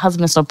like, my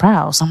husband's so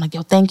proud. So I'm like,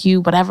 yo, thank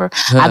you, whatever.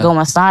 I go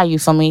inside, you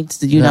feel me,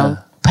 to, you know,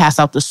 pass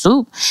out the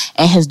soup,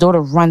 and his daughter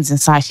runs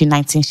inside. She's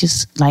 19.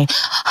 She's like,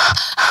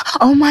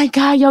 oh my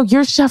God, yo,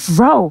 you're Chef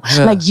Ro.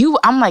 Like, you,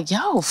 I'm like,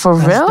 yo, for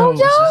real,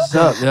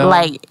 yo?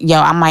 Like,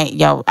 yo,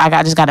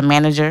 I just got a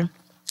manager.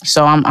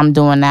 So I'm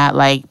doing that.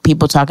 Like,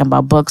 people talking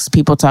about books,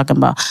 people talking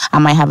about, I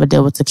might have a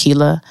deal with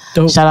tequila.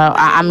 Dope. Shout out.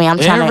 I mean, I'm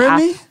trying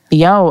to, we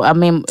got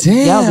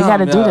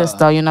to do this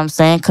though, you know what I'm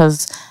saying?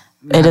 Because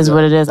it is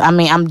what it is. I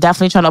mean, I'm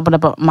definitely trying to open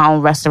up my own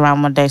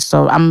restaurant one day.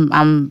 So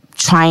I'm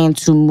trying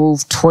to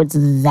move towards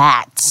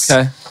that.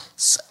 Okay.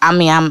 I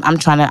mean, I'm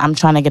trying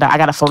to get out. I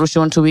got a photo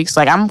shoot in 2 weeks.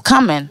 Like, I'm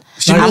coming.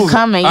 I'm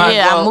coming. Right,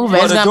 yeah, I'm moving.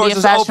 It's gonna be a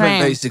fast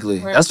train. Basically,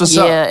 that's what's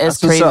up. Yeah, it's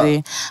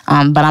crazy.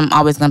 But I'm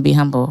always gonna be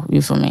humble.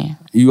 You feel me?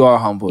 You are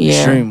humble,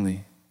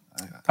 extremely.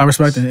 I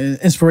respect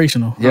it.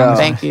 Inspirational. Yeah.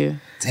 Thank you.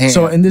 Damn,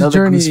 so in this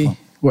journey,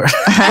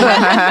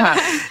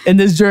 in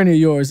this journey of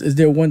yours, is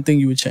there one thing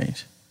you would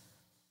change?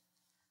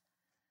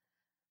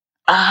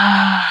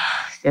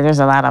 Yeah, there's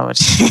a lot I would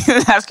change.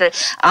 That's great.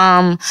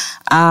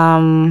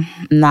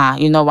 Nah,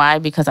 you know why?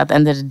 Because at the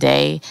end of the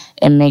day,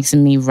 it makes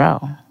me Ro.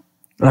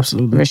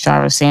 Absolutely.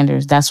 Rashara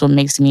Sanders. That's what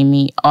makes me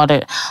me. All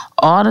the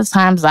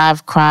times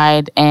I've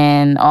cried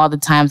and all the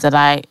times that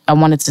I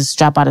wanted to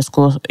drop out of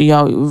school.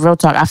 Yo, real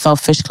talk, I felt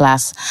fish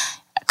class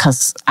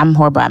because I'm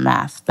horrible at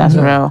math. That's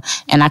real.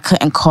 And I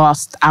couldn't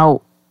cost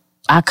out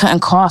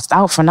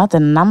for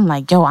nothing. And I'm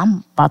like, yo,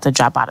 I'm about to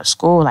drop out of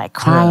school, like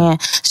crying.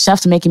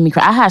 Chef's making me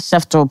cry. I had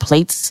chef throw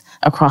plates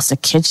across the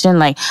kitchen.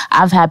 Like,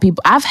 I've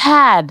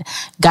had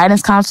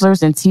guidance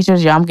counselors and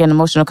teachers. Yo, I'm getting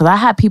emotional because I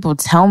had people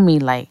tell me,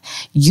 like,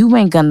 you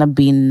ain't gonna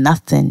be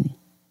nothing.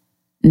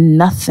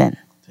 Nothing.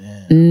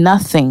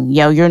 Nothing.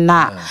 Yo, you're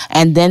not.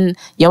 And then,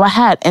 yo, I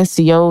had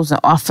NCOs and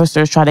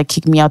officers try to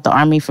kick me out the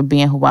Army for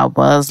being who I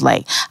was.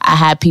 Like, I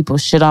had people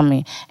shit on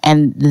me.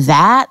 And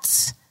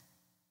that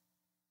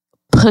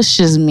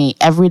pushes me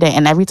every day,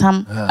 and every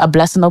time a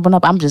blessing open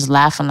up, I'm just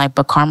laughing like,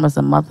 but karma's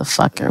a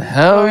motherfucker.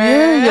 Hell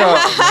yeah, yo.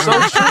 So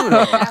true.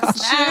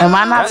 Am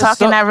I not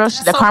talking that real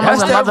shit? The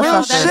karma's a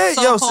motherfucker.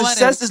 Shit. Yo,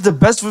 success is the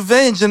best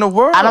revenge in the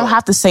world. I don't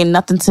have to say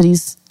nothing to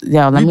these.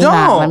 Yo, let me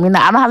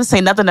not. I don't have to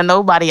say nothing to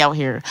nobody out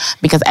here,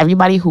 because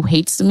everybody who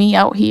hates me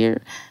out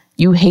here,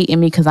 you hating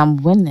me because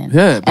I'm winning.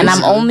 Yeah, and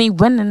I'm only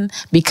winning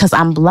because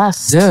I'm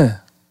blessed. Yeah.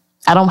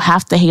 I don't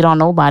have to hate on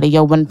nobody.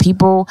 Yo, when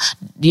people,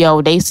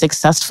 they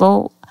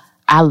successful,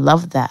 I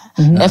love that.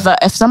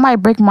 If somebody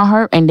break my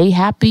heart and they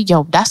happy,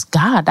 yo, that's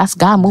God. That's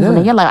God moving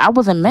in your life. I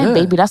wasn't meant,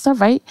 baby. That's all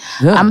right.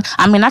 Yeah.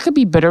 I could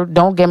be bitter.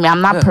 Don't get me.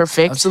 I'm not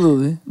perfect.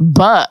 Absolutely.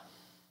 But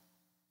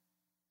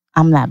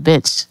I'm that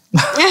bitch.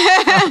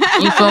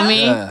 You feel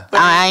me? Yeah.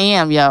 I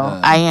am, yo.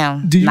 Yeah. I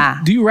am.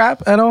 Do you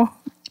rap at all?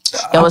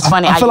 It was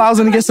funny. I feel I was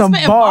gonna get some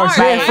bars.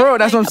 Yeah, for real,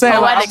 that's what I'm saying.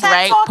 Poetic,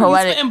 right?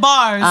 Poetic. In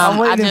bars. I'm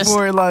waiting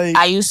for it. Like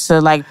I used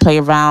to play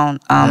around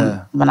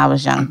when I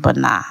was young, but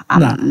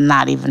I'm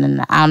not even in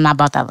that. I'm not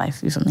about that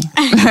life. You feel me?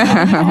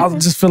 I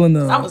was just feeling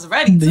I was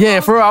ready.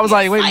 For real. I was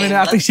like, wait a minute.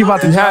 I think she about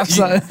to have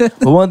something.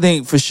 But one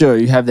thing for sure,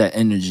 you have that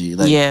energy.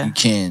 Like you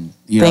can.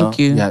 Thank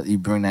you. You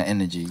bring that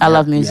energy. I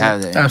love music. You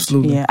have that energy.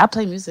 Absolutely. Yeah, I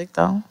play music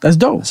though. That's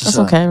dope. That's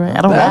okay, right?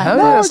 I don't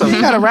rap. No,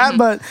 you gotta rap,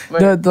 but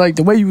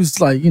the way you was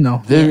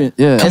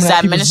It's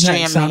that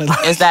ministry in me.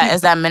 Is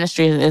that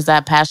ministry? Is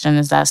that passion?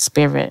 Is that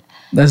spirit?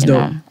 That's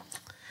dope.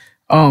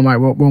 All right,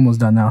 we're almost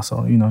done now,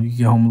 so you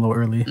get home a little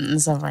early.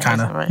 It's all right. Kind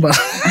of. Right. But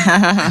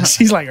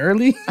she's like,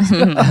 early?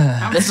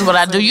 This is what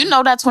I do. You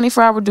know that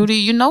 24-hour duty.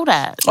 You know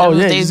that. Oh,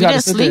 yeah. Days we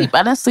didn't sleep.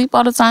 I didn't sleep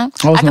all the time.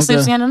 I can sleep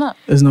standing up.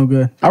 It's no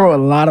good. I wrote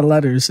a lot of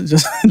letters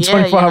just 24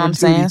 hours. You know what I'm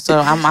saying? So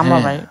I'm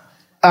all right.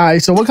 All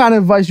right, so what kind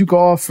of advice you could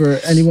offer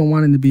anyone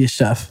wanting to be a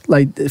chef?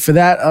 Like for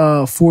that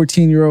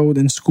 14-year-old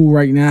in school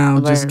right now,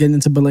 just getting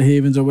into Billy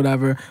Havens or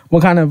whatever,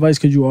 what kind of advice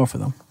could you offer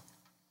them?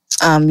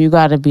 You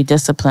gotta be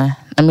disciplined.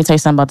 Let me tell you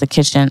something about the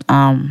kitchen.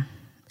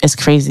 It's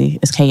crazy.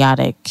 It's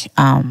chaotic.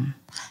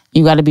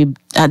 You gotta be.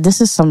 This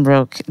is some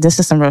real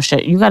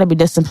shit. You gotta be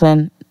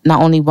disciplined.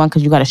 Not only one,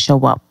 because you gotta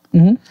show up.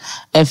 Mm-hmm.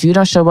 If you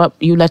don't show up,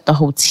 you let the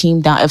whole team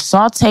down. If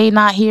Saute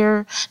not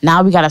here,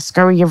 now we gotta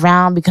scurry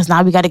around because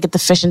now we gotta get the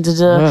fish into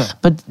the.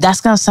 But that's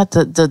gonna set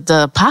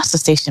the pasta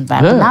station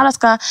back. But now that's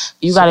gonna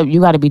you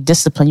gotta be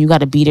disciplined. You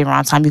gotta be there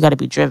on time. You gotta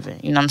be driven.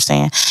 You know what I'm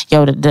saying?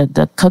 Yo,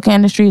 the cooking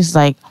industry is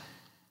like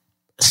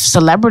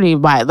celebrity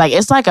vibe. Like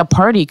it's like a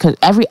party because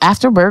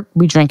after work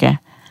we drinking.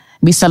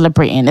 We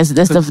celebrating.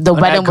 The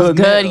wedding was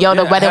good. Yo,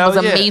 the wedding was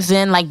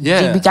amazing. Like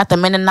we got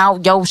them in and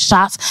out. Yo,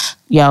 shots.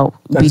 Yo,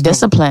 be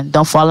disciplined.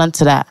 Don't fall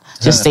into that.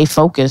 Just stay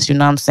focused. You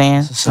know what I'm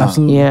saying?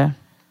 Absolutely. Yeah.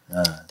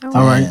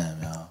 All right.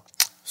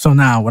 So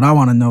now what I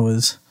want to know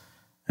is,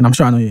 and I'm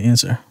sure I know your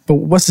answer, but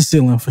what's the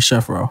ceiling for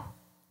Chef Ro?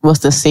 What's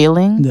the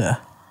ceiling? Yeah.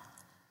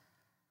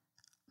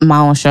 My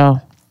own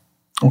show.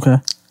 Okay.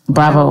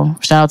 Bravo.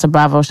 Shout out to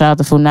Bravo. Shout out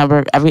to Food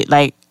Network.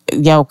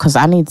 Because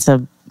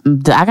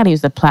I gotta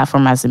use the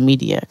platform as a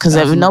media. Because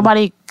if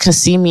nobody could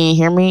see me and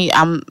hear me,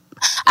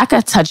 I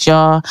could touch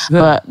y'all,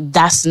 but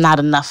that's not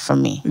enough for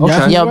me.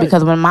 Okay.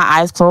 Because when my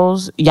eyes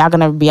close, y'all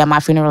gonna be at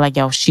my funeral like,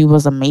 yo, she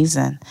was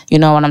amazing. You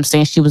know what I'm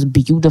saying? She was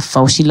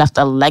beautiful. She left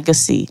a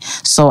legacy.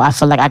 So I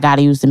feel like I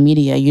gotta use the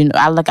media.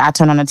 I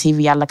turn on the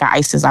TV, I look at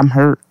ISIS, I'm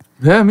hurt.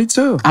 Yeah, me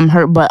too. I'm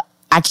hurt, but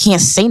I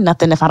can't say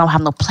nothing if I don't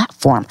have no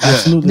platform.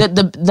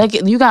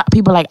 Absolutely. You got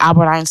people like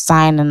Albert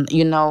Einstein and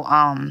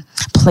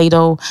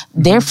Plato.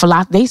 They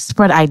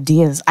spread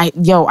ideas.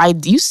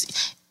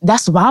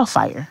 That's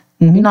wildfire.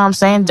 Mm-hmm. You know what I'm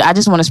saying? I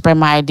just want to spread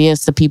my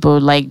ideas to people.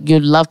 Like you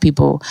love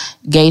people,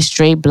 gay,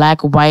 straight, black,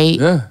 white.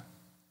 Yeah.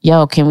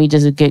 Yo, can we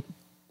just get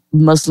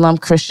Muslim,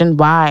 Christian?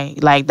 Why?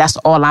 Like that's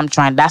all I'm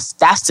trying. That's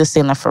the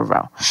ceiling for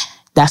real.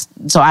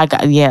 I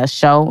got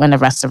show and a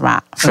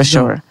restaurant for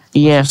sure. Dope.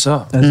 Yeah. What's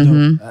up? That's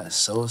dope. That's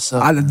so what's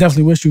up. I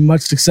definitely wish you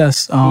much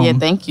success.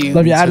 Thank you.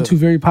 Love your attitude,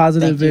 very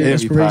positive, very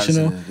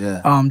inspirational.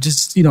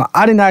 Positive,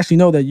 I didn't actually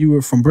know that you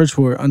were from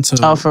Bridgeport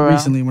until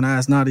recently when I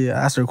asked Nadia,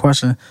 asked her a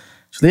question.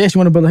 She's like, yeah, she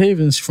went to Billy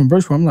Havens from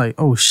Bridgeport. I'm like,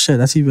 oh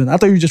shit, I thought you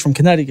were just from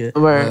Connecticut.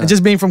 And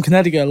just being from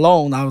Connecticut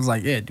alone, I was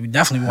like, yeah, we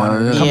definitely want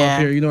to come up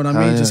here. You know what I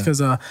mean? Just because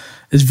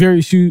there's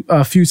very few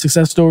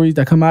success stories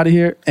that come out of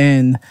here,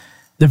 and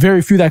the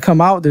very few that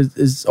come out,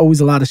 there's always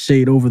a lot of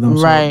shade over them.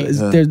 Right.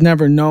 So they're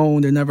never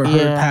known, they're never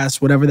heard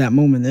past whatever that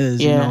moment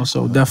is. You know,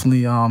 so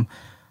definitely, I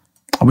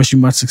wish you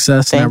much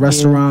success in that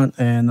restaurant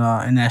and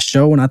in that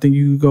show. And I think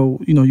you could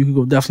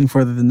go definitely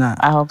further than that.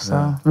 I hope so.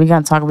 Yeah. We're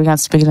gonna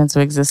speak it into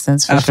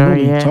existence for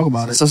Absolutely. sure. Yeah. Talk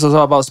about it. So it's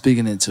all about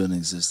speaking into an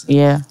existence.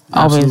 Yeah.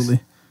 Always.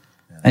 Absolutely.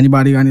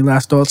 Anybody got any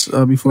last thoughts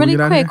before we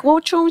get out of here? Really quick,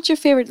 what's wrong with your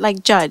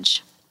favorite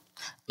judge?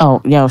 Oh,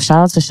 shout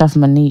out to Chef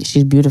Manique.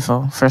 She's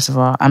beautiful, first of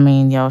all. I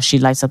mean, she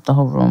lights up the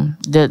whole room.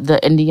 The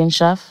Indian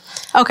chef.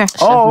 Okay. Chef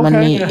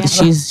Manique. Yeah.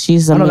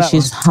 She's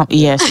amazing. She's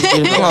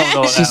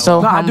beautiful. She's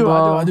so humble.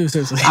 I do,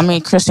 seriously. I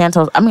mean, Chris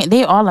Santos. I mean,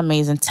 they all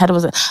amazing.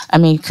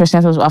 Chris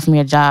Santos offered me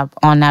a job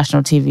on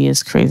national TV.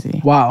 It's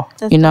crazy. Wow.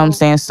 You know what I'm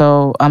saying?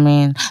 So,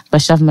 but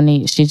Chef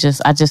Manique, she's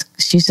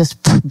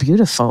just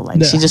beautiful.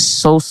 She's just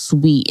so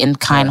sweet and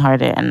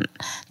kind-hearted. And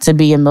to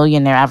be a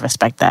millionaire, I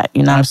respect that.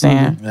 You know what I'm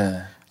saying?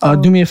 Yeah.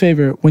 Do me a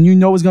favor. When you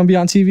know it's going to be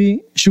on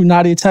TV, shoot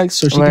Nadia a text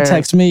so she can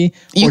text me.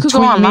 You or could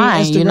tweet go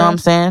online. me, you know what I'm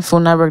saying?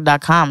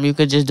 Foodnetwork.com. You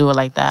could just do it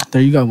like that. There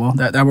you go. Well,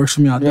 that works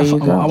for me. I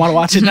want to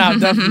watch it now.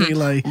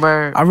 Definitely.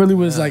 I really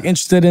was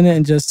interested in it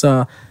and just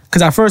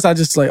because at first I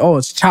just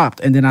it's chopped,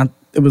 and then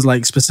it was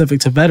like specific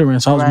to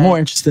veterans. So I was more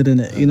interested in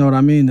it. You know what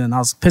I mean? And I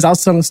was pissed. I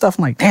was selling stuff.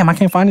 I'm like, damn, I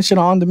can't find this shit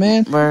on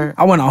demand. Right.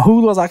 I went on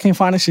Hulu. I can't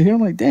find this shit here.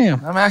 I'm like,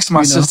 damn. I'm asking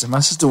my sister. My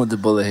sister went to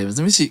Bullet Havens.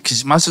 Let me see,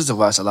 because my sister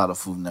watched a lot of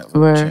Food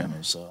Network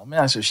channels. So I'm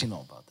asking if she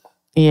know about that.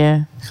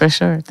 Yeah, for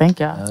sure. Thank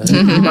y'all.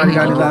 Anybody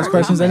got any last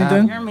questions?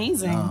 Anything? You're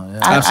amazing.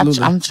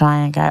 Absolutely. I'm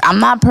trying, guys. I'm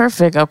not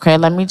perfect, okay?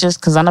 Let me just,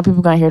 because I know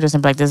people gonna hear this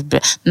and be like, this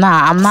bitch.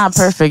 Nah, I'm not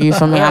perfect. You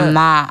feel me? I'm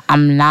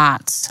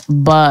not.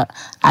 But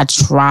I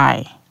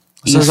try.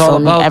 You feel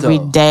me? Every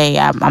day,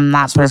 I'm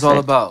not perfect. It's all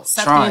about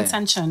Set trying. the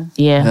intention.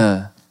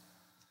 Yeah.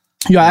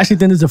 Yo, I actually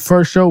think this is the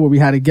first show where we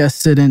had a guest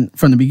sit in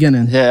from the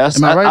beginning. Yeah,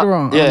 am I right or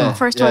wrong? Yeah,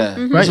 first one.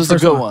 Mm-hmm. Right, this was a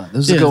good one. This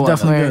was a good one.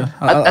 Definitely good.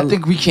 I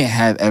think we can't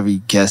have every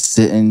guest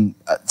sitting.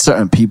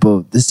 Certain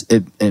people,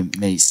 it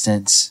made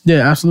sense.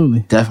 Yeah,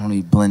 absolutely.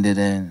 Definitely blended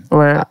in.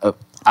 Or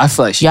I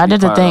feel like y'all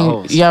did the thing. Yo,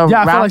 yeah, I feel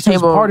round like she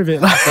was table. part of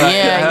it.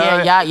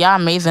 Y'all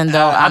amazing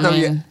though.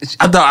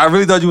 I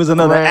really thought you was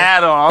another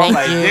add-on. I was Thank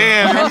like, you.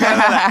 damn, you got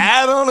another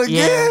add-on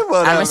again. Yeah.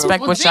 I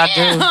respect what y'all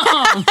do.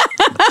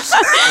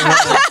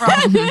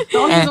 The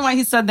only reason why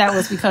he said that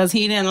was because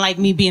he didn't like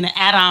me being an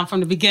add-on from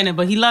the beginning,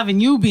 but he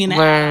loving you being an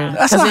add-on.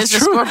 That's it's a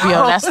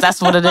Scorpio.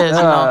 That's what it is.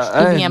 You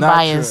know, he being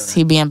biased.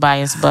 He being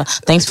biased. But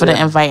thanks for the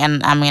invite,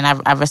 and I mean,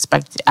 I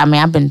respect. I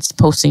mean, I've been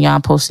posting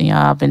y'all.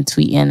 I've been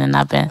tweeting, and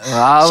I've been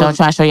trying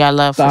to show y'all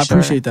love. For I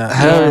appreciate that.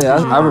 Hell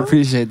yeah, I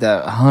appreciate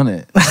that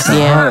 100.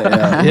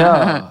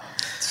 Yeah.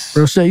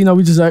 Real shit. You know,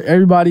 we just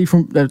everybody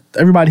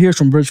here is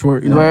from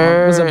Bridgeport. You know,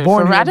 was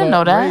born here, I didn't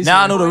know that.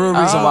 Now I know the real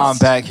reason why I'm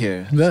back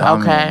here. Yeah.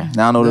 Okay.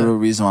 Now I know the real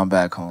reason why I'm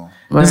back home.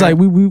 It's like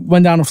we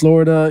went down to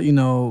Florida, you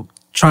know,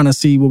 trying to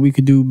see what we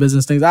could do,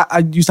 business things. I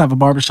used to have a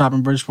barbershop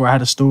in Bridgeport. I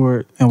had a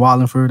store in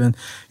Wallingford, and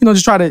you know,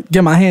 just try to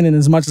get my hand in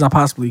as much as I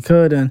possibly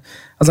could. And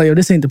I was like, yo,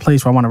 this ain't the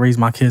place where I want to raise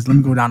my kids. Let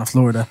me go down to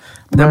Florida.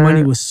 But that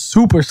money was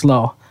super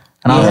slow,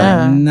 and I was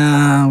like,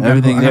 nah,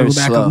 everything I gotta go there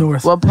back slow. up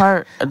north. What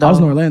part? I was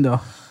in Orlando.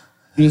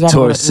 You got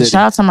Tourist city.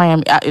 Shout out to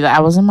Miami. I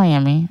was in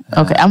Miami.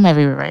 Okay, I'm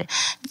everywhere, right?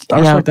 I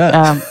respect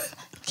that.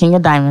 King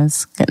of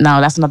Diamonds. No,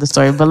 that's another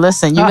story. But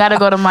listen, you got to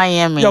go to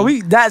Miami. Yo,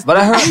 but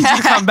I heard you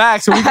to come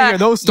back so we can hear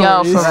those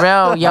stories. Yo, for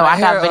real. Yo, I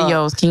got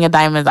videos. King of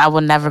Diamonds. I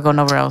will never go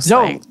nowhere else.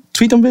 Yo, like,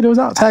 tweet them videos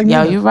out. Tag me.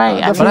 Yo, you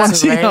right.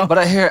 But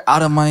I hear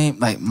out of Miami,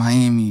 like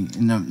Miami,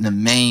 in the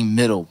main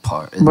middle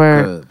part.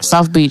 Where good,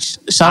 South Beach.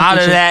 Out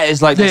of that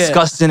is like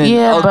disgusting.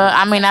 And but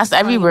I mean that's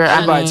everywhere.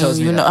 Everybody I tells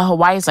me mean, you know, that.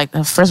 Hawaii's like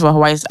first of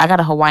all, I got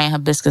a Hawaiian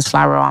hibiscus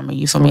flower on me.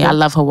 You feel me? I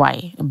love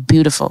Hawaii.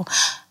 Beautiful.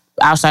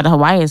 Outside of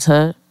Hawaii is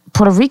hood.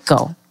 Puerto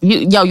Rico.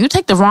 You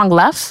take the wrong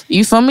left.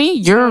 You feel me?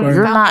 You're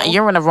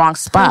in the wrong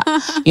spot.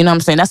 You know what I'm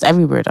saying? That's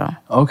everywhere though.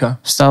 Okay.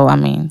 So I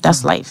mean,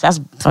 that's life. That's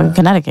fucking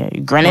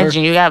Connecticut, Greenwich,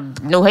 and you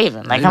got New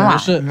Haven. Like, come on.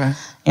 Shit. You know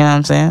what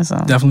I'm saying? So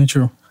Definitely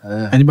true.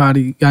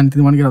 Anybody got anything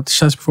they want to get out the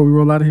chest before we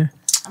roll out of here?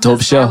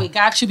 Dope show. We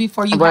got you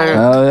before you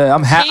yeah,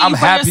 I'm happy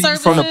you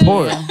from the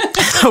port.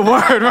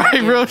 Word,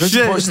 right? Real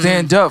shit.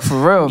 Stand up for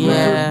real,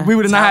 man. We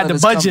would have not had the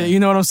budget, you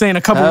know what I'm saying?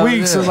 A couple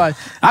weeks. It was like,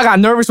 I got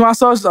nervous when I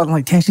saw it. I'm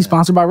like, damn, she's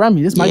sponsored by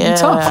Remy. This might be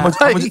tough.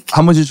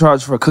 How much you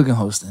charge for a cooking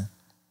hosting?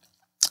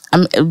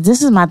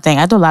 This is my thing.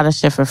 I do a lot of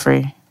shit for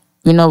free.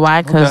 You know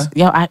why? Because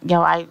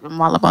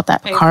I'm all about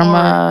that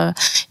karma.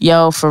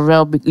 Yo, for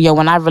real. Yo,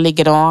 when I really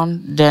get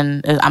on,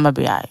 then I'm gonna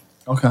be alright.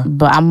 Okay.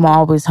 But I'm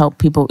always help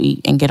people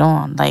eat and get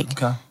on. Like,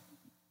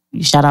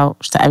 shout out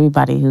to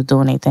everybody who's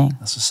doing their thing.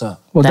 That's what's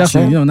up. Well,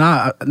 definitely. You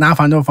know, now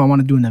if I know if I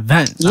want to do an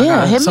event,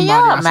 hit me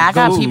up, man. I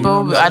got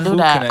people. I do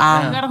that. You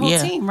got a whole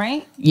team,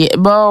 right? Yeah.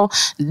 Well,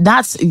 I'm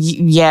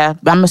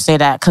gonna say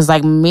that because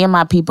like me and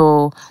my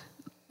people,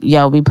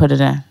 we put it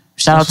in.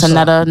 Shout out to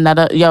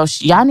Netta. Yo,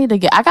 y'all need to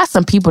get. I got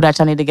some people that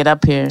y'all need to get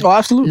up here. Oh,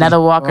 absolutely. Netta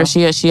Walker,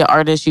 she an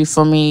artist. You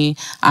feel me?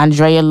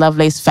 Andrea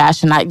Lovelace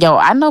Fashion. I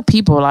know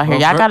people out here.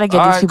 Y'all gotta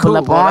get these people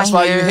up on that's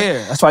why you're here.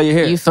 That's why you're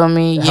here. You feel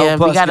me? Yeah,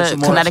 we gotta.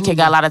 Connecticut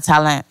got a lot of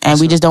talent, and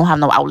we just don't have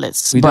no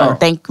outlets. But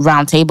thank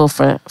Round Table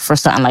for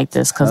something like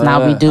this because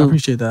now we do. I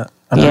appreciate that.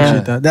 I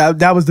appreciate that.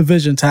 That was the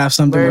vision, to have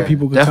something where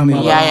people could come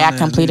in. Yeah, I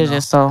completed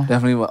it, so.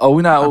 Definitely. Oh,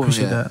 we're not over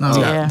yet. That. No,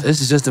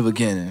 this is just the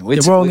beginning.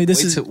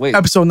 This is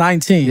episode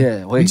 19.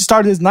 Yeah, we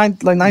started this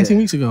 19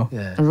 weeks ago.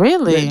 Yeah.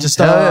 Really? Just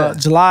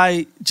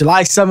July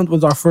 7th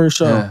was our first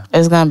show. Yeah.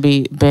 It's gonna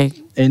be big.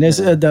 And it's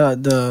it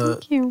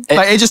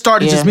just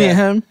started just me and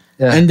him.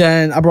 Yeah. And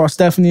then I brought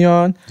Stephanie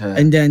on,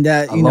 and then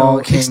that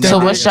So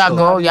what's y'all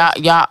goal?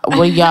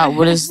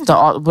 What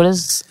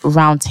is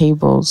Round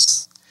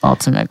Table's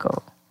ultimate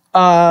goal?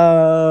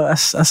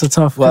 That's a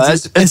tough one. Well,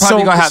 it's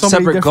probably gonna have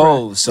separate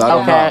goals. So I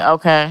don't know.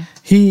 Okay.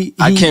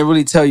 I can't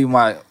really tell you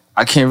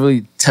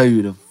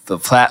the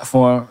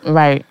platform.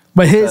 Right.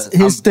 But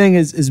his thing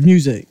is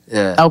music.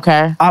 Yeah.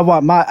 Okay.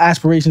 My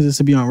aspirations is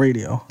to be on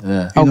radio.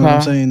 Yeah. You know what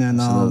I'm saying? And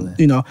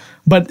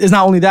but it's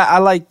not only that. I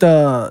like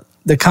the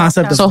the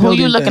concept of so who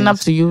you looking things. up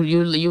to?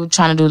 You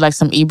trying to do like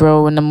some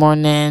Ebro in the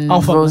morning,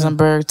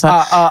 Rosenberg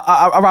type?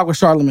 I rock with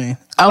Charlamagne.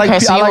 Okay,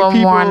 so you were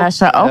more on that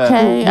show.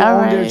 Okay, all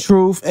right. Their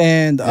truth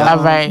and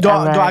all right.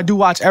 I do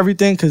watch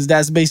everything because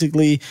that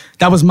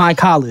was my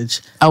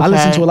college. Okay. I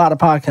listen to a lot of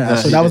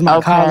podcasts, so that was my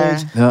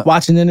college.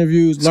 Watching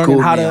interviews, learning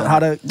how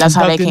to that's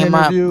how they came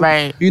up,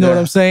 right? You know what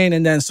I'm saying?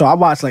 And then so I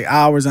watched like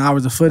hours and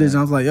hours of footage, and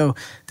I was like, yo,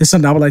 this is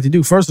something I would like to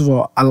do. First of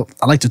all, I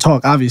like to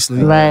talk,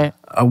 obviously. Right.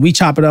 We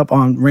chop it up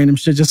on random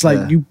shit, just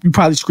like you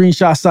probably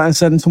screenshot something,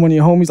 send it to one of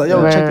your homies, like,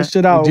 yo, check this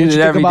shit out. What you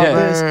think about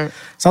this?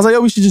 So I was like,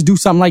 yo, we should just do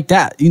something like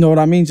that. You know what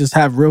I mean? Just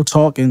have real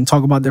talk and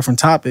talk about different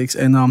topics.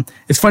 And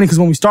it's funny because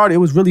when we started, it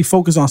was really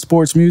focused on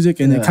sports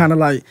music, and it kind of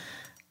like,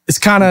 it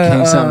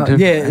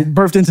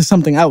birthed into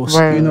something else.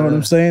 Right. You know what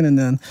I'm saying? And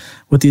then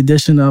with the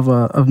addition of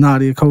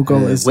Nadia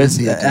Coco, it's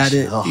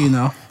added, you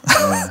know.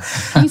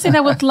 Can you say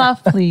that with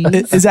love, please?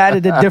 It's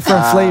added a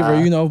different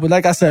flavor, you know. But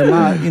like I said,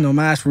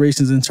 my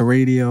aspirations into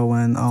radio,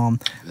 and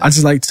I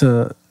just like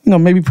to, you know,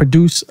 maybe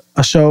produce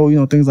a show, you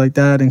know, things like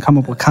that, and come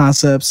up with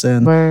concepts.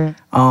 And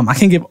I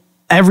can't give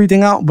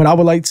everything out, but I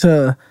would like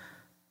to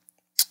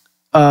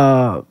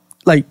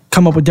like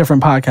come up with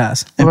different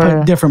podcasts and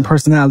put different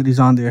personalities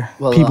on there.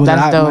 Well, people that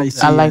I might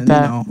see. I like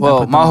that. You know,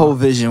 well, my whole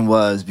vision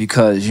was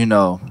because, you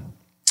know,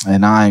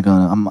 and I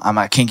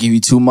can't give you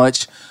too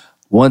much.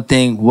 One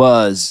thing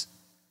was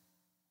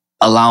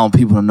allowing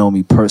people to know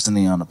me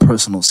personally on a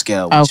personal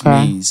scale, which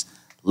means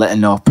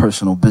letting off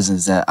personal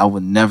business that I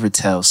would never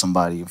tell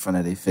somebody in front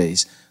of their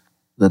face.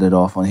 Let it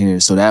off on here.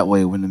 So that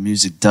way, when the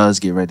music does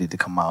get ready to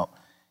come out,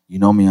 you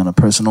know me on a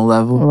personal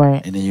level,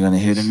 right? And then you're gonna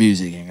hear the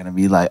music and you're gonna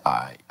be like, all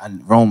right,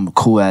 Rome, a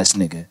cool ass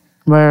nigga.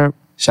 Right.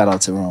 Shout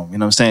out to Rome. You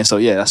know what I'm saying? So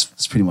yeah,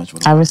 that's pretty much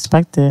what I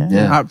respect it.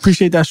 Yeah, I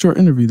appreciate that short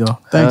interview though.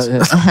 Thanks. No,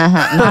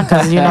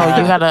 because you know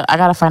I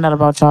gotta find out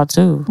about y'all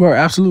too. Well,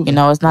 absolutely. You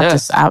know, it's not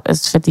just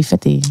it's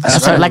 50-50.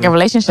 It's like a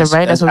relationship,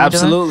 right? That's what we're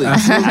doing.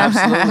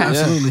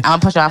 Absolutely. I'm gonna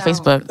put you on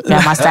Facebook.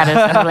 Yeah, my status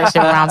in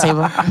relationship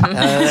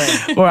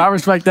roundtable. Well, I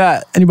respect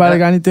that. Anybody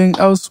got anything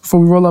else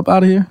before we roll up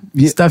out of here?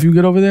 Yeah. Steph, you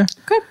good over there?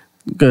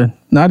 Good.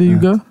 Nadia, you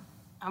good?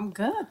 I'm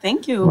good.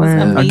 Thank you. It was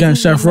amazing. Again,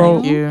 Chef Ro,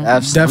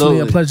 absolutely. Definitely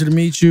a pleasure to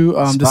meet you.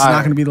 This is not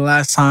going to be the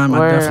last time.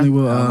 I definitely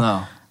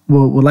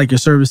will like your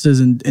services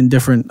and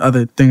different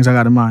other things I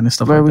got in mind and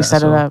stuff like that. Where we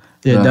set it up.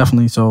 Yeah,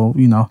 definitely. So,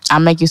 you know. I'll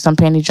make you some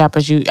panty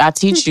droppers. I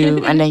teach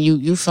you, and then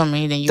you film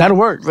me. Then you that'll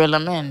work. Reel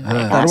them in.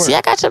 See,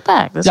 I got your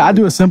back. I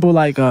do a simple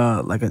like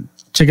a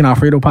chicken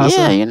Alfredo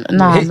pasta. Yeah,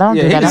 don't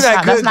do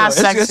that. That's not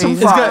sexy.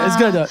 It's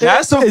good though.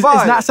 That's so fun.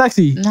 It's not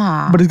sexy.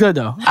 Nah. But it's good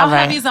though. I'll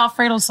have these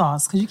Alfredo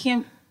sauce because you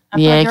can't.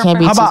 It can't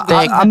be too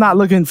thick. I'm not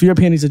looking for your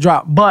panties to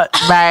drop, but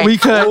we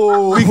could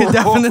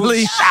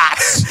definitely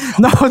shots.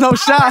 No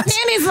shots.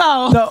 Panties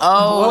though. No.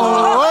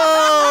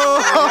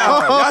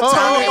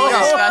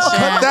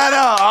 Put that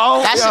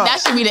out.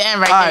 That should be the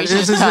end right there.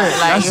 This is it.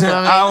 I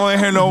don't want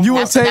to hear no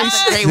more. That's a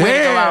great way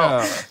to go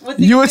out.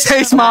 You would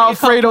taste my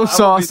Alfredo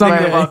sauce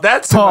someday. About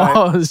that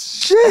pause.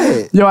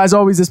 Shit. Yo, as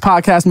always, this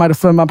podcast might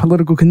offend my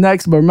political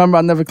connects, but remember,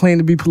 I never claim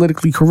to be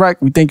politically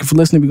correct. We thank you for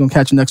listening. We're gonna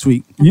catch you next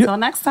week. Until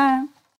next time.